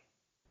Bucks,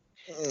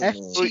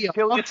 FTR,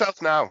 Kill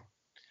yourself now.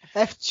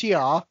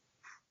 FTR,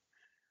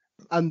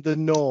 and the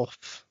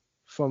North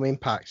from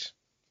Impact.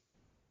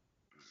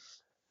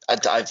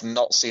 I've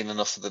not seen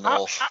enough of the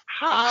North.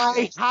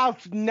 I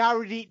have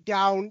narrowed it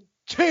down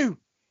to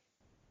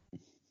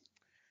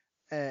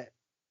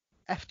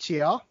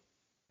FTR.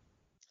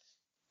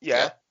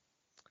 Yeah.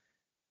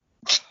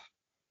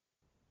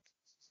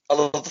 I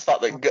love the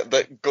fact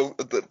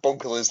that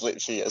Bunkle is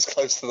literally as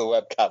close to the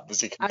webcam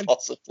as he can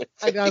possibly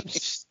be. And I'm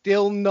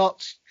still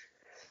not.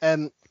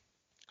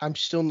 I'm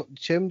still not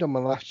determined on my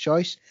last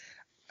choice.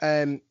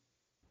 I'm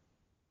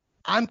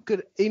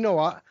good. You know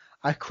what?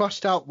 I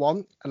crossed out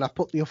one and I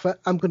put the other.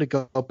 I'm going to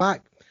go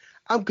back.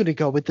 I'm going to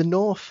go with the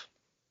North.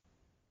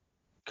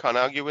 Can't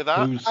argue with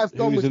that.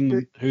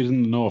 Who's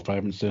in the North? I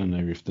haven't seen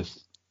any of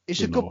this.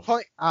 It's a good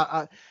point.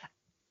 I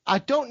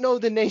don't know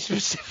the name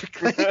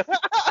specifically.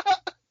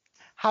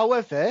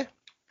 However,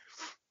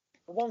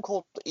 the one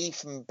called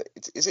Ethan,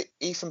 is it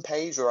Ethan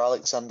Page or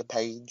Alexander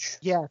Page?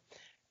 Yeah.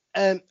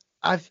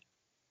 I've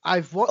watched. I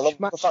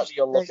love the fact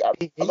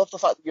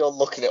that you're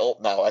looking it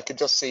up now. I can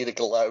just see the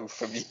glow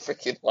from your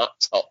freaking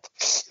laptop.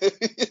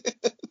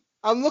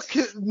 I'm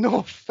looking at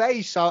North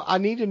Face. So I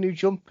need a new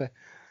jumper.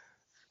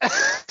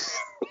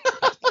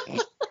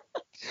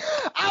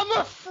 I'm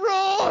a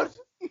fraud.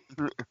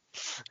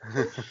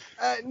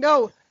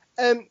 No.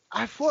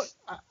 I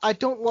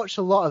don't watch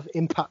a lot of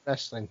Impact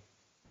Wrestling.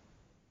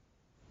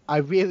 I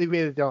really,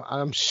 really don't.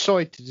 And I'm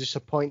sorry to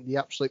disappoint the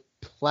absolute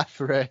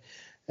plethora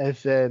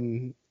of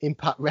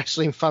Impact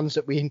Wrestling fans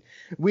that we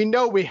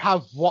know we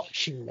have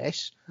watching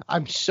this.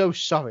 I'm so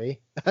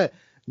sorry.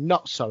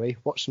 Not sorry.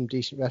 Watch some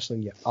decent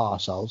wrestling, you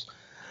arseholes.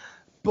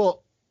 But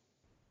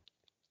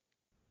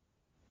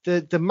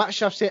the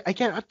match I've seen,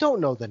 again, I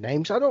don't know the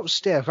names. I don't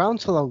stay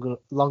around for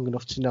long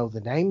enough to know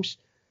the names.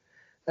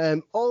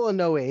 All I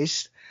know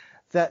is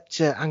that,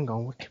 hang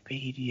on,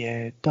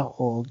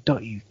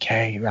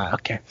 wikipedia.org.uk, right,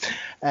 okay.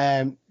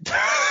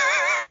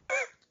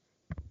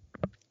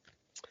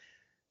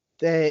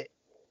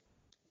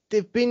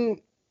 They've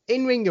been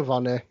in Ring of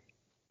Honor,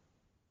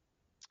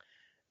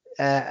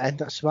 and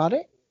that's about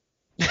it.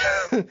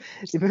 They've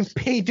been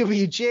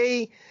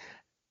PWG.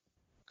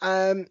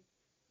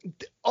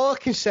 All I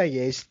can say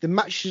is the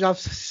matches I've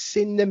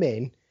seen them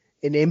in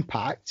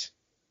Impact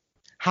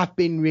have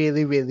been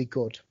really, really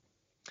good.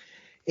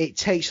 It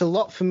takes a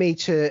lot for me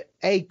to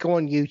go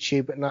on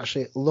YouTube and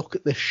actually look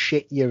at the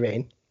shit you're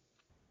in.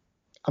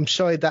 I'm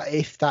sorry that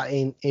if that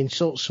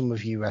insults some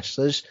of you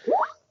wrestlers.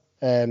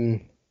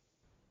 Again,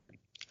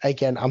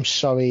 I'm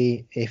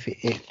sorry if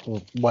it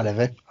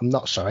whatever. I'm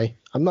not sorry.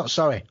 What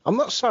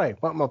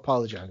am I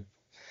apologizing?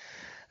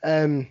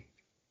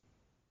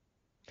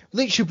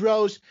 Lucha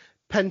Bros,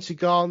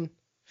 Pentagon,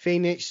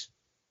 Phoenix,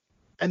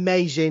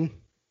 amazing.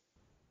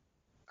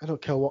 I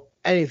don't care what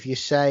any of you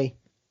say.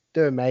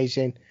 They're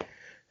amazing.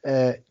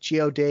 God,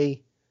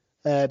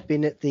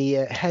 been at the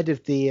head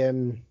of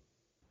the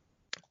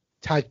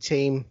tag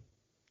team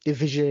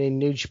division in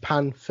New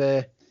Japan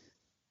for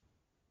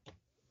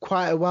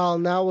quite a while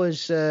now,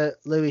 as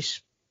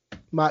Lewis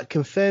might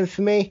confirm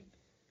for me.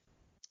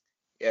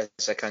 Yes,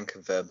 I can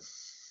confirm.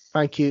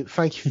 Thank you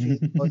for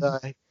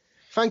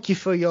thank you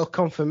for your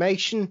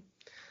confirmation.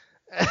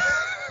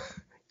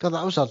 God,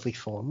 that was oddly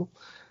formal.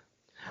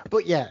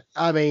 But yeah,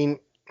 I mean,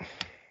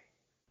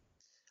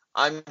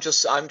 I'm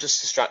just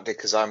distracted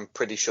because I'm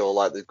pretty sure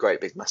like the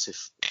great big massive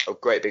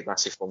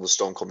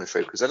thunderstorm coming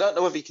through, because I don't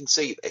know if you can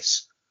see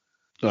this.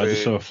 I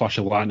just saw a flash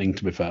of lightning,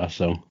 to be fair,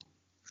 so.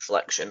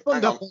 Reflection.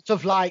 Thunderbolts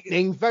of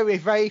lightning, very,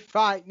 very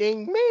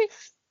frightening me.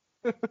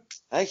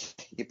 Hey,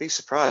 you'd be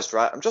surprised,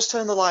 right? I'm just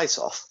turning the light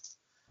off.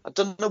 I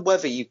don't know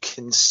whether you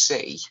can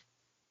see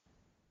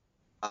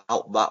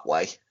out that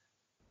way.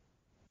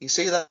 You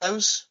see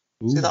those?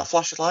 Ooh. See that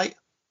flash of light?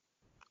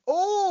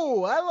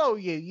 Oh, hello,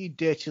 you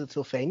dirty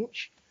little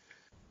finch.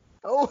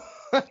 Oh,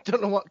 I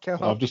don't know what came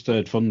I've just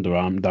heard thunder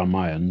down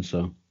my end,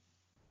 so.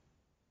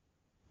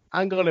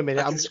 Hang on a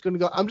minute. I'm just gonna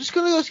go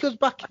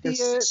back to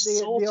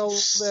the old.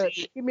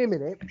 Give me a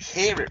minute. I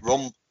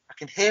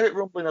can hear it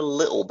rumbling a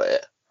little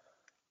bit,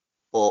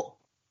 but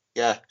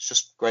yeah, it's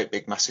just great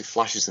big massive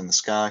flashes in the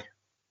sky.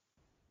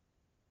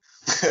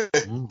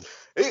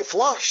 It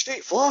flashed. I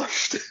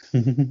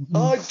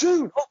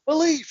do not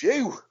believe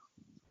you.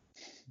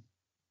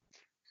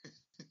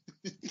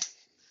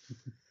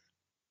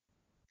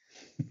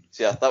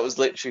 So yeah, that was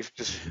literally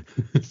just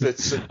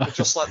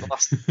like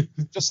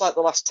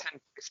the last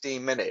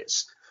 10-15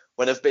 minutes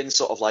when I've been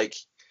sort of like,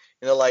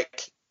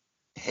 like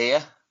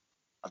here.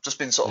 I've just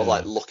been sort of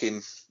like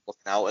looking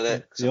out at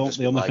it. The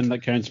only thing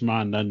that came to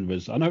mind then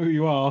was, I know who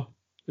you are.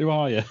 Who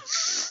are you?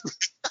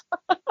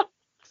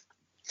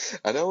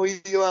 I know who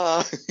you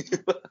are.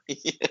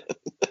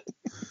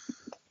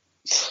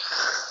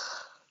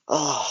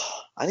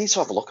 Oh, I need to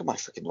have a look at my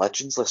freaking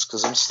Legends list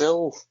because I'm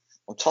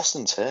tossing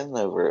and turning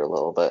over it a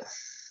little bit.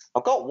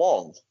 I've got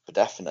one for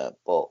definite,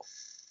 but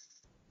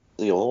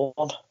the other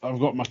one? I've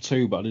got my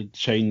two, but I did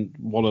change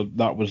one of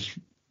that was.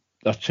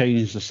 I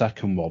changed the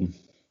second one.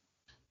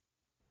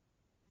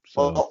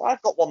 So. Well,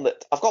 I've got one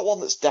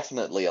that's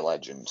definitely a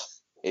legend.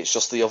 It's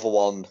just the other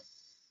one.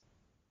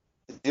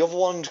 The other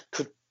one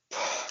could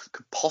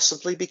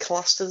possibly be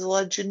classed as a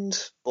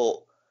legend,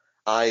 but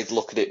I'd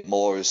look at it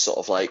more as sort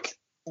of like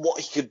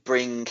what he could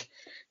bring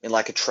in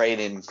like a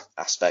training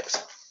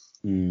aspect.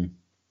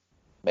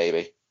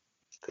 Maybe.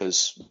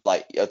 Because,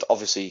 like,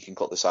 obviously you can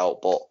cut this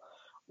out, but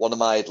one of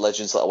my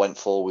legends that I went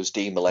for was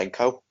Dean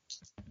Malenko.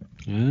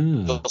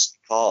 Just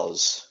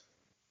because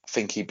I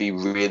think he'd be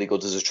really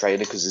good as a trainer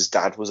because his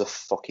dad was a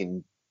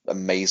fucking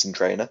amazing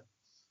trainer.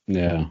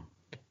 Yeah.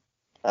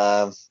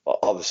 But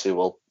obviously,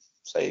 we'll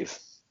save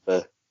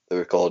the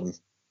recording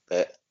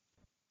bit.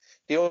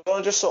 Do you want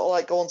to just sort of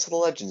like go on to the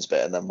Legends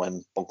bit, and then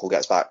when Bunkle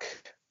gets back,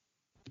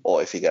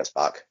 or if he gets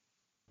back,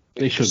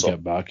 he should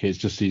get back. It's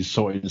just he's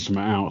sorting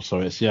something out. So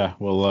it's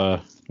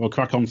we'll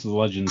crack on to the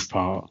Legends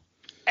part.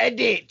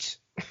 Edit.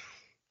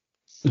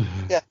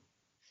 Yeah.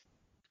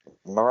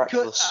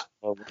 Miraculous.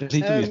 Does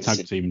he do his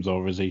tag teams,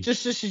 or is he?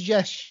 Just a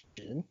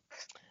suggestion.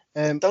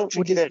 Don't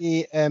would it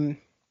be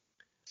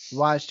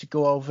wise to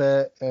go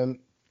over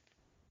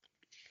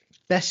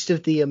best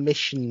of the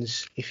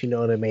omissions, if you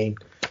know what I mean?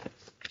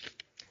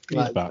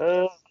 He's back.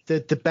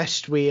 The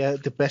best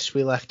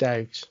we left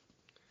out,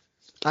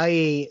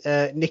 i.e.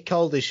 Nick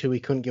Aldis, who we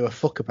couldn't give a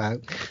fuck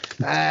about.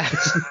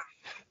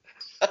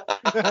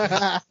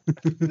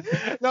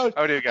 No,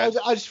 how do you guys?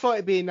 I just thought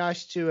it'd be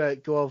nice to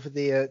go over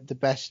the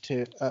best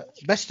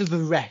of the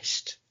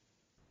rest.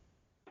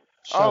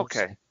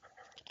 Okay.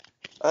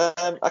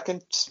 I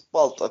can.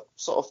 Well, I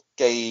sort of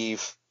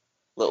gave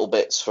little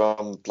bits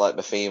from like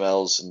the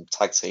females and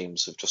tag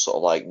teams of just sort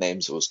of like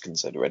names I was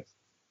considering,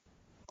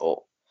 but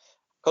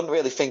couldn't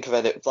really think of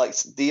any. Like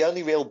the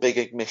only real big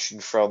admission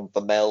from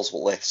the males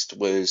list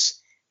was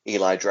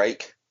Eli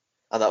Drake,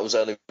 and that was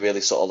only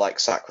really sort of like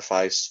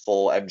sacrificed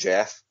for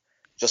MJF,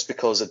 just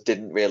because I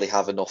didn't really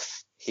have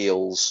enough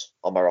heels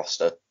on my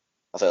roster.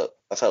 I felt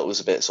it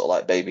was a bit sort of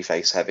like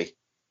babyface heavy.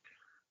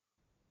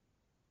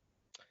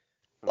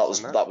 That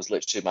was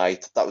literally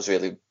that was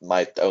really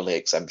my only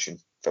exemption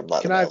from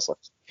like the males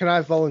list. Can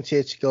I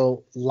volunteer to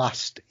go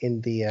last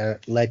in the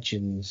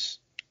Legends?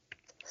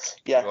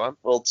 Yeah.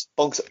 Well,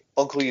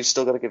 Bunkle, you've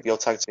still got to give your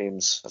tag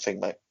teams, I think,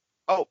 mate.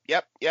 Oh,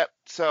 yep.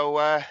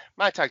 So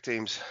my tag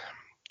teams,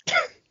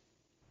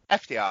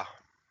 FDR.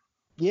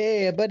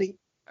 Yeah, buddy.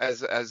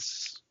 As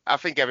I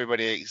think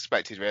everybody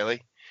expected,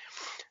 really.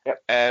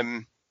 Yep.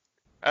 And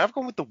I've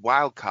gone with the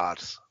wild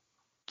cards.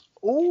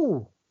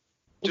 Ooh.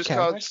 Just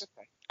because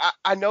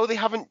I know they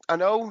haven't. I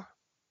know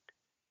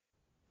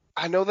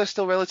they're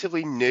still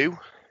relatively new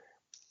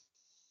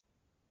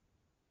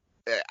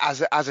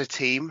as a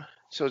team,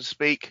 so to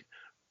speak.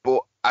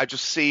 But I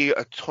just see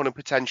a ton of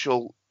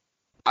potential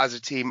as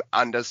a team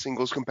and as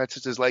singles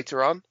competitors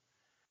later on.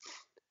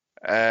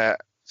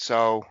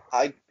 So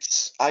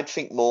I'd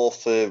think more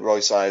for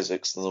Royce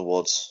Isaacs than I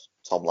would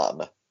Tom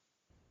Latimer,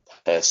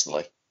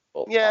 personally.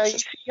 But yeah,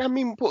 I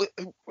mean, but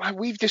like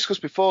we've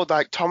discussed before,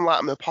 like Tom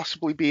Latimer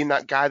possibly being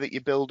that guy that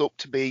you build up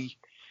to be,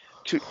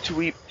 to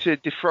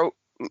defraud,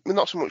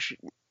 not so much,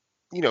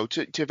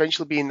 to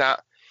eventually being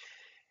that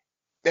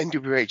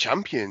NWA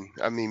champion.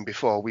 I mean,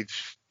 before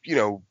we've,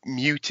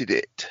 muted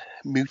it,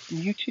 you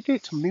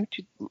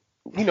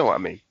know what I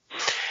mean?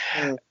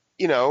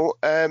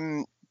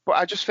 But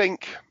I just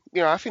think,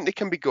 I think they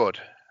can be good,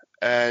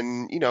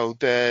 and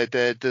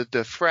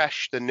the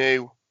fresh, the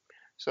new,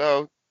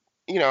 so.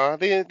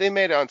 They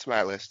made it onto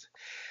my list.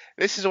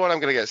 This is the one I'm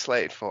going to get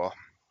slated for.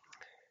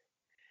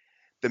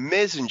 The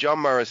Miz and John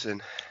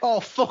Morrison. Oh,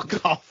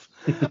 fuck off.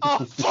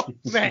 Oh, fuck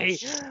me.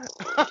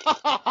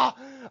 Oh,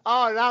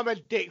 I'm a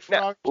dick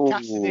for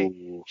Orange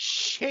Cassidy.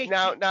 Shit.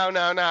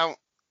 Now.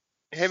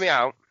 Hear me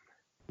out.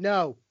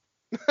 No.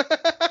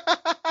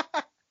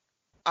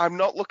 I'm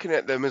not looking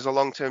at them as a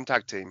long-term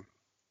tag team.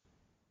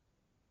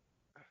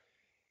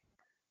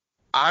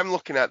 I'm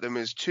looking at them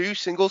as two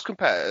singles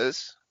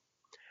competitors.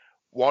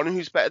 One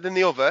who's better than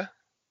the other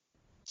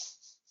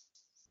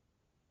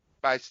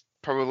by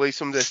probably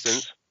some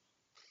distance.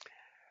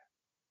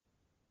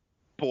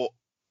 But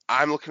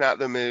I'm looking at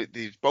them,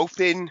 they've both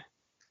been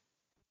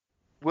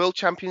world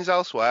champions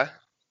elsewhere.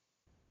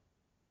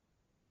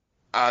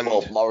 And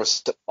well,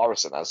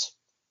 Morrison has.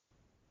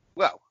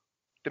 Well,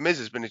 The Miz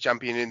has been a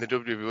champion in the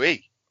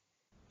WWE.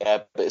 Yeah,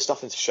 but it's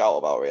nothing to shout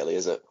about, really,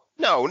 is it?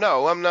 No,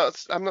 I'm not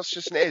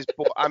suggesting it is,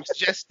 but I'm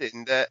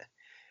suggesting that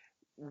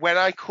when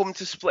I come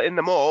to splitting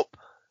them up,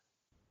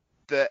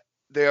 that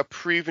they are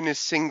proven as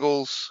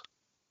singles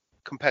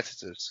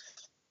competitors.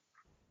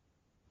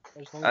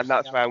 And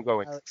that's where I'm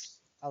going.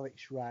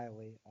 Alex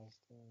Riley.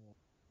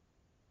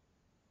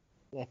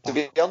 To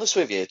be honest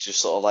with you,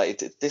 just sort of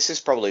like, this is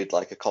probably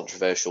like a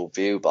controversial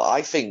view, but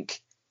I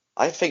think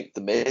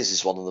The Miz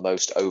is one of the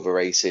most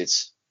overrated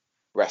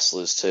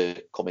wrestlers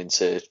to come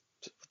through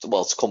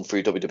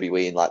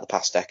WWE in like the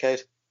past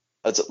decade.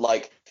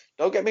 Like,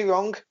 don't get me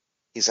wrong,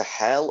 he's a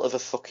hell of a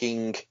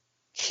fucking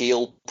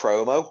heel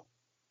promo.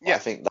 Yeah. I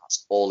think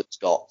that's all it's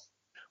got.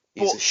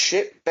 He's a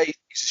shit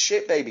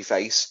baby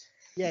face.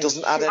 Yeah, he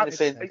doesn't add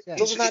anything. Yeah.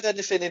 Doesn't add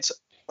anything into,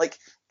 like,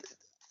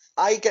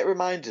 I get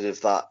reminded of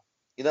that,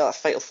 that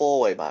Fatal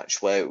 4-Way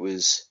match where it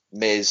was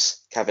Miz,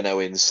 Kevin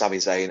Owens, Sami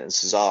Zayn, and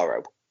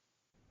Cesaro.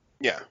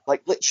 Yeah.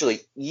 Like,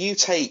 literally, you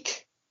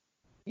take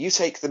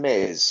The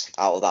Miz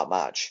out of that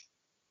match,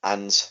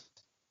 and,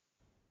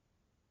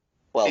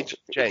 well, it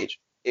change.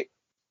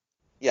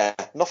 Yeah,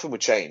 nothing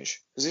would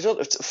change,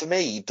 because for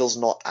me, he does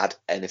not add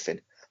anything,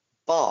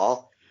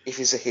 bar if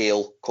he's a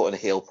heel cutting a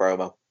heel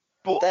promo.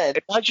 But then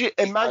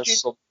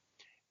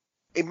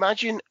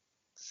imagine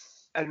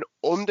an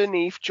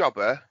underneath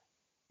jobber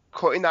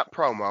cutting that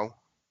promo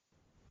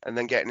and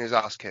then getting his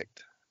ass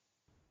kicked.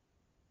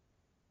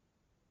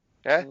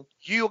 Yeah,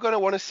 you're going to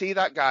want to see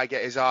that guy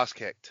get his arse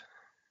kicked.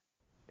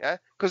 Yeah,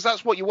 because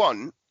that's what you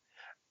want.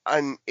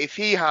 And if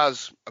he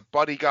has a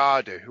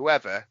bodyguard or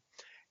whoever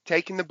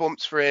taking the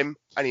bumps for him,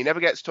 and he never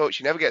gets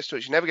touched,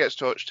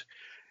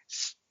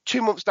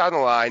 2 months down the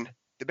line,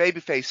 the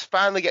babyface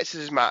finally gets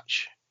his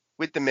match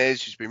with The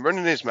Miz, who's been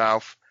running his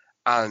mouth,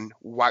 and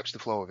wipes the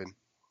floor with him.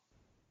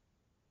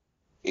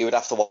 He would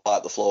have to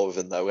wipe the floor with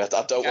him, though. I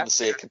don't want to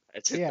see a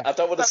competitive. Yeah. I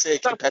don't want to see a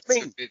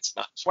competitive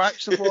match.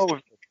 Wipes the floor with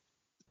him.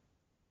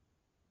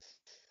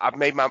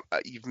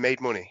 You've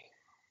made money,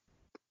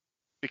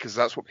 because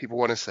that's what people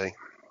want to see.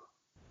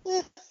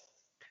 Yeah.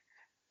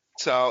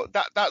 So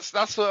that's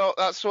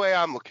the way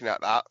I'm looking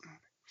at that.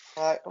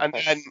 Right, okay. And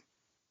then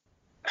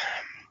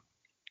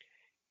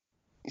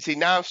you see,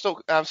 now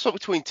I'm stuck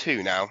between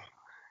two now,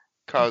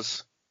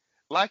 because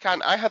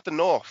I had the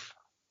North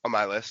on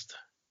my list,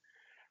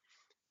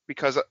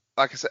 because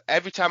like I said,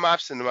 every time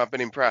I've seen them, I've been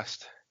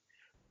impressed.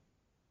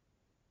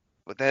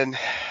 But then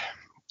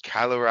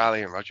Kyle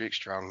O'Reilly and Roderick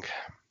Strong,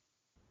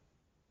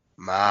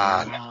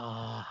 man,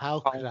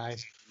 how could I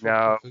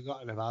have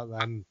forgotten about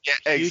them?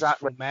 Yeah,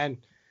 exactly, man.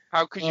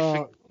 How could you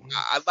think?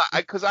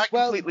 Because I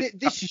completely.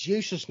 This is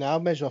useless now. I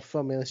may as well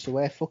throw my list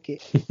away. Fuck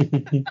it.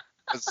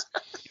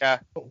 Yeah.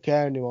 Don't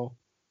care anymore.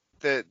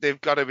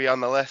 They've got to be on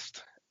the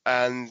list,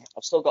 and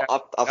I've still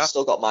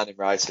got mine in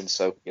writing,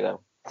 so you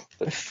know.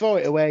 Throw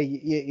it away.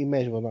 You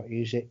may as well not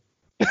use it.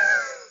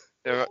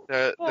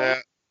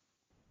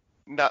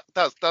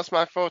 That's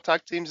my 4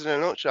 tag teams in a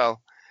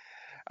nutshell.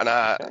 And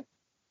I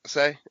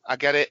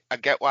get it. I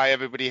get why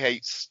everybody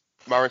hates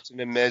Morrison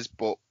and Miz,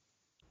 but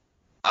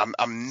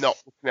I'm not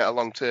looking at a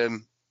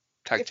long-term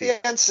tag team.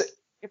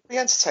 If they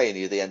entertain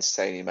you, they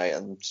entertain you, mate,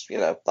 and you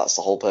know that's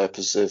the whole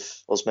purpose of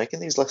us making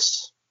these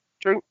lists.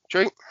 True.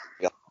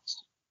 Yeah.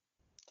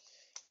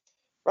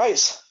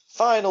 Right,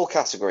 final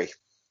category.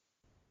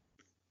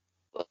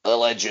 The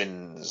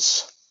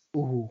Legends.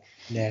 Ooh,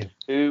 no.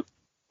 Who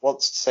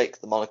wants to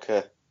take the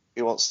moniker?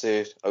 Who wants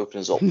to open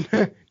us up?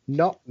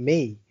 Not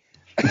me.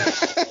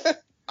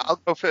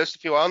 I'll go first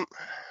if you want.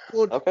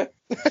 Good. Okay.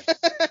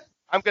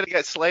 I'm going to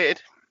get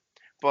slated,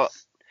 but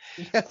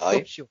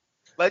Sure.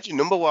 Legend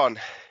number 1,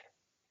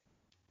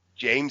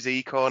 James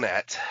E.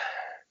 Cornette.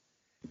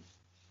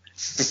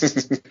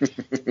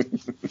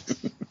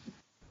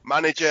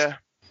 Manager,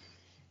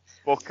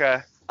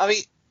 booker,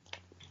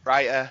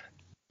 writer,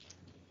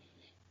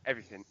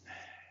 everything.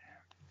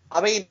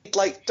 I mean,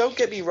 like, don't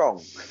get me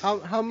wrong.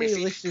 How many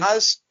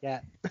listeners? Yeah.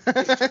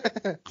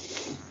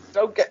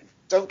 Don't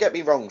get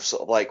me wrong.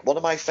 Sort of like one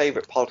of my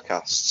favourite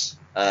podcasts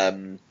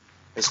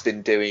has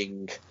been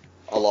doing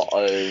a lot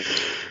of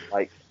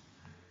like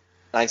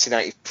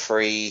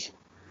 1993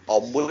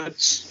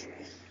 onwards,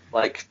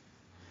 like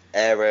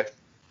era.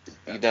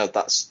 You know,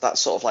 that's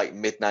sort of like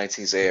mid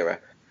 90s era,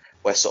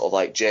 where sort of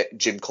like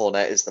Jim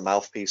Cornette is the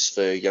mouthpiece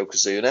for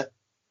Yokozuna.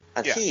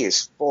 And he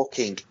is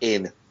fucking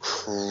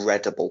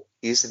incredible.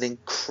 He's an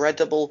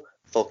incredible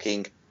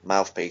fucking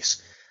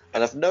mouthpiece.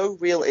 And I've no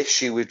real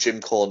issue with Jim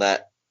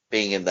Cornette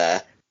being in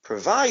there,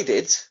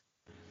 provided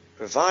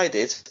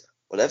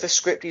whatever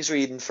script he's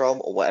reading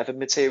from or whatever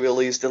material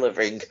he's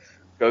delivering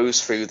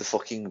goes through the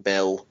fucking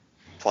mill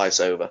twice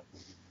over.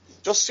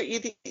 Just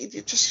to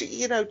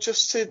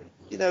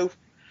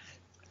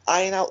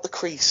iron out the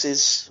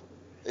creases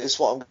is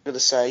what I'm going to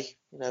say.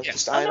 You know,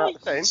 just iron out the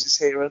creases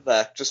here and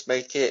there. Just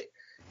make it,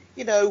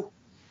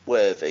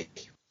 worthy.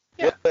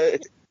 Yeah.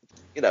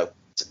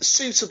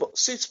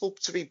 Suitable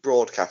to be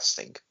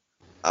broadcasting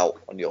out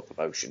on your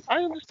promotion. I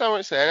understand what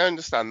you're saying. I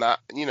understand that,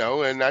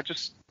 and I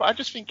just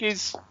think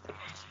he's,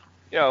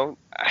 to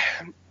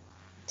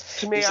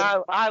me,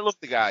 I love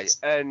the guy,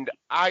 and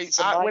he's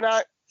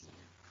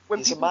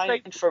a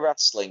mind for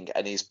wrestling,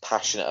 and he's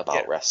passionate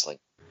about wrestling.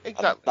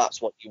 Exactly. And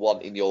that's what you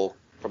want in your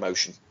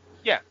promotion.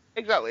 Yeah,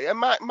 exactly. And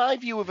my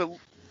view of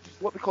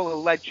what they call a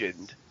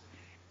legend,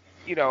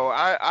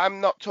 I'm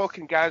not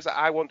talking guys that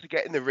I want to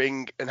get in the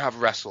ring and have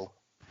wrestle.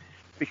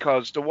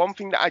 Because the one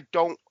thing that I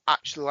don't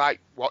actually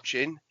like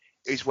watching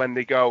is when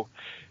they go,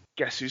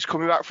 guess who's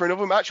coming back for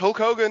another match? Hulk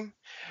Hogan.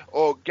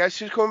 Or guess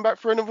who's coming back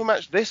for another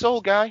match? This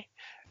old guy.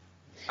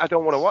 I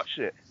don't want to watch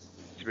it,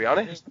 to be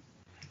honest.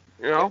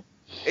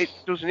 It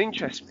doesn't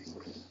interest me.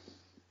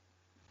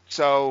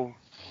 So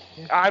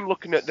I'm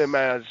looking at them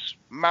as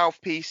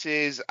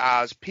mouthpieces,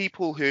 as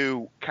people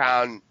who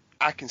I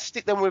can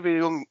stick them with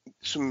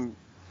some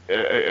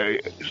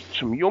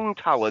young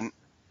talent,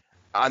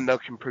 and they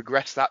can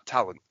progress that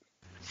talent.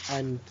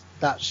 And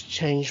that's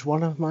changed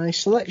one of my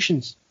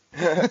selections.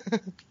 You'll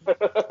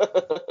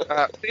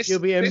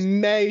be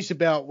amazed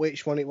about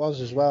which one it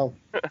was as well.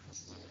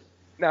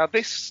 Now,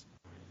 the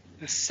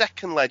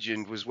second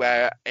legend was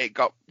where it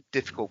got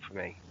difficult for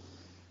me.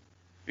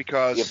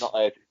 Because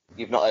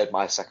you've not heard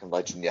my second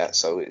legend yet,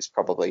 so it's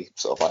probably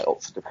sort of like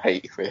up for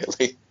debate,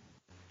 really.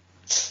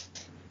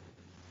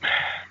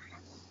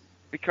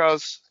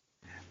 Because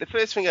the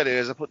first thing I do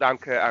is I put down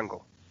Kurt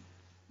Angle.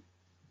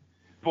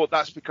 But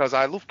that's because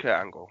I love Kurt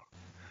Angle.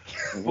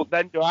 But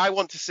then do I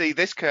want to see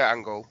this Kurt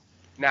Angle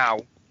now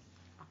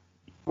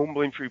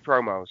mumbling through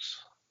promos?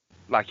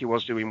 like he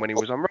was doing when he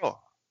was on Raw.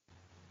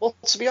 Well,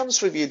 to be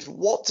honest with you,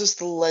 what does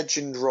the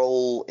legend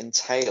role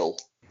entail?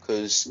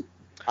 Because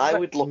I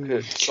would look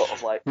at sort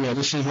of like... Yeah,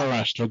 this is where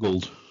I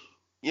struggled.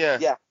 Yeah.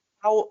 Yeah,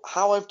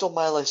 how I've done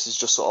my list is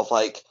just sort of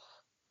like,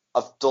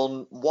 I've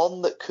done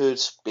one that could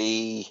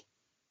be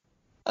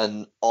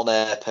an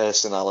on-air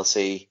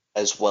personality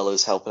as well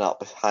as helping out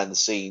behind the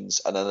scenes,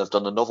 and then I've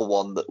done another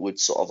one that would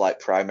sort of like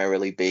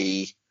primarily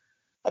be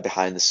a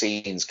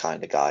behind-the-scenes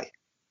kind of guy.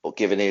 But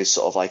given his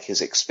sort of like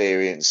his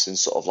experience and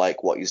sort of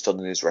like what he's done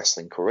in his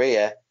wrestling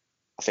career,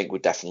 I think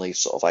would definitely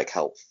sort of like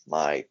help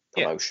my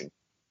promotion.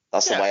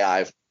 That's the way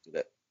I've did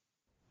it.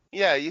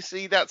 Yeah, you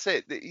see, that's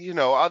it. You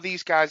know, are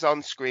these guys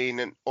on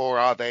screen or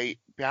are they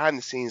behind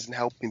the scenes and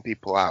helping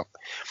people out?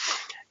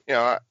 You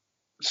know,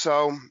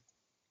 so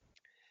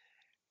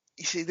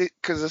you see,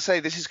 because I say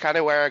this is kind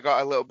of where I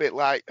got a little bit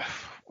like,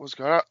 what's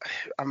going on?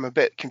 I'm a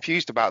bit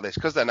confused about this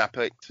because then I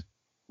picked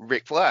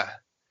Ric Flair.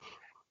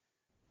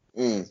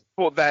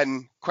 But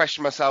then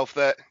question myself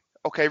that,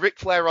 okay, Ric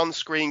Flair on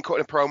screen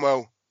cutting a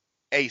promo,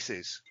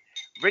 aces.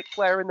 Ric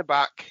Flair in the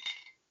back,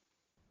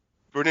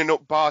 running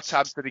up bar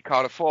tabs that he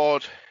can't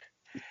afford,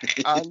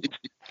 and,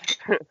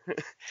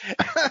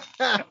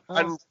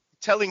 and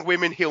telling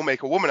women he'll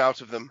make a woman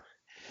out of them.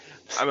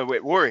 I'm a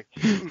bit worried.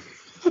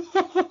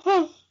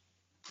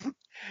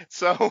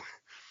 So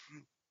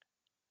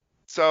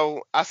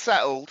I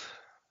settled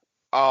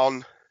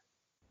on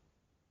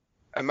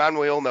a man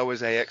we all know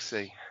as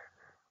AXC.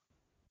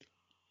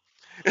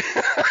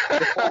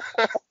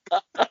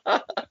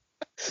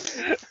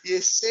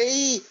 You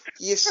see,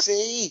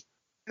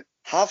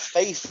 have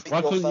faith in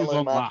your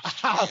fellow man.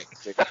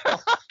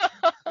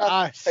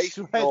 I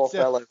swear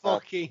to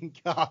fucking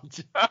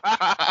God.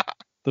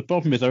 The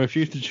problem is I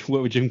refuse to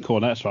work with Jim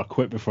Cornette, so I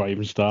quit before I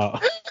even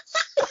start.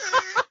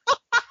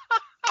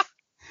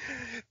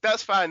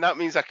 That's fine. That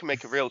means I can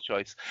make a real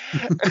choice.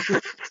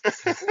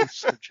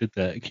 Such a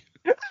dick.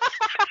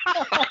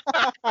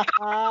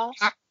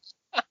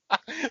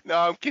 No,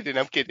 I'm kidding.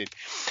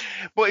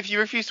 But if you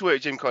refuse to work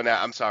with Jim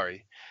Cornette, I'm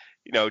sorry.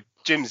 You know,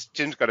 Jim's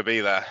got to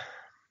be there.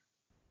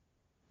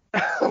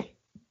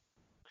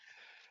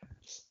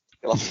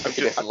 You'll have to pick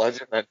a different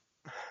legend then,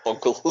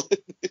 Uncle.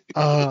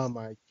 Oh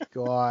my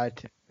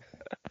God.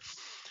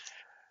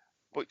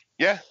 But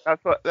yeah,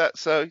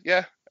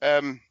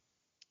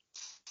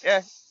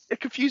 yeah, a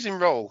confusing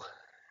role.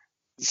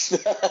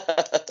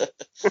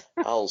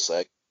 I'll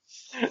say.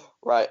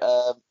 Right,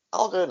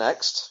 I'll go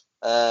next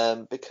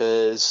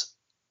because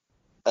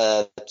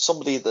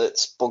somebody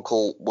that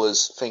Bunkle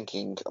was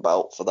thinking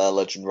about for their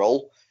legend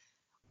role,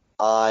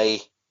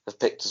 I have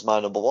picked as my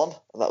number one,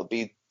 and that would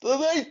be the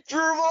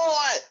Nature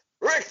Boy,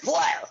 Ric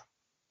Flair.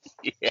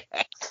 Yeah.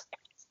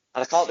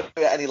 And I can't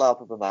do it any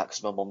louder than that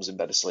because my mum's in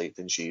bed asleep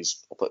and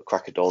she's up at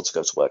crack of dawn to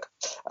go to work.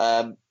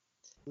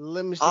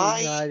 Limousine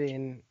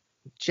riding,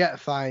 jet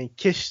flying,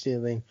 kiss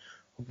stealing,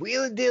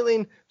 wheeling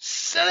dealing,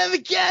 son of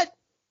a cat.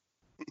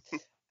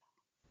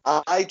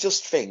 I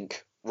just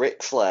think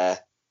Ric Flair,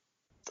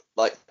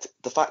 like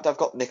the fact I've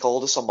got Nick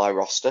Aldis on my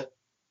roster,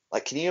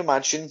 like can you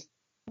imagine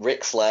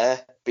Ric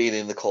Flair being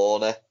in the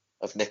corner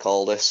of Nick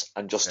Aldis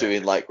and just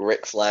doing like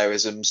Ric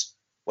Flairisms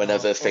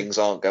whenever things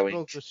aren't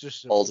going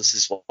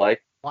Aldis's way?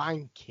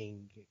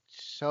 Wanking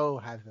so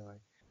heavily.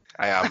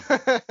 I am.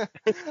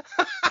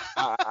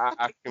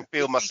 I can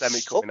feel my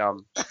semi coming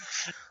on.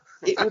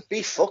 It would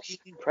be fucking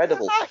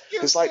incredible.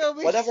 Because like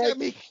whenever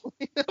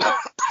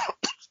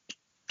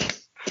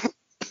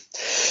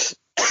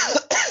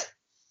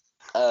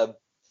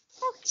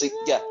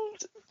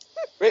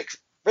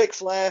Ric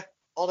Flair,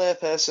 on-air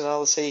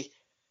personality,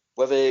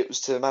 whether it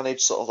was to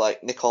manage sort of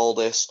like Nick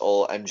Aldis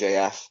or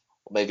MJF,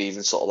 or maybe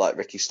even sort of like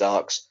Ricky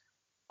Starks,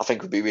 I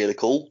think would be really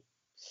cool.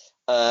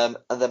 And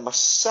then my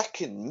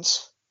second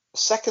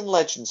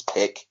Legends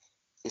pick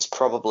is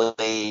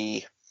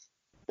probably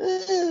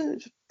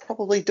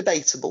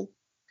debatable.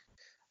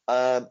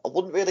 I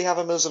wouldn't really have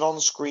him as an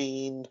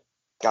on-screen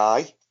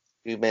guy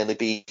who'd mainly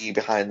be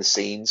behind the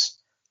scenes.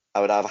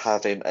 I would either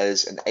have him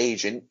as an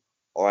agent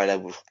or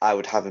I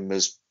would have him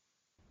as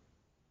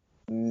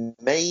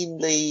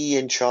mainly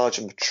in charge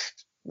of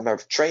my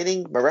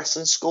training, my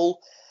wrestling school,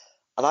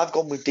 and I've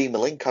gone with Dean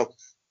Malenko.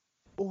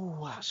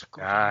 Oh, that's a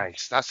good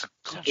nice. One. That's a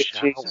good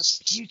shout.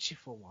 That's a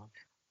beautiful one.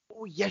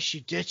 Oh, yes,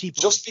 you dirty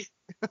boy.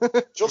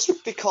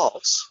 Just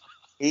because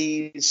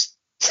he's...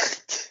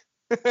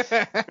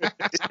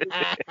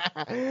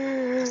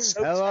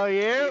 Hello,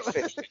 you.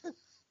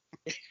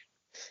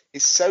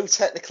 He's so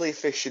technically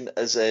efficient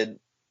as when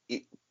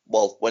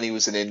he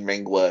was an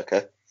in-ring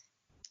worker.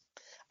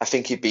 I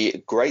think he'd be a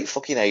great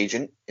fucking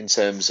agent in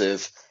terms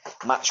of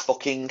match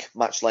booking,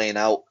 match laying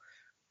out.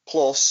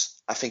 Plus,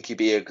 I think he'd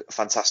be a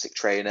fantastic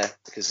trainer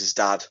because his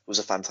dad was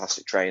a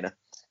fantastic trainer.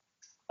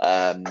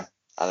 And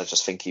I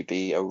just think he'd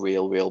be a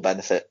real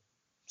benefit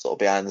sort of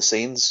behind the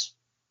scenes.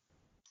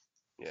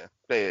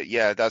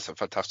 Yeah, that's a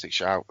fantastic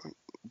shout.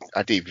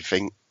 I didn't even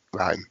think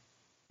about him.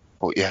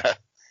 But yeah.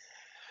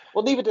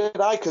 Well, neither did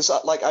I, because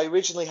like I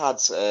originally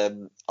had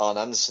Arn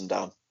Anderson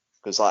down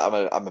because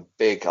like I'm a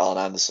big Arn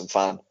Anderson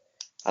fan,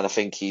 and I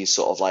think he's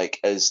sort of like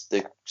as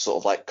the sort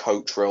of like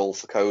coach role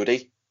for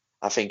Cody.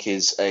 I think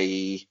it's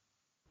a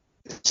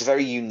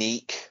very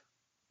unique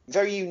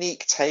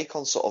take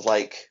on sort of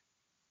like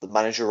the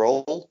manager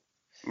role.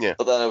 Yeah.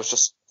 But then I was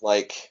just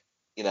like,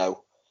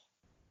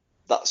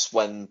 that's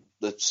when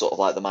the sort of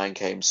like the mind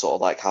came, sort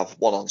of like have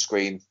one on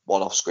screen,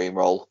 one off screen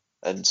role,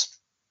 and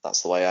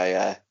that's the way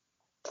I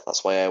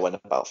went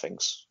about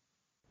things.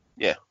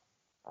 Yeah.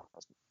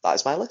 That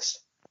is my list.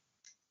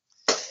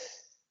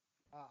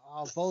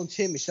 I'll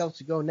volunteer myself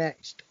to go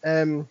next.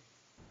 I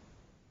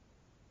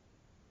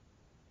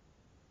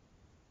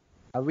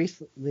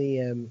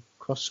recently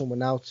crossed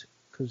someone out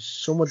because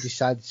someone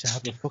decided to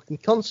have a fucking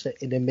concert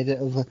in the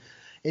middle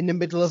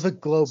of a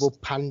global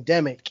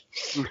pandemic.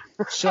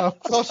 So I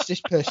crossed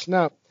this person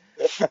out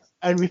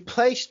and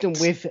replaced them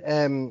with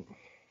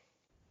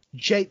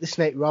Jake the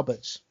Snake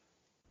Roberts.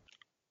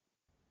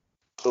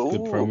 Ooh,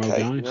 Good promo guy.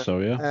 Yeah. So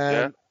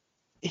yeah.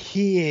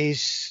 He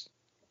is,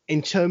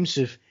 in terms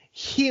of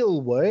heel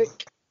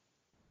work,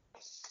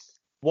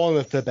 one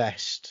of the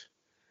best.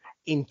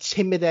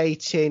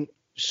 Intimidating,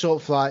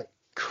 sort of like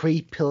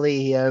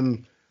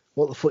creepily,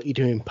 what the fuck you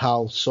doing,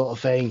 pal, sort of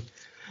thing.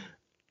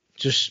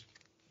 Just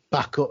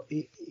back up.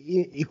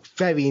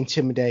 Very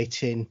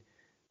intimidating.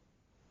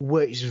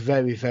 Works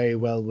very, very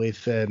well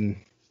with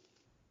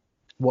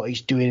what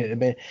he's doing at the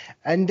minute.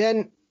 And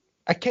then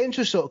I came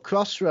to a sort of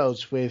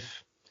crossroads with,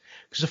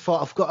 because I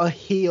thought I've got a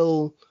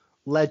heel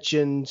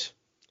legend.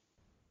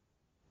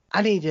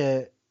 I need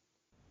a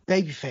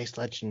babyface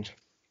legend.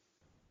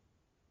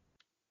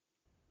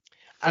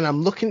 And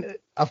I'm looking at,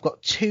 I've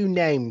got two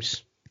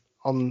names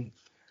on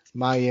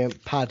my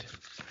pad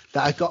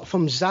that I got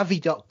from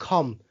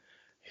Zavi.com,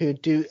 who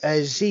do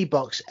a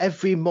Z-Box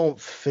every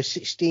month for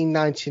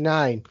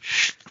 $16.99.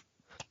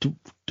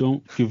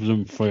 Don't give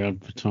them free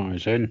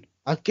advertising.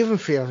 I'll give them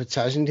free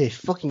advertising. They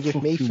fucking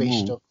give me free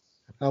won't. stuff.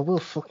 I will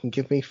fucking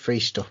give me free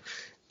stuff.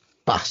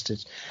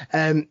 Bastards.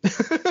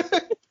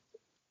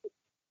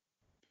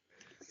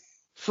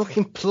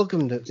 Fucking plug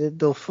them.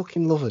 They'll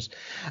fucking love us.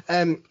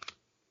 I've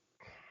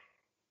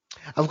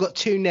got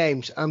two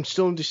names. I'm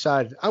still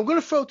undecided. I'm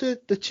going to throw the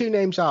two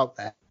names out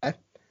there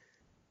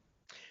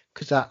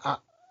because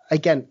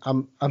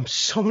I'm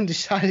so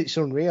undecided. It's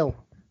unreal.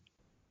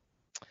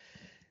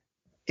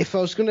 If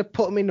I was going to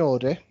put them in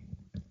order,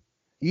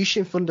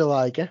 Yushin Thunder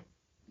Liger.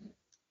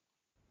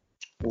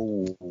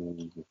 Ooh.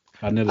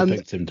 I nearly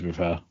picked him, to be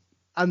fair.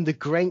 And the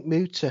Great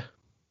Muta.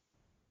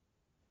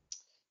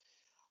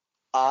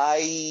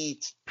 And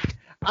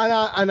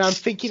I'm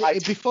thinking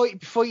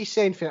before you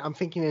say anything, I'm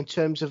thinking in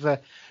terms of a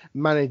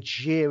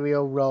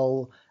managerial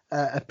role,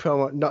 a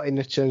promo, not in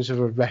the terms of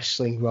a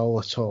wrestling role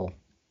at all.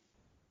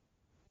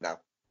 No,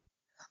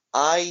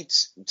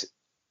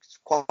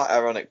 quite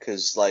ironic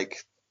because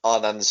like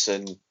Arn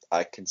Anderson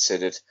I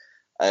considered,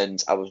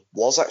 and I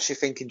was actually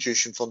thinking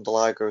Jushin Thunder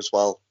Liger as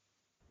well,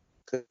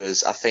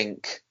 because I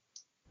think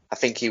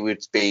he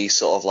would be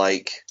sort of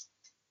like,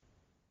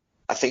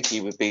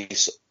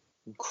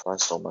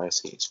 Christ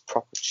almighty, it's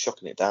proper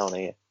shocking it down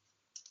here.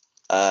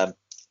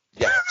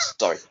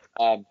 Sorry.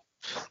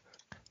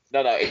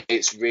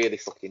 It's really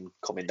fucking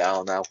coming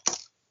down now.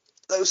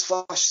 Those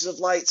flashes of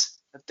light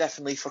have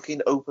definitely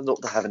fucking opened up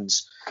the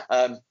heavens.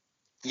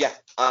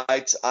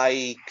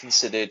 I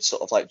considered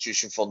sort of like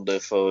Jushin Thunder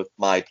for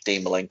my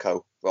Dean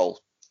Malenko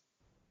role.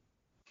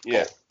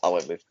 Yeah, but I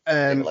went with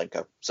Dean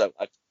Malenko. So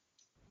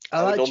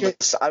I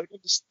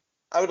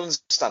would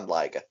understand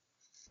Liger.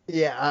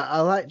 Yeah,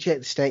 I like Jake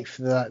the Snake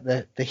for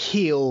the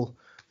heel.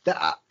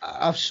 That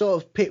I've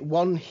sort of picked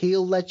one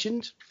heel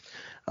legend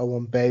and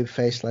one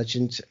babyface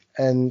legend.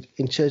 And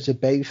in terms of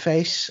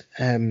babyface,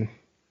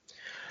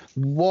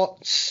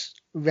 what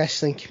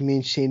wrestling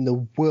community in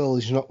the world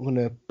is not going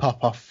to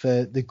pop off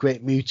for the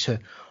Great Muta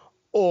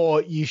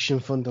or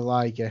Yushin Thunder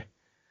Liger?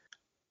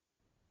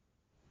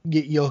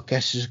 Your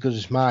guess is as good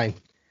as mine.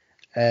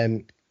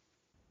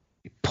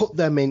 Put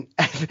them in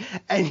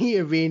any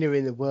arena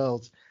in the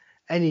world,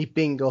 any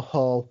bingo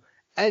hall,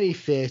 any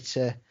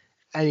theatre,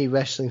 any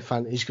wrestling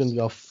fan is going to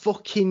go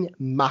fucking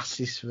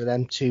masses for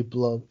them two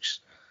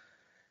blokes.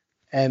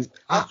 I'm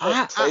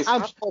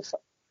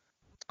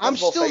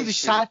still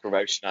undecided.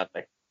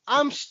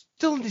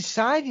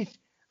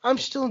 I'm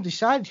still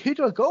undecided. Who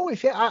do I go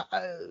with?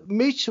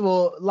 Muta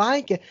or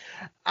Liger?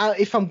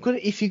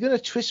 If you're gonna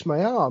twist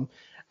my arm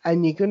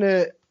and you're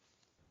gonna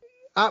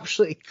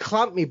absolutely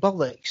clamp me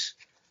bollocks,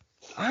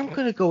 I'm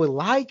gonna go with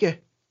Liger.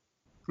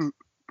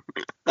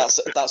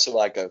 That's who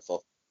I go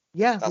for.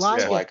 Yeah, that's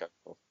Liger. who I go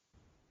for.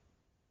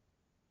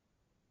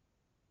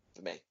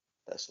 For me,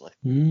 personally.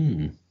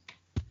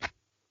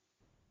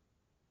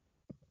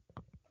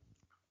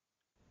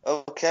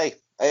 Okay,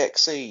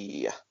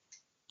 AXE.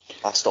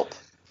 Last up.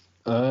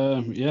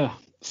 Yeah.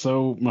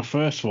 So my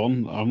first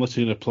one, I'm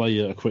literally going to play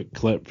a quick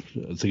clip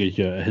to give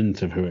you a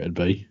hint of who it'd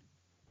be.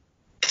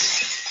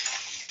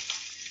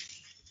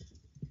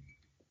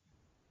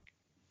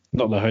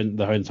 Not the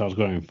hint I was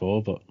going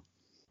for, but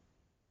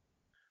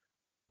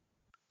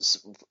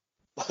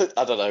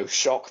I don't know,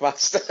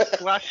 Shockmaster.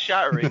 Glass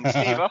shattering,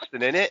 Steve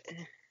Austin in it.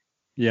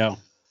 Yeah.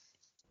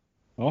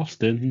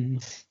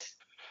 Austin.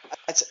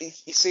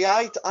 You see,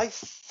 I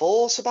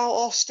thought about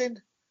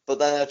Austin, but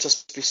then I'd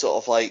just be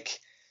sort of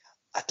like,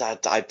 I'd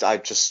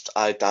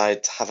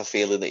have a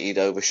feeling that he'd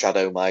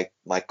overshadow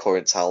my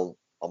current talent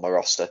on my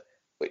roster,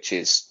 which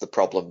is the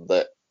problem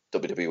that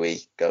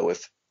WWE go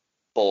with.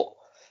 But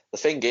the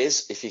thing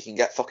is, if you can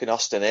get fucking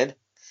Austin in,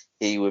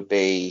 he would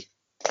be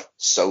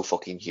so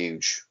fucking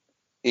huge.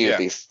 He would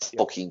be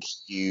fucking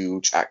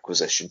huge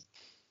acquisition.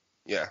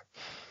 Yeah.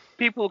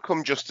 People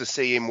come just to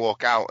see him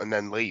walk out and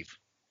then leave.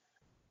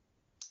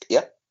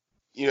 Yeah.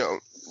 You know.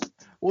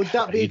 Would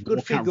that be a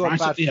good thing or a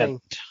bad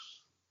thing?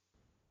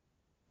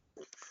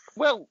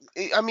 Well,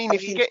 I mean,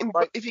 if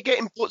you're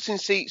getting butts in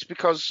seats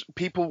because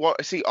people want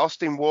to see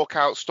Austin walk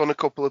out, stun a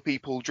couple of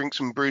people, drink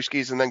some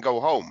brewskis, and then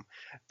go home,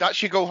 that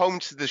should go home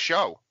to the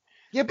show.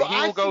 Yeah, but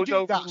I can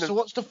do that. So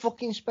what's the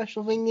fucking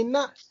special thing in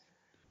that?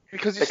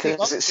 Because it's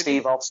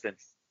Steve Austin.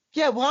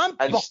 Yeah, well,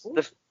 I'm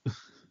bald.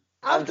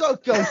 I've got a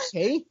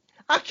goatee.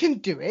 I can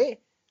do it.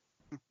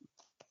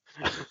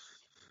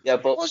 Yeah,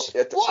 but what's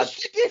the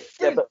difference?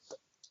 Yeah, but,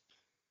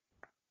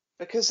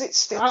 because it's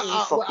Steve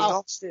fucking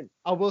Austin.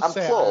 I will and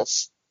say,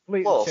 plus,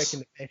 taking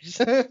the piss.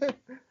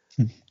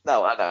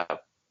 No, I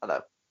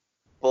know.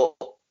 But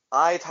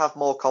I'd have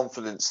more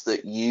confidence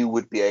that you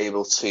would be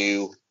able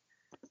to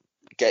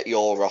get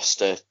your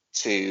roster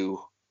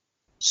to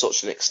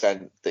such an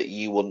extent that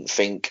you wouldn't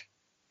think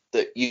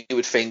that you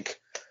would think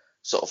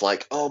sort of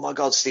like, oh my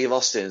God, Steve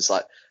Austin's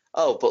like,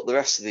 oh, but the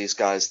rest of these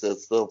guys,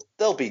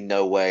 they'll be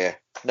nowhere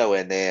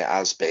near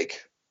as big,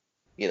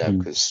 you know,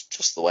 because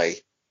just the way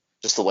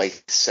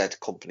said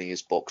company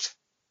is booked.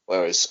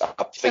 Whereas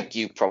I think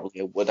you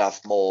probably would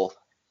have more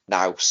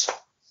nous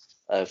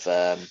of,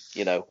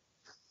 you know,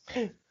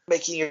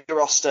 making your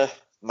roster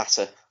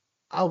matter.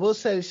 I will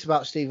say this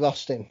about Steve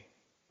Austin.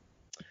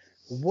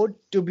 Would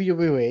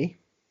WWE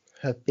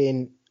have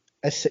been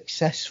as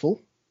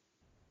successful,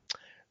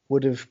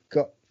 would have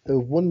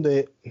won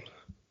the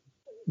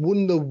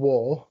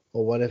war,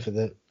 or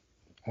whatever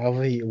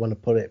however you want to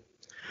put it,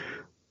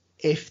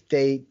 if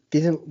they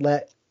didn't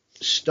let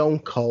Stone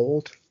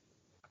Cold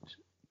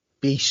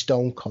be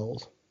Stone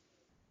Cold?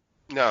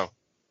 No.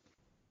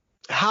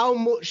 How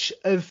much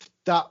of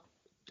that?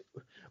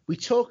 We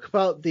talk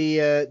about the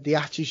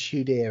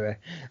Attitude Era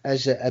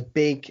as a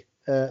big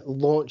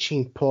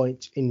launching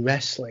point in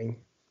wrestling.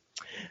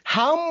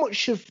 How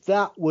much of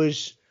that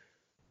was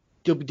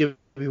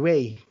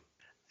WWE,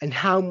 and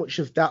how much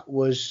of that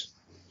was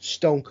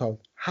Stone Cold?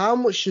 How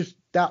much of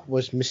that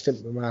was Mr.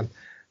 McMahon?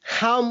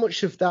 How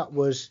much of that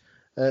was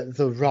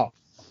The Rock?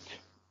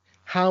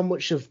 How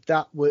much of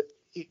that was,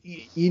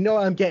 you know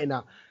what I'm getting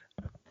at,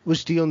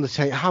 was The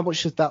Undertaker? How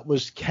much of that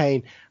was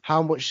Kane?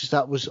 How much of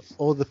that was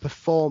all the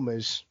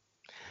performers?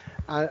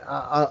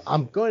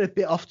 I'm going a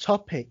bit off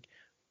topic,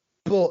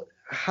 but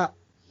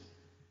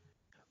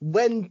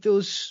when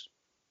does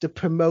the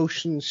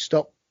promotion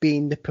stop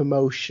being the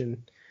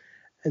promotion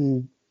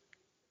and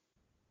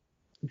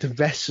the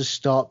wrestlers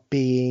start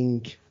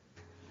being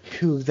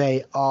who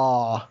they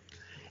are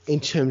in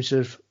terms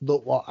of,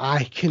 look what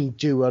I can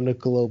do on a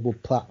global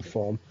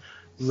platform,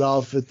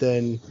 rather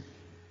than,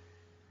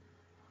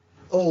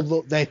 oh,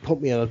 look, they put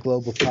me on a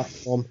global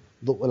platform,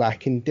 look what I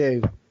can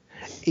do?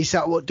 Is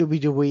that what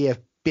WWE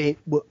have been,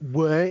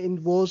 were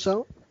in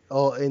Warzone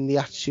or in the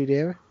Attitude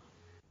Era?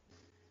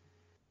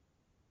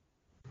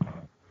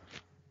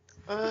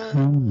 I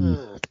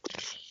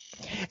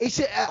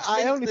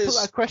only put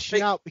that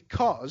question out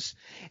because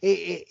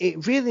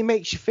it really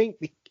makes you think.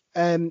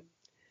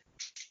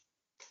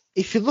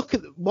 If you look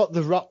at what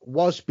The Rock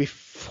was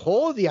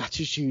before the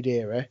Attitude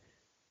Era,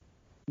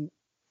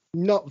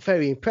 not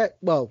very impressive.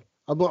 Well,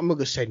 I'm not going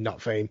to say not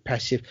very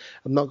impressive.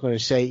 I'm not going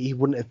to say he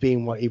wouldn't have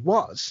been what he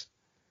was.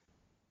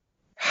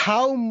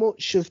 How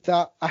much of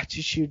that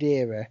Attitude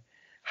Era,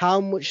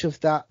 how much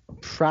of that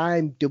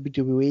prime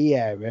WWE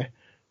era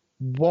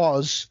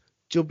was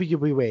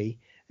WWE,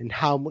 and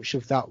how much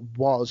of that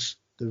was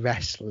the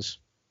wrestlers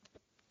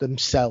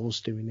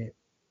themselves doing it?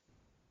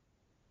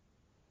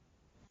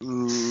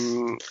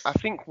 I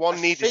think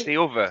one needed the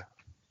other.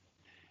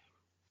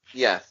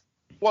 Yeah.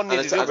 One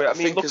needed the other. I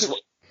mean, look at...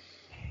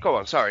 Go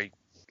on, sorry,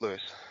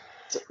 Lewis.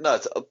 No,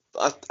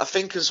 I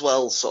think as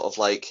well, sort of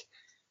like,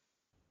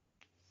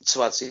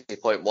 to add to your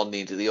point, one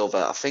needed the other.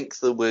 I think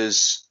there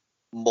was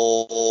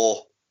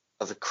more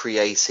of a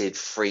creative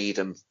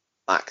freedom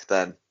back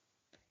then.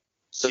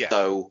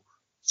 So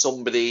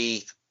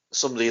somebody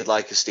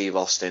like a Steve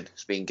Austin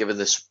has been given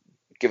this,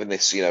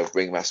 you know,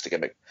 ringmaster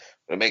gimmick.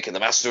 We're making the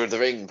master of the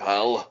ring,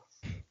 pal.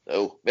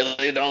 Oh, $1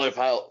 million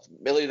pal,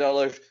 $1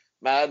 million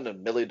man, and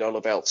 $1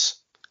 million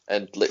belts.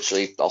 And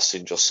literally,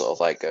 Austin just sort of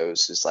like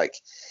goes, it's like,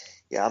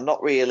 yeah, I'm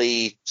not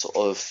really sort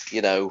of,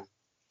 you know,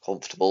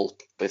 comfortable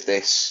with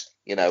this,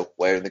 you know,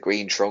 wearing the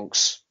green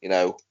trunks, you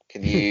know,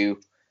 can you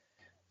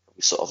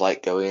sort of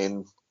like go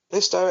in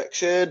this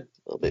direction a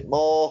little bit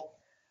more?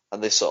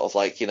 And they sort of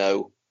like, you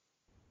know,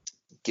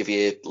 give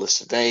you a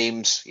list of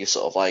names. You're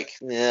sort of like,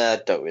 yeah,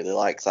 I don't really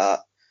like that.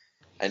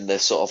 And they're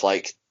sort of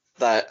like,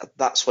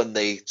 that's when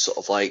they sort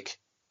of like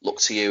look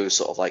to you as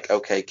sort of like,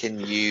 okay, can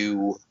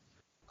you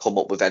come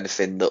up with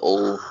anything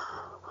that'll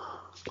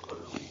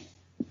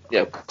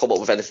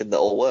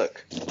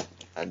work?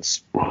 And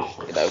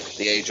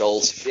the age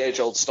old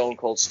Stone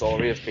Cold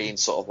story of being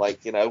sort of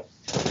like,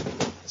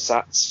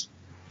 sat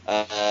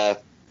having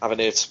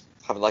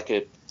like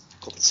a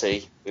cup of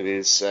tea with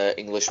his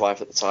English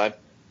wife at the time,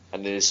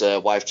 and his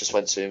wife just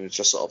went to him and was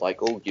just sort of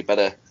like, oh, you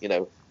better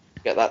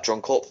get that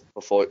drunk up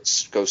before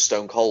it goes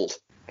stone cold.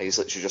 And he's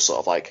literally just sort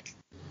of like,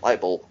 light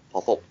bulb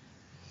pop up.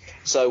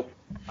 So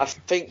I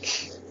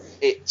think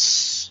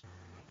it's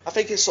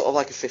sort of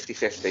like a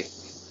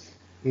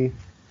 50-50.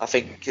 I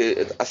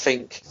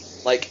think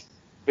like,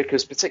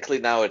 because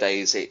particularly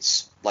nowadays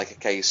it's like a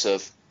case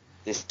of,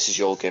 this is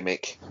your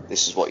gimmick,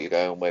 this is what you're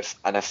going with.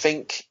 And I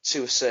think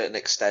to a certain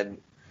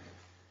extent,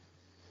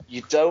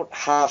 you don't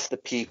have the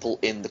people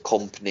in the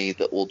company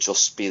that will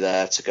just be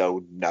there to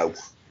go, no.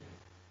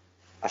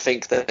 I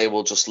think that they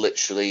will just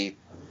literally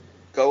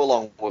go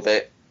along with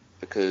it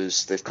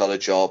because they've got a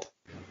job,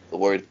 they're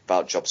worried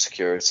about job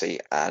security,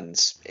 and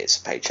it's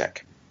a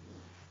paycheck.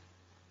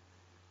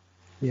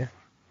 Yeah.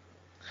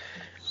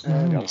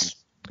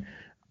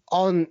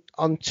 On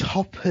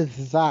top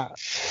of that,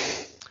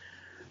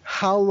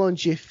 how long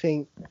do you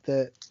think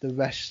that the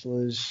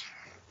wrestlers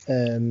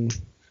that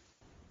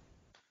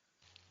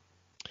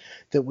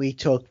we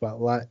talked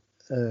about, like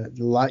the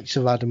likes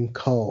of Adam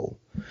Cole,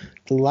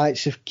 the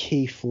likes of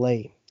Keith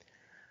Lee,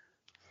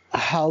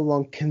 how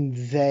long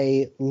can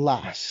they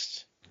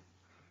last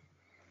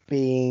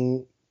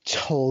being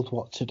told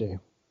what to do?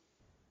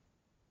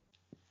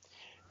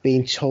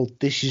 Being told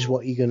this is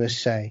what you're going to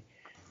say.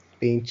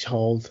 Being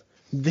told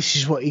this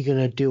is what you're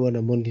going to do on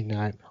a Monday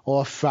night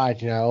or a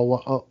Friday night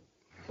or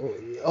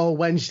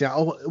Wednesday night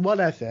or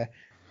whatever.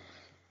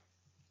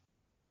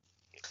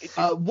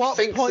 At what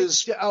point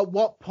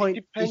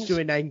is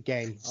doing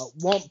Endgame?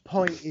 At what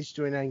point is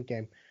doing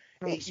Endgame?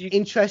 It's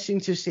interesting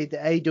to see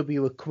that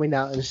AEW are coming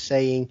out and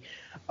saying,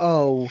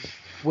 oh,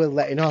 we're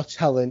letting our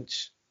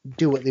talents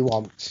do what they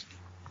want.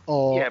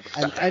 And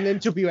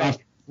NWA,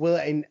 we're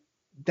letting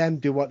them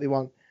do what they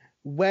want.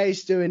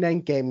 Where's doing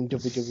Endgame in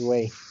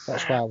WWE?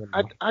 That's why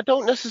I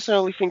don't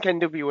necessarily think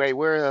NWA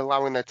were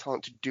allowing their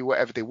talent to do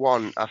whatever they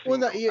want. I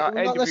think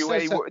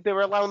NWA, they're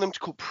allowing them to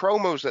cut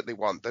promos that they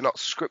want. They're not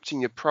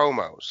scripting your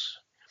promos.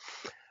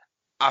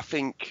 I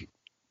think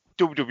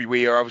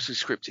WWE are obviously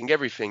scripting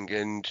everything,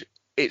 and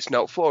it's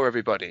not for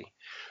everybody.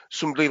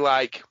 Somebody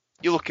like,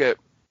 you look at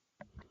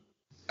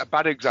a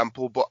bad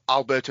example, but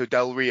Alberto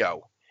Del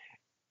Rio.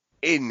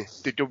 In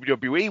the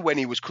WWE, when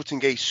he was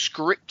cutting a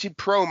scripted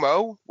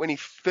promo, when he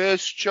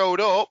first showed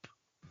up,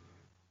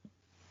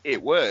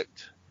 it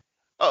worked.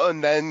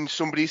 And then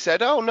somebody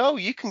said, oh no,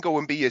 you can go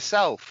and be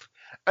yourself.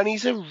 And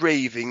he's a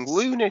raving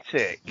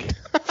lunatic. Do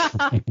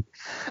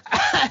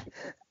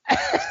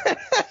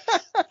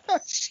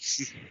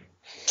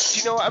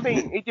you know what I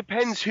mean? It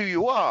depends who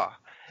you are.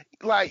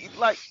 Like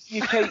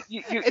you take...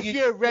 If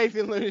you're a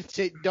raving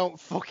lunatic, don't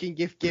fucking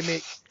give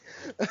gimmicks.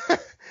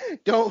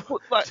 Don't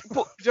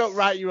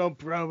write your own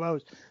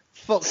promos.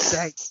 Fuck's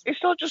sake.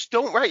 It's not just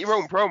don't write your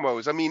own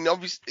promos. I mean,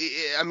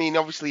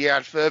 obviously you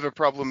had further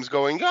problems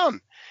going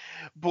on,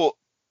 but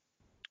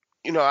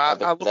you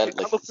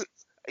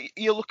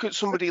look at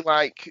somebody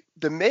like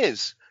The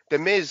Miz. The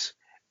Miz,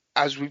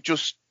 as we've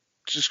just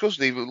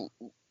discussed,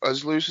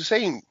 as Lewis was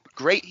saying,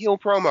 great heel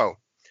promo.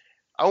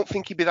 I don't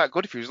think he'd be that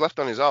good if he was left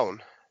on his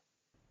own.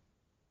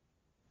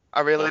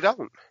 I really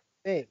don't.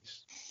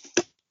 Thanks.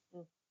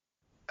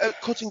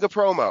 Cutting a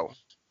promo.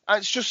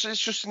 It's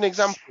just an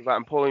example that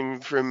I'm pulling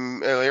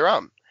from earlier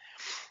on.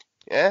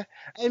 Yeah.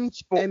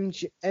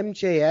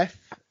 MJF,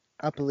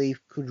 I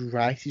believe, could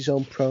write his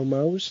own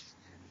promos.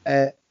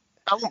 I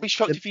won't be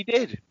shocked if he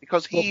did,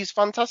 because he's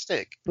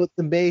fantastic. But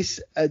the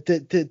Miz,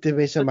 the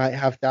Miz I might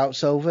have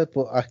doubts over,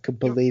 but I could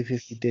believe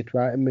if he did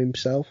write him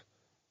himself.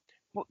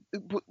 But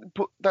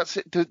that's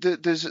it.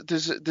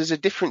 There's a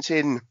difference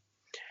in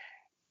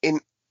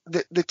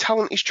the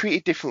talent is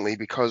treated differently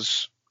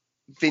because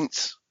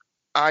Vince,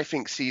 I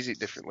think, sees it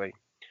differently.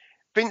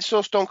 Vince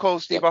saw Stone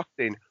Cold Steve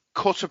Austin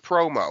cut a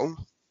promo,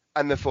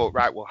 and they thought,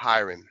 right, we'll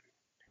hire him.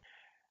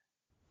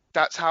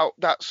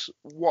 That's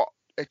what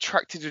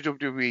attracted the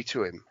WWE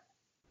to him.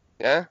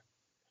 Yeah,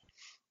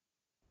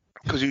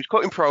 because he was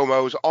cutting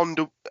promos on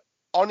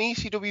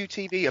ECW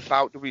TV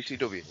about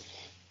WCW.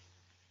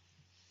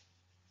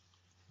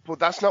 But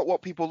that's not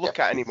what people look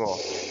at anymore.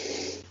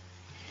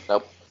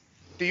 Nope.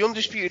 The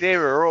Undisputed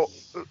Era,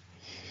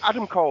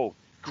 Adam Cole,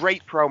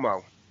 great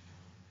promo.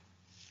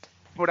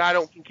 But I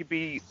don't think he'd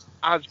be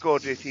as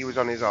good if he was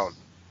on his own.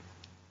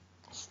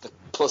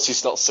 Plus,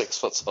 he's not 6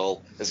 foot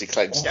tall, as he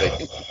claims to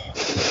be.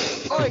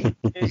 Oi,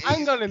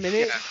 hang on a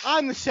minute. Yeah.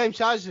 I'm the same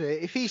size as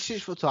it. If he's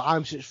 6 foot tall,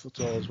 I'm 6 foot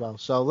tall as well.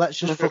 So let's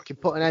just fucking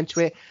put an end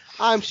to it.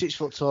 I'm 6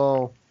 foot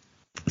tall.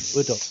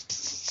 We're done.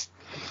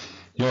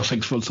 You're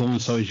 6 foot tall,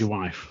 and so is your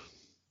wife.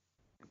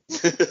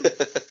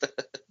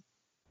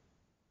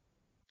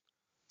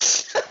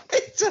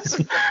 It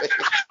doesn't.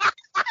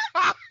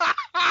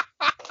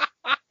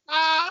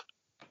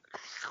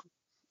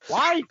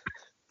 Why?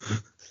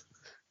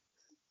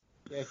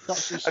 Yeah,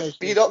 Coxie Have says.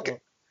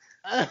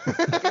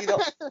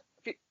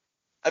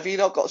 you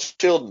not got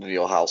children in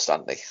your house,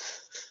 Andy?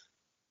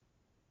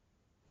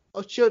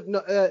 Oh, sure. No,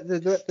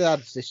 the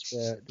ads this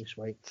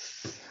week.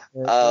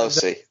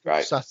 See,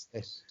 right.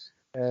 Saturday.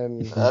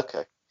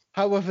 Okay.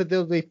 However,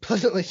 they'll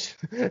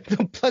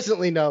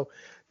pleasantly know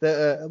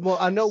that. Well,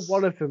 I know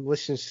one of them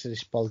listens to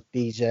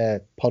these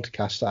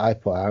podcasts that I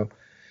put out,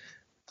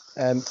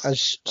 and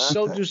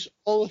so does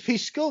all of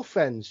his school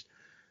friends.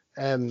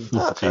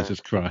 Jesus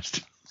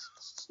Christ.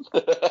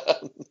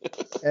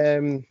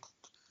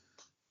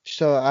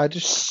 So I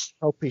just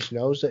hope he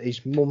knows that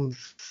his mum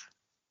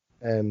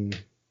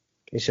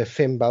is a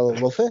Finn Balor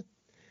lover.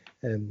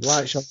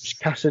 Likes Orange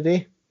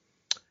Cassidy.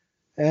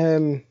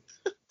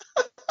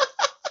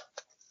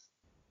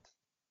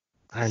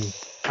 I'm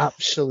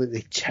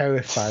absolutely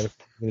terrified of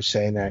what I'm going to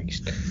say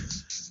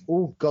next.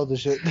 Oh God,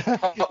 there's a.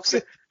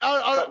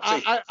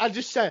 I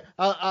just said.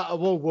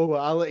 Whoa!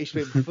 I'll let you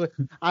speak.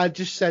 I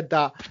just said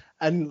that,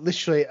 and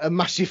literally a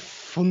massive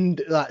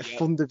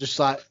thunder just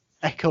like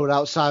echoed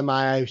outside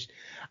my house.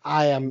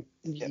 I am.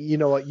 You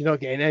know what? You're not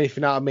getting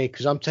anything out of me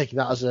because I'm taking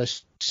that as a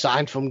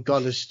sign from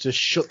God as to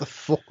shut the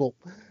fuck up.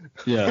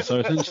 Yeah. So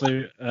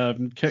essentially,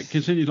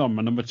 continued on.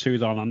 My number 2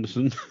 is Arn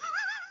Anderson.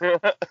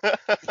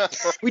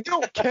 We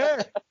don't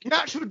care.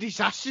 Natural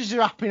disasters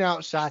are happening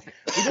outside.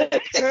 We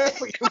don't care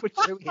what you were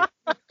doing.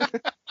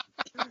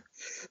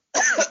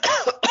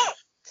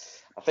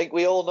 I think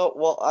we all know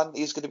what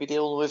Andy's going to be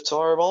dealing with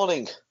tomorrow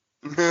morning.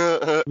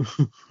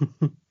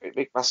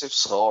 Big, massive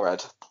sore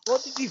head.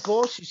 What did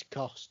divorces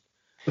cost?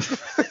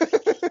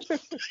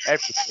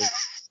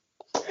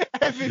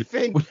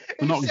 Everything.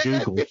 We're not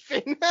Google.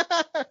 Everything.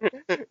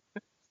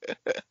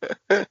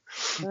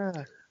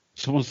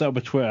 Someone set up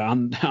a Twitter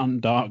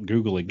and Dark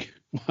Googling.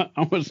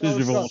 How much does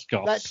divorce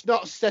cost? Let's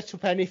not set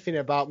up anything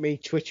about me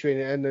twittering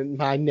and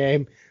my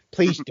name.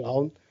 Please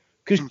don't.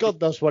 Because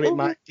God knows what it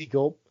might dig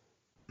up.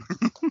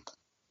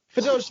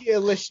 For those of you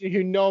listening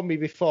who know me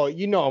before,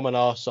 you know I'm an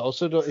arsehole,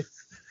 so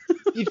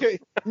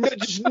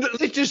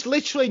just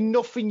literally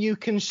nothing you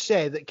can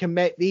say that can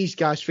make these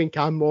guys think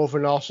I'm more of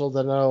an arsehole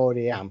than I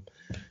already am.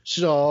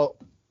 So...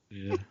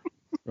 Yeah.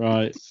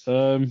 Right.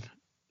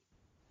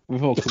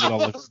 We've all covered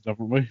our lists,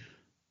 haven't we?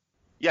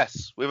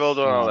 Yes, we've all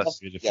done our list.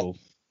 Beautiful. Yep.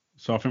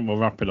 So I think we'll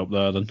wrap it up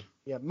there then.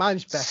 Yeah,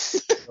 mine's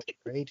best.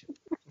 Upgrade.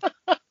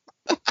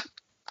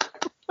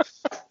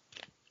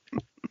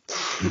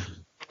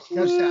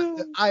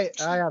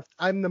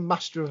 I'm the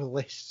master of the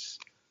lists.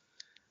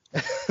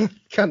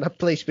 Can I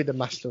please be the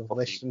master of the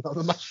list and not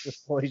the master of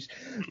the boys?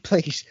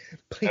 Please.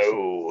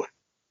 No.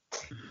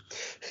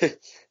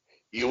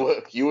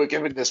 You were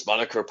given this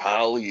moniker,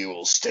 pal. You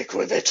will stick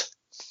with it.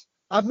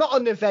 I'm not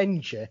an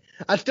Avenger.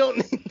 I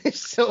don't need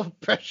this sort of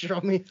pressure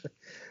on me.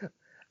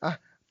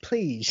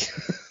 Please.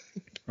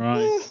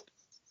 Right.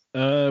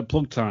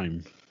 Plug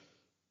time.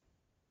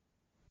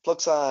 Plug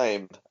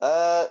time.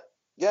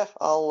 Yeah,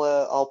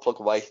 I'll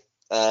plug away.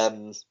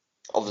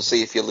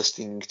 Obviously, if you're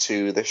listening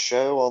to this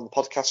show on the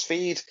podcast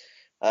feed,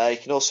 you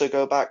can also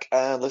go back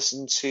and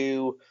listen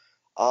to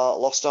our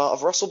Lost Art of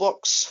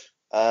WrestleBox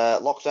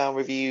lockdown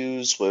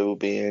reviews, where we'll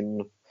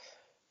be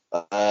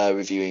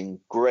reviewing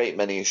great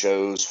many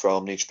shows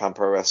from New Japan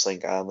Pro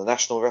Wrestling and the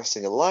National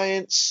Wrestling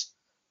Alliance.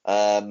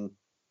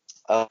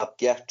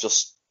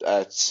 Just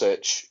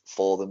search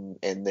for them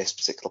in this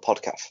particular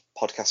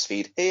podcast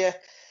feed here.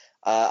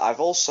 I've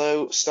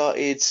also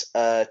started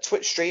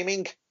Twitch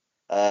streaming,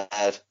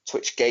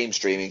 Twitch game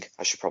streaming,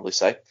 I should probably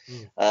say.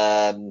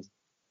 I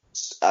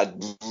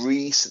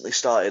recently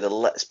started a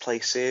Let's Play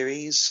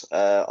series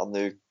on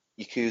the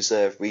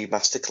Yakuza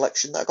Remaster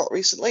Collection that I got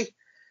recently.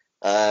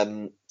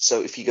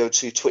 So if you go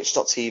to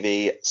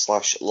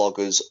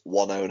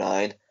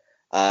twitch.tv/loggers109,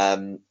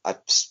 I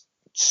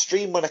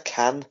stream when I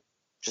can,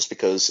 just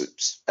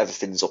because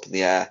everything's up in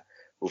the air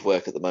with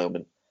work at the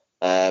moment.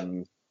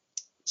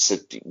 So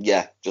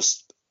yeah,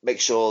 just make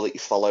sure that you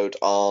followed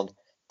on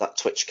that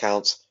Twitch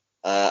account,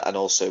 and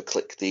also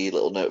click the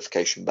little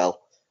notification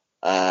bell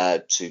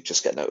to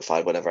just get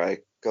notified whenever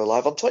I go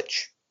live on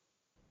Twitch.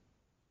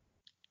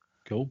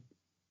 Cool.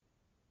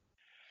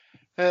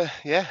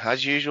 Yeah,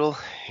 as usual,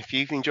 if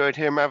you've enjoyed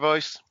hearing my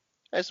voice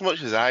as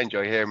much as I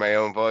enjoy hearing my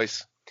own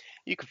voice,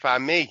 you can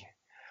find me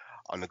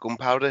on the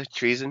Gunpowder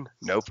Treason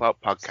No Plot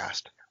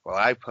podcast, where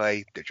I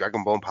play the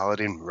Dragonborn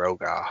Paladin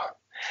Rogar.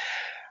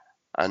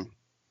 And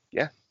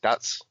yeah,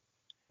 that's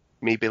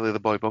me, Billy the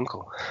Boy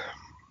Bunkle.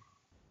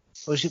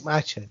 Or is it my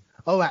turn?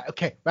 Oh, right,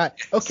 okay.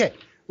 Oh,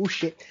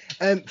 shit.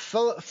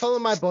 Follow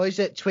my boys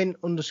at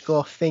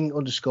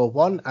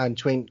twin_thing_1 and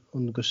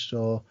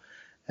twin_king_2.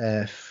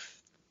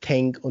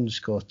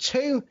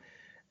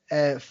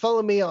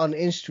 Follow me on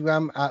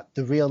Instagram at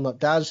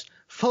TheRealNotDaz.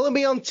 Follow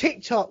me on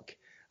TikTok.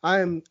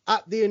 I'm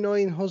at The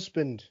Annoying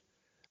Husband.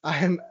 I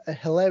am a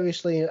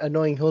hilariously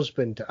annoying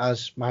husband,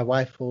 as my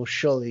wife will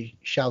surely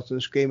shout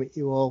and scream at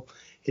you all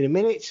in a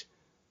minute.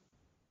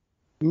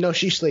 No,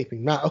 she's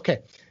sleeping. Right, okay.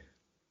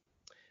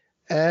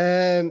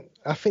 I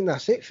think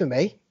that's it for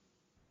me.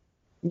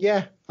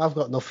 Yeah, I've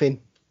got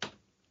nothing.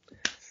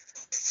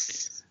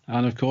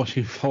 And of course,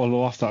 you can follow The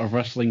Lost Art of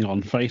Wrestling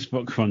on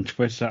Facebook, on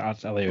Twitter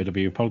at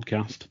LAOW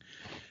Podcast.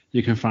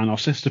 You can find our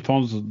sister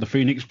pods, the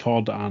Phoenix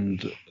Pod and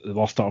the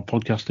Lost Art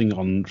Podcasting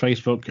on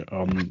Facebook,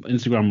 on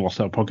Instagram, Lost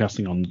Art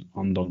Podcasting,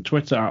 and on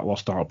Twitter at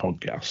Lost Art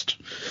Podcast.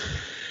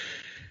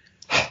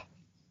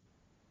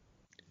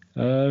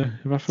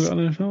 Have I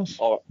forgotten anything else?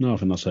 No, I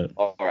think that's it.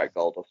 All right,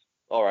 Goldust.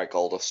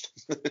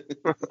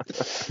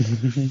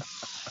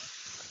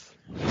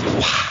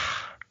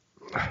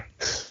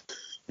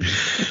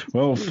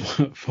 Well,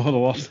 for The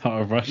Lost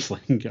Art of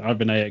Wrestling, I've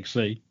been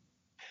AXC.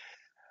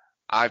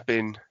 I've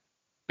been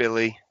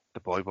Billy the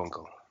Boy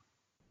Bungle.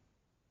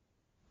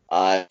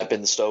 I've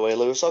been the Stowaway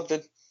Lewis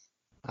Ogden.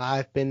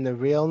 I've been the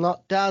real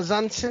Not Daz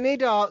Anthony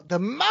Dark, the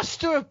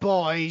master of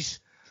boys.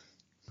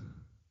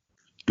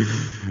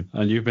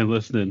 And you've been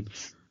listening.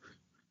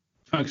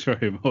 Thanks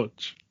very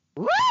much.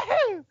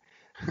 Woohoo!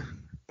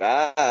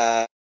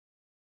 Bye.